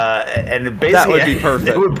basically that would be perfect.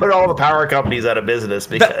 It would put all the power companies out of business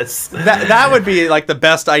because that would be like the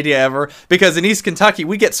best idea ever. Because in East Kentucky,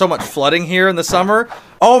 we get so much flooding here in the summer.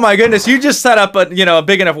 Oh my goodness! You just set up a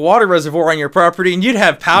big enough water reservoir on your property, and you'd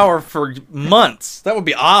have power for months. That would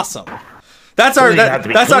be awesome. That's our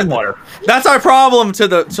problem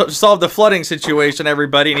to solve the flooding situation.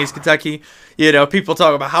 Everybody in East Kentucky, people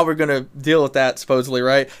talk about how we're going to deal with that. Supposedly,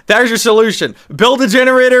 right? There's your solution: build a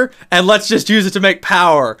generator and let's just use it to make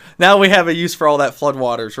power. Now we have a use for all that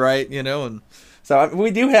floodwaters, right? And so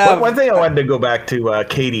we do have. One thing I wanted to go back to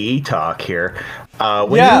KDE talk here.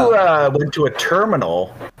 When you went to a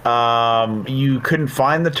terminal, you couldn't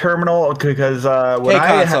find the terminal because when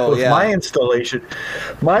my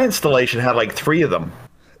installation had like 3 of them.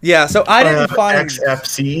 Yeah, so I didn't find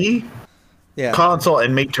XFCE, console,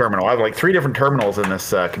 and make terminal. I have like 3 different terminals in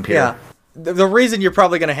this computer. Yeah. the reason you're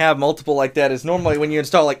probably going to have multiple like that is normally when you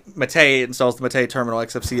install like Mate, it installs the Mate terminal,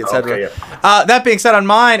 XFC, etc. Okay, yeah. That being said, on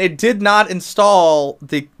mine, it did not install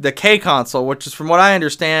the K console, which is, from what I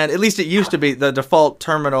understand, at least it used to be the default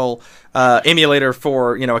terminal emulator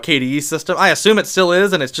for, you know, a KDE system. I assume it still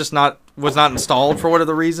is, and it's just was not installed for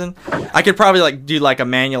whatever reason. I could probably like do like a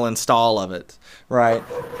manual install of it, right?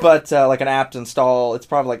 But like an apt install, it's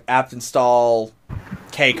probably like apt install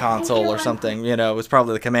K console or something, you know. It was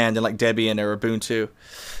probably the command in like Debian or Ubuntu.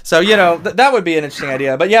 So, you know, that would be an interesting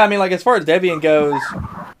idea. But yeah, I mean, like as far as Debian goes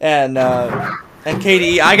and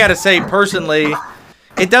KDE, I gotta say personally,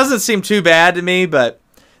 it doesn't seem too bad to me, but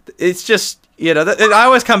it's just, you know, I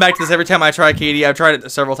always come back to this every time I try KDE. I've tried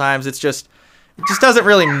it several times. It just doesn't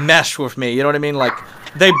really mesh with me. You know what I mean? Like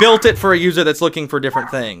they built it for a user that's looking for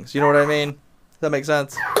different things. You know what I mean? Does that make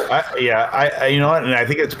sense? I you know what, and I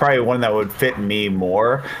think it's probably one that would fit me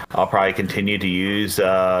more. I'll probably continue to use.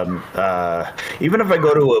 Even if I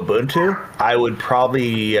go to Ubuntu, I would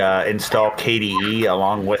probably install KDE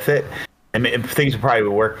along with it, and things would probably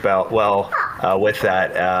work well with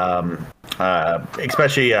that.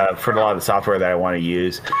 Especially for a lot of the software that I want to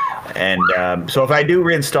use. And so if I do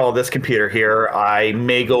reinstall this computer here, I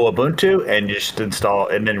may go Ubuntu and just install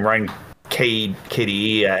and then run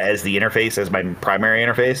KDE as the interface, as my primary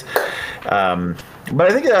interface. But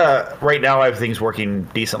I think right now everything's working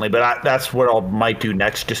decently, but that's what I might do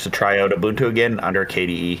next, just to try out Ubuntu again under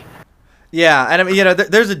KDE. Yeah, and I mean, you know,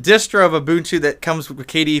 there's a distro of Ubuntu that comes with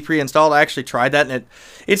KDE pre-installed. I actually tried that, and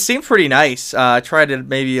it seemed pretty nice. I tried it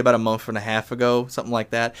maybe about a month and a half ago, something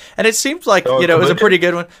like that. And it seems like, you know, it was a pretty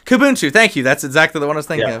good one. Kubuntu, thank you. That's exactly the one I was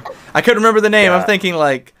thinking of. I couldn't remember the name. I'm thinking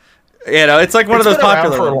like, you know, it's like one of those popular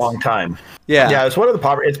ones. It's been around for a long time. Yeah, it's one of the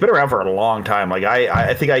popular. It's been around for a long time. Like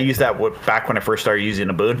I think I used that back when I first started using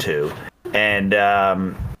Ubuntu, and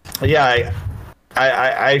yeah,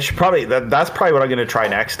 I should probably that's probably what I'm going to try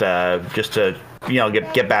next, just to, you know,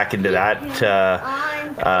 get back into that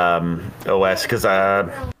OS, because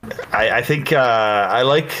I think I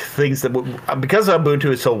like things that, because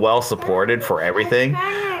Ubuntu is so well supported for everything.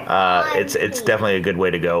 It's definitely a good way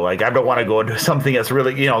to go. Like I don't want to go into something that's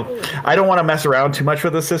really, you know, I don't want to mess around too much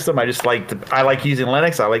with the system. I just I like using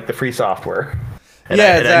Linux. I like the free software. And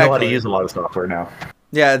yeah, exactly. I know how to use a lot of software now.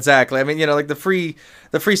 Yeah, exactly. I mean, you know, like the free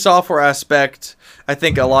software aspect, I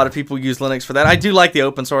think a lot of people use Linux for that. I do like the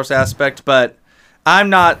open source aspect, but I'm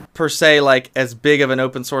not per se like as big of an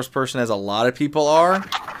open source person as a lot of people are,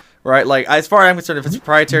 right? Like as far as I'm concerned, if it's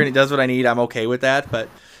proprietary and it does what I need, I'm okay with that. But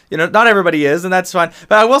you know, not everybody is, and that's fine.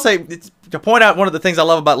 But I will say, to point out one of the things I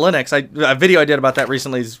love about Linux, a video I did about that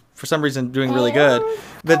recently is for some reason doing really good.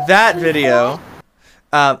 But that video,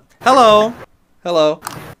 hello.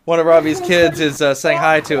 One of Robbie's kids is saying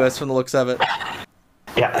hi to us from the looks of it.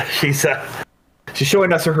 Yeah, she's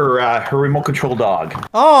showing us her remote control dog.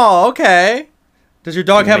 Oh, okay. Does your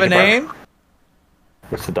dog have a name?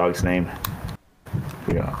 What's the dog's name?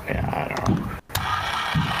 Yeah, I don't know.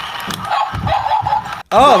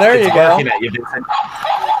 Oh, there you go. At you, Vincent.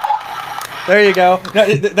 There you go.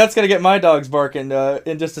 No, that's gonna get my dogs barking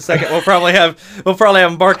in just a second. We'll probably have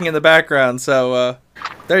them barking in the background. So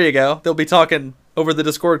there you go. They'll be talking over the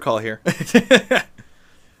Discord call here.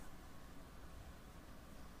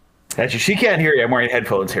 Actually, she can't hear you. I'm wearing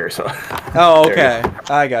headphones here, so. Oh, okay.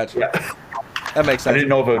 I got you. Yeah. That makes sense. I didn't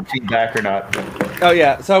know if it would feedback or not. Oh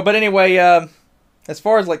yeah. So, but anyway, as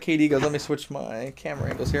far as like KDE goes, let me switch my camera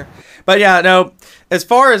angles here. But yeah, no. As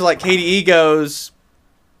far as like KDE goes,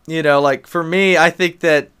 you know, like for me, I think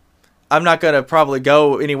that I'm not going to probably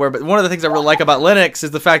go anywhere. But one of the things I really like about Linux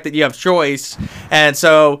is the fact that you have choice. And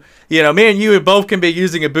so, you know, me and you both can be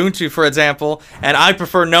using Ubuntu, for example, and I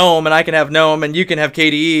prefer GNOME, and I can have GNOME, and you can have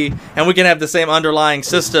KDE, and we can have the same underlying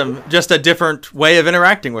system, just a different way of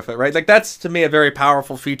interacting with it, right? Like that's, to me, a very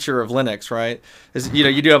powerful feature of Linux, right? Is, you know,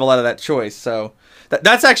 you do have a lot of that choice. So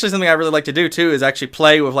that's actually something I really like to do, too, is actually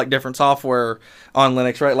play with, like, different software on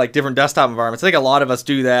Linux, right? Like different desktop environments. I think a lot of us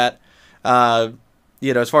do that.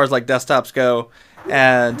 You know, as far as like desktops go.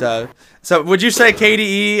 And so would you say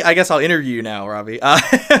KDE, I guess I'll interview you now, Robbie.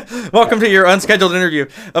 Welcome to your unscheduled interview.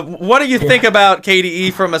 What do you think about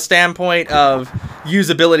KDE from a standpoint of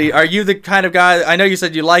usability? Are you the kind of guy, I know you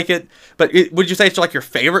said you like it, but would you say it's like your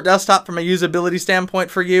favorite desktop from a usability standpoint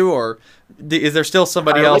for you? Or is there still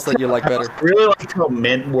somebody else that you like better? I really liked how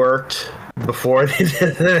Mint worked before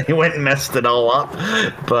they went and messed it all up.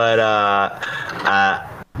 But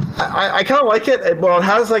I kind of like it. Well, it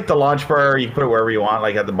has like the launch bar. You can put it wherever you want,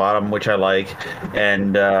 like at the bottom, which I like.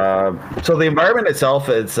 And so the environment itself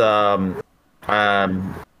is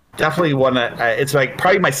definitely one that it's like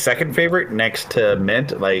probably my second favorite next to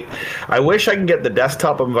Mint. Like, I wish I can get the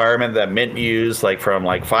desktop environment that Mint used like from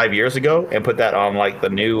like 5 years ago and put that on like the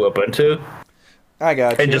new Ubuntu. I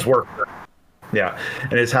got you. And just work. Yeah,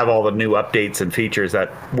 and just have all the new updates and features that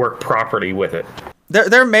work properly with it.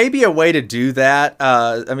 There may be a way to do that.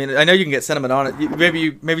 I mean, I know you can get Cinnamon on it.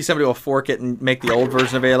 Maybe somebody will fork it and make the old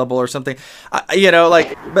version available or something.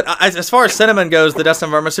 But as far as Cinnamon goes, the desktop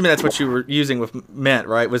environment, I'm assuming that's what you were using with Mint,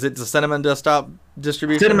 right? Was it the Cinnamon desktop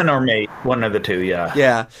distribution? Cinnamon or Mate, one of the two, yeah.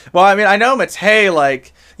 Yeah. Well, I mean, I know Mate,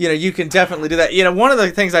 like, you can definitely do that. One of the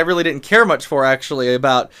things I really didn't care much for, actually,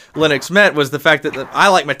 about Linux Mint was the fact that I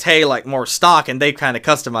like Mate like more stock, and they kind of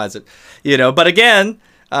customize it, But again,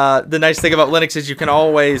 the nice thing about Linux is you can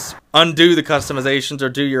always undo the customizations or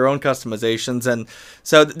do your own customizations. And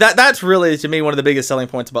so that's really, to me, one of the biggest selling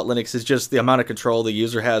points about Linux is just the amount of control the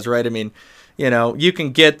user has, right? I mean, you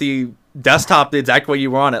can get the desktop the exact way you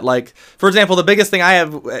want it. Like, for example, the biggest thing I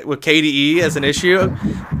have with KDE as an issue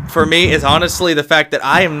for me is honestly the fact that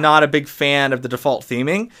I am not a big fan of the default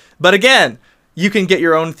theming. But again, you can get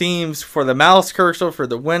your own themes for the mouse cursor, for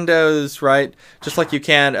the Windows, right? Just like you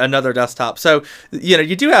can another desktop. So,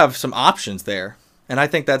 you do have some options there. And I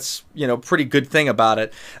think that's, pretty good thing about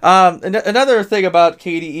it. Another thing about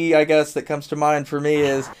KDE, I guess, that comes to mind for me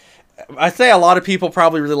is, I say a lot of people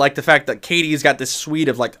probably really like the fact that KDE's got this suite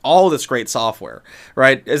of like all this great software,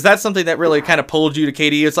 right? Is that something that really kind of pulled you to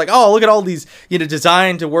KDE? It's like, oh, look at all these,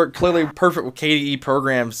 designed to work clearly perfect with KDE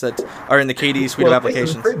programs that are in the KDE suite of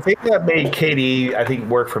applications. The thing that made KDE, I think,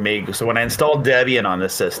 work for me, so when I installed Debian on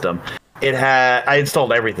this system, I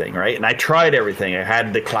installed everything, right? And I tried everything. I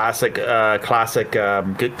had the classic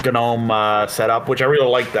GNOME setup, which I really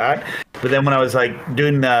liked that. But then when I was like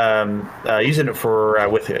doing using it for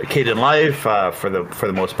with Kdenlive for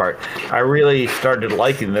the most part, I really started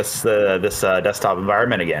liking this desktop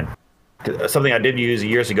environment again. Something I did use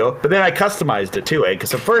years ago. But then I customized it too,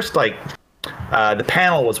 because at first the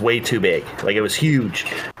panel was way too big, like it was huge,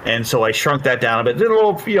 and so I shrunk that down a bit, did a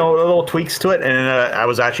little tweaks to it, and I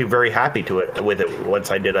was actually very happy with it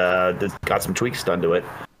once I got some tweaks done to it.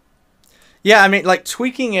 Yeah, I mean, like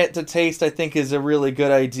tweaking it to taste, I think is a really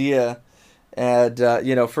good idea, and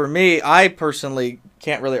for me, I personally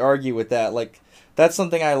can't really argue with that. Like, that's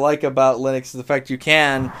something I like about Linux is the fact you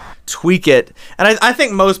can tweak it. And I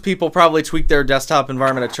think most people probably tweak their desktop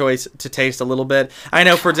environment of choice to taste a little bit. I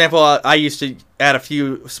know, for example, I used to add a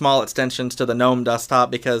few small extensions to the GNOME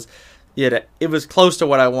desktop because it was close to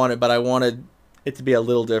what I wanted, but I wanted it to be a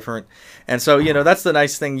little different. And so, that's the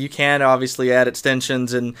nice thing. You can obviously add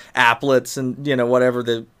extensions and applets and, whatever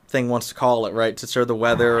the thing wants to call it, right, to serve the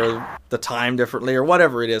weather or the time differently or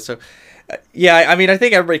whatever it is. So, yeah, I mean, I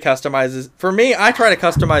think everybody customizes. For me, I try to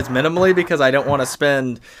customize minimally because I don't want to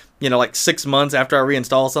spend, like 6 months after I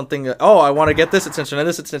reinstall something. Oh, I want to get this extension and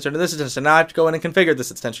this extension and this extension. Now I have to go in and configure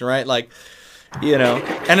this extension, right? Like,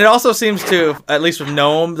 And it also seems to, at least with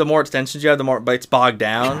GNOME, the more extensions you have, the more it's bogged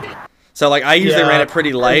down. So, like, I usually ran it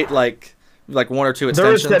pretty light, like 1 or 2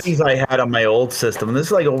 extensions. There were settings I had on my old system, and this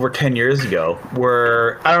is like over 10 years ago,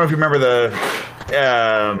 where I don't know if you remember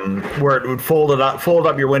where it would fold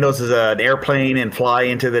up your windows as an airplane and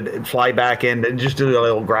fly back in, and just do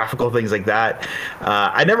little graphical things like that.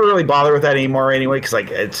 I never really bother with that anymore anyway, because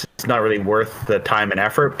it's not really worth the time and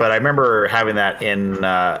effort. But I remember having that in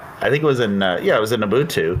I think it was in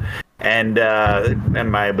Ubuntu. And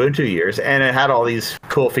my Ubuntu years, and it had all these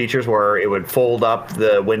cool features where it would fold up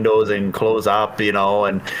the windows and close up,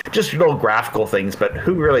 and just little graphical things. But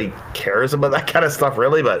who really cares about that kind of stuff,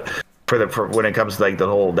 really? But for when it comes to like the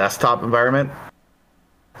whole desktop environment,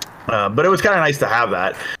 but it was kind of nice to have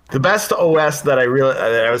that. The best OS that I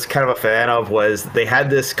was kind of a fan of was they had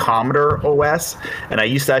this Commodore OS, and I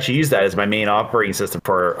used to actually use that as my main operating system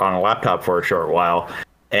on a laptop for a short while,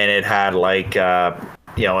 and it had like.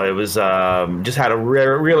 It was just had a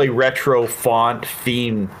really retro font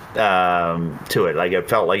theme to it. Like, it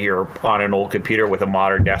felt like you're on an old computer with a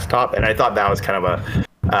modern desktop, and I thought that was kind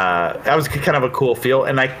of a cool feel.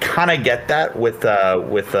 And I kind of get that with the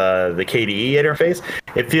KDE interface.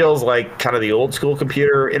 It feels like kind of the old school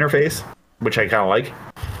computer interface, which I kind of like.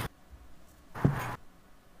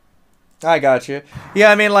 I got you.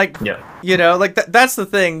 Yeah, I mean, like, that's the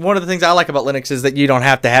thing. One of the things I like about Linux is that you don't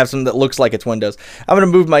have to have something that looks like it's Windows. I'm going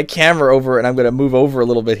to move my camera over, and I'm going to move over a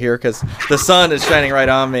little bit here because the sun is shining right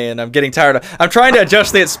on me, and I'm getting tired I'm trying to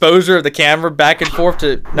adjust the exposure of the camera back and forth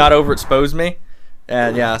to not overexpose me.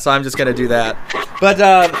 And, yeah, so I'm just going to do that. But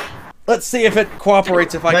let's see if it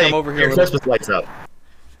cooperates if I come over here. Your Christmas lights up.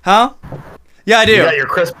 Huh? Yeah, I do. You got your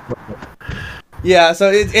Christmas. Yeah, so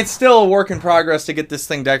it's still a work in progress to get this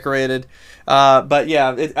thing decorated. But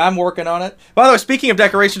yeah, I'm working on it. By the way, speaking of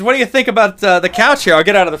decorations, what do you think about the couch here? I'll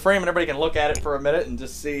get out of the frame and everybody can look at it for a minute and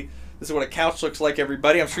just see. This is what a couch looks like,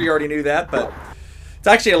 everybody. I'm sure you already knew that, but it's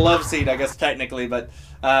actually a love seat, I guess, technically. But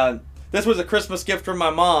this was a Christmas gift from my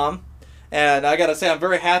mom, and I got to say I'm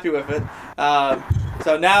very happy with it.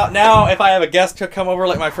 So now if I have a guest to come over,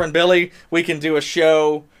 like my friend Billy, we can do a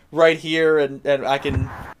show right here, and I can...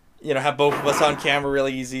 have both of us on camera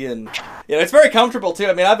really easy, and it's very comfortable too.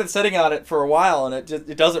 I mean, I've been sitting on it for a while, and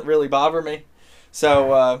it doesn't really bother me.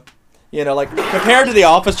 So, like compared to the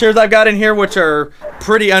office chairs I've got in here, which are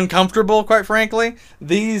pretty uncomfortable, quite frankly,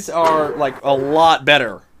 these are like a lot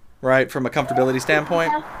better, right, from a comfortability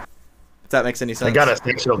standpoint. If that makes any sense. I got a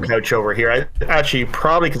sectional couch over here. I actually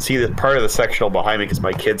probably can see the part of the sectional behind me because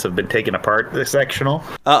my kids have been taking apart the sectional.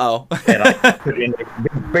 Uh-oh. And I put in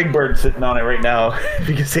Big Bird sitting on it right now. If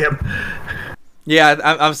you can see him. Yeah,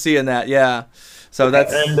 I'm seeing that. Yeah. So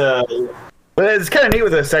that's... And but it's kind of neat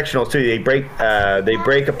with the sectionals too. They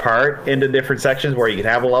break apart into different sections where you can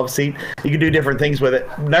have a love seat. You can do different things with it.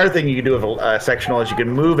 Another thing you can do with a sectional is you can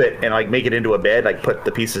move it and like make it into a bed, like put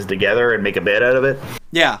the pieces together and make a bed out of it.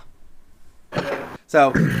 Yeah.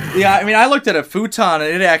 So, yeah, I mean, I looked at a futon,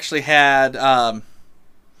 and it actually had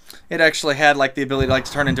like the ability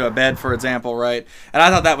to turn into a bed, for example, right? And I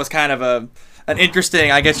thought that was kind of an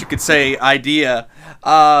interesting, I guess you could say, idea.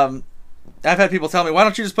 I've had people tell me, why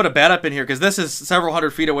don't you just put a bed up in here? Because this is several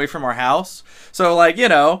hundred feet away from our house. So, like,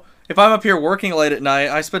 if I'm up here working late at night,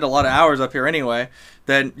 I spend a lot of hours up here anyway,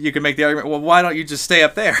 then you can make the argument, well, why don't you just stay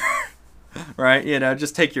up there? Right?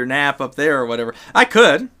 Just take your nap up there or whatever. I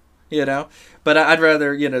could. But I'd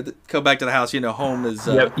rather, go back to the house. Home is.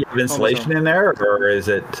 You have insulation in there, or is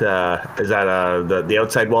it? Is that the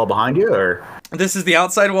outside wall behind you, or? This is the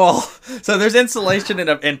outside wall. So there's insulation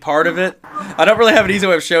in part of it. I don't really have an easy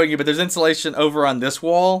way of showing you, but there's insulation over on this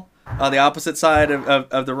wall, the opposite side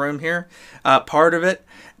of the room here, part of it.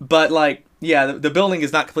 But the building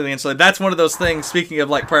is not completely insulated. That's one of those things. Speaking of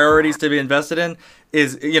priorities to be invested in,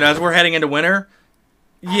 is as we're heading into winter.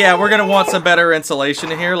 Yeah, we're gonna want some better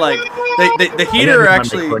insulation in here. Like the heater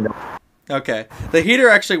actually. Okay, the heater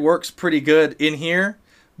actually works pretty good in here,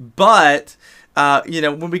 but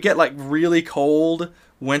when we get really cold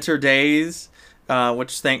winter days,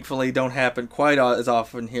 which thankfully don't happen quite as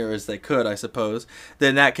often here as they could, I suppose,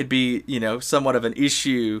 then that could be somewhat of an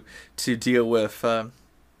issue to deal with. To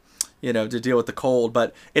deal with the cold,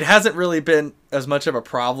 but it hasn't really been as much of a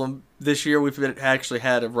problem this year. We've actually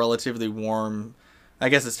had a relatively warm. I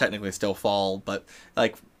guess it's technically still fall, but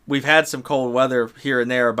we've had some cold weather here and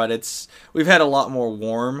there, but we've had a lot more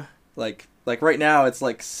warm. Like right now it's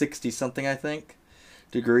 60 something, I think,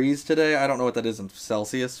 degrees today. I don't know what that is in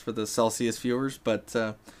Celsius for the Celsius viewers, but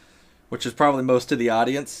which is probably most of the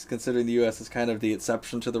audience, considering the US is kind of the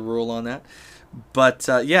exception to the rule on that. But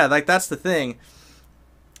yeah, that's the thing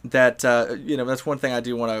that that's one thing I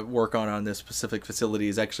do want to work on this specific facility,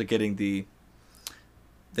 is actually getting the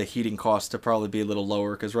heating cost to probably be a little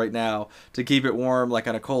lower, because right now, to keep it warm, like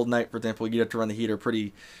on a cold night, for example, you'd have to run the heater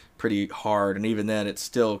pretty hard, and even then it's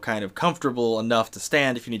still kind of comfortable enough to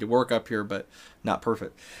stand if you need to work up here, but not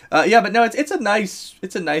perfect. Yeah, but no, it's a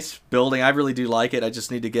nice building. I really do like it. I just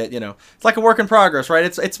need to get, it's like a work in progress, right?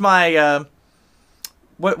 It's my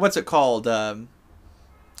what's it called?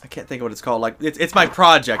 I can't think of what it's called. It's my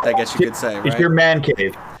project, I guess you could say, right? It's your man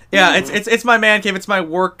cave. Yeah, it's my man cave. It's my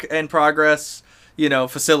work in progress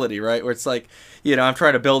facility, right? Where it's I'm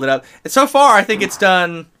trying to build it up. And so far, I think it's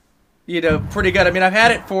done, pretty good. I mean, I've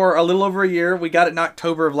had it for a little over a year. We got it in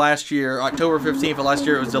October of last year. October 15th of last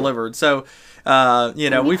year it was delivered. So,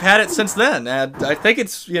 we've had it since then. And I think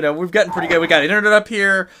it's, we've gotten pretty good. We got internet up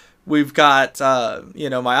here. We've got,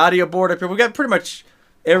 my audio board up here. We've got pretty much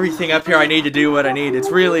everything up here I need to do what I need.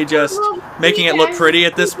 It's really just making it look pretty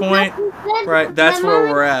at this point, right? That's where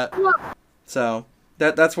we're at. So...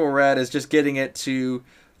 That's where we're at, is just getting it to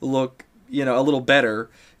look, a little better,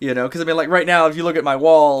 because I mean, right now, if you look at my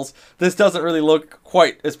walls, this doesn't really look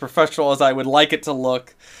quite as professional as I would like it to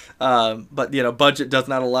look. But budget does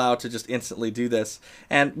not allow to just instantly do this.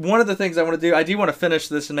 And one of the things I want to do, I do want to finish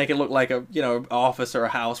this and make it look like a office or a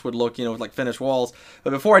house would look, with finished walls. But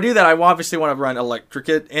before I do that, I obviously want to run electric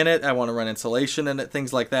in it. I want to run insulation in it,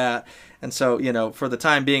 things like that. And so for the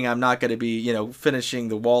time being, I'm not going to be finishing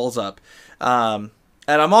the walls up.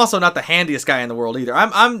 And I'm also not the handiest guy in the world either.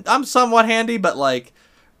 I'm somewhat handy, but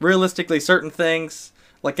realistically, certain things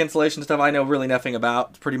like insulation stuff I know really nothing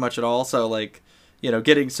about pretty much at all. So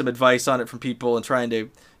getting some advice on it from people and trying to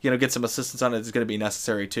get some assistance on it is going to be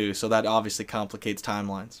necessary too. So that obviously complicates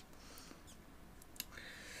timelines.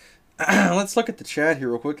 let's look at the chat here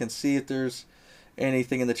real quick and see if there's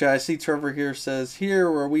anything in the chat. I see Trevor here says,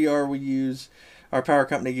 here where we are, we use, our power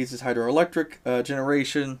company uses hydroelectric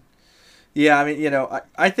generation. Yeah, I mean, you know,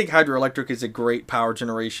 I think hydroelectric is a great power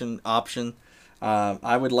generation option.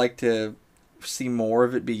 I would like to see more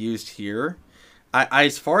of it be used here.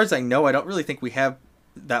 As far as I know, I don't really think we have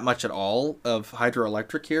that much at all of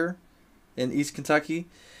hydroelectric here in East Kentucky.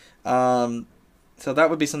 So that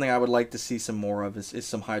would be something I would like to see some more of, is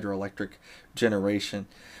some hydroelectric generation.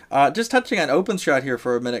 Just touching on OpenShot here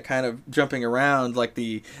for a minute, kind of jumping around like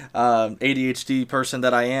the ADHD person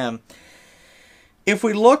that I am. If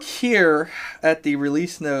we look here at the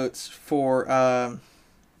release notes for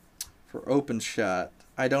OpenShot,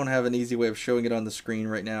 I don't have an easy way of showing it on the screen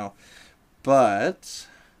right now, but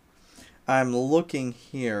I'm looking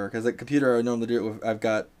here because the computer I normally do it with, I've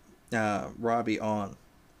got Robbie on.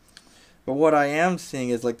 But what I am seeing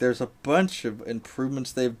is like there's a bunch of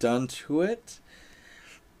improvements they've done to it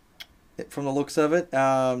from the looks of it,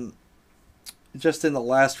 just in the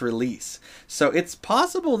last release. So it's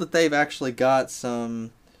possible that they've actually got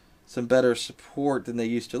some better support than they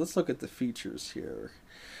used to. Let's look at the features here.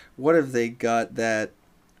 What have they got that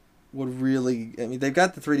would really, I mean, they've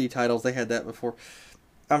got the 3D titles, they had that before.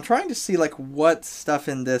 I'm trying to see like what stuff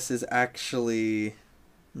in this is actually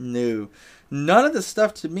new. None of the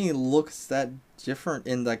stuff to me looks that different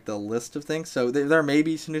in like the list of things, so there may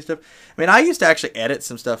be some new stuff. I mean, I used to actually edit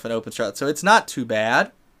some stuff in OpenShot, so it's not too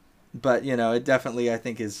bad, but you know, it definitely I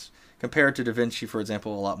think is, compared to DaVinci for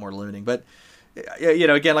example, a lot more limiting. But you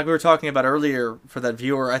know, again, like we were talking about earlier, for that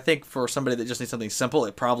viewer, I think for somebody that just needs something simple,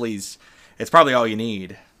 it's probably all you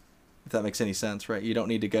need, if that makes any sense, right? You don't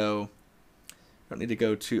need to go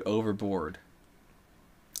too overboard.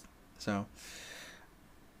 So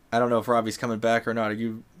I don't know if Robbie's coming back or not. Are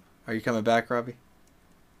you coming back, Robbie?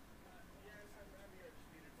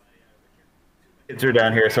 Kids are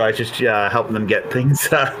down here, so I just helping them get things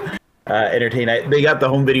entertained. They got the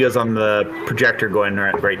home videos on the projector going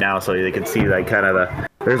right now, so they can see like kind of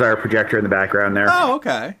there's our projector in the background there. Oh,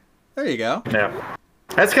 okay. There you go. Yeah.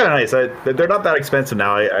 That's kind of nice. They're not that expensive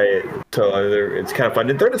now. It's kind of fun.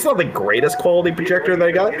 It's not the greatest quality projector that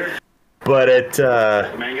I got, but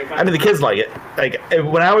I mean, the kids like it. Like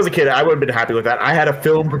when I was a kid, I would have been happy with that. I had a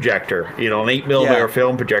film projector, an 8mm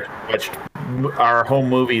film projector, watched our home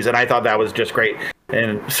movies, and I thought that was just great.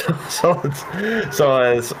 And so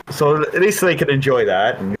at least they can enjoy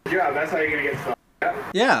that. Yeah, that's how you're gonna get stuff.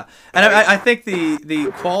 Yeah, and I think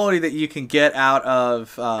the quality that you can get out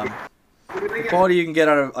of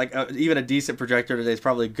like even a decent projector today is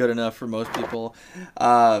probably good enough for most people.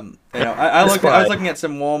 I was looking at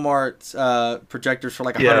some Walmart projectors for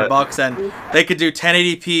like $100, and they could do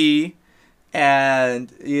 1080p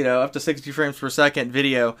and up to 60 frames per second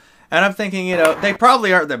video. And I'm thinking, they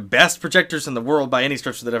probably aren't the best projectors in the world by any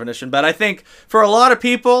stretch of the definition, but I think for a lot of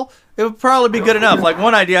people, it would probably be good enough. Like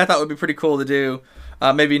one idea I thought would be pretty cool to do,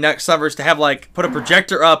 maybe next summer, is to have put a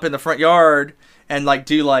projector up in the front yard and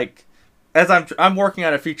do as I'm working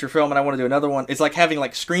on a feature film and I want to do another one, it's like having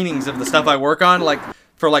screenings of the stuff I work on,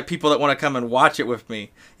 for people that want to come and watch it with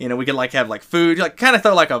me. We can have food, kind of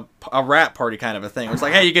throw a wrap party kind of a thing. Where it's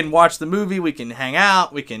hey, you can watch the movie, we can hang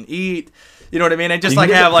out, we can eat. You know what I mean? And just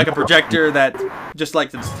have a projector that just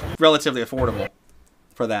that's relatively affordable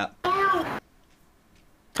for that.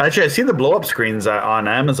 Actually, I've seen the blow-up screens on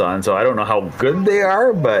Amazon, so I don't know how good they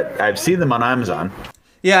are, but I've seen them on Amazon.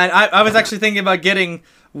 Yeah, and I was actually thinking about getting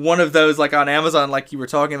one of those on Amazon, like you were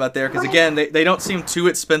talking about there, because again, they don't seem too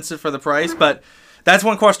expensive for the price, but that's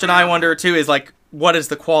one question I wonder too, is what is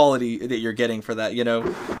the quality that you're getting for that?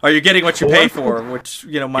 Are you getting what you pay for, which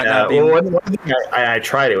might not be. Well, one thing I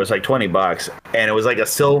tried, it was $20, and it was a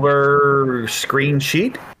silver screen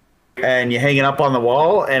sheet, and you hang it up on the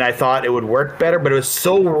wall, and I thought it would work better, but it was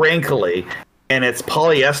so wrinkly, and it's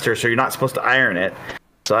polyester, so you're not supposed to iron it.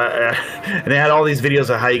 So and they had all these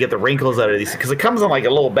videos of how you get the wrinkles out of these, because it comes in a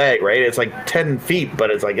little bag, right? It's 10 feet,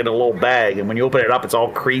 but it's in a little bag, and when you open it up, it's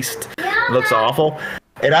all creased. It looks awful.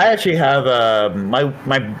 And I actually have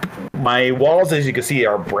my walls, as you can see,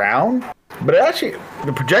 are brown, but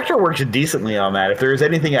the projector works decently on that. If there's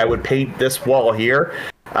anything, I would paint this wall here.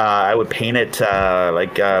 I would paint it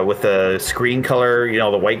with the screen color,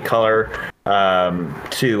 the white color,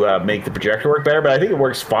 to make the projector work better. But I think it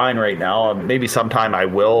works fine right now. Maybe sometime I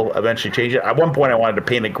will eventually change it. At one point, I wanted to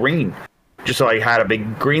paint it green, just so I had a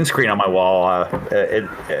big green screen on my wall.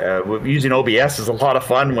 Using OBS is a lot of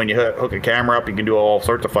fun. When you hook a camera up, you can do all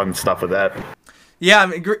sorts of fun stuff with that. Yeah, I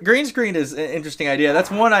mean, green screen is an interesting idea.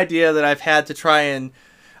 That's one idea that I've had to try and...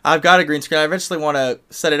 I've got a green screen. I eventually want to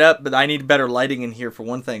set it up, but I need better lighting in here for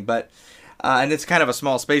one thing. But and it's kind of a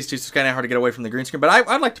small space too, so it's kind of hard to get away from the green screen. But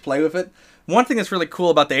I'd like to play with it. One thing that's really cool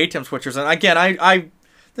about the ATEM switchers, and again,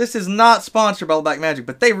 this is not sponsored by Blackmagic,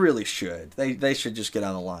 but they really should. They should just get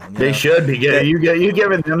on the line. They should be. You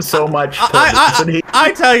giving them so much.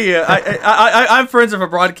 I tell you, I'm friends with a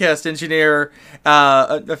broadcast engineer,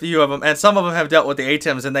 a few of them, and some of them have dealt with the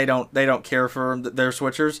ATEMs, and they don't care for their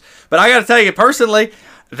switchers. But I got to tell you, personally,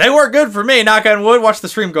 they work good for me. Knock on wood. Watch the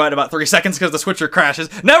stream go out in about 3 seconds because the switcher crashes.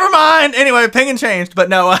 Never mind. Anyway, pinging changed, but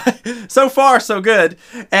no, so far so good.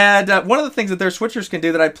 And one of the things that their switchers can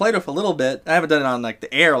do that I played with a little bit, I haven't done it on like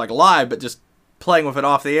the air, like live, but just playing with it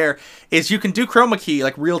off the air, is you can do chroma key,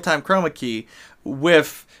 like real-time chroma key,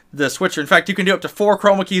 with the switcher. In fact, you can do up to 4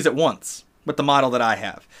 chroma keys at once with the model that I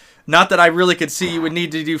have. Not that I really could see you would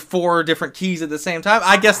need to do 4 different keys at the same time.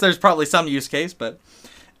 I guess there's probably some use case, but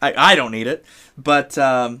I don't need it. But,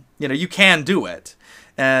 you can do it.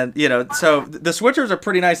 And, so the switchers are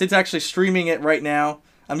pretty nice. It's actually streaming it right now.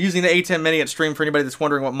 I'm using the A10 Mini at stream for anybody that's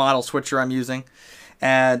wondering what model switcher I'm using.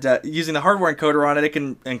 And using the hardware encoder on it, it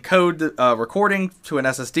can encode the recording to an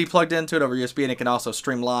SSD plugged into it over USB, and it can also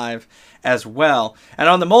stream live as well. And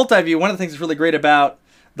on the multi-view, one of the things that's really great about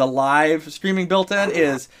the live streaming built-in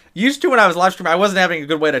is, used to when I was live streaming, I wasn't having a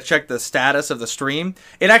good way to check the status of the stream.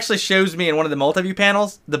 It actually shows me in one of the multi-view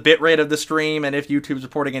panels the bitrate of the stream and if YouTube's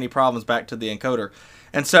reporting any problems back to the encoder.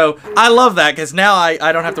 And so I love that because now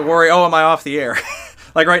I don't have to worry, oh, am I off the air?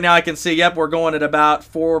 Like right now I can see, yep, we're going at about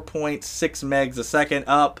 4.6 megs a second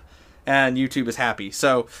up, and YouTube is happy.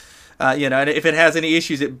 So, and if it has any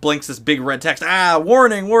issues, it blinks this big red text,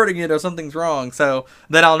 warning, something's wrong. So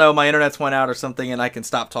then I'll know my internet's went out or something, and I can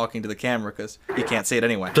stop talking to the camera because you can't see it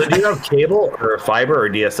anyway. So do you have cable or fiber or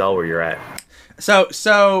DSL where you're at?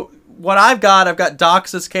 So what I've got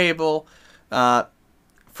DOCSIS cable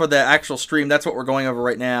for the actual stream. That's what we're going over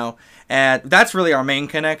right now. And that's really our main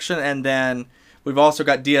connection. And then we've also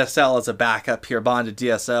got DSL as a backup here, bonded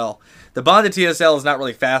DSL. The bonded DSL is not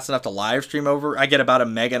really fast enough to live stream over. I get about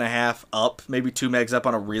 1.5 meg up, maybe 2 megs up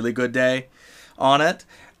on a really good day on it.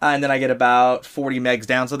 And then I get about 40 megs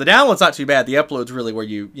down. So the download's not too bad. The upload's really where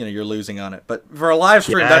you're losing on it. But for a live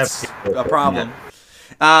stream, that's a problem.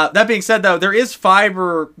 Yeah. That being said, though, there is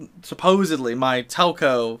fiber, supposedly, my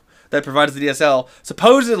telco that provides the DSL,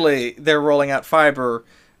 supposedly they're rolling out fiber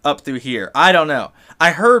up through here. I don't know.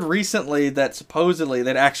 I heard recently that supposedly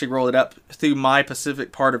they'd actually roll it up through my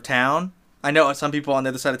Pacific part of town. I know some people on the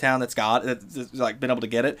other side of town that's been able to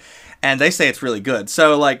get it, and they say it's really good.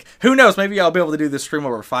 So like, who knows? Maybe I'll be able to do this stream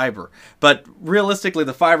over fiber. But realistically,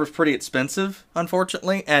 the fiber's pretty expensive,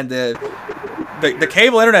 unfortunately, and the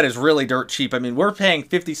cable internet is really dirt cheap. I mean, we're paying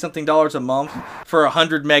 $50-something a month for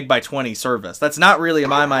 100 meg by 20 service. That's not really, in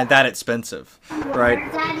my mind, that expensive, right?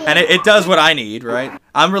 And it does what I need, right?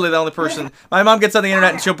 I'm really the only person. My mom gets on the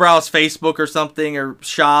internet and she'll browse Facebook or something or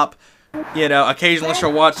shop. Occasionally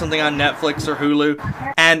she'll watch something on Netflix or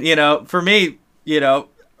Hulu. And, for me,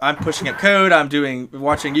 I'm pushing up code. I'm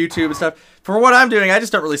watching YouTube and stuff. For what I'm doing, I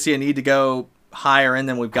just don't really see a need to go higher end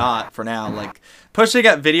than we've got for now. Like, pushing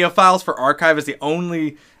up video files for archive is the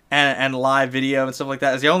only, and live video and stuff like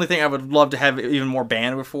that is the only thing I would love to have even more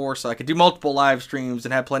bandwidth for, so I could do multiple live streams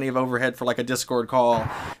and have plenty of overhead for like a Discord call,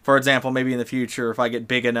 for example, maybe in the future if I get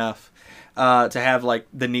big enough to have like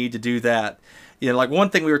the need to do that. Like one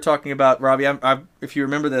thing we were talking about, Robbie, if you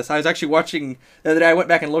remember this, I was actually watching the other day. I went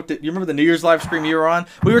back and looked at. You remember the New Year's live stream you were on?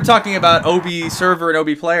 We were talking about OB server and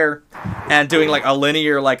OB player, and doing like a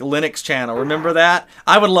linear like Linux channel. Remember that?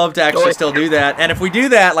 I would love to actually still do that. And if we do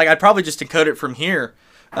that, like I'd probably just encode it from here.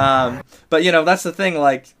 But that's the thing.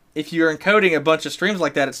 Like if you're encoding a bunch of streams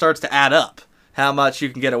like that, it starts to add up how much you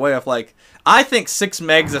can get away with. Like I think 6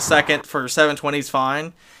 megs a second for 720 is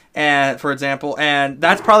fine. And for example, and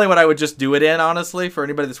that's probably what I would just do it in, honestly, for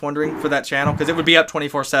anybody that's wondering, for that channel, because it would be up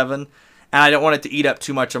 24/7, and I don't want it to eat up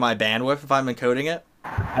too much of my bandwidth if I'm encoding it.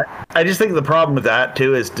 I just think the problem with that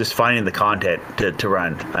too is just finding the content to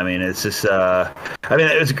run. I mean, it's just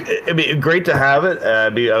it'd be great to have it.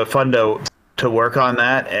 It'd be fun to work on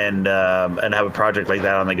that and have a project like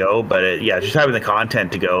that on the go. But just having the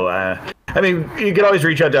content to go. I mean, you could always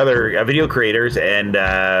reach out to other video creators and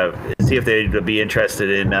see if they'd be interested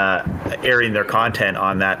in airing their content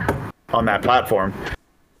on that platform.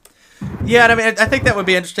 Yeah, and I mean, I think that would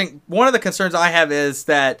be interesting. One of the concerns I have is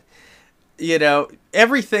that,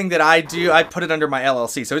 everything that I do, I put it under my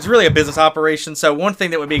LLC. So it's really a business operation. So one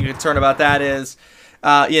thing that would be a concern about that is,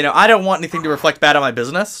 I don't want anything to reflect bad on my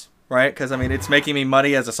business. Right? Because, I mean, it's making me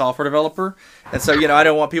money as a software developer. And so, I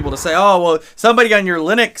don't want people to say, oh, well, somebody on your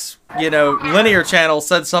Linux, linear channel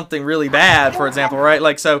said something really bad, for example, right?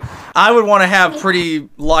 Like, so I would want to have pretty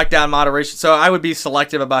locked down moderation. So I would be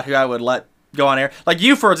selective about who I would let go on air. Like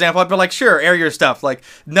you, for example, I'd be like, sure, air your stuff. Like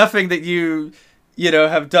nothing that you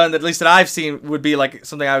have done, at least that I've seen, would be like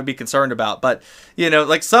something I would be concerned about. But,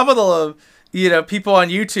 like some of the, people on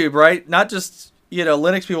YouTube, right? Not just,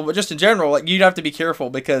 Linux people, but just in general, like you'd have to be careful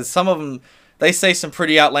because some of them, they say some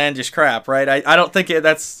pretty outlandish crap, right? I don't think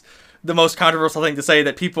that's the most controversial thing to say,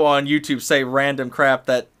 that people on YouTube say random crap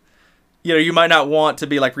that, you might not want to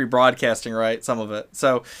be like rebroadcasting, right? Some of it.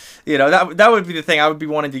 So, that would be the thing. I would be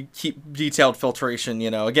wanting to keep detailed filtration,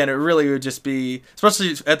 Again, it really would just be,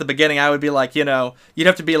 especially at the beginning, I would be like, you'd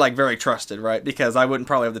have to be like very trusted, right? Because I wouldn't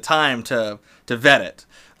probably have the time to vet it.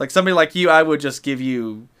 Like somebody like you, I would just give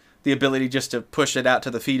you the ability just to push it out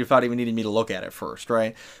to the feed without even needing me to look at it first,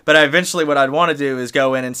 right? But eventually what I'd want to do is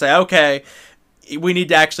go in and say, okay, we need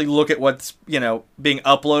to actually look at what's, being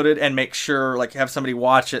uploaded and make sure, like, have somebody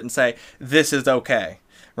watch it and say, this is okay,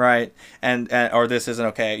 right? And or this isn't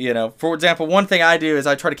okay, For example, one thing I do is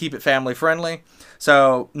I try to keep it family friendly.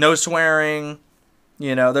 So no swearing,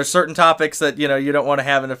 there's certain topics that, you don't want to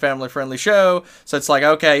have in a family friendly show. So it's like,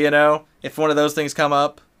 okay, if one of those things come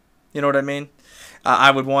up, you know what I mean?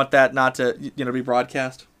 I would want that not to, be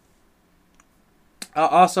broadcast.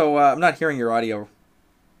 Also, I'm not hearing your audio.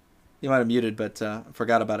 You might have muted, but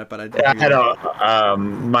forgot about it. But I had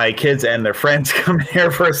my kids and their friends come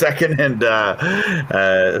here for a second, and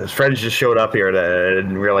friends just showed up here. I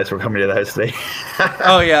didn't realize we're coming to the house today.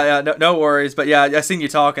 Oh yeah, no worries. But yeah, I seen you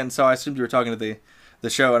talking, so I assumed you were talking to the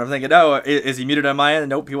show, and I'm thinking, oh, is he muted on my end?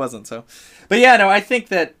 Nope, he wasn't. So, but yeah, no, I think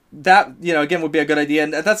that again would be a good idea,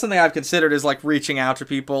 and that's something I've considered, is like reaching out to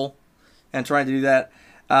people and trying to do that.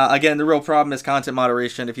 Again, the real problem is content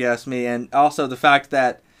moderation, if you ask me, and also the fact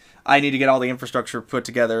that I need to get all the infrastructure put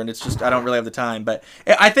together, and it's just, I don't really have the time. But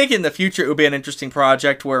I think in the future it would be an interesting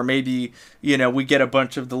project where maybe, we get a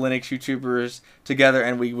bunch of the Linux YouTubers together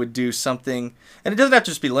and we would do something. And it doesn't have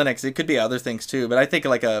to just be Linux. It could be other things too. But I think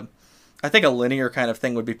a linear kind of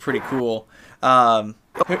thing would be pretty cool. Who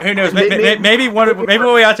knows? Maybe what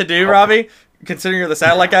we ought to do, Robbie, considering you're the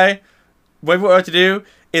satellite guy, what we ought to do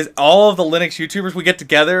is all of the Linux YouTubers, we get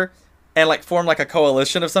together and like form like a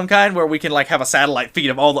coalition of some kind where we can like have a satellite feed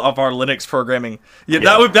of all of our Linux programming. Yeah,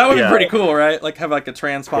 that would be pretty cool, right? Like have like a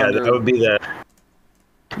transponder. Yeah, that would be the.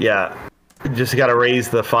 Yeah, just got to raise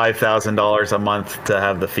the $5,000 a month to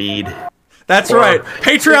have the feed. That's right.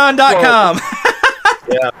 Patreon.com.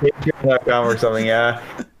 Yeah, Patreon.com or something. Yeah.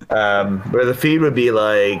 Where the feed would be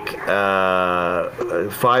like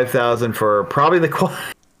 5,000 for probably a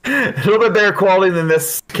little bit better quality than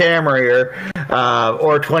this camera here,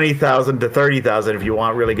 or 20,000 to 30,000 if you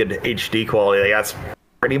want really good HD quality. Like that's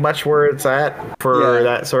pretty much where it's at for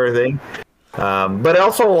that sort of thing. But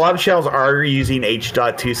also a lot of channels are using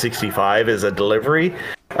H.265 as a delivery,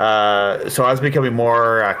 so that's becoming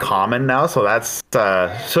more common now. So that's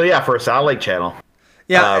for a satellite channel.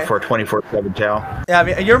 Yeah, for a 24/7 channel. Yeah, I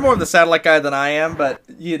mean, you're more of the satellite guy than I am, but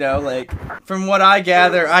like from what I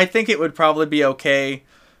gather, I think it would probably be okay.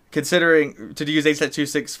 Considering to use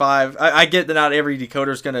H.265, I get that not every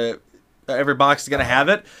decoder's every box is gonna have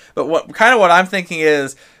it, but what I'm thinking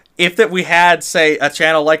is, if that we had, say, a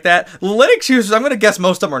channel like that, Linux users, I'm gonna guess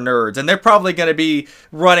most of them are nerds, and they're probably gonna be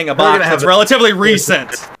running a box that's relatively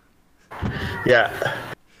recent. Yeah,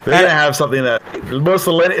 they're gonna have something that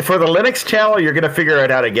for the Linux channel, you're gonna figure out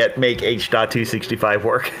how to make H.265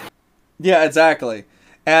 work. Yeah, exactly.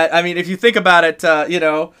 And I mean, if you think about it,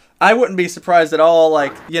 I wouldn't be surprised at all.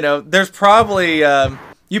 Like, there's probably,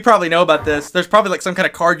 you probably know about this. There's probably like some kind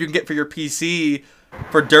of card you can get for your PC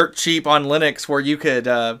for dirt cheap on Linux where you could,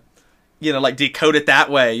 like decode it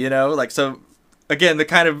that way, like, so again, the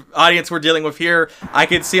kind of audience we're dealing with here, I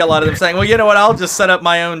could see a lot of them saying, well, you know what, I'll just set up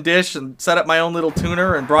my own dish and set up my own little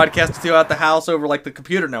tuner and broadcast it throughout the house over like the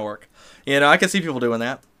computer network. I can see people doing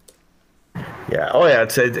that. Yeah. Oh, yeah.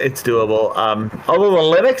 It's doable. Although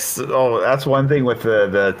the Linux, that's one thing with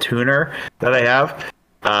the tuner that I have.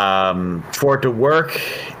 For it to work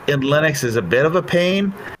in Linux is a bit of a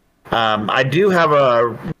pain. I do have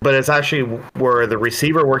but it's actually where the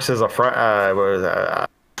receiver works as a front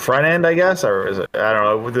end, I guess, or is it? I don't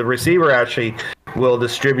know. The receiver actually will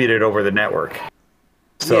distribute it over the network.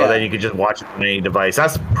 So then you can just watch it on any device.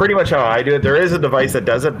 That's pretty much how I do it. There is a device that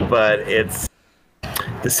does it, but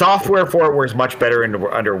the software for it works much better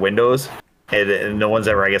under Windows, and no one's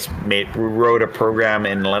ever, I guess, wrote a program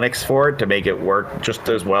in Linux for it to make it work just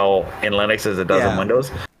as well in Linux as it does in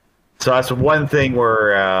Windows. So that's one thing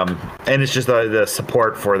where, and it's just the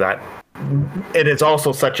support for that, and it's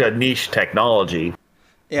also such a niche technology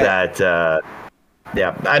that,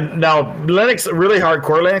 And now Linux, really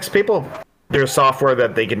hardcore Linux people, there's software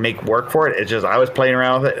that they can make work for it. It's just I was playing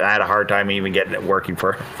around with it, and I had a hard time even getting it working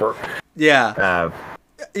for Yeah.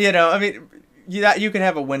 I mean, you can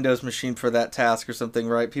have a Windows machine for that task or something,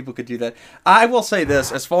 right? People could do that. I will say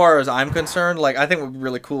this, as far as I'm concerned, like, I think what would be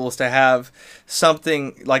really cool is to have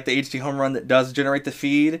something like the HD Home Run that does generate the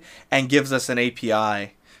feed and gives us an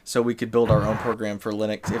API so we could build our own program for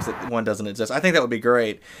Linux if one doesn't exist. I think that would be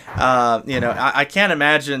great. I can't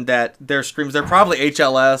imagine that their streams, they're probably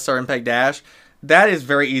HLS or MPEG Dash. That is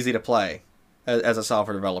very easy to play as a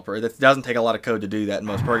software developer. It doesn't take a lot of code to do that in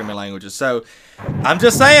most programming languages. So I'm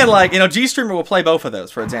just saying, like, GStreamer will play both of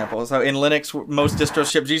those, for example. So in Linux, most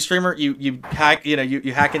distros ship GStreamer. You hack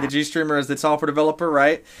into GStreamer as the software developer,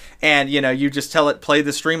 right? And you just tell it play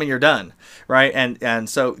the stream and you're done, right? And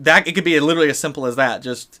so that it could be literally as simple as that.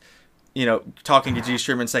 Just talking to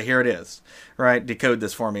GStreamer and say, here it is, right? Decode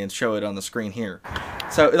this for me and show it on the screen here.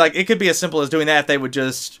 So, like, it could be as simple as doing that if they would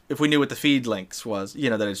if we knew what the feed links was,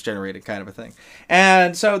 that it's generated, kind of a thing.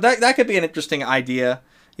 And so that could be an interesting idea.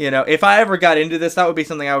 If I ever got into this, that would be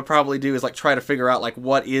something I would probably do, is like try to figure out like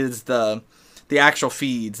what is the actual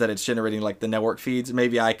feeds that it's generating, like the network feeds.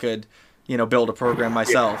 Maybe I could build a program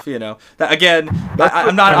myself. That, again,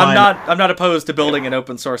 I'm not opposed to building an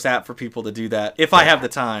open source app for people to do that if I have the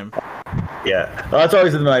time. Yeah, well, that's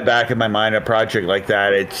always in the back of my mind, a project like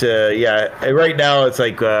that. It's right now it's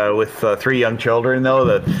like with 3 young children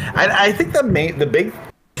though. I think the big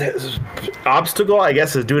obstacle, I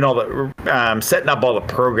guess, is doing all the setting up all the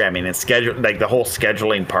programming and schedule, like the whole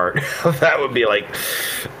scheduling part. That would be like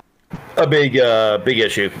a big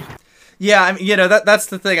issue. Yeah, I mean, that's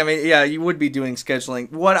the thing. I mean, yeah, you would be doing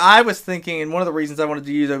scheduling. What I was thinking, and one of the reasons I wanted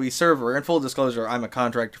to use OE Server, and full disclosure, I'm a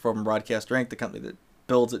contractor for Broadcaster Inc., the company that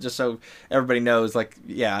builds it, just so everybody knows, like,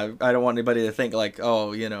 yeah, I don't want anybody to think like,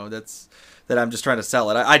 oh, that I'm just trying to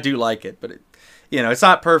sell it. I do like it, but it's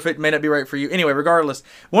not perfect, may not be right for you. Anyway, regardless,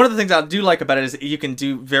 one of the things I do like about it is that you can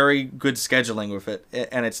do very good scheduling with it,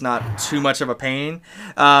 and it's not too much of a pain.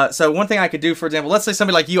 So one thing I could do, for example, let's say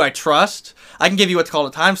somebody like you I trust, I can give you what's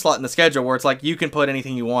called a time slot in the schedule where it's like you can put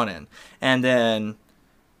anything you want in. And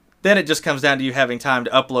then it just comes down to you having time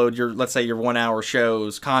to upload let's say your 1 hour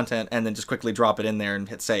show's content and then just quickly drop it in there and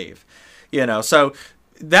hit save. So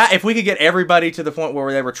that if we could get everybody to the point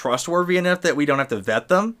where they were trustworthy enough that we don't have to vet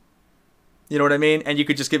them, you know what I mean? And you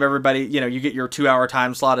could just give everybody, you get your 2 hour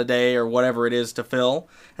time slot a day or whatever it is to fill,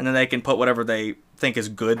 and then they can put whatever they think is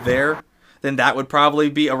good there, then that would probably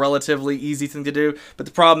be a relatively easy thing to do. But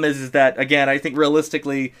the problem is that, again, I think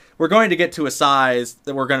realistically, we're going to get to a size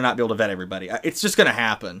that we're going to not be able to vet everybody. It's just going to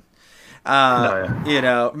happen.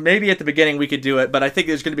 Maybe at the beginning we could do it, but I think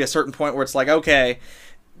there's going to be a certain point where it's like, okay,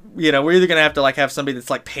 we're either going to have to like have somebody that's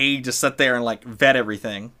like paid to sit there and like vet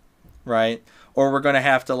everything, right? Or we're going to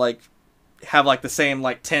have to like have like the same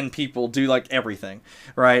like 10 people do like everything,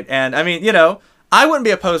 right? And I mean, I wouldn't be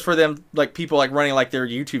opposed for them, like people like running like their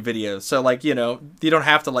YouTube videos. So like, you don't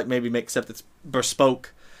have to like maybe make stuff that's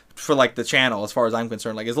bespoke for like the channel as far as I'm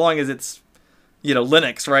concerned. Like as long as it's,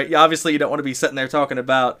 Linux, right? Obviously you don't want to be sitting there talking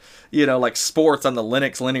about, like sports on the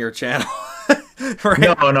Linux linear channel. Right?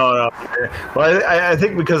 No. Well, I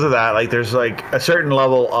think because of that, like there's like a certain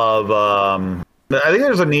level of, I think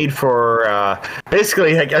there's a need for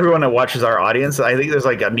basically like everyone that watches our audience. I think there's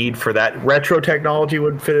like a need for that. Retro technology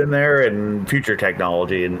would fit in there, and future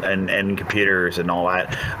technology, and computers and all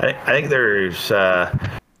that. I think there's.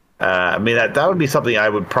 I mean that would be something I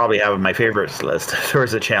would probably have in my favorites list.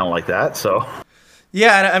 Towards a channel like that. So.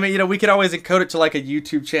 Yeah, and I mean, we could always encode it to like a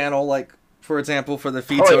YouTube channel, like for example, for the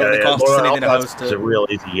feed, so it wouldn't cost us anything to host it. It's real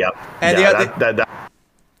easy. Yep. And that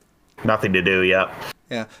nothing to do. Yep.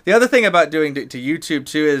 Yeah. The other thing about doing to YouTube,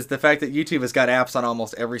 too, is the fact that YouTube has got apps on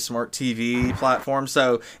almost every smart TV platform.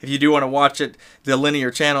 So if you do want to watch it, the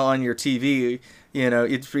linear channel on your TV,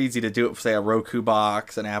 it's easy to do it for, say, a Roku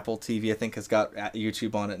box. An Apple TV, I think, has got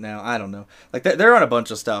YouTube on it now. I don't know. Like, they're on a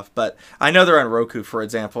bunch of stuff. But I know they're on Roku, for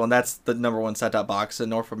example, and that's the #1 set-top box in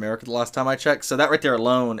North America the last time I checked. So that right there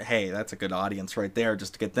alone, hey, that's a good audience right there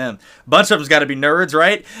just to get them. A bunch of them's got to be nerds,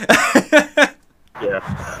 right?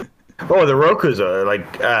 Yeah. Oh, the Roku's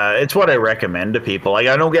it's what I recommend to people. Like,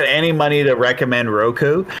 I don't get any money to recommend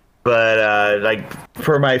Roku, but like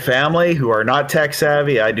for my family who are not tech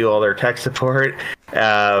savvy, I do all their tech support.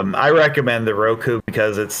 I recommend the Roku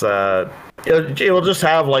because it will just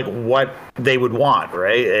have like what they would want,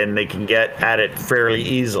 right? And they can get at it fairly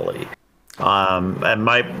easily. And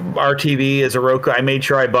our TV is a Roku. I made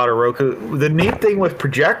sure I bought a Roku. The neat thing with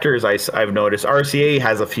projectors, I've noticed, RCA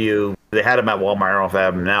has a few. They had them at Walmart. I don't know if they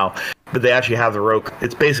have them now, but they actually have the Roku.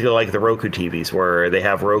 It's basically like the Roku TVs where they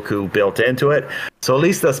have Roku built into it. So at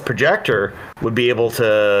least this projector would be able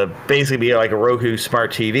to basically be like a Roku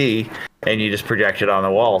smart TV, and you just project it on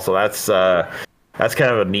the wall. So that's that's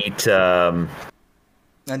kind of a neat.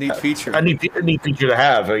 A neat feature. A neat feature to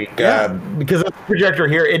have. Like, Yeah. Because the projector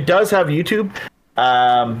here, it does have YouTube.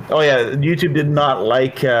 YouTube did not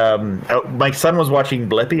like. My son was watching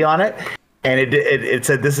Blippi on it, and it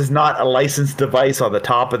said this is not a licensed device on the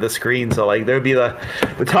top of the screen. So like there'd be the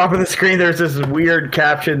top of the screen. There's this weird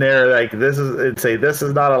caption there, like this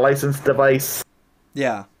is not a licensed device.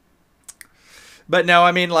 Yeah. But no,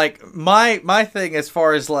 I mean, like my thing as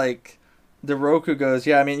far as like the Roku goes,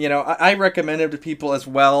 yeah, I mean, I recommend it to people as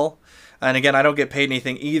well. And again, I don't get paid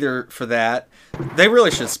anything either for that. They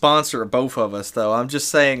really should sponsor both of us, though. I'm just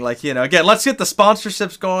saying, like, again, let's get the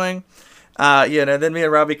sponsorships going. Then me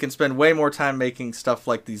and Robbie can spend way more time making stuff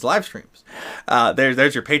like these live streams.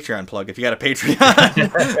 There's your Patreon plug if you got a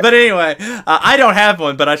Patreon. But anyway, I don't have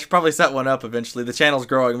one, but I should probably set one up eventually. The channel's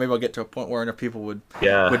growing. Maybe I'll get to a point where enough people would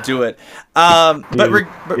do it. But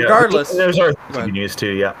regardless, there's our news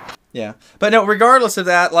too. Yeah. Yeah, but no, regardless of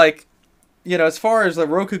that, like, as far as the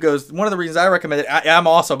Roku goes, one of the reasons I recommend it, I'm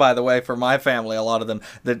also, by the way, for my family, a lot of them,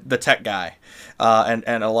 the tech guy,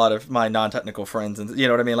 and a lot of my non-technical friends, and you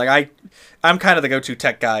know what I mean? Like, I'm kind of the go-to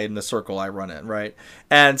tech guy in the circle I run in, right?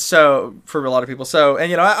 And so, for a lot of people,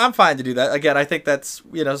 I'm fine to do that. Again, I think that's,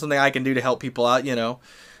 something I can do to help people out,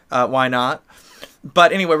 why not?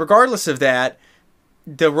 But anyway, regardless of that,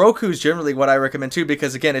 the Roku is generally what I recommend too,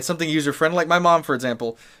 because again, it's something user-friendly. Like my mom, for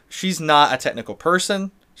example, she's not a technical person.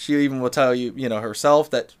 She even will tell you, herself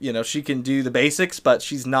that, she can do the basics, but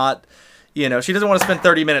she's not, she doesn't want to spend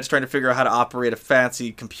 30 minutes trying to figure out how to operate a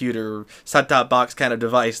fancy computer, set-top box kind of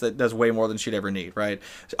device that does way more than she'd ever need, right?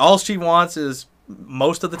 All she wants is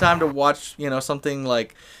most of the time to watch, something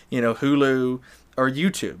like, Hulu or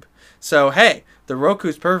YouTube. So, hey, the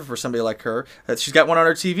Roku's perfect for somebody like her. She's got one on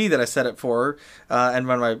her TV that I set up for her, and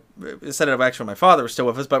when I set it up, actually, my father was still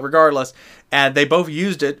with us, but regardless, and they both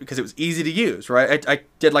used it because it was easy to use, right? I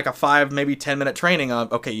did like a 5, maybe 10-minute training on,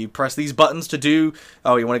 okay, you press these buttons to do,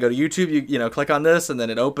 you want to go to YouTube, you click on this, and then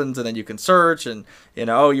it opens, and then you can search, and, you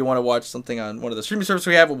want to watch something on one of the streaming services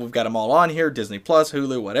we have, well, we've got them all on here, Disney Plus,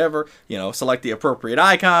 Hulu, whatever, select the appropriate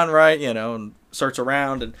icon, right, and search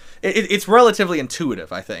around, and it's relatively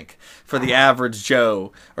intuitive, I think, for the average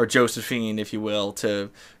Joe or Josephine, if you will, to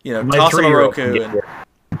toss them a Roku.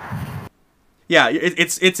 Yeah,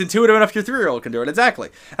 it's intuitive enough your 3-year-old can do it. Exactly.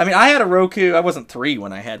 I mean, I had a Roku. I wasn't 3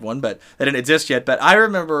 when I had one, but that didn't exist yet. But I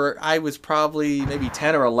remember I was probably maybe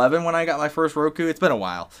 10 or 11 when I got my first Roku. It's been a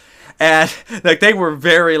while. And like they were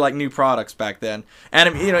very like new products back then.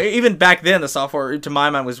 And even back then the software to my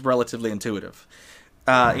mind was relatively intuitive.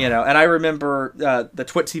 And I remember the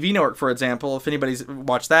Twit TV network, for example, if anybody's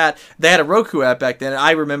watched that, they had a Roku app back then. And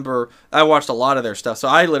I remember I watched a lot of their stuff. So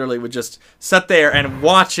I literally would just sit there and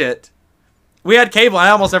watch it. We had cable. I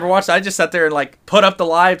almost never watched it. I just sat there and like put up the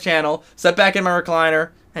live channel, sat back in my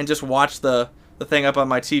recliner, and just watched the thing up on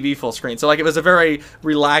my TV full screen. So like it was a very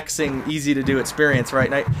relaxing, easy to do experience,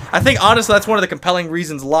 right? And I think honestly that's one of the compelling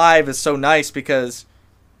reasons live is so nice because,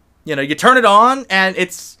 you turn it on and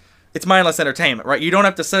it's mindless entertainment, right? You don't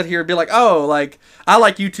have to sit here and be like, oh, like I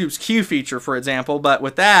like YouTube's queue feature, for example, but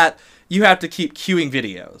with that you have to keep queuing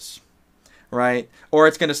videos. Right? Or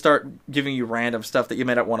it's going to start giving you random stuff that you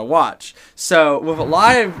may not want to watch. So with a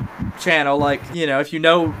live channel, like, if you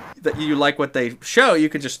know that you like what they show, you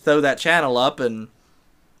can just throw that channel up and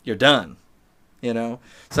you're done.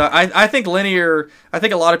 So I think linear, I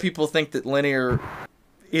think a lot of people think that linear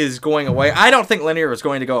is going away. I don't think linear is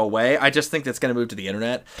going to go away. I just think it's going to move to the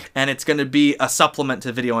internet and it's going to be a supplement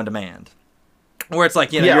to video on demand. Where it's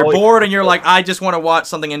like, you're bored and you're like, I just want to watch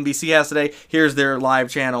something NBC has today. Here's their live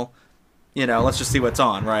channel. Let's just see what's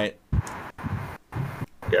on, right?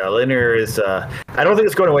 Yeah, linear is, I don't think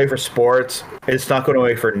it's going away for sports. It's not going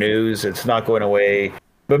away for news. It's not going away,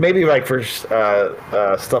 but maybe like for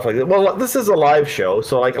stuff like that. Well, this is a live show,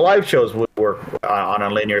 so like live shows would work on a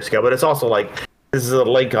linear scale, but it's also like, this is a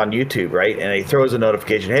link on YouTube, right? And it throws a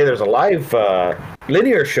notification, hey, there's a live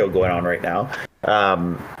linear show going on right now.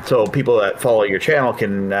 So people that follow your channel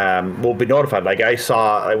will be notified. Like I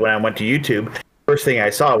saw when I went to YouTube, first thing I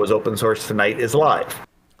saw was Open Source Tonight is live.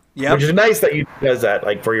 Yeah, which is nice that you does that.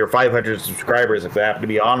 Like for your 500 subscribers, if they happen to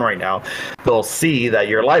be on right now, they'll see that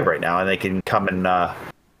you're live right now, and they can come and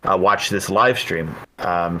watch this live stream.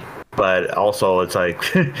 But also, it's like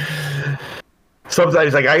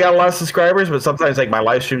sometimes like I got a lot of subscribers, but sometimes like my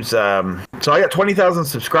live streams. So I got 20,000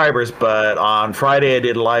 subscribers, but on Friday I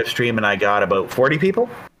did a live stream and I got about 40 people.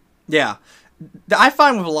 Yeah. I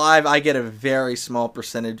find with live, I get a very small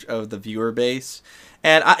percentage of the viewer base,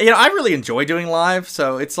 and I really enjoy doing live.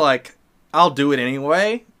 So it's like I'll do it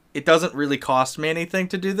anyway, it doesn't really cost me anything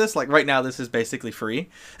to do this. Like right now, this is basically free,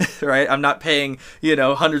 right? I'm not paying,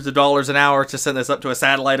 hundreds of dollars an hour to send this up to a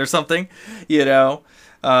satellite or something,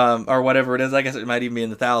 or whatever it is. I guess it might even be in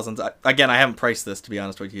the thousands. I haven't priced this, to be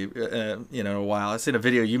honest with you, in a while. I've seen a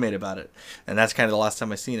video you made about it, and that's kind of the last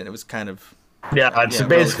time I seen it. It was kind of... Yeah, it's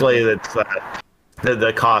basically that's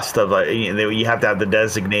the cost of you have to have the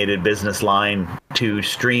designated business line to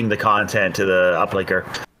stream the content to the uplinker.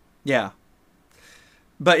 Yeah.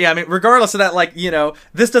 But yeah, I mean, regardless of that, like,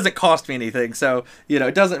 this doesn't cost me anything. So,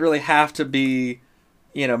 it doesn't really have to be,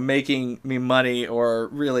 making me money or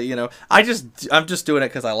really, I'm just doing it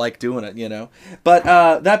because I like doing it, But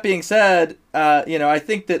that being said, I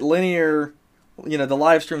think that linear, the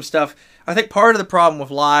live stream stuff, I think part of the problem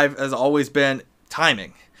with live has always been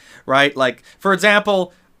timing, right? Like, for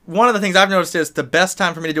example, one of the things I've noticed is the best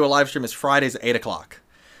time for me to do a live stream is Fridays at 8 o'clock.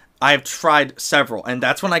 I've tried several, and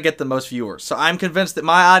that's when I get the most viewers. So I'm convinced that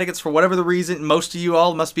my audience, for whatever the reason, most of you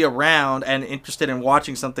all must be around and interested in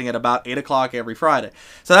watching something at about 8 o'clock every Friday.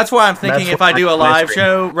 So that's why I'm thinking if I do a live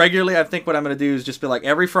show regularly, I think what I'm going to do is just be like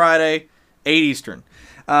every Friday, 8 Eastern.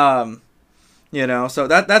 So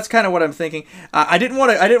that's kind of what I'm thinking. I didn't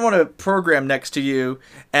want to program next to you,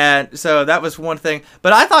 and so that was one thing.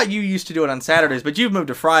 But I thought you used to do it on Saturdays, but you've moved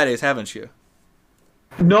to Fridays, haven't you?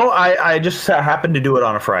 No, I just happened to do it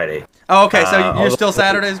on a Friday. Oh, okay. So you're still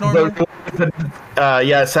Saturdays normally?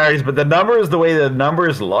 Yeah, Saturdays. But the way the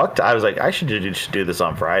numbers looked, I was like, I should just do this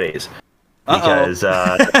on Fridays. Because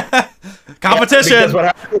competition. Because what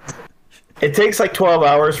happens, it takes like 12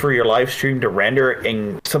 hours for your live stream to render,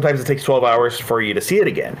 and sometimes it takes 12 hours for you to see it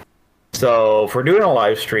again. So if we're doing a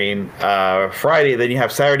live stream Friday, then you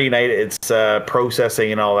have Saturday night, it's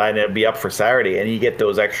processing and all that, and it'll be up for Saturday, and you get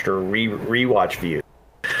those extra rewatch views.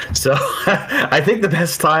 So I think the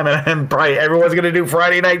best time, and probably everyone's going to do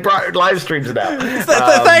Friday night live streams now.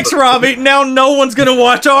 Thanks, Robbie. Now no one's going to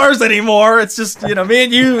watch ours anymore. It's just, me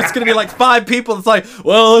and you. It's going to be like 5 people. It's like,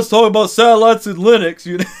 well, let's talk about satellites and Linux.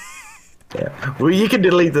 Yeah. Well, you can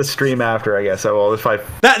delete the stream after, I guess. Well, if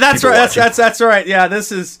that's right. That's right. Yeah,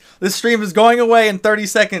 this stream is going away in 30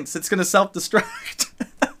 seconds. It's going to self-destruct.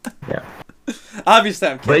 Yeah. Obviously,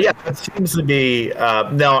 I'm kidding. But yeah, it seems to be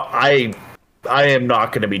now. I am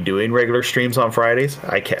not going to be doing regular streams on Fridays.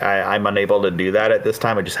 I'm unable to do that at this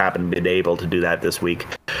time. I just haven't been able to do that this week.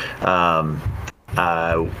 I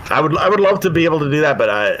would love to be able to do that,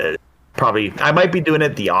 but I might be doing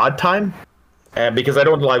it the odd time, because I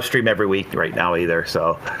don't live stream every week right now either.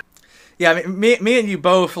 So yeah, I mean, me and you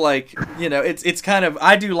both, like, it's kind of,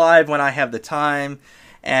 I do live when I have the time.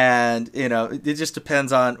 And, it just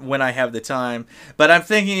depends on when I have the time. But I'm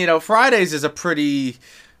thinking, Fridays is a pretty,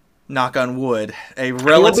 knock on wood, a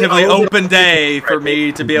relatively open day for me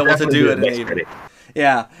to be able to do it in the evening.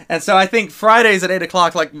 Yeah. And so I think Fridays at 8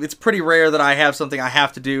 o'clock, like, it's pretty rare that I have something I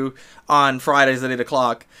have to do on Fridays at 8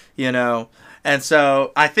 o'clock, And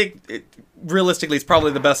so I think, realistically, it's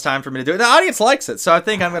probably the best time for me to do it. The audience likes it, so I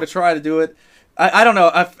think I'm going to try to do it. I don't know.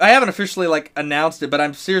 I haven't officially, like, announced it, but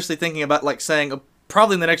I'm seriously thinking about, like, saying...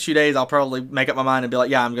 Probably in the next few days, I'll probably make up my mind and be like,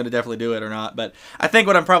 yeah, I'm going to definitely do it or not. But I think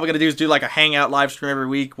what I'm probably going to do is do like a hangout live stream every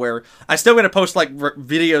week where I'm still going to post like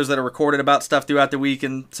videos that are recorded about stuff throughout the week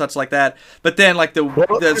and such like that. But then like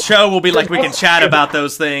the show will be like we can chat about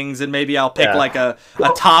those things, and maybe I'll pick like a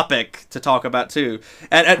topic to talk about too.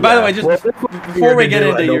 And by the way, just before we get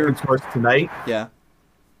into your... open source tonight. Yeah.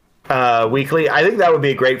 Weekly, I think that would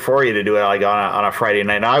be great for you to do it like on a Friday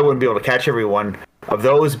night. Now, I wouldn't be able to catch every one of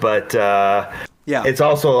those, but... yeah, it's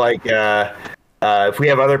also like if we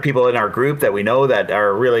have other people in our group that we know that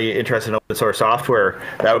are really interested in open source software,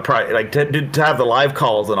 that would probably like to have the live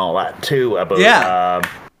calls and all that too about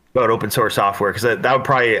open source software, because that would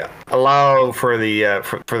probably allow for the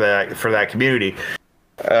for that community.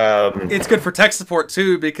 It's good for tech support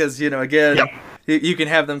too, because again, you can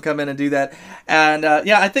have them come in and do that, and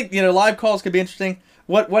I think live calls could be interesting.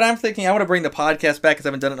 What I'm thinking, I want to bring the podcast back because I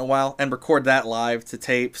haven't done it in a while, and record that live to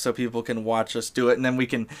tape so people can watch us do it, and then we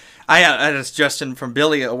can... I had a suggestion from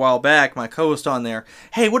Billy a while back, my co-host on there.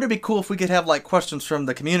 Hey, wouldn't it be cool if we could have like questions from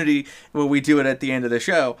the community when we do it at the end of the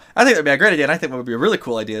show? I think that'd be a great idea, and I think what would be a really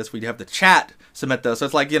cool idea is we'd have the chat submit those. So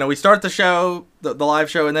it's like, we start the show, the live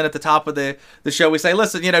show, and then at the top of the show we say,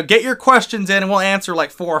 listen, get your questions in, and we'll answer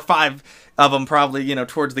like 4 or 5 of them probably,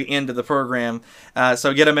 towards the end of the program.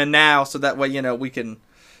 So get them in now, so that way, we can,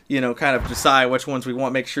 kind of decide which ones we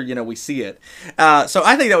want, make sure, we see it. So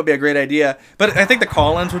I think that would be a great idea. But I think the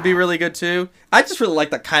call-ins would be really good too. I just really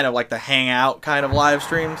like that kind of like the hangout kind of live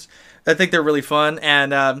streams. I think they're really fun.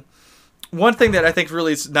 And one thing that I think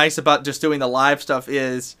really is nice about just doing the live stuff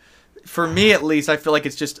is, for me at least, I feel like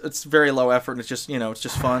it's very low effort and it's just, it's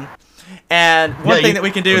just fun. And one thing that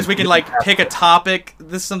we can do is we can like pick a topic.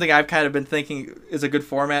 This is something I've kind of been thinking is a good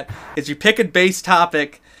format, is you pick a base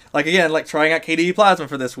topic, like again, like trying out KDE Plasma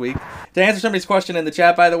for this week. To answer somebody's question in the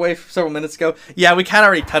chat, by the way, several minutes ago, yeah, we kind of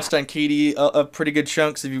already touched on KDE a pretty good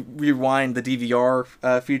chunk. So if you rewind the DVR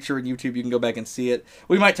feature in YouTube, you can go back and see it.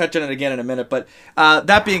 We might touch on it again in a minute, but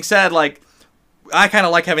that being said, like, I kind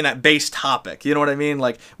of like having that base topic. You know what I mean?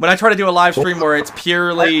 Like, when I try to do a live stream where it's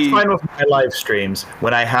purely... I'm fine with my live streams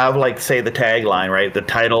when I have, like, say, the tagline, right? The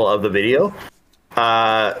title of the video.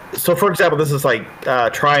 So, for example, this is like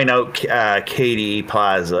trying out KDE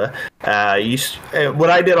Plasma. What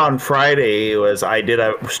I did on Friday was I did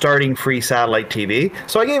a starting free satellite TV.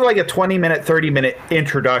 So I gave like a 20-minute, 30-minute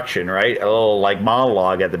introduction, right? A little like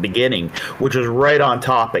monologue at the beginning, which was right on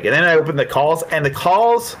topic. And then I opened the calls, and the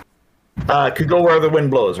calls... could go where the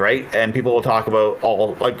wind blows, right? And people will talk about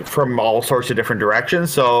from all sorts of different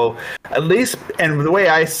directions. So at least, and the way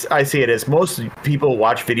I see it is most people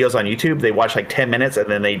watch videos on YouTube, they watch like 10 minutes and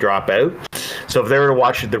then they drop out. So if they were to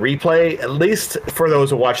watch the replay, at least for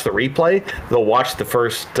those who watch the replay, they'll watch the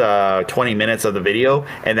first 20 minutes of the video,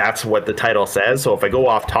 and that's what the title says. So if I go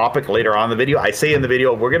off topic later on in the video, I say in the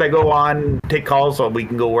video, we're going to go on, take calls, so we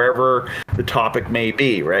can go wherever the topic may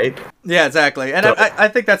be, right? Yeah, exactly. And so, I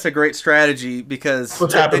think that's a great strategy because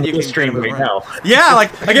what's happening in the stream right now. Yeah, like,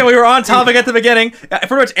 again, we were on topic at the beginning.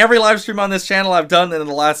 Pretty much every live stream on this channel I've done in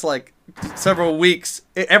the last, like, several weeks,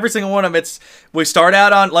 every single one of them, we start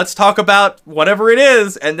out on, let's talk about whatever it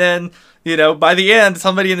is, and then, by the end,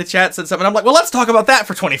 somebody in the chat said something, I'm like, well, let's talk about that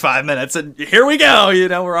for 25 minutes, and here we go,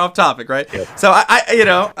 we're off topic, right? Yep. So,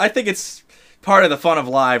 I think it's part of the fun of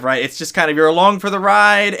live, right? It's just kind of, you're along for the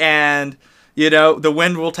ride, and... the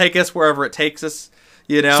wind will take us wherever it takes us,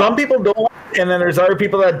 Some people don't, and then there's other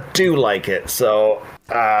people that do like it, so...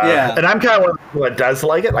 yeah. And I'm kind of one of the people that does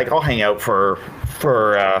like it. Like, I'll hang out for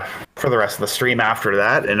the rest of the stream after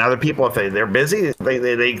that, and other people, if they're busy,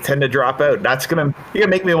 they tend to drop out. You're gonna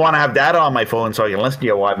make me want to have data on my phone so I can listen to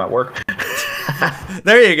you while I'm at work.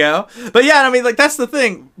 There you go. But yeah, I mean, like, that's the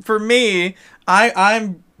thing. For me,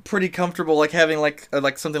 I'm pretty comfortable, like, having,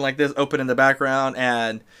 like something like this open in the background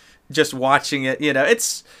and... just watching it,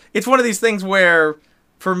 it's one of these things where,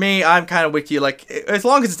 for me, I'm kind of with you. Like, as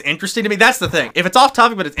long as it's interesting to me, that's the thing. If it's off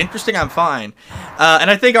topic but it's interesting, I'm fine. And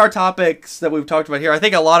I think our topics that we've talked about here, I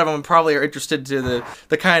think a lot of them probably are interested to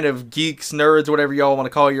the kind of geeks, nerds, whatever y'all want to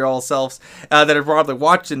call your all selves, that are probably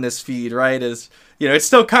watching this feed, right? It's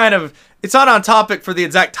still kind of, it's not on topic for the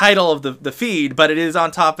exact title of the feed, but it is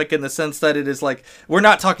on topic in the sense that it is like, we're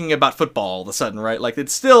not talking about football all of a sudden, right? Like,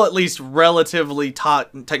 it's still at least relatively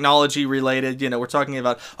technology related. We're talking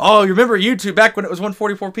about, you remember YouTube back when it was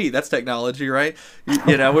 144p? That's technology, right?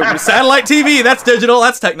 We're satellite TV, that's digital,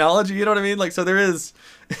 that's technology, you know what I mean? Like, so there is...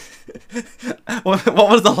 what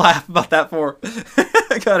was the laugh about that for?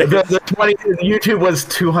 YouTube was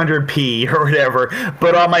 200p or whatever,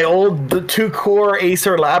 but on my old 2-core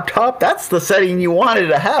Acer laptop, that's the setting you wanted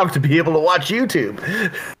to have to be able to watch YouTube.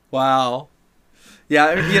 Wow. Yeah,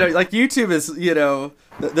 I mean, like, YouTube is,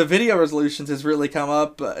 the video resolutions has really come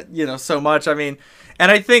up, so much. I mean,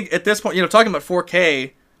 and I think at this point, talking about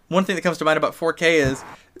 4K, one thing that comes to mind about 4K is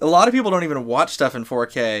a lot of people don't even watch stuff in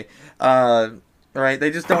 4K. Right,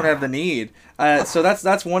 they just don't have the need. So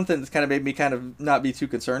that's one thing that's kind of made me kind of not be too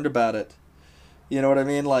concerned about it. You know what I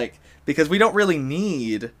mean? Like, because we don't really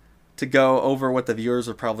need to go over what the viewers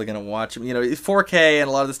are probably going to watch. 4K and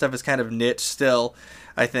a lot of this stuff is kind of niche still,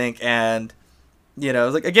 I think. And,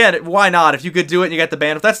 like, again, why not? If you could do it and you got the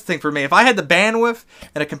bandwidth, that's the thing for me. If I had the bandwidth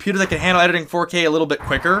and a computer that can handle editing 4K a little bit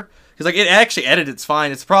quicker, because, like, it actually edits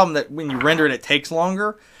fine. It's the problem that when you render it, it takes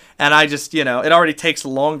longer. And I just, it already takes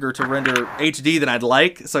longer to render HD than I'd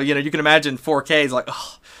like. So, you can imagine 4K is like,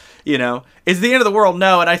 is the end of the world?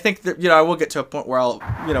 No. And I think that, I will get to a point where I'll,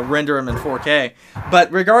 render them in 4K.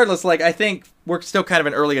 But regardless, like, I think we're still kind of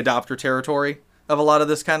in early adopter territory of a lot of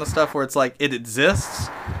this kind of stuff where it's like, it exists,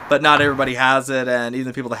 but not everybody has it. And even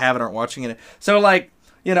the people that have it aren't watching it. So, like,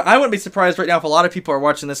 I wouldn't be surprised right now if a lot of people are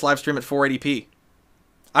watching this live stream at 480p.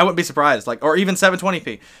 I wouldn't be surprised, like, or even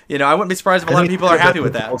 720p. I wouldn't be surprised if a lot of people are happy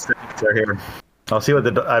with that. I'll see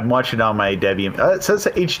what I'm watching on my Debian. It says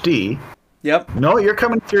HD. Yep. No, you're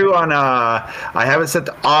coming through on. I have it set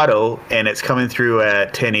to auto, and it's coming through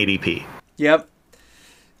at 1080p. Yep.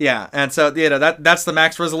 Yeah, and so that's the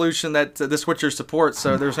max resolution that the switcher supports.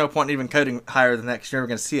 So there's no point in even coding higher than that because you're never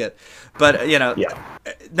going to see it. But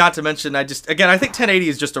not to mention, I think 1080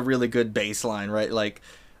 is just a really good baseline, right? Like.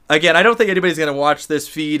 Again, I don't think anybody's going to watch this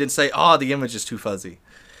feed and say, the image is too fuzzy.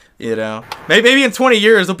 You know, maybe in 20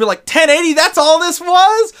 years they'll be like 1080. That's all this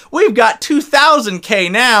was. We've got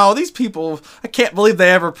 2000K now. These people, I can't believe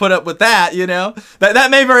they ever put up with that. You know,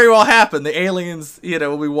 that may very well happen. The aliens, you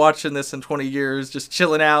know, will be watching this in 20 years, just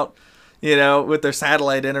chilling out. You know, with their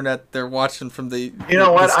satellite internet, they're watching from the. You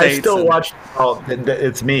know what? I still watch. Oh,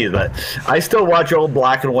 it's me, but I still watch old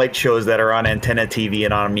black and white shows that are on Antenna TV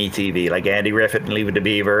and on MeTV, like Andy Riffit and Leave It to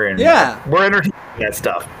Beaver, and we're entertaining that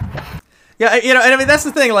stuff. Yeah, you know, and I mean that's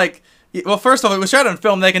the thing. Like, well, first off, it was shot on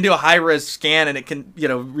film. They can do a high-res scan, and it can, you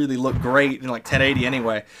know, really look great in like 1080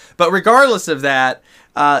 anyway. But regardless of that,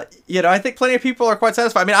 you know, I think plenty of people are quite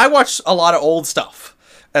satisfied. I mean, I watch a lot of old stuff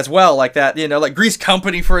as well, like that. You know, like Grease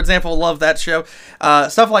Company, for example. Love that show.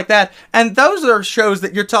 Stuff like that. And those are shows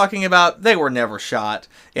that you're talking about. They were never shot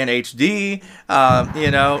in HD. You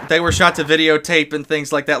know, they were shot to videotape and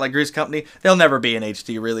things like that, like Grease Company. They'll never be in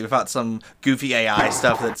HD, really, without some goofy AI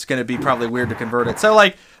stuff that's going to be probably weird to convert it. So,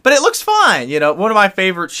 like, but it looks fine. You know, one of my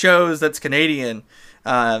favorite shows that's Canadian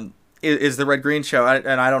is the Red Green Show.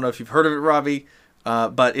 And I don't know if you've heard of it, Robbie.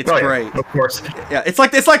 But it's great. Of course. Yeah, it's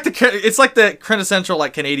like the quintessential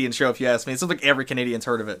like Canadian show, if you ask me. It seems like every Canadian's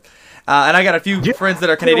heard of it. And I got a few friends that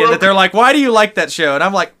are Canadian that they're like, "Why do you like that show?" And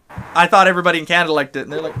I'm like, "I thought everybody in Canada liked it."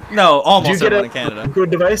 And they're like, "No, almost everyone in Canada." Roku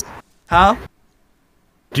device? Huh?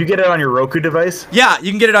 Do you get it on your Roku device? Yeah,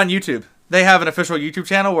 you can get it on YouTube. They have an official YouTube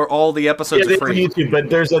channel where all the episodes are free. YouTube, but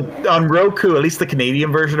there's on Roku, at least the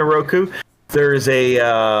Canadian version of Roku. There's a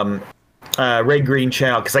Red Green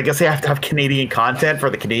channel, because I guess they have to have Canadian content for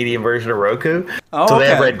the Canadian version of Roku. Oh, so okay. they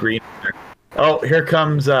have Red Green. Oh, here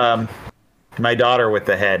comes my daughter with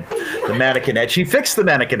the head, the mannequin head. She fixed the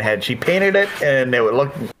mannequin head. She painted it, and it would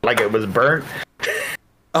look like it was burnt.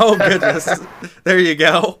 Oh goodness! There you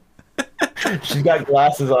go. She's got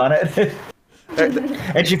glasses on it,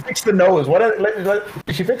 and she fixed the nose.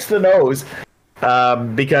 She fixed the nose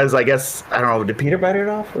because I guess I don't know. Did Peter bite it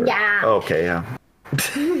off? Or? Yeah. Okay. Yeah.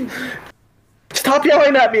 Stop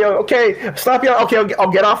yelling at me. Okay, stop yelling. Okay, I'll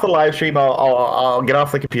get off the live stream. I'll get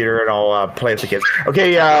off the computer and I'll play with the kids.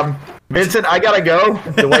 Okay, Vincent, I gotta go.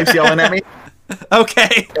 The wife's yelling at me.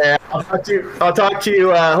 Okay. I'll talk to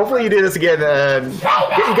you. Hopefully you do this again. You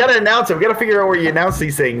gotta announce it. We gotta figure out where you announce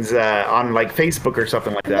these things on like Facebook or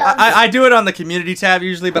something like that. I do it on the community tab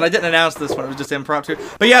usually, but I didn't announce this one. It was just impromptu.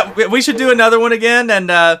 But yeah, we should do another one again. And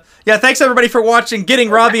yeah, thanks everybody for watching Getting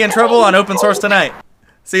Robbie in Trouble on Open Source Tonight.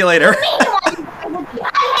 See you later.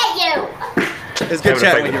 I hate you. It's good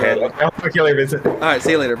chatting with you. I'll talk to you later, Vincent. All right,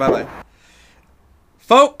 see you later. Bye-bye.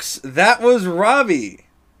 Folks, that was Robbie.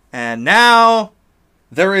 And now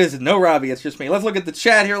there is no Robbie. It's just me. Let's look at the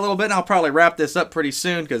chat here a little bit, and I'll probably wrap this up pretty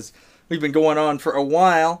soon because we've been going on for a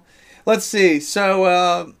while. Let's see.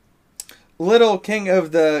 So, Little King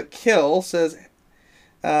of the Kill says,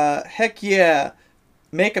 heck yeah,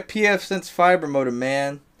 make a PF Sense fiber modem,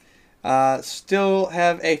 man. Still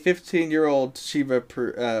have a 15-year-old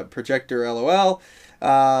Toshiba projector, lol.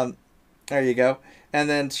 There you go. And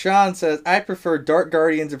then Sean says, I prefer Dark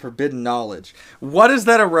Guardians and Forbidden Knowledge. What is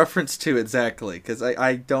that a reference to exactly? Because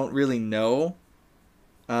I don't really know.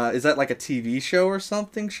 Is that like a TV show or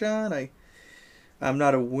something, Sean? I'm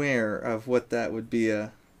not aware of what that would be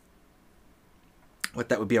a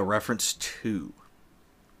reference to.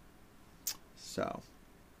 So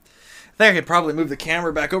I think I could probably move the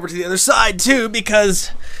camera back over to the other side too,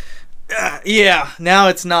 because yeah, now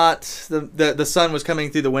it's not the sun was coming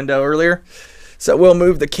through the window earlier. So we'll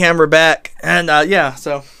move the camera back, and yeah,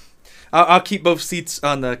 so I'll keep both seats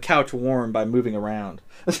on the couch warm by moving around.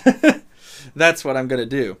 That's what I'm going to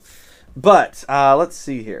do. But let's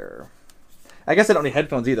see here. I guess I don't need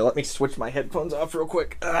headphones either. Let me switch my headphones off real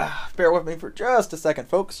quick. Bear with me for just a second,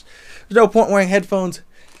 folks. There's no point wearing headphones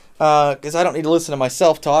because I don't need to listen to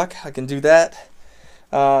myself talk. I can do that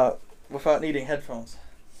without needing headphones.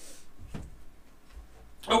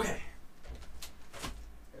 Okay.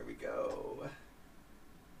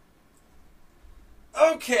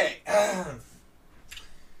 Okay.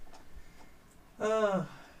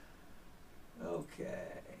 Okay.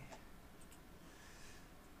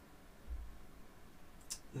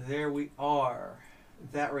 There we are.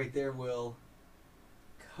 That right there will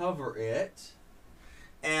cover it.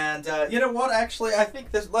 And you know what? Actually, I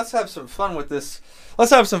think this. Let's have some fun with this.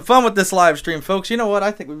 Let's have some fun with this live stream, folks. You know what?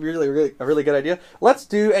 I think would be really a really good idea. Let's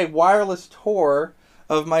do a wireless tour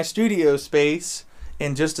of my studio space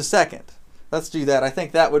in just a second. Let's do that. I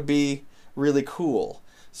think that would be really cool.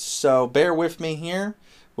 So bear with me here.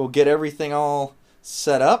 We'll get everything all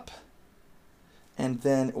set up. And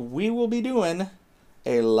then we will be doing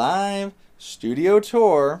a live studio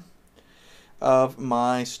tour of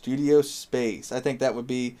my studio space. I think that would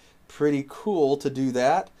be pretty cool to do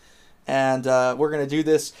that. And we're going to do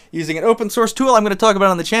this using an open source tool I'm going to talk about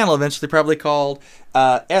on the channel eventually, probably called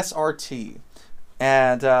SRT.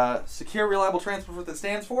 And Secure Reliable Transfer is what that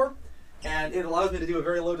stands for. And it allows me to do a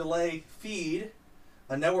very low delay feed,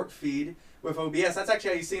 a network feed with OBS. That's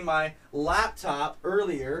actually how you see my laptop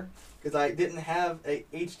earlier, because I didn't have a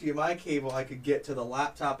HDMI cable I could get to the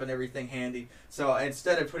laptop and everything handy. So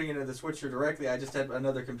instead of putting it into the switcher directly, I just had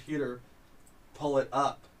another computer pull it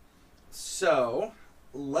up. So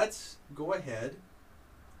let's go ahead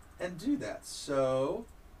and do that. So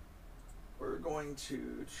we're going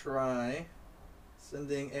to try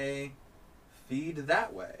sending a feed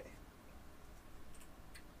that way.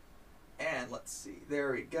 And let's see,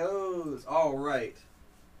 there it goes. All right,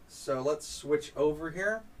 so let's switch over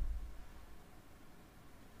here.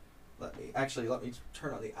 Let me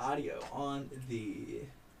turn on the audio on the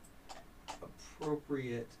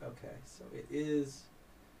appropriate. Okay, so it is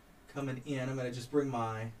coming in. I'm going to just bring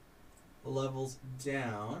my levels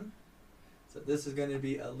down. So this is going to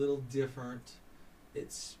be a little different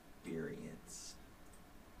experience.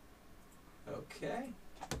 Okay.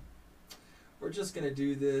 We're just going to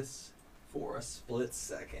do this for a split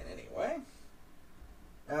second anyway.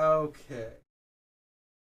 Okay.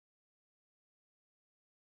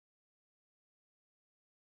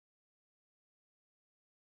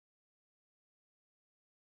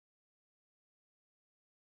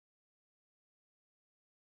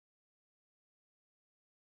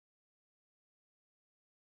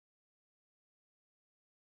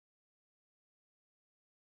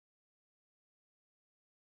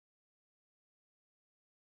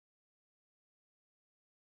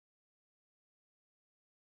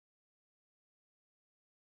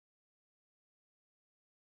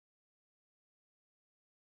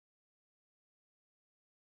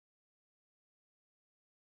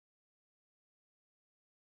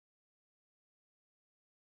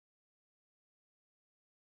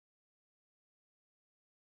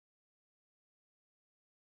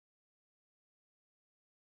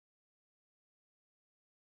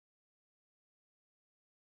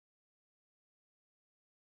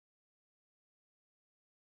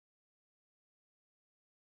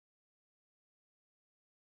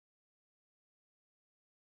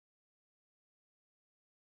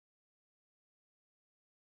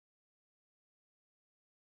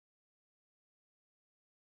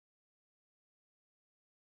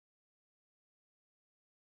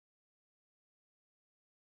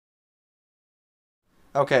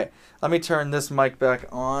 Okay, let me turn this mic back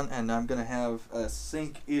on, and I'm going to have a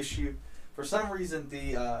sync issue. For some reason,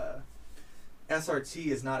 the SRT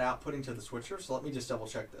is not outputting to the switcher, so let me just double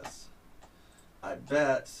check this. I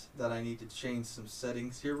bet that I need to change some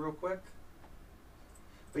settings here real quick.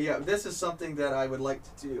 But yeah, this is something that I would like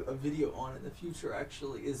to do a video on in the future,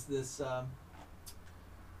 actually, is this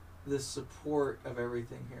this support of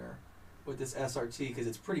everything here with this SRT, because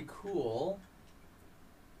it's pretty cool.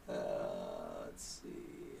 Let's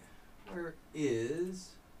see, where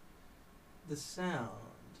is the sound?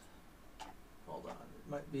 Hold on, it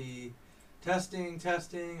might be testing,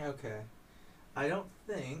 okay. I don't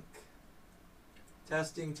think,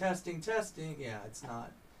 testing, yeah, it's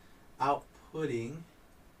not outputting.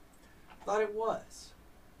 Thought it was.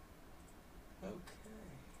 Okay.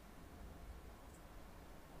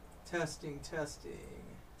 Testing.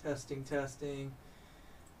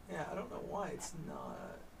 Yeah, I don't know why it's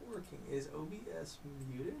not working. Is OBS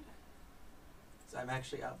muted? So I'm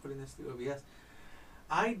actually outputting this through OBS.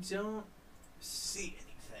 I don't see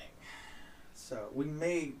anything. So we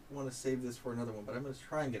may want to save this for another one, but I'm going to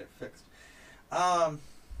try and get it fixed.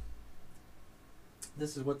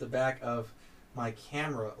 This is what the back of my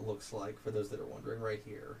camera looks like, for those that are wondering, right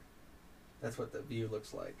here. That's what the view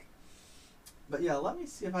looks like. But yeah, let me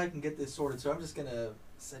see if I can get this sorted. So I'm just going to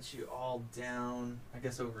set you all down, I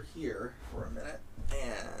guess, over here for a minute.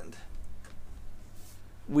 And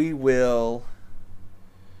we will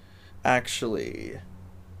actually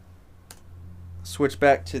switch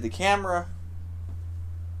back to the camera.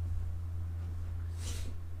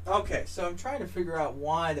 Okay, so I'm trying to figure out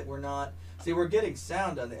why that we're not... See, we're getting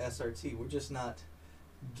sound on the SRT. We're just not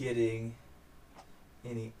getting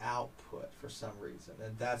any output for some reason.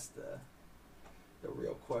 And that's the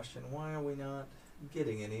real question. Why are we not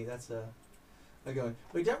getting any? That's a going.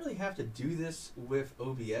 We don't really have to do this with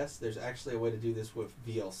OBS. There's actually a way to do this with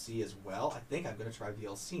VLC as well. I think I'm going to try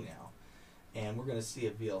VLC now. And we're going to see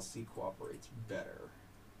if VLC cooperates better.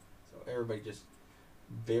 So everybody just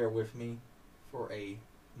bear with me for a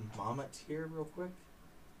moment here real quick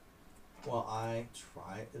while I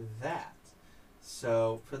try that.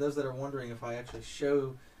 So for those that are wondering, if I actually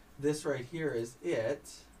show this right here is it,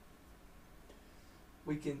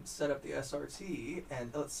 we can set up the SRT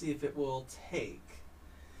and let's see if it will take.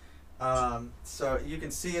 So you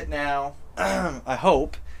can see it now, I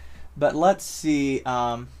hope, but let's see.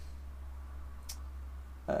 All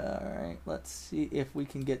right, let's see if we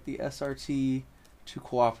can get the SRT to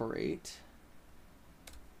cooperate.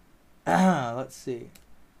 Let's see.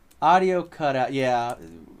 Audio cutout. Yeah,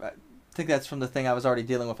 I think that's from the thing I was already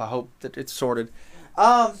dealing with. I hope that it's sorted.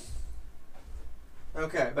 Okay,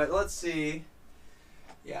 but let's see.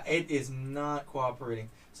 Yeah, it is not cooperating.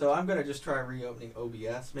 So I'm going to just try reopening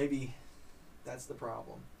OBS. Maybe that's the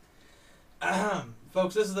problem.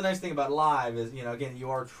 Folks, this is the nice thing about live is, you know, again, you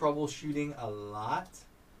are troubleshooting a lot.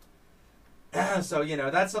 So, you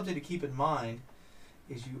know, that's something to keep in mind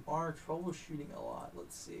is you are troubleshooting a lot.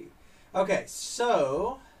 Let's see. Okay,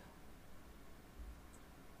 so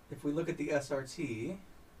if we look at the SRT.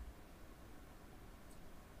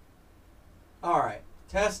 All right,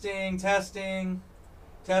 testing, testing,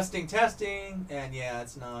 testing, testing, and yeah,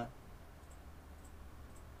 it's not.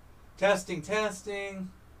 Testing,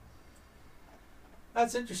 testing.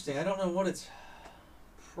 That's interesting. I don't know what its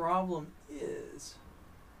problem is.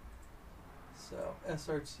 So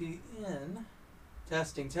SRT in,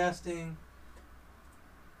 testing, testing.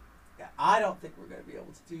 Yeah, I don't think we're going to be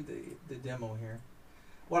able to do the demo here.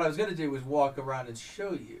 What I was going to do was walk around and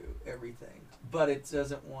show you everything, but it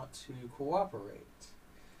doesn't want to cooperate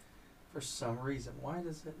for some reason. Why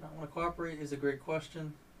does it not want to cooperate is a great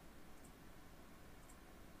question.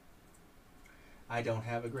 I don't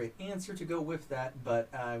have a great answer to go with that, but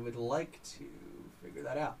I would like to figure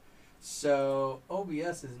that out. So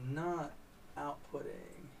OBS is not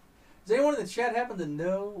outputting. Does anyone in the chat happen to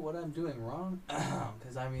know what I'm doing wrong?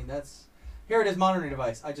 Because I mean, that's... Here it is, monitoring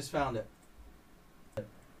device. I just found it.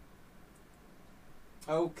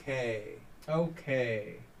 Okay.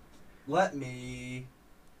 Okay. Let me...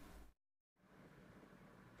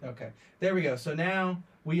 Okay. There we go. So now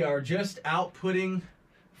we are just outputting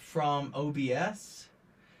from OBS.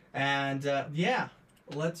 And yeah,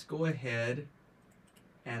 let's go ahead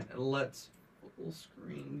and let's full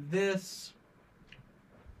screen this.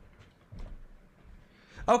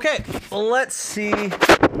 Okay, let's see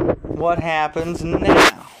what happens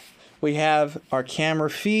now. We have our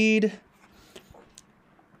camera feed.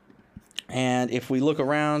 And if we look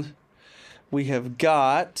around, we have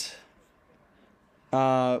got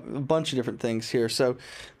a bunch of different things here. So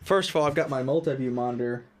first of all, I've got my multi-view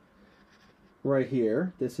monitor right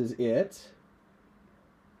here. This is it.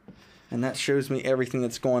 And that shows me everything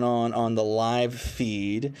that's going on the live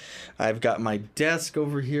feed. I've got my desk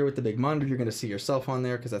over here with the big monitor. You're going to see yourself on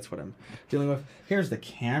there because that's what I'm dealing with. Here's the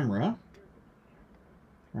camera,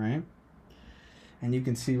 right? And you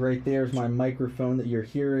can see right there's my microphone that you're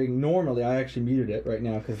hearing. Normally, I actually muted it right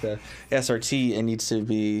now because the SRT needs to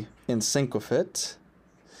be in sync with it.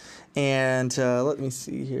 And let me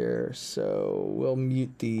see here. So we'll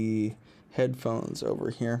mute the headphones over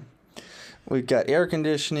here. We've got air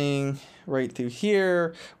conditioning right through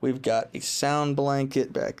here. We've got a sound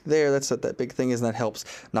blanket back there. That's what that big thing is, and that helps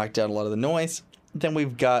knock down a lot of the noise. Then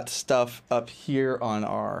we've got stuff up here on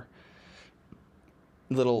our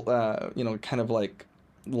little, you know, kind of like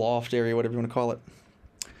loft area, whatever you want to call it.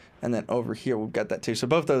 And then over here, we've got that too. So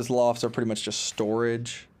both those lofts are pretty much just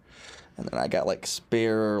storage. And then I got like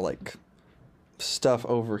spare, like stuff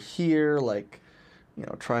over here, like, you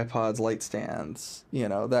know, tripods, light stands, you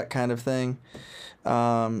know, that kind of thing.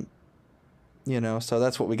 You know, so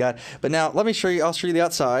that's what we got. But now let me show you, I'll show you the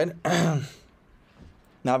outside. Now,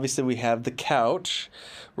 obviously we have the couch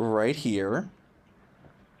right here.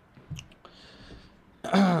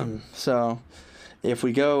 So if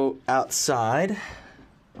we go outside,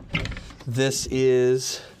 this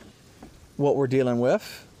is what we're dealing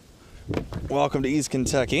with. Welcome to East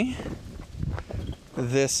Kentucky.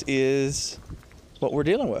 This is what we're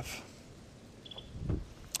dealing with.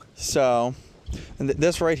 So, and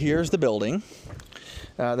this right here is the building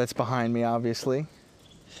that's behind me, obviously.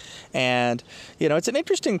 And, you know, it's an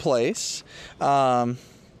interesting place.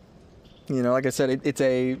 You know, like I said, it's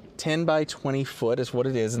a 10 by 20 foot is what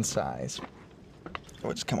it is in size.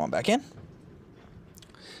 We'll just come on back in.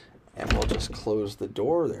 And we'll just close the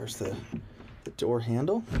door. There's the door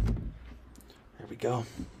handle. There we go.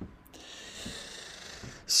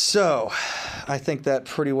 So, I think that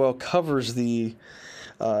pretty well covers the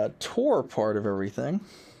tour part of everything.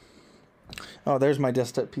 Oh, there's my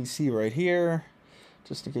desktop PC right here,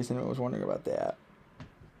 just in case anyone was wondering about that.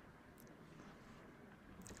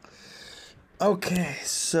 Okay,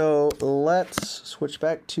 so let's switch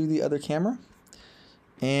back to the other camera.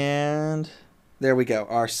 And there we go.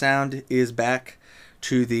 Our sound is back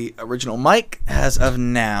to the original mic as of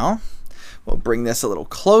now. We'll bring this a little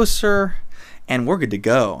closer, and we're good to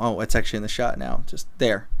go. Oh, it's actually in the shot now. Just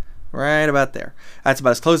there. Right about there. That's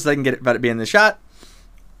about as close as I can get about it being in the shot.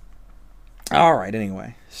 All right,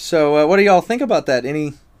 anyway. So what do y'all think about that?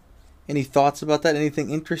 Any thoughts about that? Anything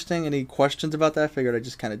interesting? Any questions about that? I figured I'd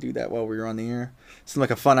just kind of do that while we were on the air. Seemed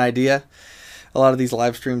like a fun idea. A lot of these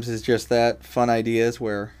live streams is just that, fun ideas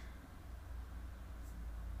where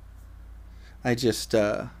I just,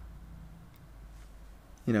 do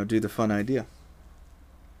the fun idea.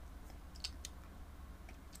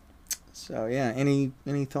 So, yeah, any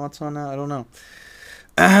thoughts on that? I don't know.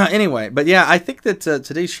 Anyway, but yeah, I think that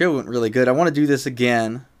today's show went really good. I want to do this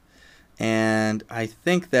again, and I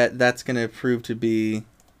think that that's going to prove to be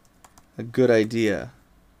a good idea.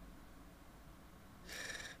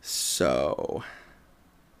 So,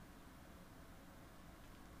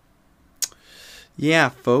 yeah,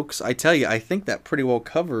 folks, I tell you, I think that pretty well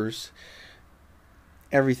covers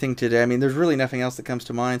everything today. I mean, there's really nothing else that comes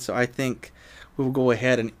to mind, so I think we'll go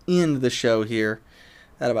ahead and end the show here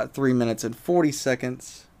at about 3 minutes and 40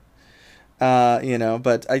 seconds.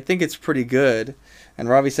 But I think it's pretty good. And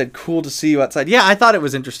Robbie said, cool to see you outside. Yeah, I thought it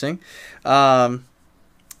was interesting. So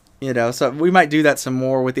we might do that some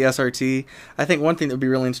more with the SRT. I think one thing that would be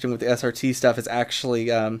really interesting with the SRT stuff is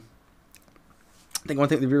actually, I've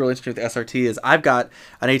got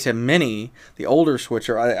an ATEM Mini, the older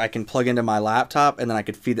switcher, I can plug into my laptop, and then I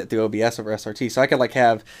could feed that through OBS over SRT. So I could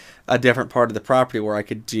have a different part of the property where I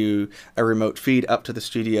could do a remote feed up to the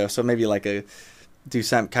studio. So maybe do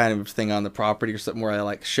some kind of thing on the property or something where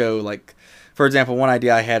I show, for example, one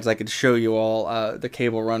idea I had is I could show you all the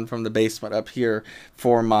cable run from the basement up here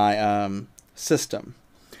for my system,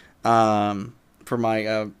 for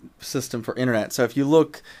internet. So if you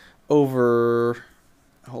look over,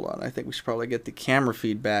 hold on, I think we should probably get the camera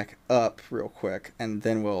feedback up real quick, and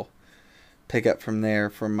then we'll pick up from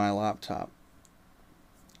there from my laptop.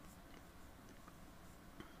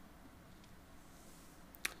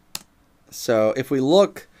 So if we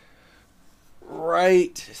look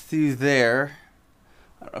right through there,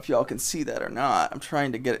 I don't know if y'all can see that or not. I'm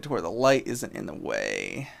trying to get it to where the light isn't in the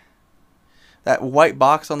way. That white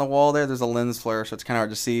box on the wall there's a lens flare, so it's kind of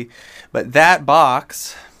hard to see. But that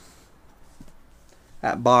box,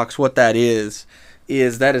 what that is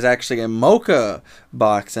that is actually a Mocha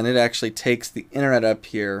box, and it actually takes the internet up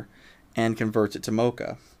here and converts it to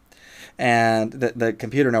Mocha and the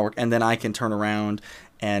computer network, and then I can turn around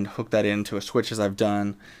and hook that into a switch as I've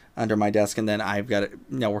done under my desk, and then I've got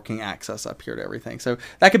networking access up here to everything. So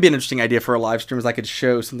that could be an interesting idea for a live stream, is I could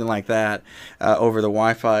show something like that over the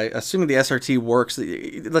Wi-Fi, assuming the SRT works.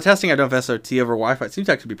 The testing I've done with SRT over Wi-Fi, it seems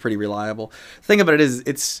to actually be pretty reliable. The thing about it is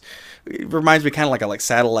it reminds me kind of like a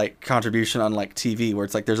satellite contribution on TV, where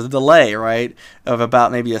it's there's a delay, right, of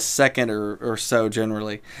about maybe a second or so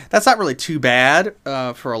generally. That's not really too bad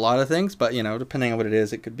for a lot of things, but depending on what it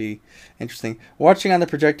is, it could be interesting. Watching on the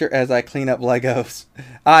projector as I clean up Legos.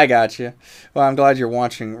 I got you. Well, I'm glad you're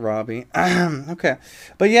watching, Robbie. Okay,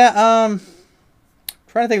 but yeah,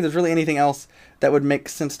 trying to think if there's really anything else that would make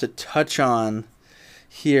sense to touch on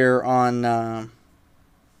here on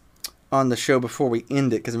the show before we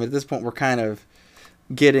end it, because at this point we're kind of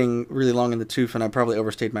getting really long in the tooth, and I probably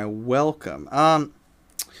overstayed my welcome.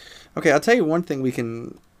 Okay, I'll tell you one thing we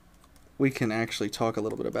can actually talk a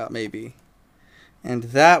little bit about maybe, and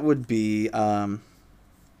that would be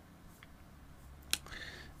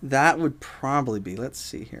let's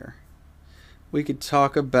see here. We could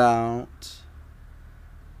talk about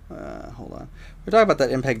hold on. We're talking about that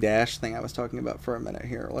MPEG dash thing I was talking about for a minute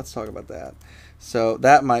here. Let's talk about that. So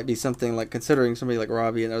that might be something considering somebody like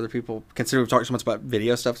Robbie and other people, considering we've talked so much about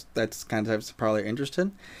video stuff, that's kind of probably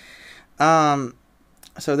interested. So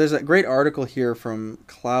there's a great article here from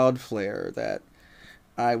Cloudflare that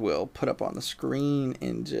I will put up on the screen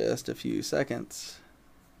in just a few seconds.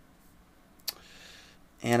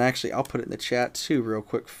 And actually, I'll put it in the chat too real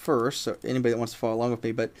quick first, so anybody that wants to follow along with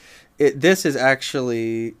me. But this is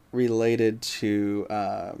actually related to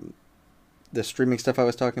the streaming stuff I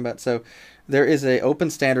was talking about. So there is an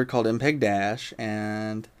open standard called MPEG Dash,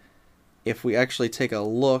 and if we actually take a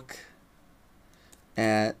look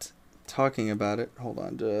at talking about it, hold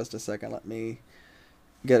on just a second. Let me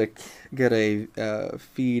get a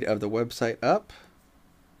feed of the website up.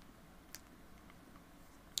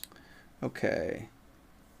 Okay.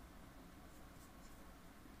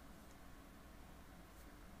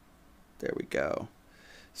 There we go.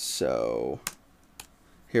 So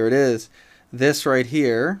here it is. This right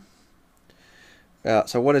here.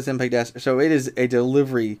 So what is MPEG Dash? So it is a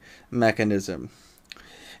delivery mechanism.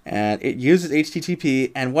 And it uses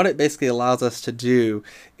HTTP, and what it basically allows us to do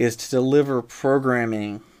is to deliver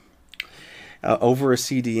programming over a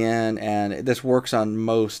CDN, and this works on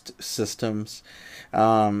most systems.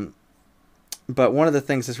 But one of the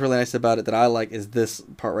things that's really nice about it that I like is this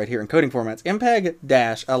part right here, encoding formats.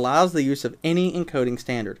 MPEG- allows the use of any encoding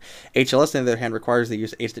standard. HLS, on the other hand, requires the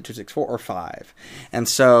use of 8.264 or 5. And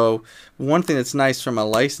so one thing that's nice from a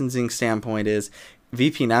licensing standpoint is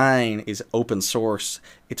VP9 is open source.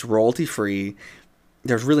 It's royalty-free.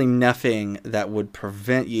 There's really nothing that would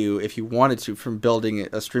prevent you, if you wanted to, from building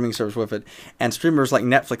a streaming service with it. And streamers like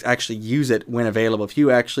Netflix actually use it when available. If you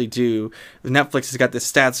actually do, Netflix has got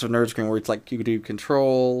this stats of nerd screen where it's like you could do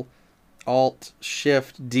Control, Alt,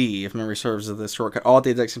 Shift, D, if memory serves, as this shortcut, all at the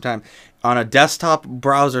exact same time. On a desktop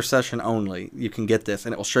browser session only, you can get this,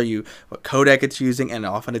 and it will show you what codec it's using, and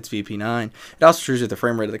often it's VP9. It also shows you the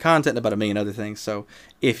frame rate of the content and about a million other things. So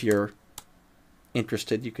if you're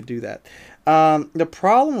interested, you could do that. The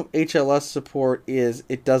problem with HLS support is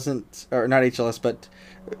it doesn't, or not HLS, but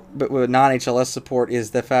with non-HLS support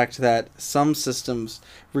is the fact that some systems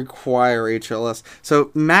require HLS. So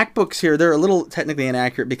MacBooks here, they're a little technically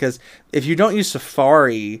inaccurate because if you don't use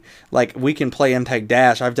Safari, like we can play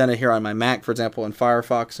MPEG-. I've done it here on my Mac, for example, in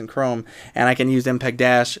Firefox and Chrome, and I can use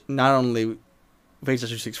MPEG- not only with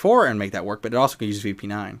H.264 and make that work, but it also can use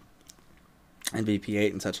VP9. And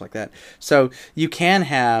VP8 and such like that. So you can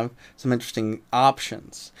have some interesting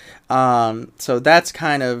options. So that's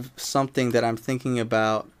kind of something that I'm thinking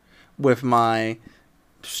about with my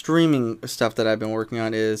streaming stuff that I've been working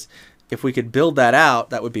on, is if we could build that out,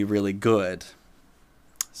 that would be really good.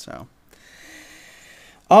 So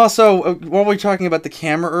also, while we were talking about the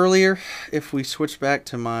camera earlier, if we switch back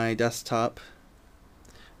to my desktop,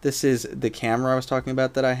 this is the camera I was talking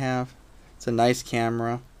about that I have. It's a nice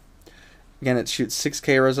camera. Again, it shoots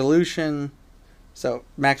 6K resolution. So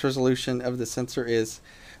max resolution of the sensor is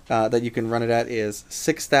that you can run it at is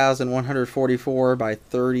 6,144 by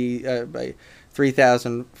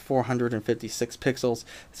 3,456 pixels.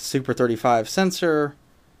 It's a Super 35 sensor,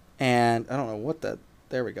 and I don't know what that.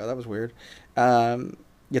 There we go. That was weird.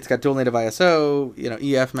 It's got dual native ISO,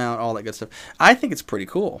 EF mount, all that good stuff. I think it's pretty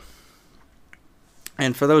cool.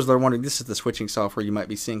 And for those that are wondering, this is the switching software you might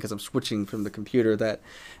be seeing, because I'm switching from the computer that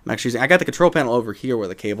I'm actually using. I got the control panel over here where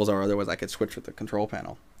the cables are, otherwise I could switch with the control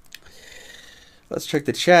panel. Let's check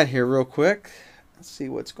the chat here real quick. Let's see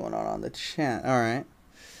what's going on the chat. All right.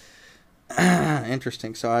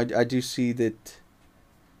 Interesting. So I do see that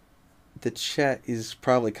the chat is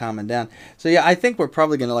probably calming down. So yeah, I think we're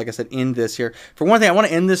probably going to, like I said, end this here. For one thing, I want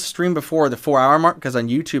to end this stream before the 4-hour mark, because on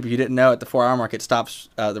YouTube, if you didn't know, at the 4-hour mark, it stops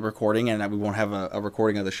the recording, and we won't have a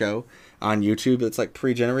recording of the show on YouTube. It's like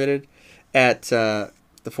pre-generated at the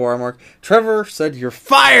 4-hour mark. Trevor said, "You're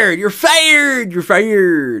fired! You're fired! You're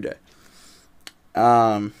fired!"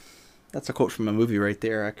 That's a quote from a movie right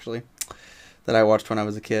there, actually, that I watched when I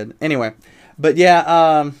was a kid. Anyway, but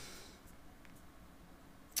yeah,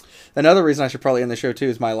 another reason I should probably end the show, too,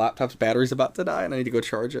 is my laptop's battery's about to die, and I need to go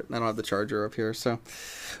charge it. I don't have the charger up here, so.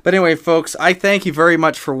 But anyway, folks, I thank you very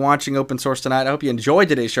much for watching Open Source Tonight. I hope you enjoyed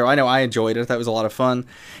today's show. I know I enjoyed it. That was a lot of fun.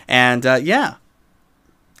 And, yeah,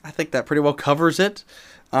 I think that pretty well covers it.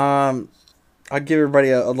 I'll give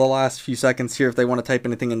everybody the last few seconds here if they want to type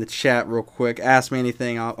anything in the chat real quick. Ask me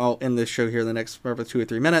anything. I'll end this show here in the next probably 2 or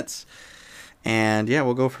 3 minutes. And, yeah,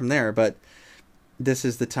 we'll go from there. But this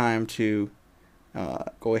is the time to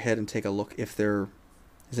go ahead and take a look if there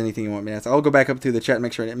is anything you want me to ask. I'll go back up through the chat and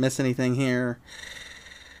make sure I didn't miss anything here.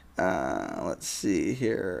 Let's see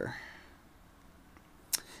here.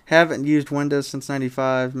 Haven't used Windows since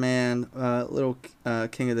 95, man. Little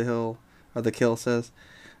King of the Hill, or the Kill says,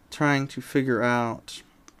 trying to figure out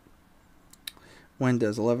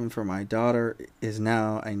Windows 11 for my daughter is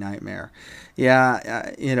now a nightmare.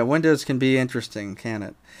 Yeah, Windows can be interesting, can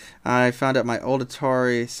it? I found out my old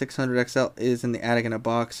Atari 600XL is in the attic in a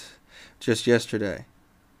box just yesterday.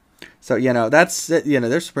 So, that's it.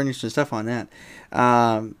 There's some interesting stuff on that.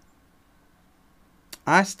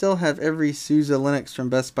 I still have every SUSE Linux from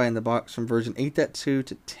Best Buy in the box from version 8.2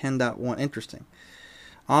 to 10.1. Interesting.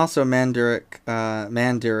 Also, Mandarek,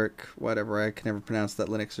 whatever, I can never pronounce that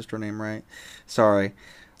Linux distro name right. Sorry.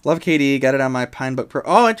 Love KDE, got it on my Pinebook Pro.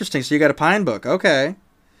 Oh, interesting, so you got a Pinebook. Okay.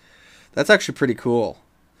 That's actually pretty cool.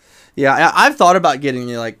 Yeah, I've thought about getting,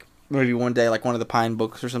 maybe one day, one of the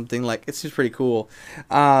Pinebooks or something. It seems pretty cool.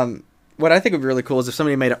 What I think would be really cool is if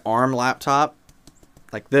somebody made an ARM laptop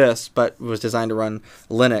like this, but was designed to run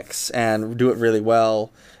Linux and do it really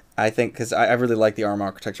well. I think, because I really like the ARM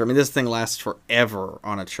architecture. I mean, this thing lasts forever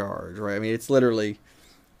on a charge, right? I mean, it's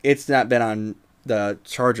not been on the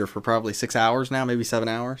charger for probably 6 hours now, maybe 7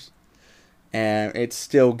 hours. And it's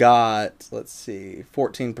still got, let's see,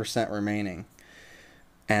 14% remaining.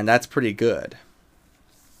 And that's pretty good.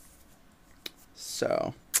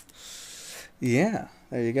 So, yeah,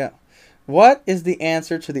 there you go. What is the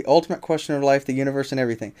answer to the ultimate question of life, the universe, and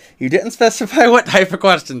everything? You didn't specify what type of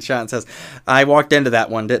question, Sean says. I walked into that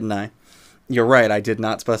one, didn't I? You're right, I did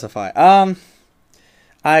not specify.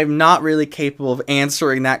 I'm not really capable of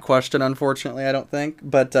answering that question, unfortunately, I don't think.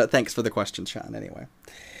 But thanks for the question, Sean, anyway.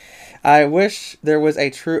 I wish there was a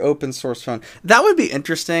true open source phone. That would be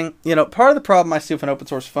interesting. You know, part of the problem I see with an open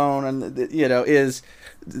source phone, and you know, is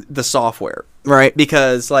the software, right?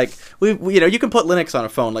 Because like you know, you can put Linux on a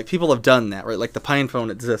phone. Like people have done that, right? Like the Pine phone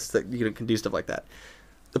exists that you can do stuff like that.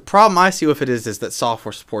 The problem I see with it is that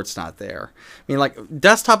software support's not there. I mean, like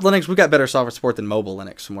desktop Linux, we got better software support than mobile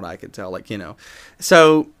Linux, from what I could tell. Like, you know,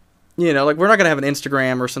 so. You know, like we're not going to have an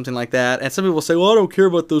Instagram or something like that. And some people say, well, I don't care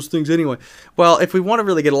about those things anyway. Well, if we want to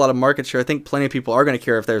really get a lot of market share, I think plenty of people are going to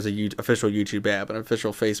care if there's a official YouTube app, an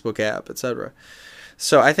official Facebook app, etc.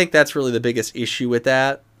 So I think that's really the biggest issue with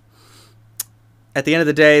that. At the end of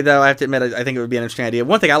the day, though, I have to admit, I think it would be an interesting idea.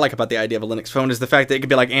 One thing I like about the idea of a Linux phone is the fact that it could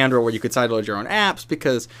be like Android where you could sideload your own apps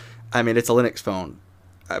because, I mean, it's a Linux phone.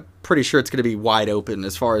 I'm pretty sure it's going to be wide open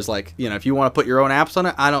as far as like, you know, if you want to put your own apps on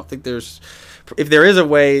it, I don't think there's... If there is a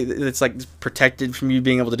way that's like protected from you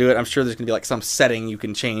being able to do it, I'm sure there's going to be like some setting you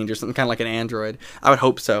can change or something kind of like an Android. I would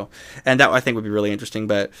hope so. And that I think would be really interesting.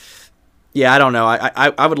 But yeah, I don't know.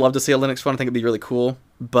 I would love to see a Linux phone. I think it'd be really cool.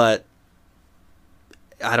 But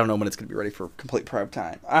I don't know when it's going to be ready for complete prime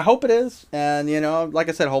time. I hope it is. And, you know, like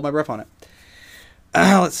I said, hold my breath on it.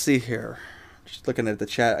 Let's see here. Just looking at the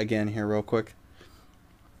chat again here real quick.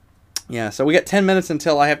 Yeah, so we got 10 minutes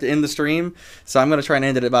until I have to end the stream. So I'm going to try and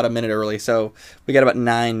end it about a minute early. So we got about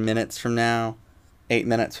 9 minutes from now, 8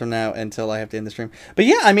 minutes from now until I have to end the stream. But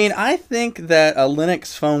yeah, I mean, I think that a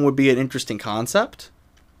Linux phone would be an interesting concept.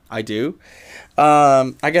 I do.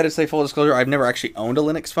 I got to say, full disclosure, I've never actually owned a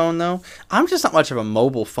Linux phone, though. I'm just not much of a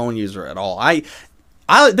mobile phone user at all.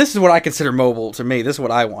 This is what I consider mobile to me. This is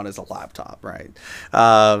what I want is a laptop, right?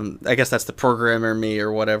 I guess that's the programmer me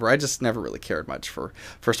or whatever. I just never really cared much for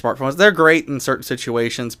smartphones. They're great in certain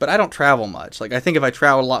situations, but I don't travel much. Like I think if I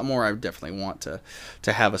travel a lot more, I would definitely want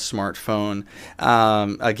to have a smartphone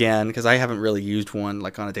again, because I haven't really used one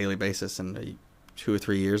like on a daily basis in 2 or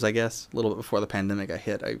 3 years, I guess. A little bit before the pandemic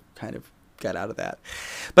hit, I kind of got out of that.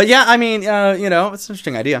 But yeah, I mean, you know, it's an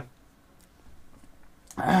interesting idea.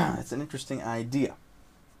 It's an interesting idea.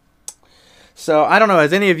 So, I don't know,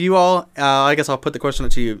 has any of you all, I guess I'll put the question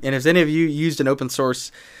to you, and has any of you used an open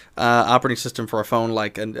source operating system for a phone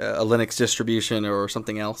like a Linux distribution or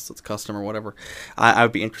something else that's custom or whatever? I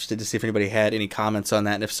would be interested to see if anybody had any comments on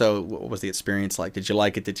that, and if so, what was the experience like? Did you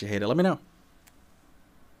like it? Did you hate it? Let me know.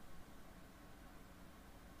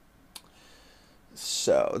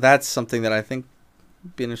 So, that's something that I think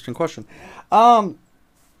would be an interesting question.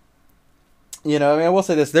 You know, I mean, I will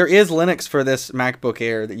say this. There is Linux for this MacBook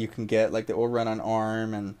Air that you can get, like, that will run on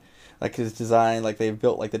ARM, and, like, it's designed, like, they've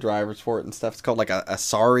built, like, the drivers for it and stuff. It's called, like, a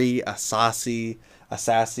Asari,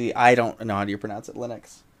 I don't know how do you pronounce it,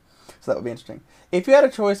 Linux. So that would be interesting. If you had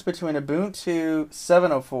a choice between Ubuntu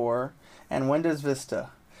 7.04 and Windows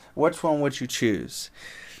Vista, which one would you choose?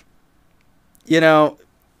 You know,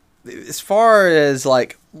 as far as,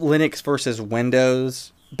 like, Linux versus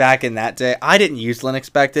Windows... Back in that day, I didn't use Linux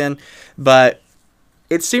back then, but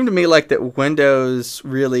it seemed to me like that Windows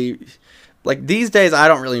really, like these days, I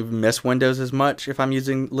don't really miss Windows as much if I'm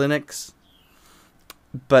using Linux.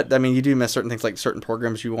 But I mean, you do miss certain things like certain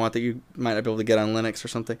programs you want that you might not be able to get on Linux or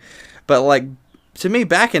something. But like to me,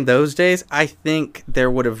 back in those days, I think there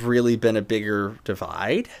would have really been a bigger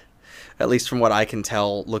divide, at least from what I can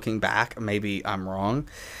tell looking back. Maybe I'm wrong.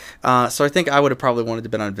 So I think I would have probably wanted to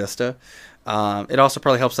have been on Vista. It also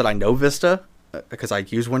probably helps that I know Vista because I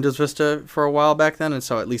used Windows Vista for a while back then, and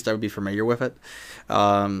so at least I would be familiar with it.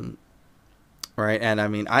 Right, and I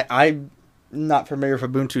mean, I'm not familiar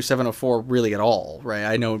with Ubuntu 7.04 really at all, right?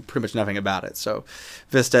 I know pretty much nothing about it. So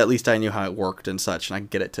Vista, at least I knew how it worked and such, and I could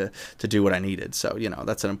get it to do what I needed. So, you know,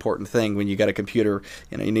 that's an important thing when you got a computer,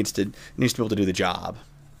 you know, it needs to be able to do the job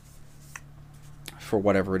for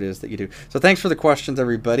whatever it is that you do. So thanks for the questions,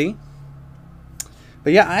 everybody.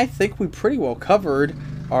 But yeah, I think we pretty well covered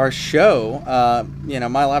our show. You know,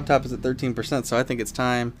 my laptop is at 13%, so I think it's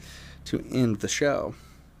time to end the show.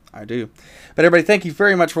 I do. But everybody, thank you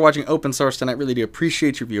very much for watching Open Source tonight. Really do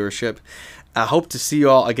appreciate your viewership. I hope to see you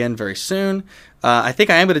all again very soon. I think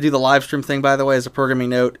I am going to do the live stream thing, by the way, as a programming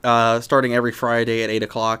note, starting every Friday at 8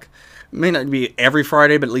 o'clock. It may not be every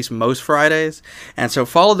Friday, but at least most Fridays. And so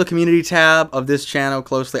follow the community tab of this channel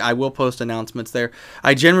closely. I will post announcements there.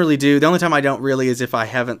 I generally do. The only time I don't really is if I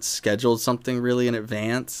haven't scheduled something really in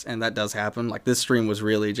advance, and that does happen. Like this stream was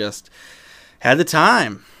really just had the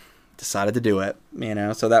time. Decided to do it, you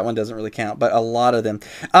know, so that one doesn't really count, but a lot of them.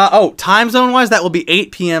 Oh, time zone wise, that will be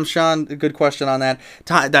 8 p.m. Sean, good question on that.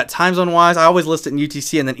 That time zone wise, I always list it in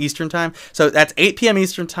UTC and then Eastern time. So that's 8 p.m.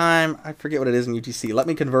 Eastern time. I forget what it is in UTC. Let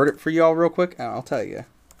me convert it for you all real quick. I'll tell you.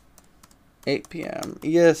 8 p.m.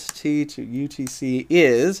 EST to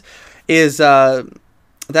UTC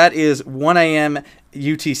that is 1 a.m.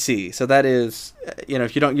 UTC. So that is, you know,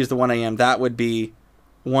 if you don't use the 1 a.m., that would be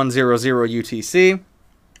 100 UTC.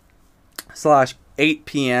 /8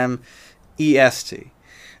 p.m. EST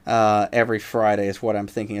every Friday is what I'm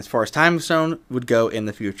thinking as far as time zone would go in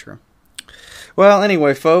the future. Well,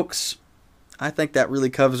 anyway, folks, I think that really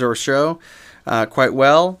covers our show quite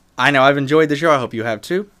well. I know I've enjoyed the show. I hope you have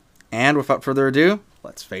too. And without further ado,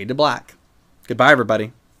 let's fade to black. Goodbye,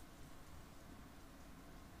 everybody.